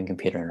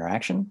human-computer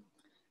interaction.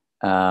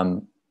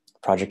 The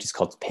project is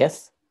called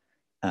PITH,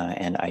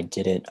 and I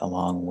did it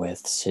along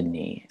with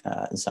Sydney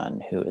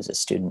Zun, who is a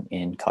student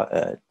in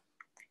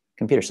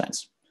computer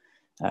science.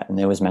 And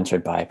it was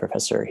mentored by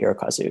Professor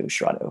Hirokazu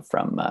Shirado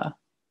from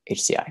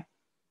HCI.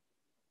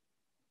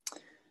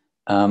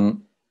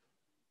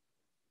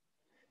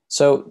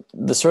 So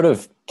the sort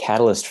of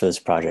catalyst for this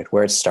project,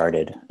 where it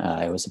started,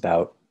 it was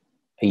about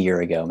a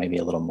year ago, maybe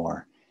a little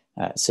more.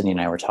 Sydney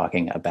and I were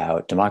talking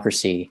about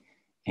democracy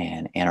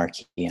and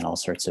anarchy and all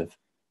sorts of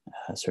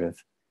sort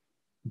of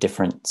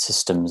different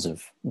systems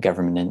of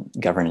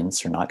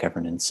governance or not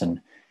governance.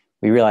 And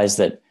we realized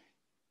that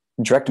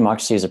direct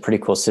democracy is a pretty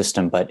cool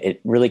system, but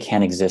it really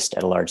can't exist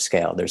at a large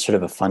scale. There's sort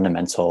of a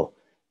fundamental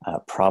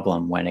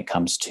problem when it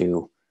comes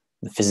to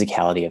the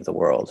physicality of the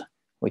world.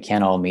 We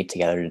can't all meet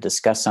together to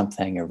discuss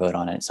something or vote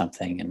on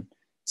something and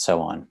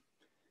so on.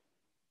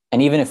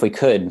 And even if we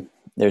could,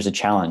 there's a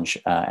challenge,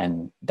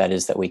 and that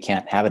is that we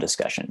can't have a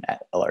discussion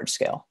at a large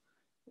scale.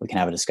 We can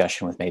have a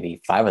discussion with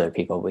maybe 5 other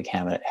people. We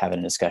can have a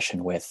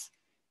discussion with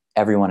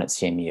everyone at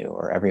CMU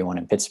or everyone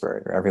in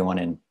Pittsburgh or everyone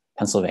in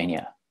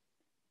Pennsylvania.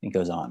 It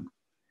goes on.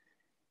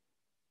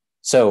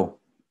 So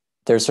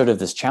there's sort of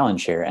this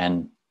challenge here,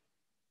 and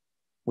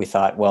we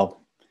thought,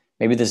 well,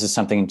 maybe this is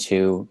something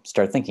to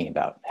start thinking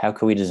about. How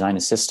could we design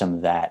a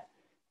system that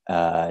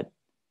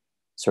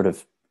sort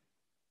of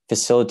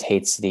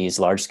facilitates these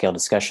large-scale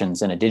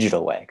discussions in a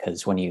digital way?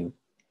 Because when you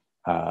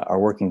are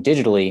working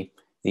digitally,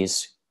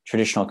 these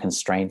traditional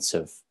constraints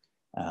of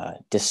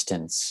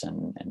distance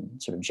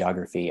and sort of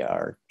geography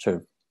are sort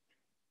of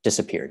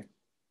disappeared,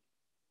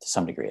 to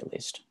some degree at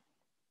least.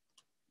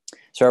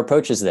 So our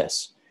approach is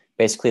this: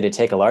 basically to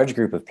take a large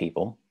group of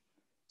people,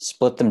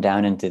 split them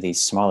down into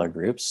these smaller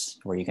groups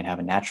where you can have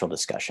a natural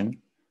discussion,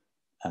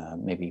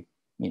 maybe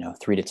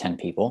 3 to 10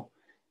 people,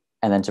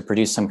 and then to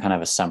produce some kind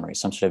of a summary,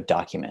 some sort of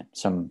document,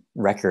 some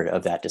record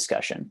of that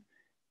discussion,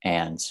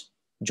 and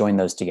join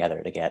those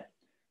together to get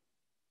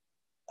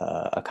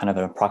a kind of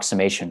an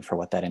approximation for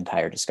what that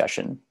entire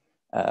discussion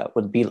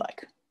would be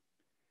like.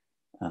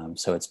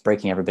 So it's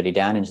breaking everybody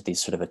down into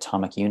these sort of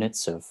atomic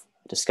units of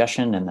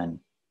discussion and then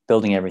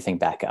building everything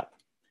back up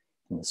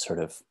in this sort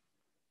of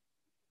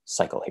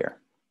cycle here.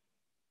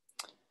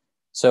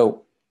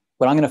 So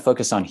what I'm going to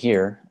focus on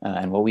here,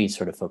 and what we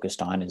sort of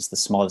focused on, is the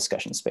small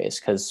discussion space,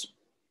 because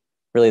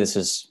really this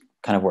is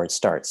kind of where it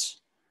starts.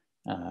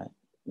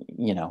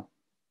 You know,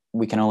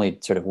 we can only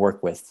sort of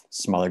work with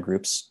smaller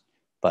groups,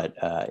 but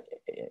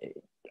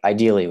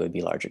ideally it would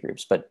be larger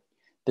groups. But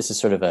this is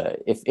sort of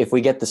if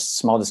we get the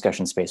small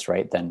discussion space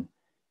right, then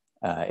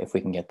if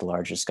we can get the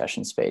large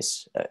discussion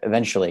space,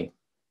 eventually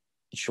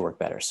it should work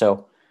better.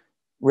 So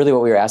really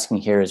what we were asking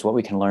here is what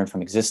we can learn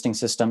from existing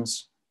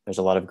systems. There's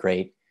a lot of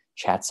great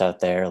chats out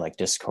there like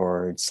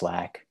Discord,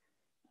 Slack,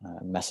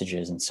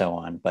 messages, and so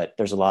on, but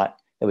there's a lot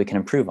that we can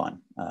improve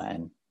on,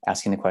 and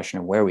asking the question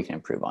of where we can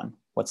improve on,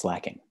 what's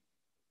lacking.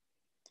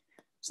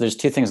 So there's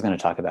two things I'm going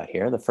to talk about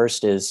here. The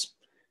first is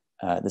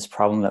this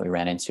problem that we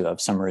ran into of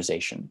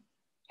summarization.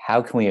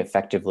 How can we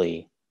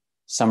effectively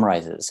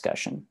summarize a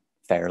discussion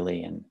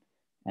fairly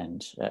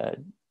and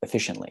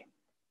efficiently?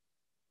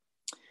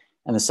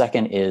 And the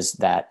second is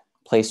that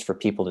place for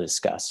people to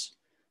discuss.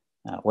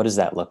 What does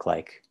that look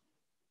like?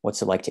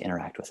 What's it like to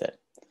interact with it?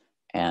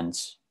 And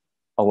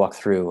I'll walk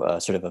through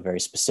sort of a very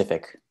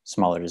specific,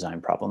 smaller design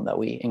problem that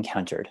we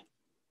encountered.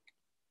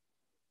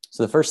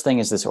 So the first thing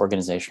is this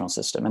organizational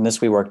system. And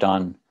this we worked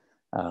on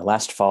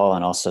last fall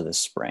and also this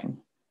spring.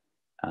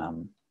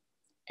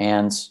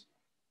 And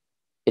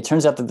it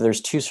turns out that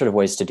there's two sort of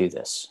ways to do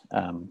this.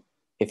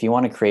 If you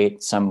want to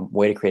create some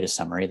way to create a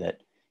summary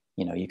that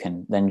you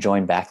can then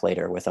join back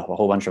later with a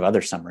whole bunch of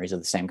other summaries of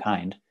the same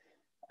kind,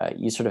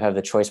 you sort of have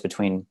the choice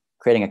between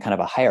creating a kind of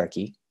a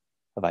hierarchy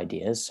of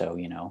ideas. So,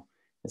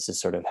 this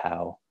is sort of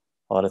how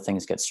a lot of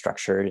things get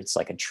structured. It's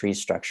like a tree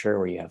structure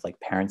where you have like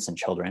parents and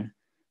children.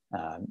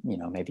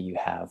 Maybe you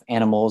have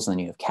animals and then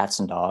you have cats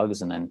and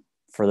dogs, and then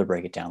further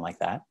break it down like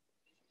that.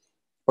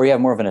 Or you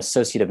have more of an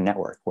associative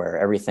network where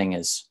everything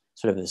is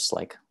sort of this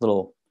like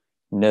little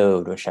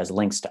node which has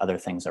links to other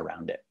things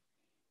around it.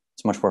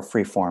 It's much more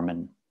free form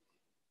and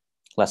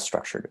less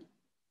structured.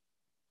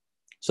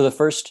 So the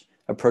first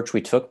approach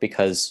we took,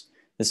 because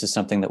this is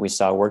something that we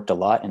saw worked a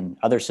lot in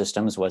other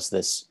systems, was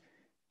this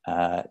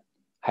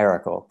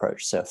hierarchical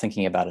approach. So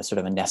thinking about a sort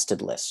of a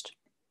nested list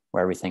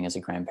where everything is a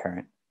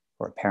grandparent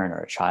or a parent or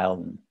a child,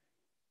 and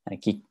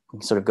it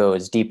can sort of go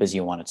as deep as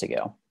you want it to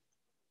go.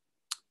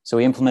 So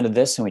we implemented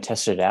this and we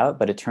tested it out,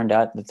 but it turned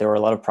out that there were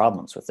a lot of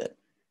problems with it.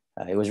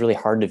 It was really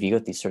hard to view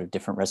at these sort of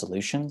different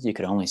resolutions. You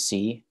could only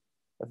see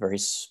a very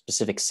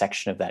specific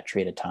section of that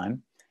tree at a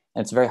time.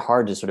 And it's very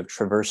hard to sort of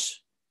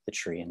traverse the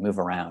tree and move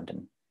around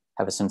and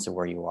have a sense of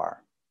where you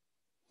are.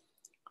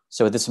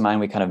 So with this in mind,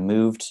 we kind of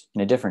moved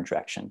in a different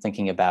direction,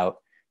 thinking about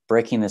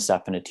breaking this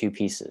up into two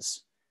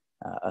pieces,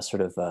 a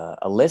sort of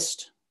a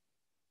list,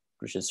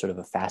 which is sort of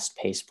a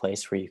fast-paced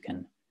place where you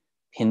can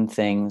pin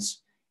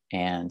things,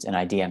 and an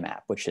idea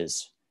map, which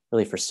is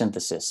really for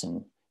synthesis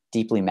and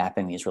deeply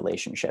mapping these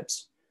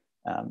relationships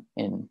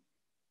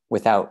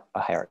without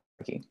a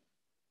hierarchy.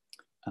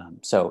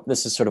 So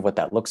this is sort of what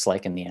that looks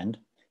like in the end.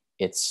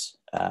 This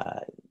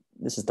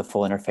is the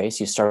full interface.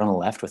 You start on the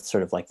left with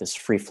sort of like this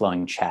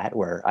free-flowing chat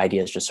where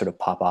ideas just sort of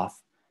pop off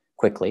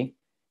quickly.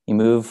 You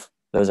move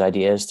those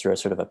ideas through a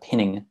sort of a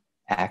pinning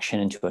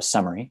action into a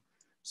summary.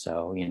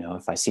 So,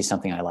 if I see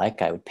something I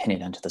like, I would pin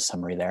it into the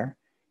summary there.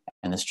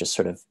 And this just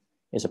sort of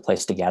is a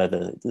place to gather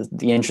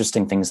the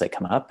interesting things that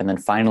come up. And then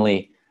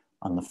finally,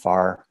 on the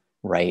far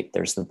right,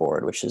 there's the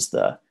board, which is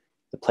the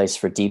place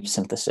for deep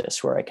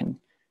synthesis, where I can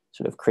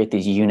sort of create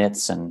these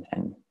units and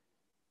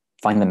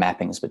find the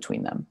mappings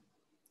between them.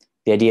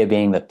 The idea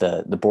being that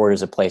the board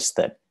is a place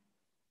that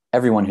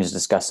everyone who's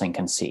discussing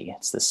can see.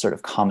 It's this sort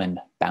of common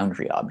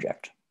boundary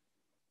object.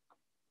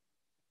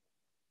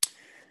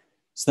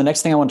 So the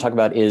next thing I want to talk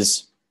about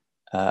is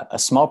a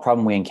small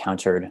problem we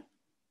encountered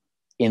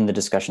in the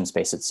discussion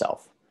space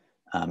itself.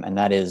 And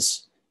that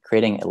is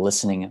creating a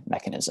listening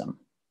mechanism.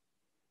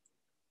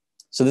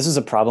 So this is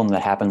a problem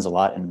that happens a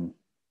lot in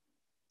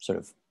sort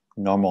of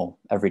normal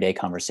everyday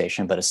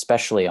conversation, but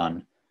especially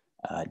on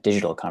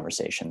digital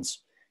conversations.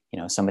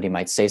 Somebody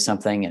might say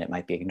something and it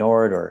might be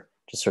ignored or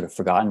just sort of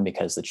forgotten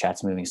because the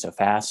chat's moving so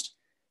fast.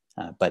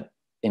 But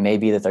it may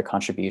be that their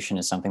contribution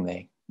is something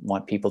they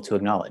want people to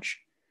acknowledge.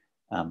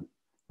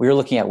 We were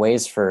looking at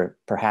ways for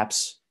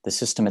perhaps the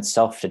system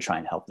itself to try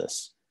and help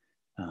this.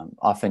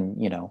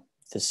 Often,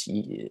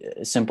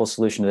 a simple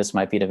solution to this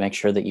might be to make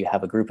sure that you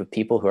have a group of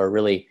people who are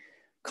really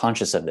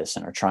conscious of this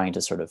and are trying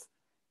to sort of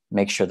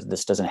make sure that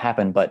this doesn't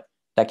happen, but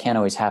that can't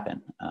always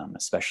happen,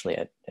 especially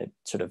at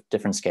sort of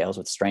different scales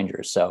with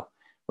strangers. So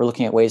we're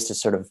looking at ways to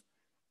sort of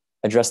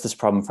address this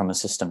problem from a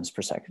systems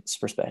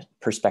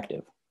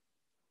perspective.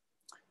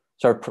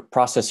 So our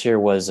process here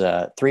was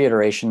 3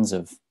 iterations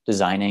of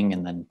designing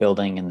and then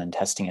building and then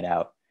testing it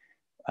out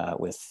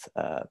with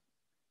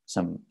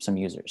some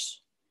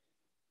users.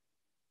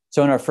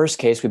 So in our first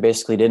case, we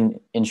basically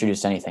didn't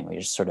introduce anything. We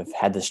just sort of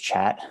had this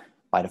chat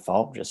by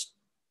default, just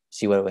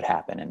see what would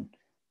happen. And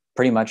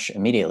pretty much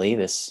immediately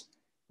this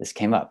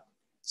came up.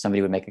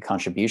 Somebody would make a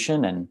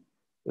contribution and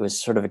it was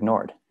sort of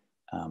ignored.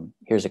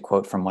 Here's a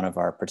quote from one of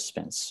our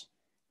participants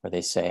where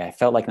they say, "I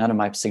felt like none of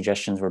my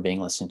suggestions were being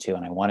listened to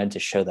and I wanted to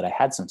show that I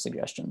had some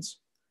suggestions."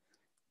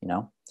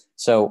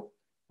 So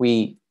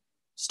we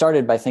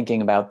started by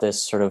thinking about this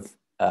sort of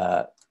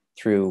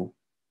through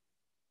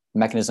a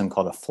mechanism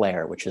called a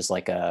flare, which is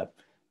like a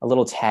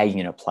little tag you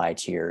can apply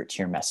to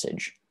your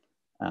message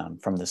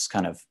from this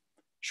kind of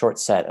short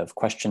set of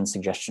question,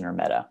 suggestion, or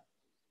meta.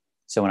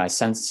 So when I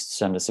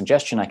send a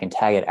suggestion, I can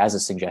tag it as a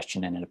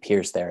suggestion and it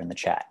appears there in the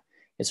chat.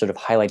 It sort of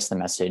highlights the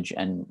message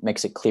and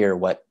makes it clear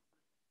what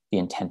the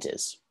intent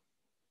is.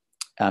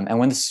 And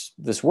when this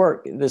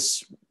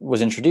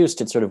was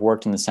introduced, it sort of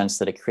worked in the sense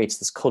that it creates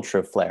this culture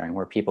of flaring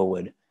where people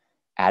would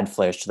add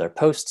flares to their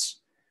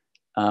posts.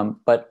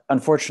 But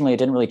unfortunately, it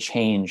didn't really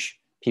change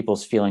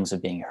people's feelings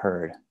of being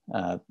heard.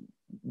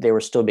 They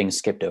were still being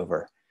skipped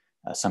over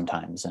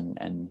sometimes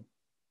and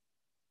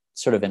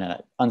sort of in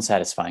an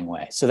unsatisfying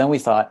way. So then we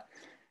thought,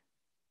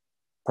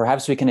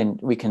 perhaps we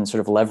can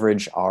sort of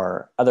leverage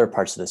our other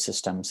parts of the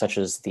system, such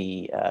as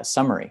the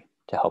summary,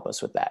 to help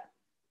us with that.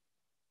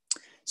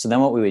 So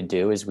then what we would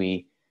do is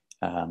we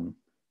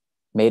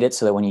made it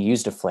so that when you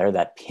used a flare,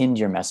 that pinned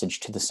your message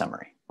to the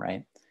summary,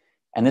 right?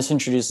 And this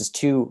introduces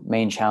two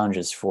main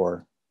challenges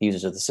for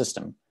users of the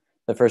system.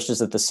 The first is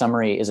that the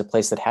summary is a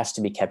place that has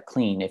to be kept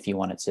clean if you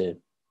want it to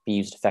be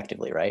used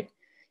effectively, right?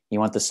 You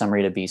want the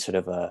summary to be sort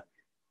of a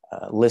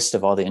list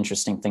of all the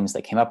interesting things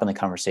that came up in the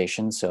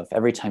conversation. So if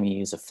every time you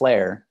use a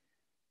flare,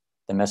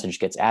 the message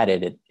gets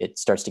added, it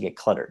starts to get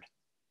cluttered.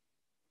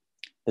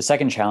 The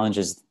second challenge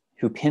is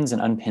who pins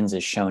and unpins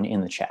is shown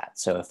in the chat.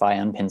 So if I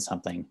unpin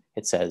something,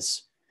 it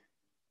says,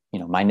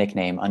 my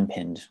nickname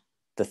unpinned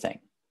the thing.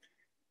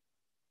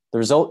 The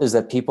result is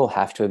that people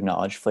have to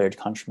acknowledge flared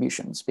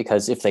contributions,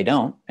 because if they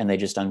don't, and they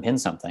just unpin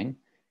something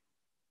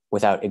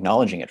without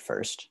acknowledging it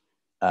first,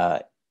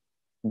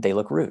 they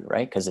look rude,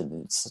 right? Because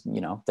it's,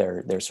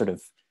 they're sort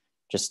of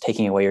just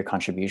taking away your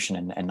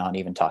contribution and not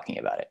even talking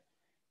about it.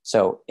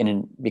 So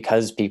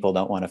because people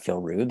don't want to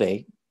feel rude,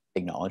 they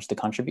acknowledge the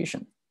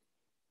contribution.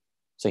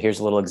 So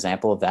here's a little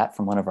example of that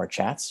from one of our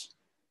chats.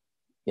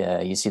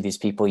 You see these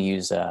people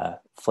use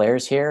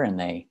flares here, and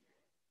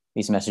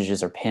these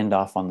messages are pinned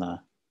off on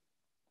the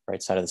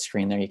right side of the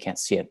screen there. You can't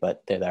see it,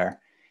 but they're there.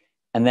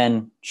 And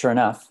then sure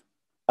enough,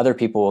 other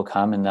people will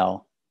come and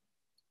they'll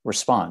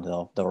respond.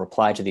 They'll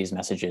reply to these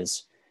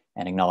messages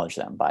and acknowledge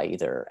them by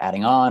either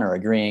adding on or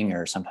agreeing,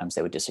 or sometimes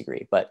they would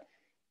disagree, but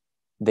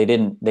they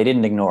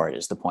didn't ignore it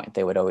is the point.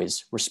 They would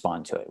always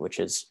respond to it, which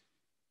is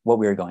what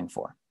we were going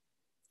for.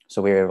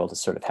 So we were able to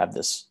sort of have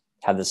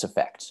this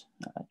effect,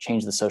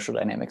 change the social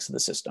dynamics of the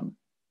system.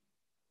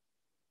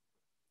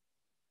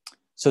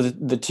 So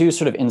the two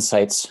sort of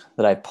insights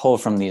that I pull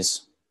from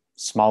these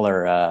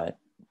smaller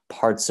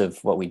parts of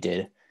what we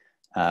did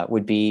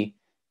would be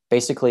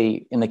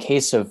basically, in the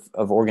case of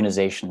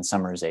organization and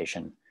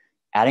summarization,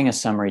 adding a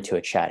summary to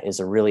a chat is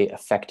a really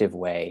effective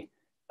way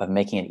of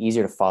making it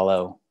easier to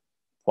follow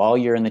while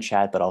you're in the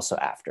chat, but also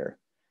after.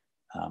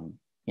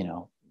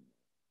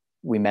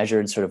 We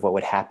measured sort of what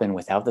would happen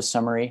without the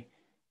summary,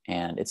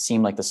 and it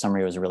seemed like the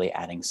summary was really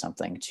adding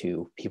something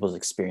to people's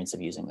experience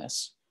of using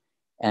this.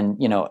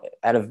 And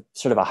at a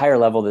sort of a higher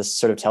level, this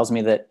sort of tells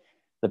me that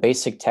the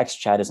basic text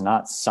chat is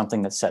not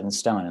something that's set in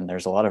stone, and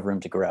there's a lot of room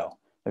to grow.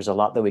 There's a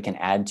lot that we can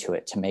add to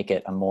it to make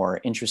it a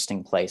more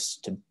interesting place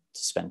to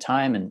spend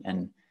time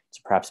and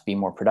to perhaps be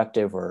more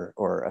productive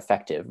or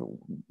effective,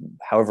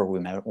 however we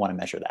want to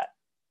measure that.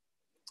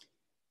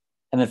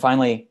 And then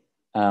finally,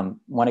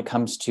 when it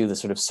comes to the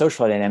sort of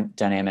social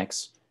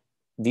dynamics,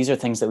 these are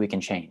things that we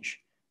can change.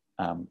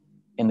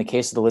 In the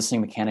case of the listening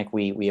mechanic,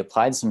 we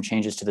applied some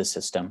changes to the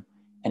system,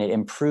 and it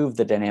improved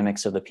the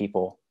dynamics of the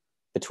people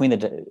between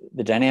the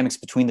dynamics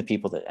between the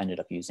people that ended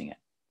up using it.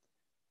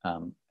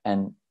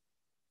 And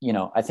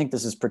I think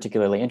this is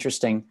particularly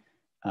interesting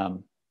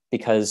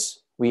because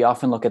we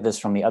often look at this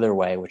from the other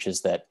way, which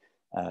is that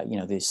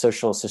these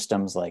social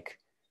systems like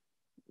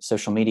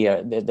social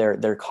media,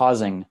 they're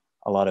causing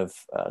a lot of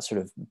sort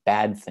of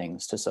bad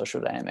things to social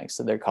dynamics.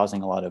 So they're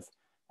causing a lot of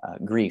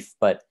grief.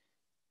 But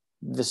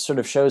this sort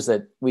of shows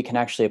that we can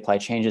actually apply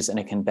changes, and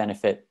it can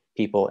benefit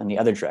people in the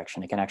other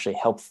direction. It can actually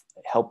help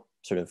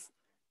sort of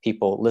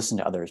people listen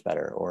to others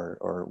better,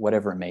 or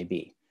whatever it may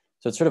be.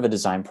 So it's sort of a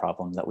design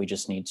problem that we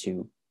just need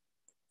to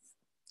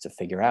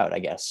figure out, I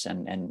guess,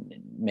 and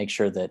make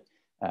sure that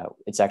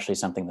it's actually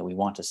something that we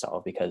want to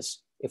solve, because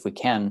if we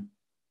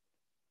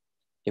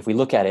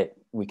look at it,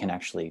 we can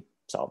actually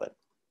solve it.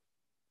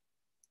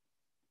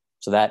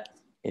 So that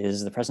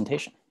is the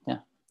presentation. Yeah.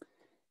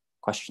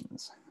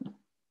 Questions?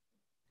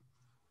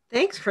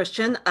 Thanks,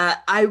 Christian.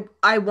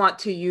 I want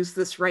to use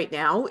this right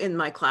now in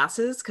my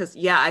classes because,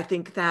 I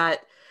think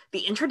that the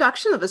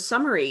introduction of a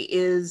summary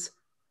is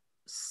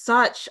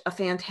such a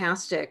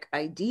fantastic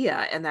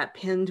idea, and that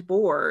pinned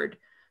board,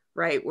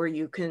 right, where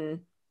you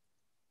can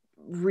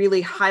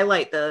really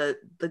highlight the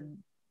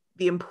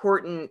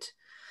important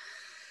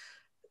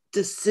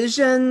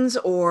decisions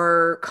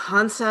or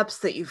concepts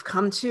that you've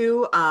come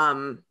to.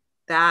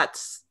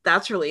 That's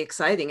really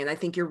exciting. And I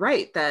think you're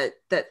right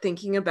that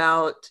thinking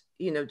about,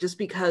 just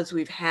because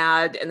we've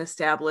had an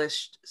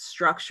established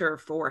structure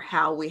for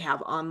how we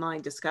have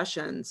online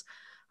discussions,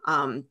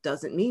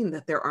 doesn't mean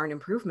that there aren't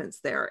improvements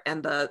there.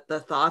 And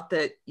the thought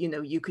that, you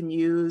know, you can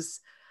use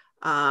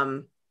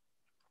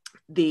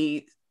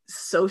the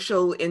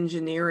social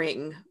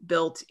engineering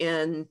built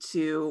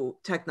into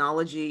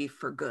technology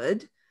for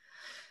good.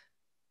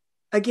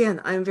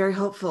 Again, I'm very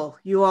hopeful.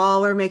 You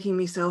all are making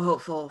me so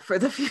hopeful for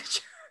the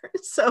future.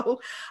 So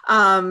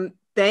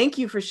thank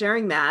you for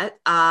sharing that.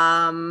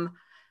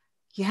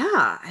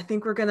 Yeah, I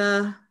think we're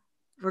gonna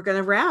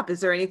wrap. Is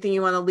there anything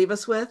you want to leave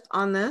us with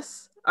on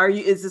this?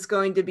 Is this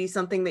going to be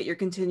something that you're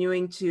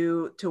continuing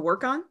to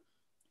work on?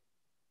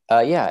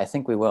 Yeah, I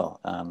think we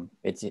will.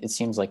 It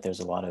seems like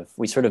there's a lot of,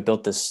 we sort of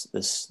built this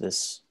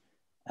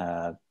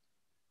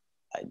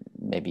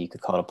maybe you could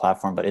call it a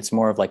platform, but it's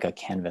more of like a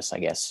canvas, I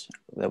guess,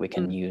 that we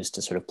can use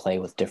to sort of play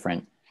with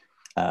different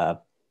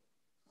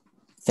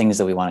things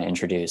that we want to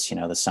introduce. You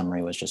know, the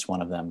summary was just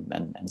one of them,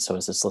 and so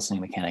is this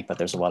listening mechanic, but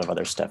there's a lot of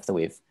other stuff that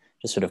we've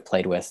just sort of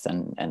played with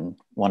and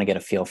want to get a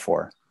feel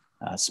for.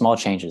 Small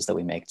changes that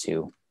we make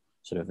to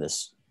sort of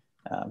this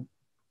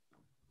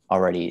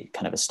already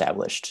kind of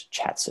established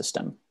chat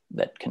system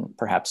that can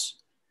perhaps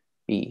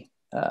be,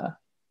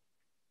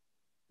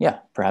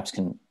 perhaps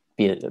can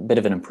be a bit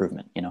of an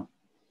improvement, you know?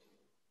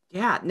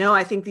 Yeah, no,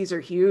 I think these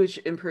are huge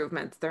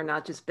improvements. They're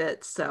not just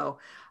bits. So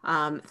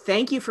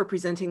thank you for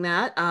presenting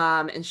that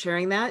and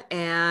sharing that.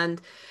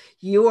 And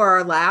you are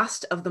our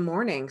last of the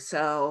morning.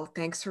 So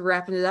thanks for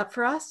wrapping it up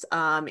for us.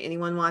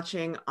 Anyone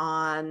watching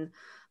on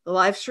the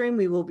live stream,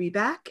 we will be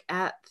back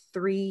at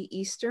 3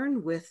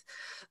 Eastern with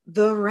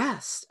the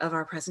rest of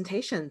our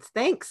presentations.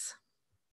 Thanks.